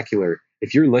who are secular,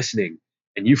 if you're listening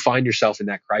and you find yourself in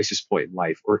that crisis point in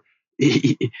life, or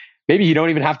maybe you don't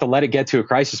even have to let it get to a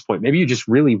crisis point. Maybe you just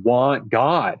really want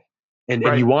God and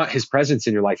you want his presence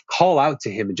in your life. Call out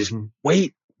to him and just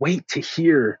wait to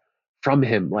hear from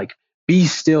him. Like, be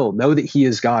still, know that he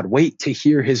is God. Wait to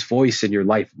hear his voice in your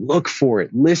life. Look for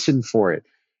it, listen for it.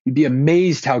 You'd be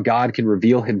amazed how God can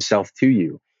reveal himself to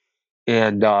you.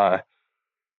 And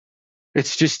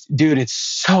it's just, dude, it's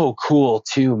so cool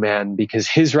too, man, because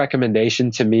his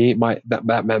recommendation to me,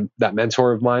 that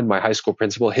mentor of mine, my high school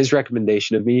principal, his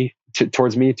recommendation of me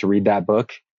towards me to read that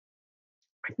book.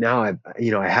 Now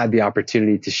I had the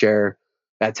opportunity to share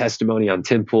that testimony on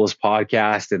Tim Pool's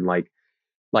podcast, and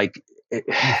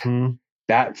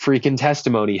that freaking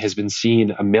testimony has been seen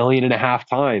 1.5 million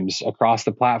times across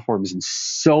the platforms. And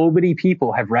so many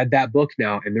people have read that book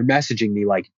now, and they're messaging me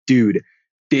like, dude,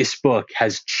 this book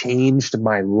has changed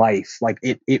my life. Like,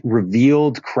 it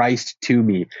revealed Christ to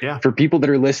me. Yeah. For people that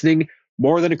are listening,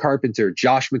 More Than a Carpenter,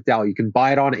 Josh McDowell, you can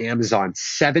buy it on Amazon,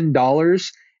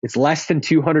 $7. It's less than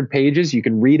 200 pages. You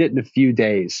can read it in a few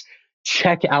days.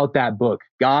 Check out that book.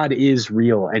 God is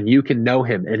real, and you can know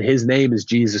him, and his name is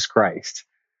Jesus Christ.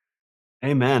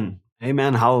 Amen.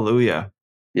 Amen. Hallelujah.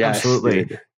 Yes, absolutely.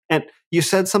 Dude. And you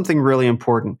said something really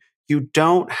important. You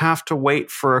don't have to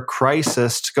wait for a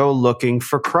crisis to go looking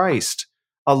for Christ.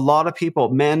 A lot of people,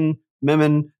 men,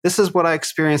 women, this is what I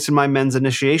experienced in my men's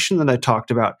initiation that I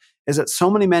talked about, is that so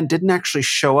many men didn't actually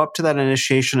show up to that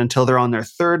initiation until they're on their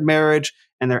third marriage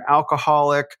and they're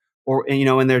alcoholic, or,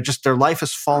 and their life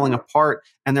is falling apart,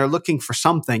 and they're looking for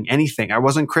something, anything. I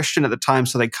wasn't Christian at the time,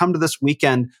 so they come to this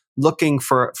weekend looking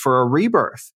for a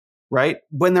rebirth, right?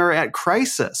 When they're at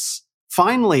crisis,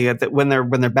 finally, when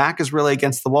their back is really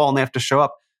against the wall and they have to show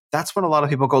up, that's when a lot of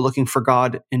people go looking for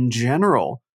God in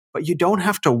general. But you don't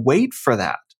have to wait for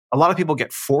that. A lot of people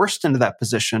get forced into that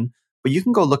position, but you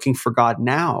can go looking for God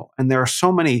now. And there are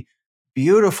so many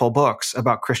beautiful books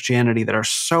about Christianity that are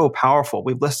so powerful.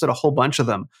 We've listed a whole bunch of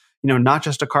them, not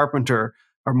just a carpenter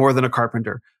or more than a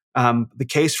carpenter. The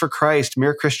Case for Christ,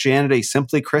 Mere Christianity,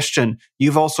 Simply Christian.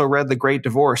 You've also read The Great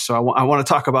Divorce. So I want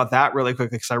to talk about that really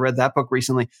quickly because I read that book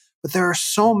recently. But there are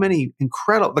so many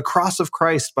incredible. The Cross of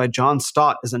Christ by John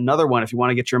Stott is another one if you want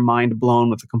to get your mind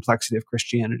blown with the complexity of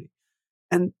Christianity.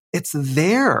 And it's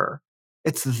there.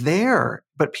 It's there.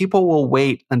 But people will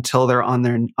wait until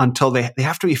until they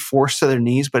have to be forced to their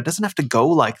knees, but it doesn't have to go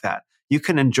like that. You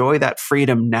can enjoy that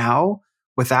freedom now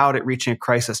without it reaching a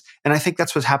crisis. And I think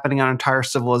that's what's happening in our entire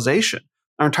civilization.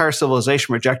 Our entire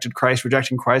civilization rejecting Christ.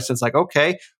 It's like,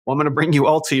 okay, well, I'm going to bring you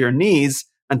all to your knees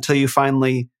until you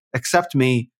finally accept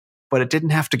me. But it didn't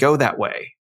have to go that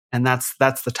way. And that's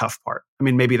the tough part. I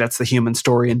mean, maybe that's the human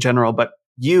story in general, but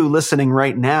you listening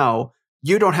right now,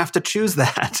 you don't have to choose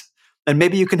that. And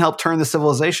maybe you can help turn the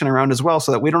civilization around as well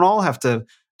so that we don't all have to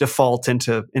default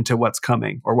into what's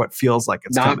coming or what feels like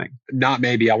it's coming. Not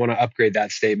maybe. I want to upgrade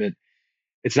that statement.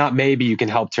 It's not maybe you can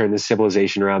help turn the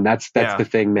civilization around. That's the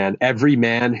thing, man. Every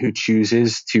man who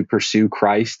chooses to pursue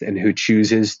Christ and who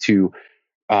chooses to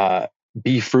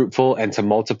be fruitful and to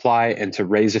multiply and to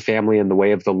raise a family in the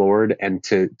way of the Lord and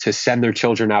to send their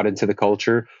children out into the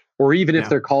culture, or even if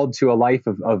they're called to a life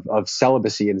of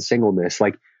celibacy and singleness,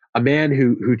 like a man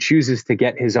who chooses to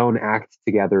get his own act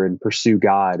together and pursue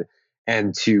God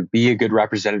and to be a good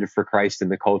representative for Christ in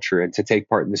the culture and to take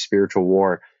part in the spiritual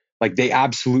war, like they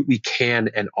absolutely can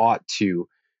and ought to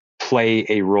play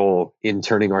a role in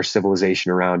turning our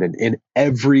civilization around. And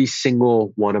every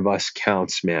single one of us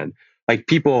counts, man. Like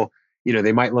people,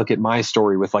 they might look at my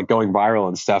story with like going viral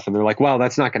and stuff, and they're like, well,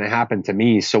 that's not going to happen to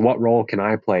me. So what role can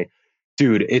I play?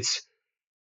 Dude, it's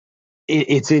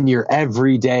in your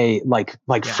everyday,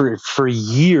 for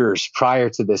years prior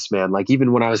to this, man. Like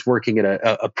even when I was working at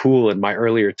a pool in my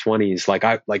earlier 20s,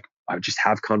 I would just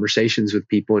have conversations with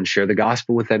people and share the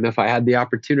gospel with them if I had the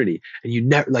opportunity. And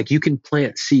you can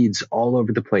plant seeds all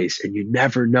over the place and you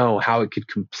never know how it could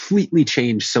completely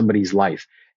change somebody's life.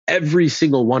 Every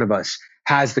single one of us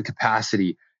has the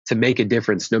capacity to make a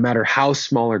difference, no matter how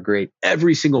small or great.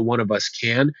 Every single one of us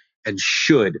can and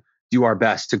should do our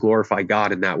best to glorify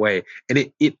God in that way.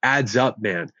 And it adds up,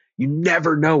 man. You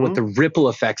never know what the ripple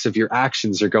effects of your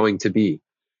actions are going to be.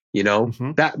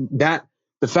 That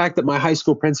the fact that my high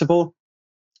school principal,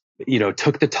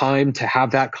 took the time to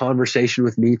have that conversation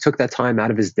with me, took that time out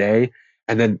of his day.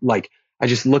 And then I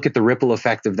just look at the ripple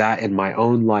effect of that in my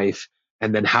own life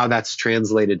and then how that's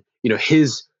translated,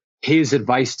 his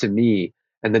advice to me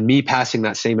and then me passing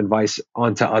that same advice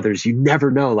on to others. You never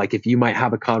know, if you might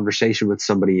have a conversation with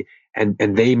somebody and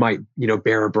they might,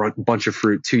 bear a bunch of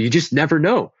fruit too. You just never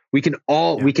know. We can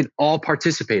all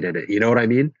participate in it. You know what I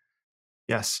mean?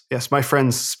 Yes. My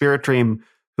friends Spirit Dream,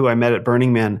 who I met at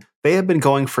Burning Man, they had been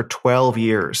going for 12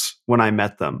 years when I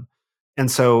met them.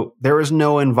 And so there was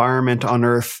no environment on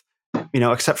earth,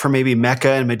 except for maybe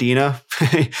Mecca and Medina,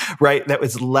 right? That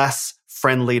was less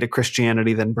friendly to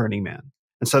Christianity than Burning Man.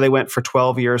 And so they went for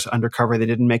 12 years undercover. They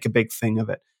didn't make a big thing of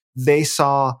it. They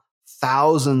saw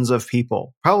thousands of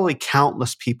people, probably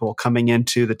countless people coming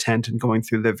into the tent and going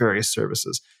through the various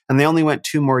services. And they only went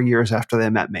 2 more years after they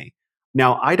met me.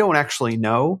 Now, I don't actually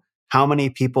know how many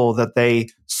people that they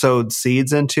sowed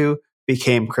seeds into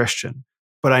became Christian,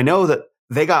 but I know that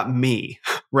they got me,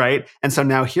 right? And so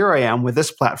now here I am with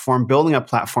this platform, building a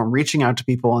platform, reaching out to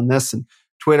people on this and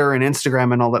Twitter and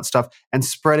Instagram and all that stuff and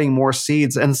spreading more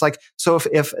seeds. And it's so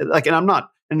if and I'm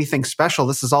not anything special,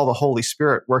 this is all the Holy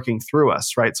Spirit working through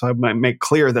us, right? So I might make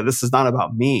clear that this is not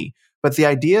about me, but the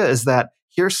idea is that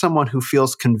here's someone who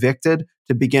feels convicted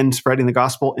to begin spreading the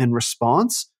gospel in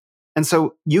response. And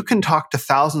so you can talk to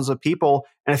thousands of people.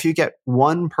 And if you get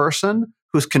one person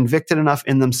who's convicted enough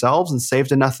in themselves and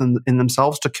saved enough in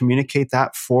themselves to communicate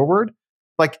that forward,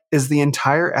 is the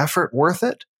entire effort worth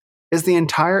it? Is the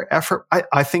entire effort?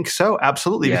 I think so.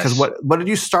 Absolutely. Yes. Because what did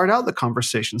you start out the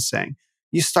conversation saying?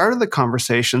 You started the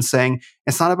conversation saying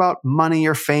it's not about money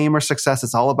or fame or success.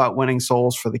 It's all about winning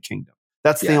souls for the kingdom.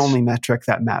 That's the only metric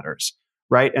that matters.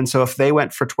 Right. And so if they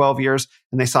went for 12 years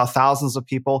and they saw thousands of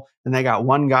people and they got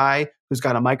one guy who's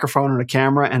got a microphone and a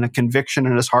camera and a conviction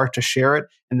in his heart to share it,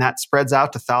 and that spreads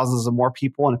out to thousands of more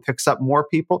people and it picks up more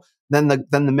people, then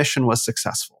the mission was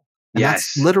successful. And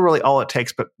that's literally all it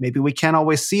takes. But maybe we can't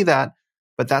always see that,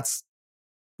 but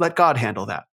let God handle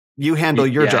that. You handle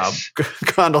your job.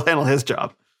 God will handle his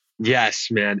job. Yes,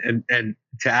 man. And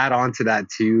to add on to that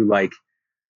too,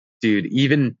 dude,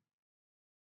 even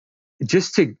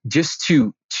just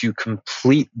to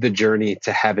complete the journey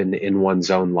to heaven in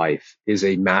one's own life is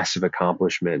a massive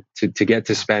accomplishment. To get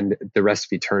to spend the rest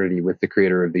of eternity with the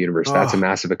creator of the universe, that's a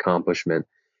massive accomplishment.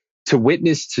 To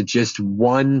witness to just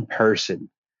one person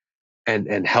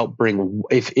and help bring,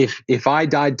 if I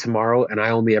died tomorrow and I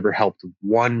only ever helped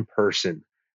one person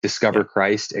discover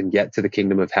Christ and get to the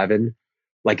kingdom of heaven,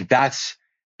 like that's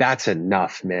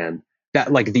enough, man. That,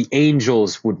 like, the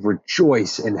angels would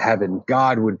rejoice in heaven.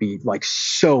 God would be like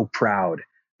so proud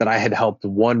that I had helped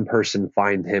one person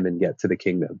find him and get to the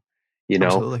kingdom, you know?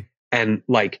 Absolutely. And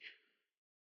like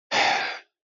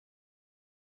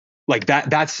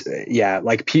that's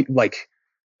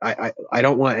I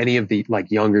don't want any of the like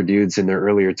younger dudes in their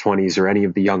earlier 20s or any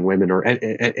of the young women or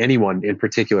anyone in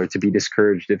particular to be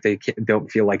discouraged if they don't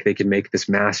feel like they can make this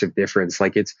massive difference.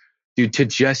 Like, it's, dude, to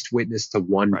just witness to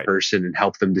one person and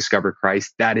help them discover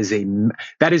Christ, that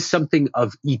is something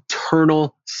of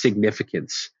eternal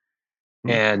significance.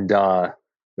 And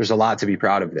there's a lot to be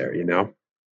proud of there, you know?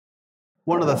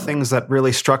 One of the things that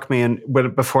really struck me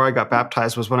before I got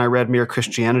baptized was when I read Mere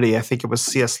Christianity. I think it was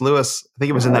C.S. Lewis. I think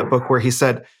it was in that book where he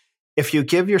said, if you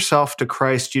give yourself to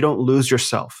Christ, you don't lose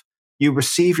yourself. You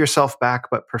receive yourself back,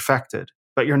 but perfected,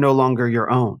 but you're no longer your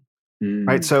own.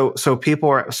 Right. So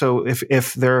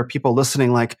if there are people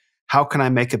listening, like, how can I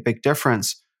make a big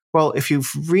difference? Well, if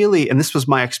you've really, and this was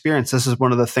my experience, this is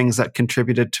one of the things that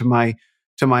contributed to my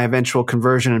eventual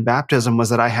conversion and baptism,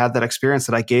 was that I had that experience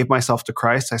that I gave myself to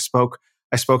Christ. I spoke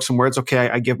some words.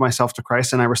 Okay, I give myself to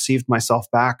Christ, and I received myself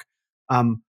back.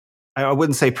 I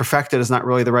wouldn't say perfected is not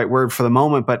really the right word for the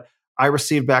moment, but I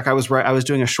received back. I was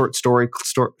doing a short story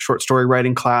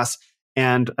writing class,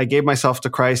 and I gave myself to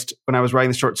Christ when I was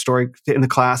writing the short story in the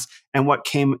class. And what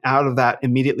came out of that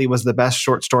immediately was the best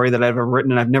short story that I've ever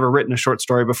written. And I've never written a short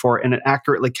story before, and it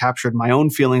accurately captured my own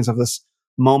feelings of this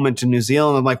moment in New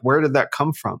Zealand. I'm like, where did that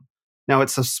come from? Now,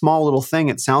 it's a small little thing.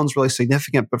 It sounds really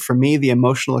significant, but for me, the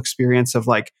emotional experience of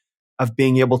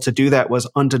being able to do that was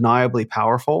undeniably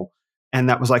powerful. And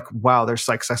that was like, wow, there's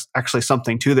like actually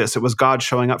something to this. It was God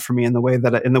showing up for me in the way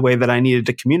that I needed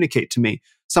to communicate to me.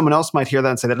 Someone else might hear that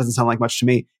and say, that doesn't sound like much to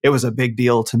me. It was a big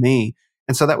deal to me.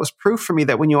 And so that was proof for me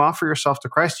that when you offer yourself to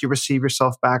Christ, you receive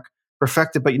yourself back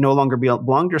perfected, but you no longer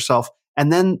belong to yourself.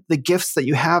 And then the gifts that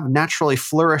you have naturally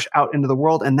flourish out into the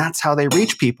world. And that's how they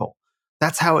reach people.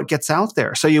 That's how it gets out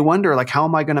there. So you wonder, like, how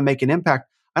am I going to make an impact?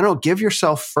 I don't know, give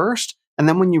yourself first. And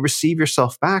then when you receive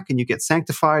yourself back and you get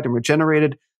sanctified and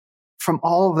regenerated, from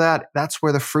all of that, that's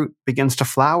where the fruit begins to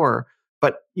flower.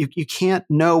 But you can't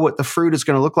know what the fruit is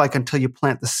going to look like until you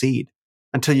plant the seed,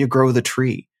 until you grow the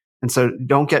tree. And so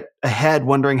don't get ahead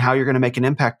wondering how you're going to make an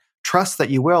impact. Trust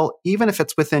that you will, even if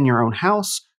it's within your own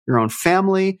house, your own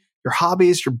family, your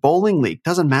hobbies, your bowling league.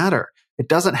 Doesn't matter. It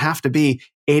doesn't have to be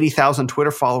 80,000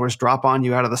 Twitter followers drop on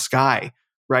you out of the sky,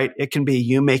 right? It can be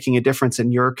you making a difference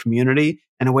in your community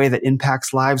in a way that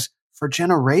impacts lives for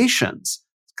generations.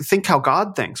 Think how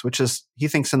God thinks, which is he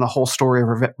thinks in the whole story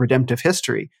of redemptive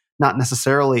history, not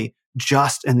necessarily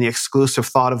just in the exclusive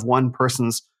thought of one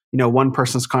person's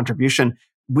contribution.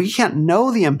 We can't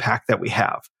know the impact that we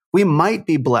have. We might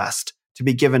be blessed to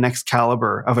be given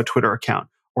Excalibur of a Twitter account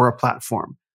or a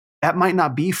platform. That might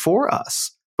not be for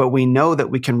us, but we know that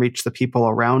we can reach the people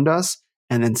around us.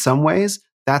 And in some ways,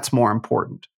 that's more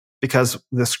important because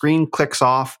the screen clicks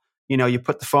off, you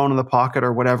put the phone in the pocket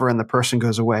or whatever, and the person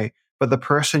goes away. But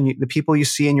the people you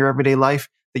see in your everyday life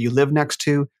that you live next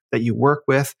to, that you work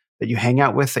with, that you hang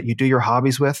out with, that you do your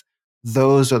hobbies with,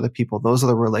 those are the people, those are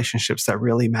the relationships that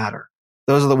really matter.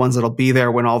 Those are the ones that'll be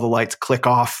there when all the lights click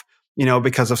off,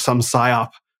 because of some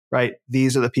psyop, right?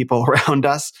 These are the people around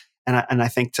us. And I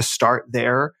think to start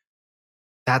there,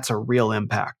 that's a real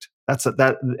impact.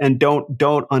 And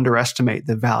don't underestimate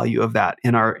the value of that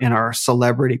in our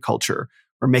celebrity culture.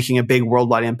 We're making a big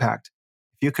worldwide impact.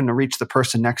 If you can reach the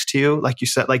person next to you, like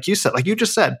you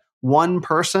just said, one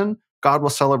person, God will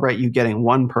celebrate you getting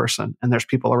one person, and there's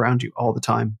people around you all the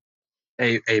time.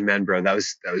 Amen, bro. That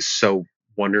was so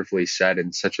wonderfully said,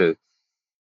 and such a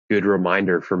good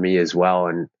reminder for me as well.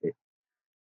 And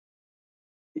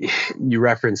you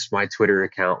referenced my Twitter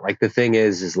account. Like, the thing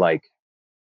is like,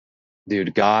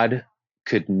 dude, God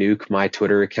could nuke my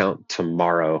Twitter account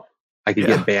tomorrow. I could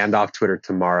get banned off Twitter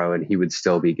tomorrow, and he would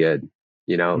still be good.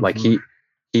 Like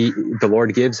the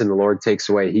Lord gives and the Lord takes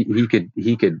away.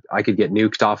 I could get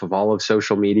nuked off of all of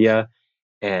social media,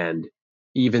 and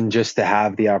even just to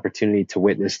have the opportunity to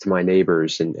witness to my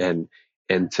neighbors and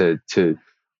to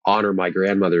honor my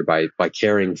grandmother by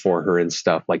caring for her and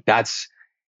stuff, like that,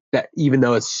 even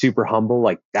though it's super humble,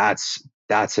 like that's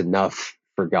enough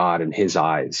for God in his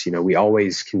eyes. We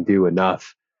always can do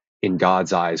enough in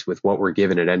God's eyes with what we're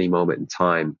given at any moment in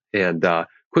time. And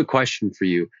quick question for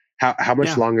you. How much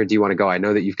Yeah. longer do you want to go? I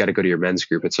know that you've got to go to your men's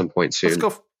group at some point soon.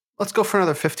 Let's go for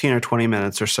another 15 or 20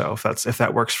 minutes or so, if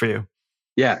that works for you.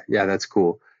 Yeah, that's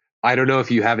cool. I don't know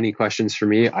if you have any questions for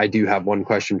me. I do have one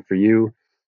question for you.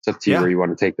 It's up to you where you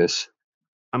want to take this.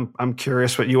 I'm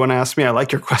curious what you want to ask me. I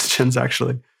like your questions,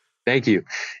 actually. Thank you.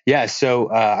 Yeah, so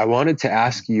I wanted to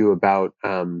ask you about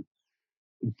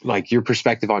like your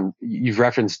perspective on, you've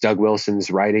referenced Doug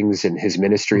Wilson's writings and his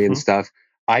ministry and stuff.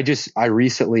 I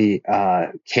recently,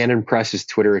 Canon Press's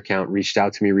Twitter account reached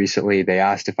out to me recently. They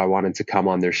asked if I wanted to come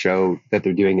on their show that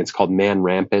they're doing. It's called Man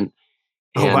Rampant.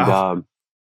 And wow.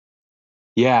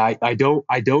 I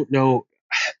don't know.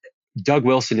 Doug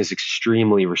Wilson is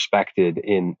extremely respected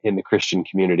in the Christian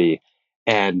community,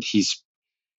 and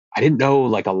I didn't know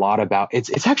like a lot about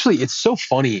it's actually, it's so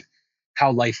funny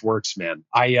how life works, man.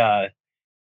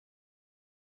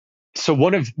 So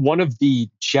one of the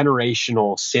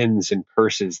generational sins and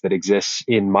curses that exists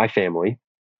in my family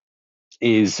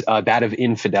is that of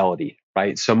infidelity,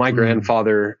 right? So my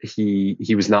grandfather,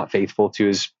 he was not faithful to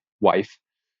his wife.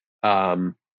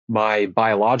 My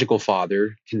biological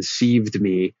father conceived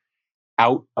me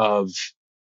out of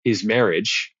his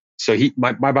marriage. So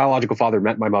my biological father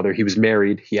met my mother. He was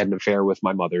married. He had an affair with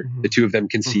my mother. The two of them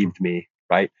conceived me,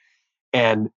 right?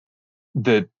 And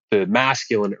the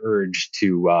masculine urge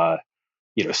to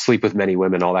sleep with many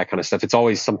women, all that kind of stuff, it's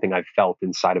always something I've felt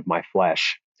inside of my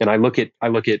flesh. And I look at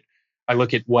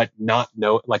what not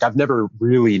know, like I've never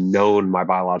really known my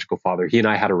biological father. He and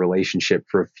I had a relationship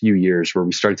for a few years where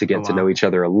we started to get to know each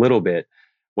other a little bit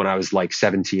when I was like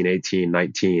 17, 18,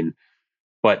 19.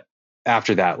 But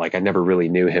after that, like I never really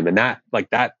knew him. And that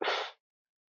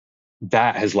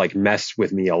has like messed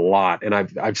with me a lot. And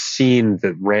I've seen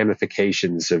the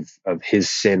ramifications of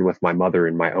his sin with my mother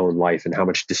in my own life and how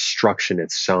much destruction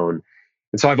it's sown.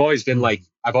 And so I've always been like,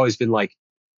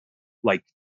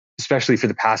 especially for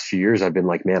the past few years, I've been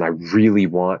like, man, I really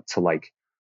want to like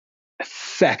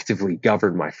effectively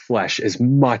govern my flesh as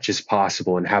much as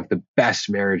possible and have the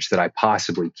best marriage that I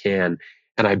possibly can.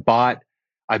 And I bought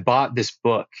this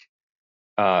book,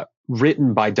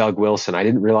 written by Doug Wilson. I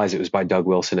didn't realize it was by Doug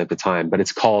Wilson at the time, but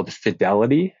it's called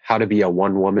Fidelity: How to Be a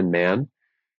One-Woman Man.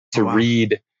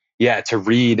 Read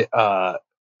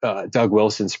Doug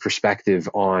Wilson's perspective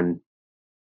on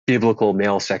biblical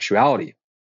male sexuality,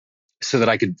 so that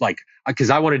I could because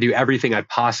I want to do everything I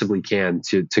possibly can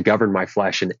to govern my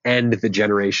flesh and end the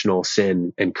generational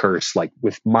sin and curse like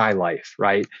with my life,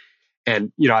 right?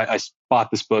 And I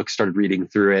bought this book, started reading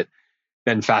through it.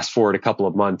 Then fast forward a couple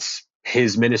of months,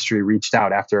 his ministry reached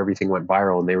out after everything went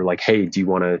viral, and they were like, "Hey, do you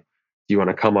want to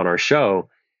come on our show?"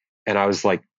 And I was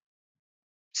like,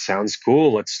 "Sounds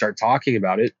cool. Let's start talking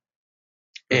about it."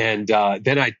 And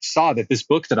then I saw that this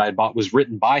book that I bought was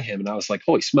written by him, and I was like,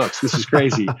 "Holy smokes, this is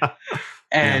crazy!"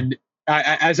 And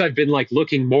as I've been like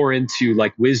looking more into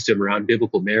like wisdom around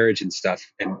biblical marriage and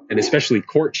stuff, and especially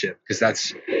courtship,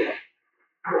 because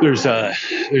there's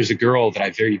a girl that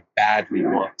I very badly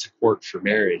want to court for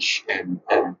marriage, and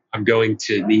I'm going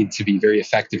to need to be very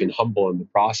effective and humble in the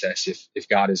process if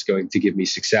God is going to give me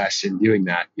success in doing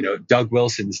that. Doug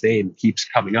Wilson's name keeps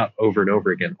coming up over and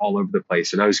over again all over the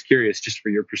place, and I was curious just for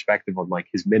your perspective on like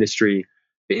his ministry,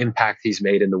 the impact he's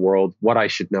made in the world, what I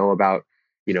should know about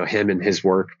him and his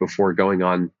work before going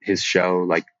on his show.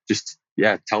 Like, just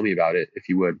tell me about it if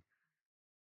you would.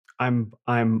 I'm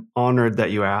honored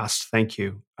that you asked. Thank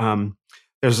you.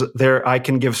 I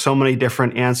can give so many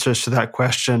different answers to that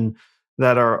question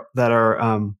that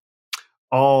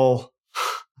all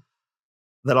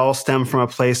stem from a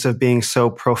place of being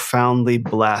so profoundly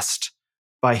blessed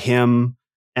by him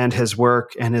and his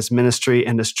work and his ministry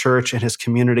and his church and his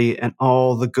community and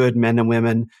all the good men and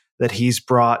women that he's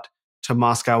brought to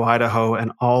Moscow, Idaho,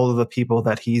 and all of the people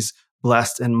that he's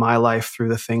blessed in my life through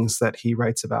the things that he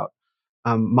writes about.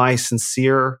 My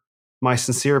sincere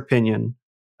opinion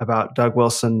about Doug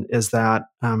Wilson is that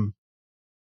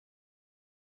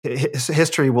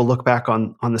history will look back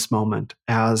on this moment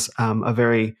as a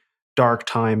very dark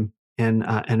time in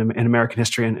American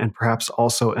history and perhaps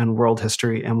also in world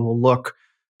history, and will look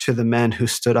to the men who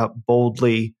stood up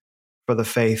boldly for the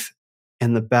faith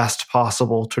in the best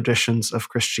possible traditions of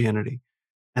Christianity.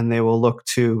 And they will look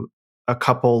to a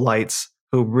couple lights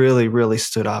who really, really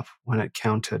stood up when it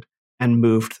counted and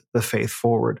moved the faith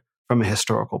forward from a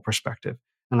historical perspective.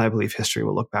 And I believe history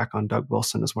will look back on Doug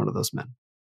Wilson as one of those men.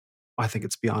 I think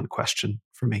it's beyond question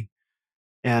for me.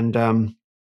 And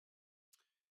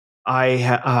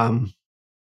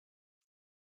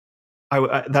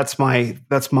that's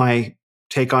my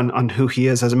take on who he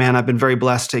is as a man. I've been very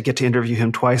blessed to get to interview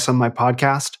him twice on my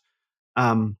podcast.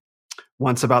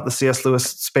 once about the C.S. Lewis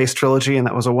space trilogy, and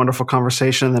that was a wonderful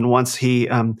conversation. And then once he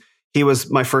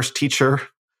was my first teacher,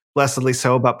 blessedly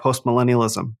so, about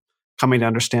postmillennialism, coming to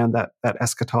understand that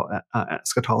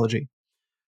eschatology.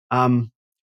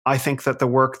 I think that the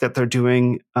work that they're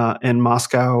doing in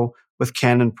Moscow with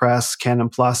Canon Press, Canon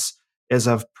Plus, is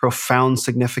of profound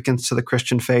significance to the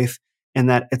Christian faith, in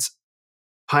that it's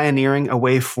pioneering a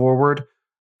way forward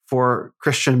for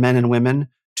Christian men and women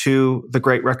to the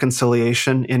great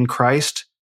reconciliation in Christ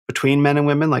between men and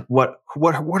women. Like, what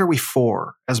are we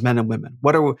for as men and women?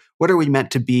 What are we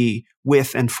meant to be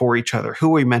with and for each other? Who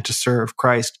are we meant to serve?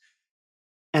 Christ.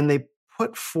 And they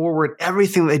put forward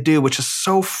everything they do, which is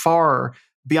so far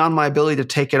beyond my ability to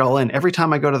take it all in. Every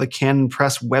time I go to the Canon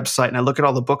Press website and I look at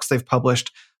all the books they've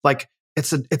published, like,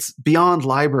 it's beyond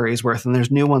library's worth, and there's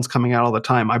new ones coming out all the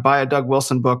time. I buy a Doug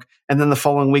Wilson book, and then the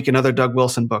following week another Doug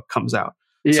Wilson book comes out.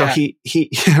 Yeah. So he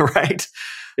right.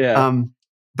 Yeah.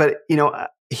 But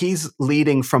he's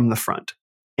leading from the front,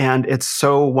 and it's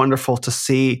so wonderful to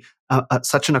see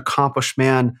such an accomplished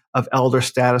man of elder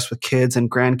status with kids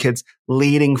and grandkids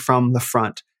leading from the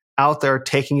front, out there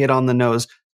taking it on the nose,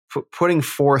 putting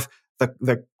forth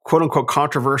the quote unquote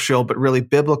controversial, but really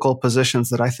biblical positions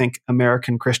that I think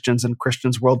American Christians and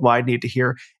Christians worldwide need to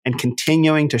hear, and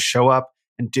continuing to show up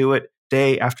and do it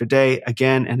day after day,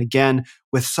 again and again,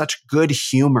 with such good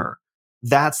humor.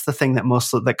 That's the thing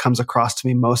that comes across to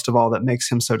me most of all, that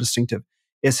makes him so distinctive,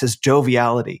 is his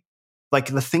joviality. Like,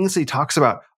 the things he talks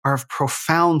about are of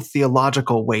profound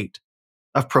theological weight,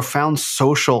 of profound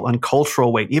social and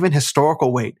cultural weight, even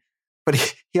historical weight.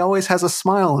 But he always has a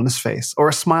smile on his face, or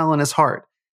a smile in his heart.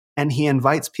 And he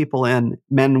invites people in,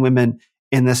 men and women,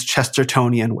 in this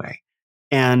Chestertonian way.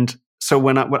 And so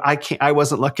I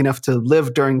wasn't lucky enough to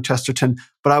live during Chesterton,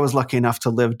 but I was lucky enough to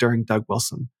live during Doug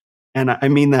Wilson. And I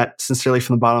mean that sincerely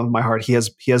from the bottom of my heart. He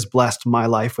has blessed my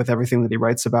life with everything that he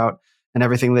writes about and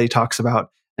everything that he talks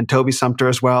about. And Toby Sumpter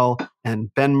as well,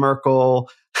 and Ben Merkel,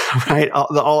 right?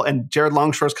 And Jared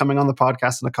Longshore's coming on the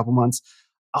podcast in a couple months.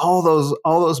 All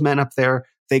those men up there,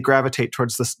 they gravitate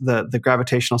towards the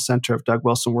gravitational center of Doug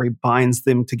Wilson, where he binds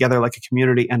them together like a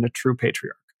community and a true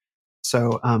patriarch.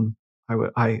 So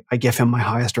I give him my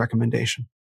highest recommendation.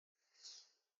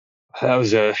 That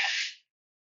was an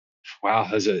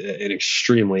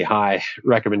extremely high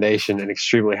recommendation and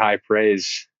extremely high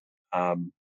praise.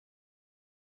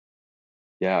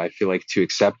 Yeah, I feel like to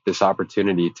accept this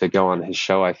opportunity to go on his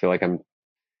show, I feel like I'm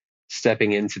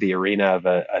stepping into the arena of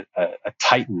a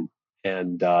titan,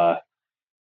 and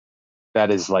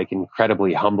that is like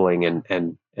incredibly humbling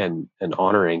and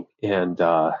honoring, and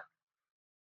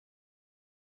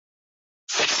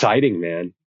it's exciting,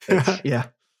 man. Yeah,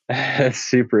 it's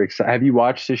super exciting. Have you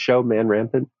watched his show, Man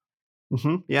Rampant?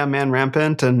 Mm-hmm. Yeah, Man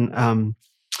Rampant,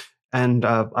 and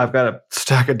I've got a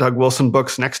stack of Doug Wilson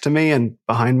books next to me and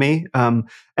behind me, and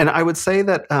I would say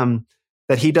that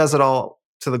that he does it all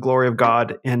to the glory of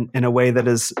God in a way that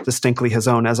is distinctly his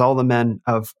own, as all the men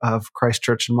of Christ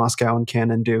Church in Moscow and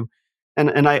Canon do.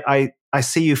 And I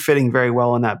see you fitting very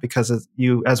well in that, because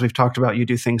as we've talked about, you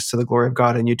do things to the glory of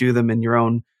God, and you do them in your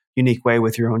own unique way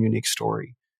with your own unique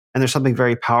story. And there's something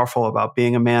very powerful about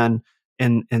being a man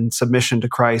in submission to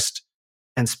Christ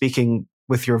and speaking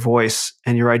with your voice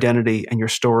and your identity and your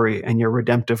story and your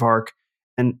redemptive arc,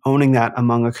 and owning that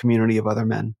among a community of other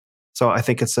men. So I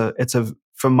think it's a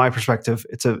from my perspective,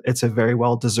 it's a very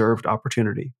well deserved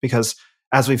opportunity, because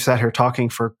as we've sat here talking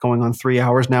for going on 3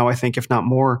 hours now, I think, if not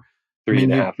more,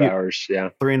 3.5 hours. Yeah.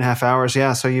 3.5 hours.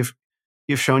 Yeah. So you've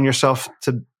shown yourself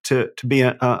to be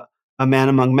a man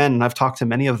among men, and I've talked to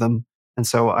many of them. And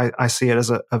so I see it as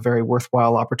a very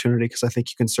worthwhile opportunity, because I think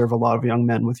you can serve a lot of young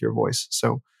men with your voice.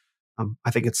 So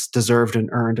I think it's deserved and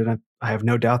earned, and I have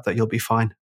no doubt that you'll be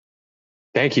fine.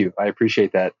 Thank you. I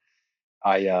appreciate that.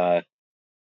 I'm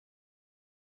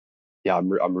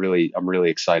really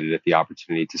excited at the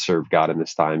opportunity to serve God in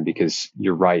this time, because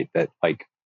you're right that, like,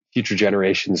 future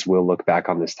generations will look back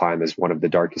on this time as one of the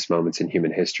darkest moments in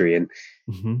human history. And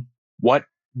mm-hmm. what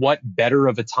better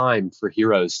of a time for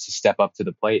heroes to step up to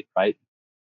the plate, right?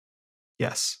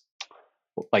 Yes.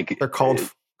 Like, they're called.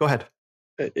 Go ahead.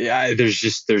 Yeah,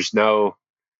 there's no.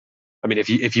 I mean,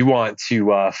 if you want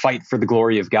to fight for the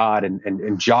glory of God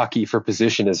and jockey for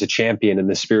position as a champion in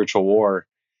the spiritual war,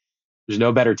 there's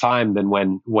no better time than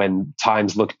when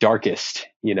times look darkest,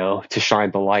 to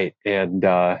shine the light. And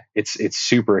it's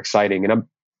super exciting. And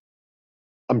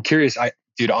I'm curious.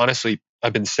 Dude, honestly,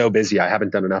 I've been so busy. I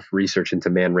haven't done enough research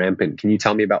into Man Rampant. Can you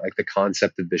tell me about, like, the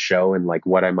concept of the show and, like,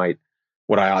 what I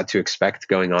ought to expect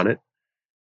going on it?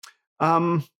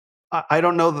 I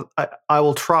don't know that I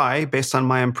will try based on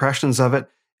my impressions of it.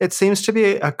 it seems to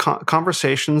be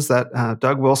conversations that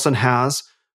Doug Wilson has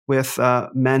with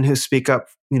men who speak up,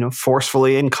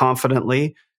 forcefully and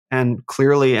confidently and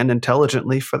clearly and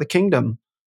intelligently for the kingdom,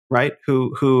 right?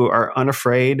 Who are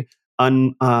unafraid,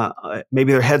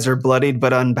 maybe their heads are bloodied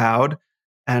but unbowed,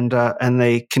 and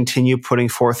they continue putting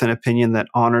forth an opinion that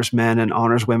honors men and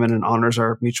honors women and honors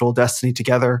our mutual destiny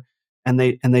together, and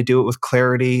they do it with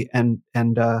clarity and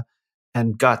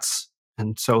guts.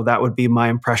 And so that would be my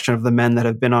impression of the men that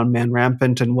have been on Man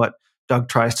Rampant and what Doug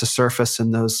tries to surface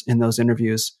in those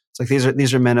interviews. It's like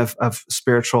these are men of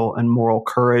spiritual and moral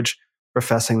courage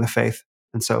professing the faith.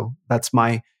 And so that's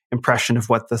my impression of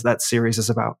what that series is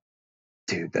about.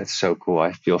 Dude, that's so cool.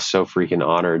 I feel so freaking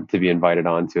honored to be invited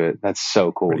onto it. That's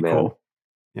so cool, Pretty man. Cool.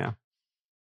 Yeah.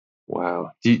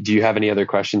 Wow. Do you have any other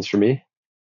questions for me?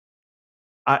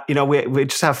 We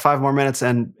just have 5 more minutes,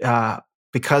 and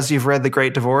because you've read The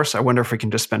Great Divorce, I wonder if we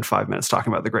can just spend 5 minutes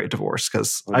talking about The Great Divorce,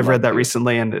 because I've read that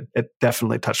recently and it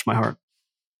definitely touched my heart.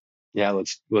 Yeah,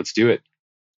 let's do it.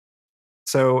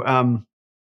 So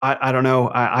I don't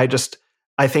know. I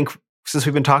think since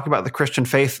we've been talking about the Christian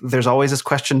faith, there's always this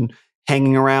question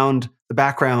hanging around the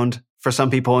background for some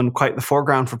people and quite the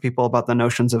foreground for people about the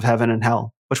notions of heaven and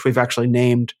hell, which we've actually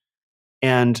named.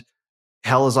 And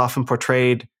hell is often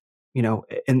portrayed,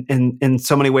 in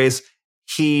so many ways,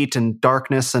 heat and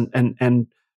darkness, and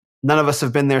none of us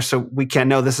have been there, so we can't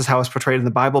know this is how it's portrayed in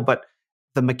the Bible. But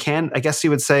I guess you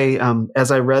would say,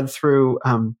 as I read through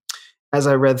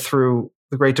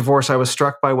The Great Divorce, I was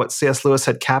struck by what C.S. Lewis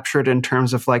had captured in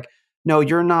terms of like, no,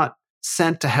 you're not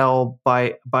sent to hell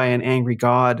by an angry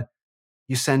God.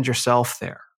 You send yourself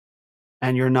there,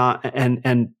 and you're not,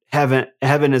 and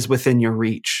heaven is within your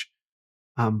reach.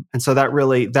 And so that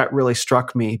really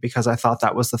struck me, because I thought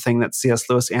that was the thing that C.S.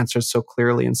 Lewis answers so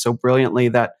clearly and so brilliantly,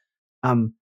 that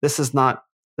this is not.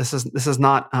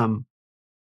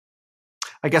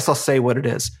 I guess I'll say what it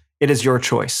is. It is your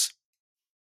choice.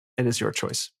 It is your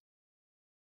choice.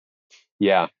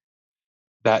 Yeah,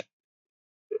 that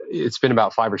it's been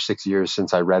about 5 or 6 years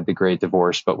since I read The Great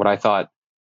Divorce, but what I thought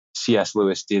C.S.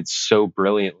 Lewis did so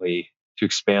brilliantly, to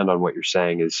expand on what you're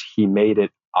saying, is he made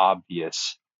it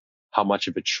obvious how much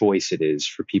of a choice it is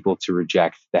for people to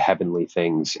reject the heavenly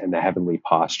things and the heavenly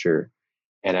posture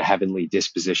and a heavenly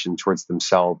disposition towards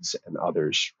themselves and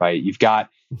others, right? You've got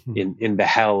in the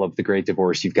hell of The Great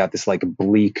Divorce, you've got this like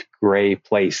bleak gray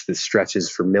place that stretches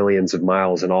for millions of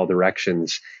miles in all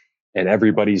directions. And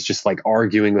everybody's just like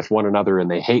arguing with one another,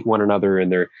 and they hate one another,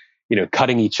 and they're,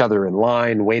 cutting each other in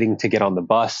line, waiting to get on the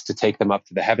bus to take them up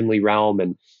to the heavenly realm.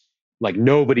 And like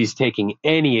nobody's taking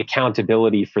any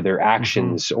accountability for their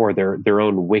actions or their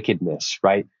own wickedness,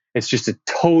 right? It's just a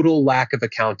total lack of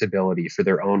accountability for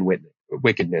their own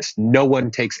wickedness. No one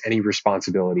takes any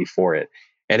responsibility for it,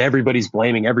 and everybody's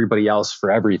blaming everybody else for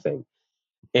everything.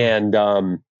 And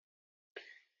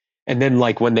then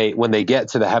like when they get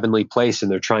to the heavenly place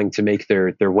and they're trying to make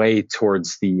their way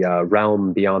towards the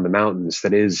realm beyond the mountains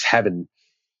that is heaven,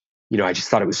 I just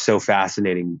thought it was so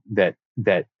fascinating that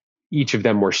each of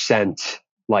them were sent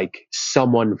like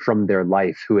someone from their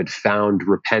life who had found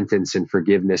repentance and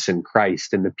forgiveness in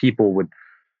Christ. And the people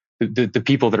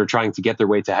that are trying to get their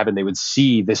way to heaven, they would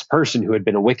see this person who had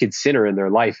been a wicked sinner in their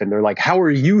life. And they're like, how are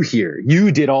you here?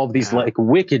 You did all these like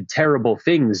wicked, terrible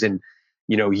things. And,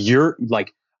 you're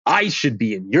like, I should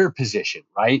be in your position.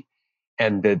 Right.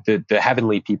 And the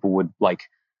heavenly people would like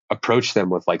approach them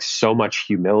with like so much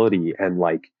humility and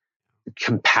like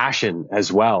compassion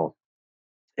as well.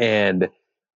 And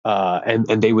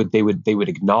they would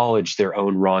acknowledge their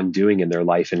own wrongdoing in their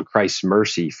life and Christ's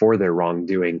mercy for their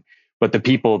wrongdoing. But the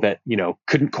people that,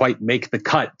 couldn't quite make the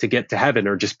cut to get to heaven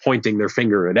are just pointing their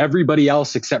finger at everybody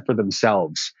else except for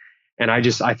themselves. And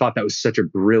I thought that was such a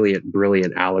brilliant,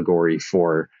 brilliant allegory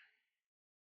for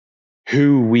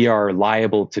who we are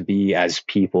liable to be as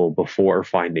people before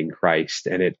finding Christ.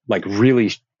 And it like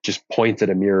really just pointed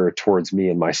a mirror towards me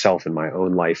and myself in my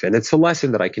own life. And it's a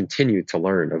lesson that I continue to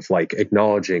learn, of like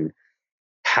acknowledging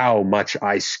how much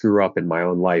I screw up in my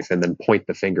own life and then point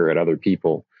the finger at other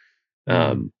people.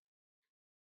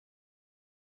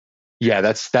 Yeah,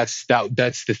 that's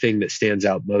the thing that stands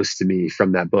out most to me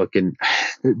from that book. And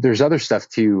there's other stuff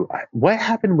too. What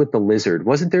happened with the lizard?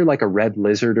 Wasn't there like a red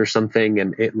lizard or something?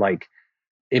 And it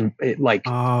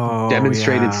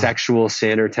demonstrated sexual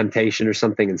sin or temptation or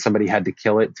something, and somebody had to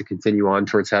kill it to continue on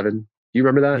towards heaven. Do you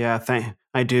remember that? Yeah,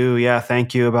 I do. Yeah,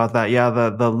 thank you about that. Yeah,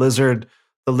 the lizard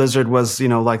was,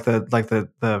 like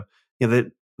the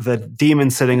demon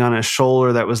sitting on his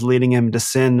shoulder that was leading him to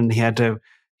sin, and he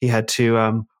had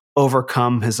to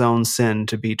overcome his own sin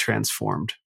to be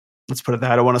transformed. Let's put it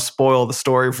that. I don't want to spoil the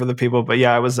story for the people, but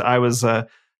yeah, I was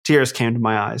tears came to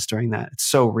my eyes during that. It's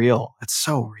so real. It's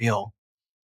so real.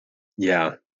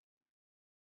 Yeah.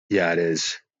 Yeah, it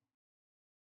is.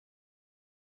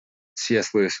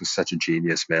 C.S. Lewis was such a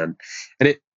genius, man.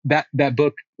 And that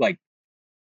book, like,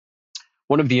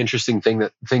 one of the interesting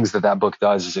things that book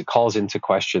does is it calls into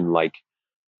question, like,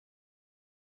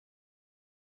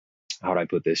 how would I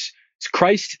put this? It's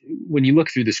Christ, when you look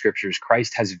through the scriptures,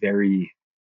 Christ has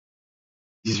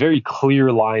these very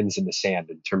clear lines in the sand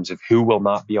in terms of who will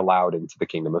not be allowed into the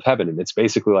kingdom of heaven. And it's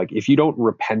basically like, if you don't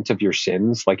repent of your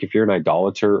sins, like if you're an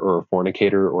idolater or a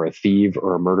fornicator or a thief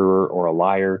or a murderer or a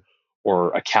liar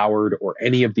or a coward or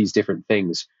any of these different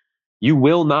things, you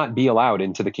will not be allowed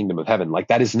into the kingdom of heaven. Like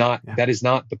that is not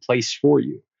the place for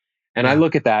you. And I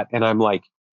look at that and I'm like,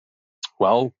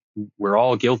 well, we're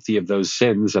all guilty of those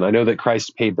sins. And I know that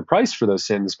Christ paid the price for those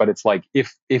sins, but it's like,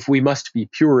 if we must be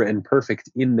pure and perfect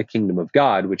in the kingdom of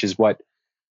God, which is what,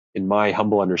 in my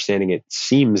humble understanding, it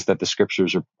seems that the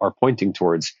scriptures are pointing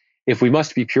towards, if we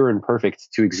must be pure and perfect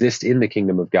to exist in the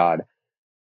kingdom of God,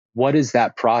 what does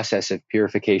that process of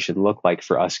purification look like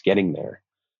for us getting there?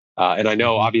 And I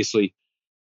know, obviously,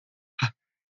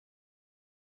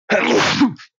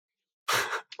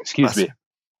 excuse me.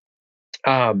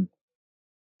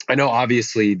 I know,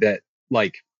 obviously, that,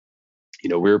 like,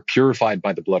 we're purified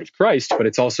by the blood of Christ, but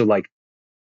it's also like,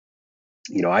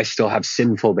 I still have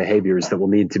sinful behaviors that will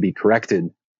need to be corrected.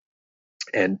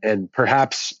 And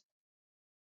perhaps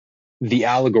the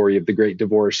allegory of the great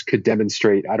divorce could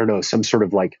demonstrate, I don't know, some sort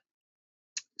of like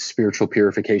spiritual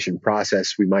purification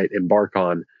process we might embark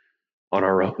on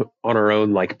our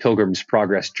own like Pilgrim's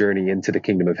Progress journey into the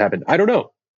kingdom of heaven. I don't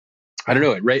know.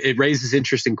 It raises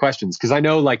interesting questions, because I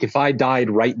know, like, if I died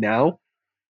right now,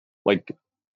 like,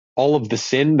 all of the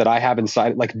sin that I have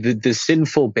inside, like the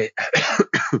sinful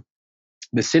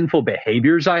the sinful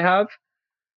behaviors I have,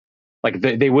 like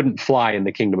they wouldn't fly in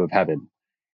the kingdom of heaven.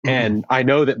 And I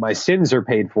know that my sins are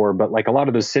paid for, but like a lot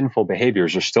of those sinful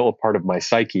behaviors are still a part of my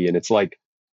psyche. And it's like,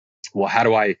 well, how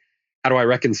do I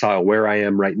reconcile where I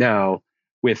am right now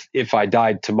with, if I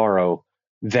died tomorrow,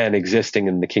 then existing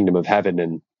in the kingdom of heaven?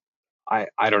 And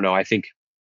I don't know. I think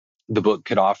the book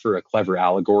could offer a clever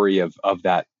allegory of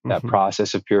that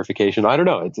process of purification. I don't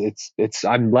know. It's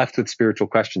I'm left with spiritual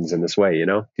questions in this way.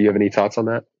 Do you have any thoughts on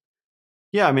that?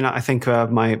 Yeah, I mean, I think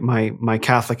my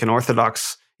Catholic and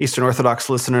Eastern Orthodox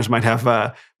listeners might have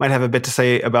a bit to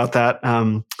say about that,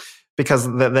 because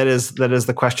that is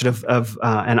the question of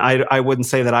and I wouldn't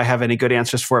say that I have any good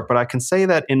answers for it, but I can say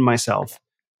that in myself,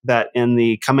 that in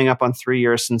the coming up on 3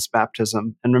 years since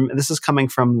baptism, and this is coming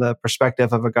from the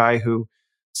perspective of a guy who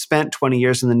spent 20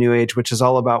 years in the New Age, which is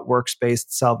all about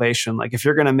works-based salvation. Like, if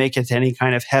you're going to make it to any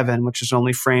kind of heaven, which is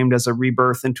only framed as a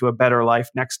rebirth into a better life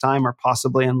next time, or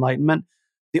possibly enlightenment,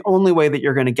 the only way that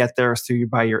you're going to get there is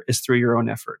through your own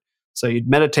effort. So you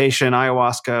meditation,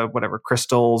 ayahuasca, whatever,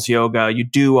 crystals, yoga, you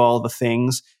do all the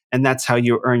things, and that's how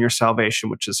you earn your salvation,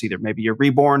 which is either maybe you're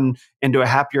reborn into a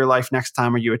happier life next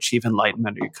time, or you achieve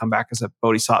enlightenment, or you come back as a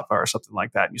bodhisattva or something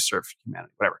like that, and you serve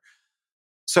humanity, whatever.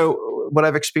 So what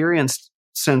I've experienced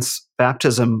since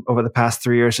baptism over the past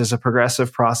 3 years is a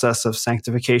progressive process of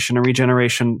sanctification and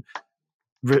regeneration,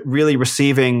 really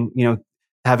receiving,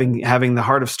 having the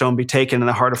heart of stone be taken and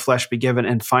the heart of flesh be given,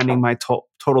 and finding my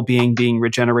total being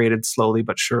regenerated slowly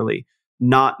but surely,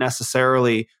 not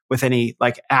necessarily with any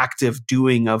like active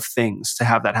doing of things to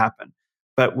have that happen.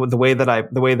 But with the way that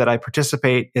I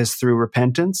participate is through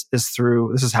repentance, this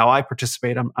is how I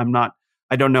participate. I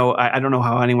don't know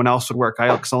how anyone else would work.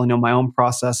 I only know my own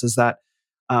process is that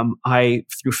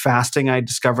through fasting, I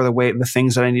discover the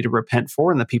things that I need to repent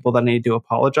for and the people that I need to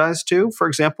apologize to. For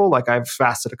example, like, I've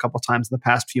fasted a couple times in the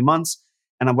past few months,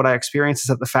 and what I experience is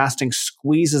that the fasting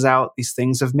squeezes out these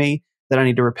things of me that I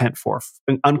need to repent for,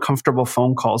 uncomfortable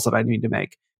phone calls that I need to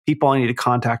make, people I need to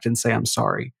contact and say I'm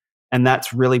sorry. And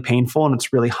that's really painful and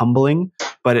it's really humbling,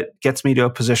 but it gets me to a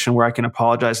position where I can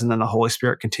apologize, and then the Holy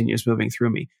Spirit continues moving through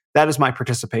me. That is my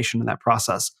participation in that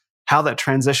process. How that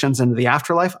transitions into the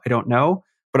afterlife, I don't know.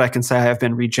 But I can say I have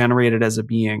been regenerated as a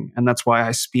being. And that's why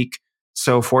I speak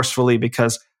so forcefully,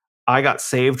 because I got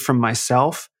saved from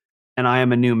myself and I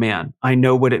am a new man. I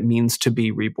know what it means to be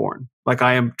reborn. Like,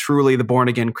 I am truly the born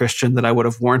again Christian that I would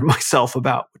have warned myself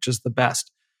about, which is the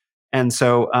best. And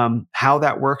so how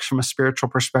that works from a spiritual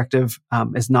perspective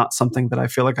is not something that I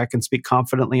feel like I can speak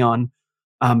confidently on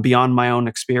beyond my own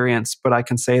experience. But I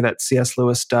can say that C.S.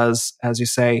 Lewis does, as you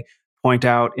say, point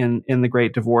out in The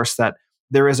Great Divorce, that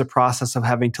there is a process of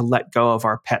having to let go of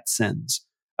our pet sins,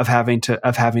 of having to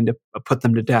put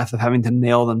them to death, of having to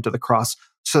nail them to the cross,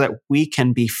 so that we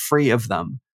can be free of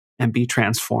them and be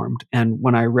transformed. And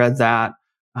when I read that,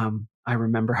 I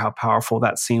remember how powerful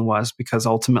that scene was, because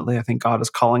ultimately I think God is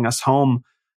calling us home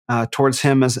towards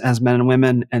Him as men and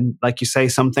women. And like you say,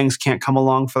 some things can't come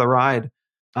along for the ride,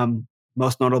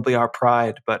 most notably our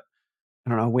pride. But I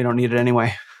don't know, we don't need it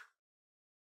anyway.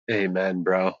 Amen,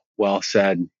 bro. Well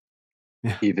said.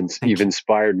 Yeah, You've thank you.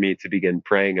 inspired me to begin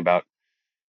praying about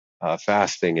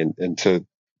fasting and to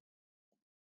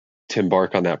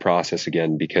embark on that process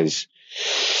again, because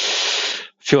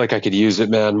I feel like I could use it,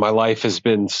 man. My life has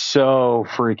been so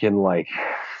freaking like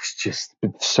it's just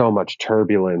been so much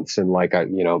turbulence and like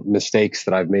mistakes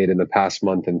that I've made in the past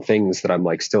month and things that I'm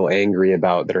like still angry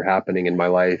about that are happening in my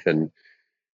life. And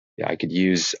yeah, I could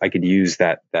use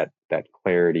that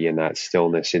clarity and that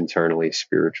stillness internally,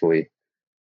 spiritually.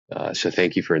 So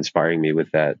thank you for inspiring me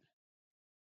with that.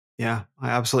 Yeah, I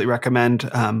absolutely recommend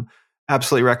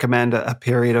a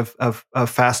period of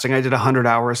fasting. I did 100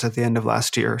 hours at the end of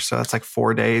last year, so that's like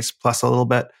 4 days plus a little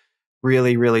bit.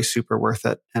 Really, really super worth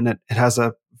it, and it has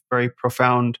a very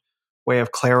profound way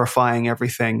of clarifying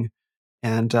everything,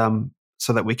 and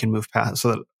so that we can move past,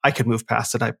 so that I could move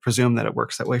past it. I presume that it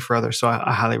works that way for others, so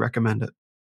I highly recommend it.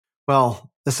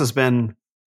 Well, this has been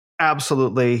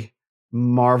absolutely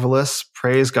marvelous.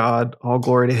 Praise God. All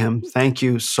glory to Him. Thank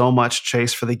you so much,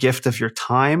 Chase, for the gift of your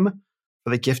time,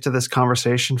 for the gift of this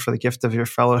conversation, for the gift of your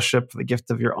fellowship, for the gift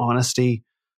of your honesty,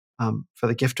 for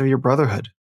the gift of your brotherhood,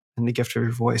 and the gift of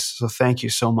your voice. So thank you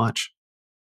so much.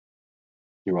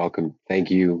 You're welcome.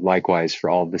 Thank you likewise for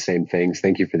all of the same things.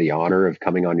 Thank you for the honor of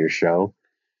coming on your show.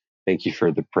 Thank you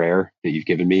for the prayer that you've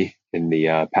given me in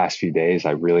the past few days.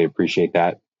 I really appreciate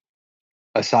that.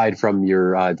 Aside from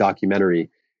your documentary, is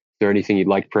there anything you'd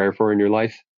like prayer for in your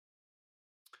life?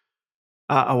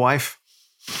 A wife,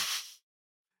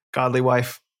 godly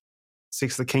wife,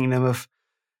 seeks the kingdom of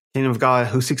God,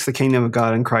 who seeks the kingdom of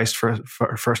God in Christ for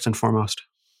first and foremost.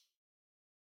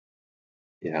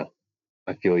 Yeah,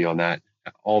 I feel you on that.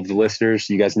 All of the listeners,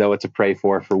 you guys know what to pray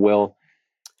for Will.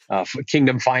 For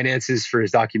kingdom finances for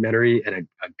his documentary, and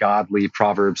a godly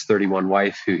Proverbs 31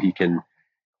 wife who he can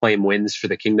claim wins for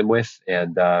the kingdom with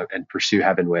and pursue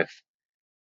heaven with.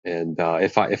 And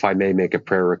if I may make a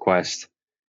prayer request,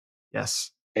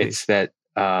 Yes, it's please. that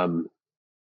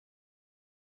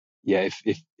yeah,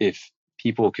 if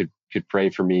people could pray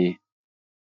for me,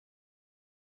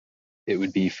 it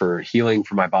would be for healing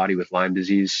for my body with Lyme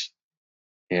disease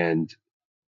and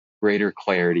greater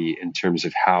clarity in terms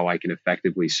of how I can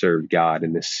effectively serve God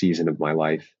in this season of my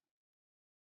life.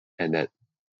 And that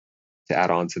to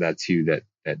add on to that too, that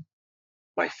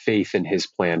my faith in His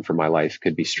plan for my life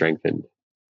could be strengthened.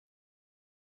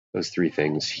 Those three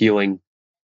things: healing,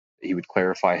 He would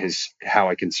clarify how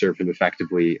I can serve Him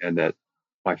effectively, and that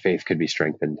my faith could be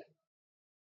strengthened.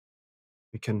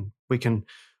 We can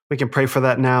pray for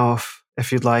that now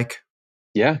if you'd like.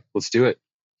 Yeah, let's do it.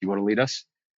 You want to lead us?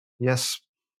 Yes,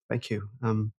 thank you.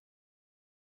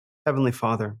 Heavenly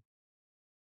Father,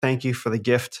 thank you for the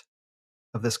gift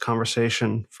of this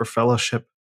conversation, for fellowship,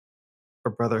 for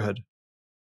brotherhood.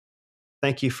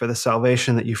 Thank you for the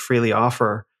salvation that you freely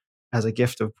offer as a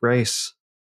gift of grace,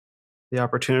 the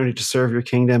opportunity to serve your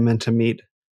kingdom and to meet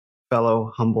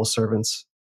fellow humble servants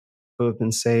who have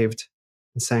been saved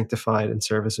and sanctified in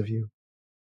service of you.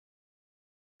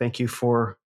 Thank you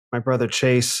for my brother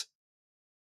Chase,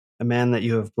 a man that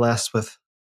you have blessed with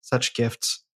such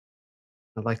gifts.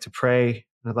 I'd like to pray,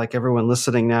 and I'd like everyone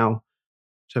listening now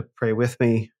to pray with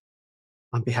me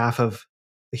on behalf of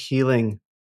the healing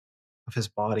of his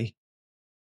body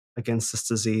against this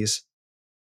disease.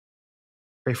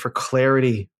 Pray for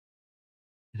clarity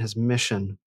in his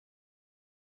mission,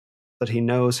 that he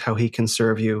knows how he can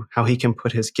serve you, how he can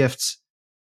put his gifts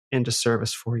into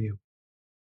service for you,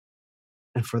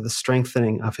 and for the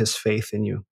strengthening of his faith in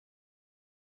you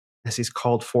as he's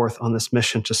called forth on this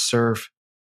mission to serve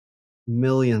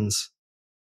millions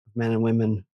of men and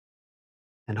women,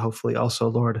 and hopefully also,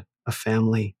 Lord, a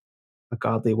family, a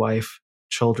godly wife,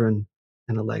 children,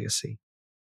 and a legacy.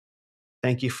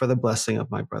 Thank you for the blessing of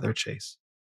my brother Chase.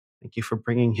 Thank you for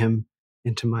bringing him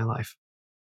into my life.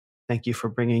 Thank you for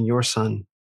bringing your son,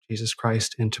 Jesus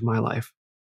Christ, into my life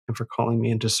and for calling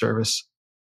me into service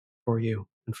for you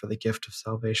and for the gift of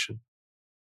salvation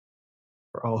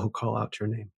for all who call out your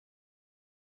name.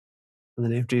 In the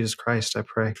name of Jesus Christ, I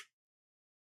pray.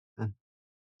 Amen.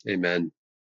 Amen.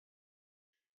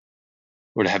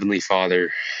 Lord Heavenly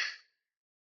Father,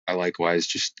 I likewise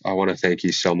I want to thank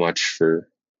you so much for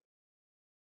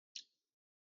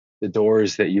the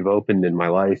doors that you've opened in my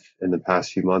life in the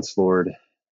past few months, Lord. I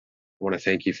want to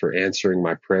thank you for answering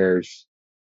my prayers.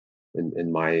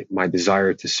 and my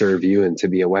desire to serve you and to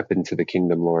be a weapon to the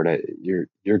kingdom, Lord.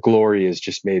 Your glory is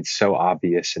just made so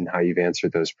obvious in how you've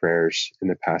answered those prayers in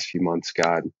the past few months,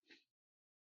 God.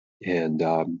 And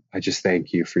I just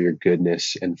thank you for your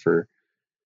goodness and for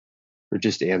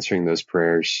just answering those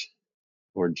prayers,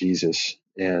 Lord Jesus.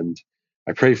 And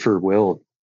I pray for Will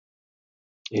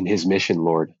in his mission,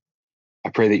 Lord. I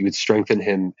pray that you would strengthen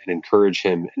him and encourage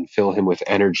him and fill him with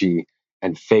energy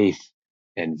and faith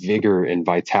and vigor and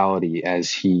vitality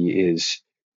as he is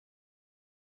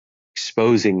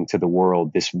exposing to the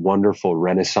world this wonderful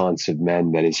renaissance of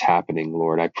men that is happening,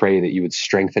 Lord. I pray that you would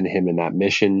strengthen him in that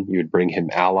mission. You would bring him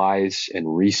allies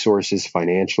and resources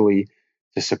financially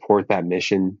to support that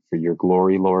mission for your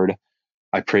glory, Lord.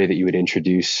 I pray that you would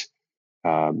introduce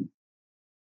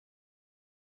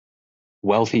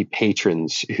wealthy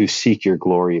patrons who seek your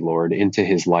glory, Lord, into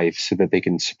his life so that they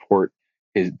can support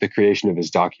the creation of his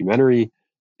documentary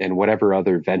and whatever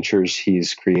other ventures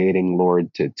he's creating,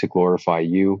 Lord, to glorify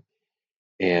you.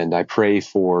 And I pray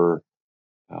for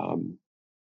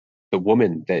the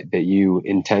woman that you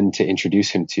intend to introduce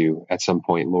him to at some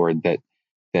point, Lord, that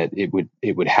it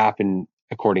would happen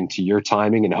according to your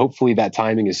timing, and hopefully that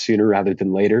timing is sooner rather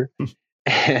than later.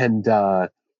 And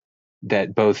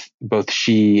that both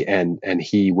she and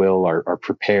he will are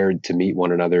prepared to meet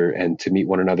one another and to meet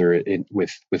one another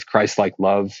with Christ-like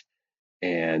love,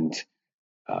 and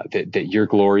that your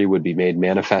glory would be made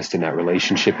manifest in that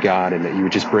relationship, God, and that you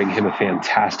would just bring him a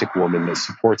fantastic woman that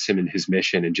supports him in his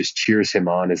mission and just cheers him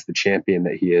on as the champion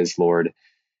that he is, Lord.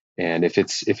 And if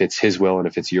it's his will and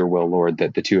if it's your will, Lord,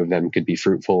 that the two of them could be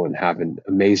fruitful and have an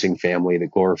amazing family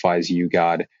that glorifies you,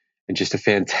 God, and just a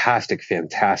fantastic,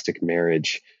 fantastic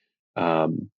marriage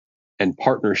and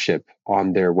partnership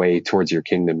on their way towards your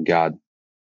kingdom, God.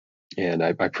 And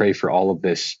I pray for all of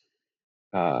this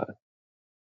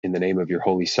in the name of your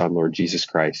holy Son, Lord Jesus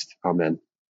Christ. Amen.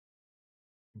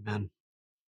 Amen.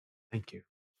 Thank you.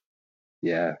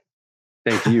 Yeah.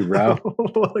 Thank you, bro.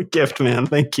 What a gift, man.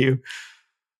 Thank you.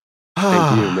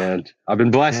 Thank you, man. I've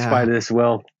been blessed by this,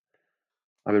 Will.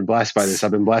 I've been blessed by this. I've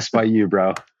been blessed by you,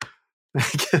 bro.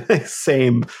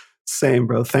 Same,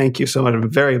 bro. Thank you so much.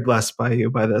 I'm very blessed by you,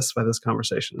 by this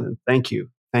conversation. And thank you.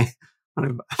 I'm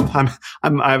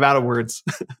out of words.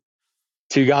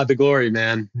 To God the glory,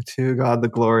 man. To God the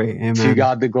glory. Amen. To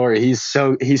God the glory. He's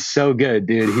so good,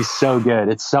 dude. He's so good.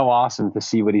 It's so awesome to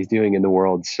see what he's doing in the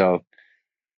world. So,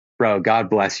 bro, God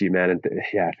bless you, man. And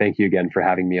thank you again for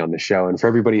having me on the show. And for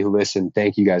everybody who listened,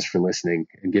 thank you guys for listening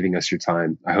and giving us your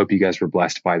time. I hope you guys were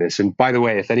blessed by this. And by the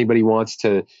way, if anybody wants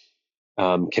to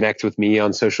connect with me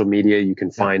on social media, you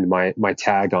can find my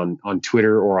tag on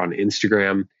Twitter or on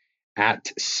Instagram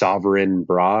at Sovereign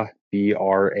BRAH,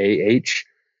 BRAH.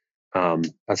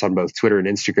 That's on both Twitter and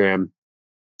Instagram.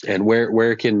 And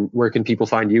where can people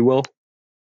find you, Will?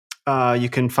 You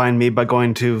can find me by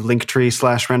going to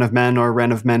linktree/renofmen or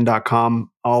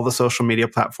renofmen.com. All the social media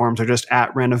platforms are just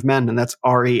at Ren of Men, and that's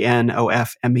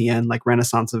RENOFMEN, like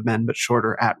Renaissance of Men, but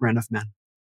shorter, at Ren of Men.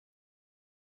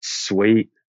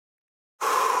 Sweet.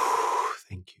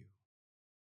 Thank you.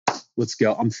 Let's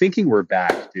go. I'm thinking we're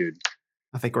back, dude.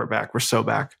 I think we're back. We're so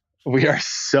back. We are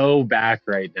so back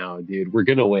right now, dude. We're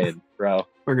going to win, bro.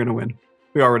 We're going to win.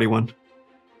 We already won.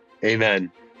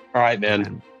 Amen. All right, man.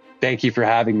 Amen. Thank you for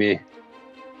having me.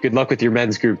 Good luck with your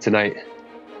men's group tonight.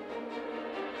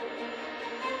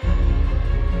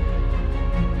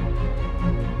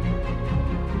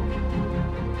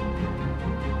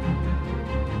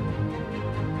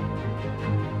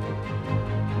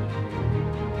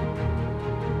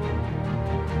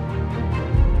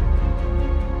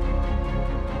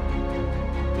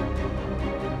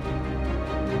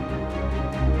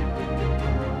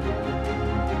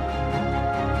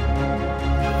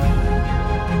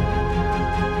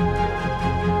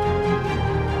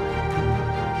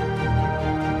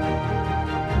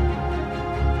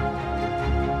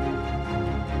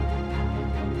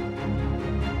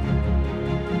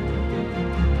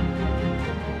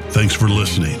 Thanks for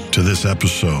listening to this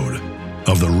episode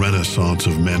of the Renaissance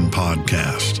of Men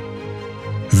podcast.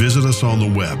 Visit us on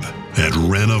the web at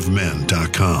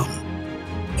renofmen.com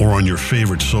or on your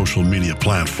favorite social media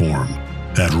platform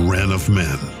at Ren of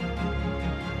Men.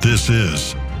 This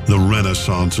is the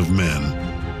Renaissance of Men.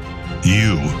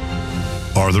 You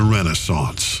are the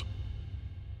Renaissance.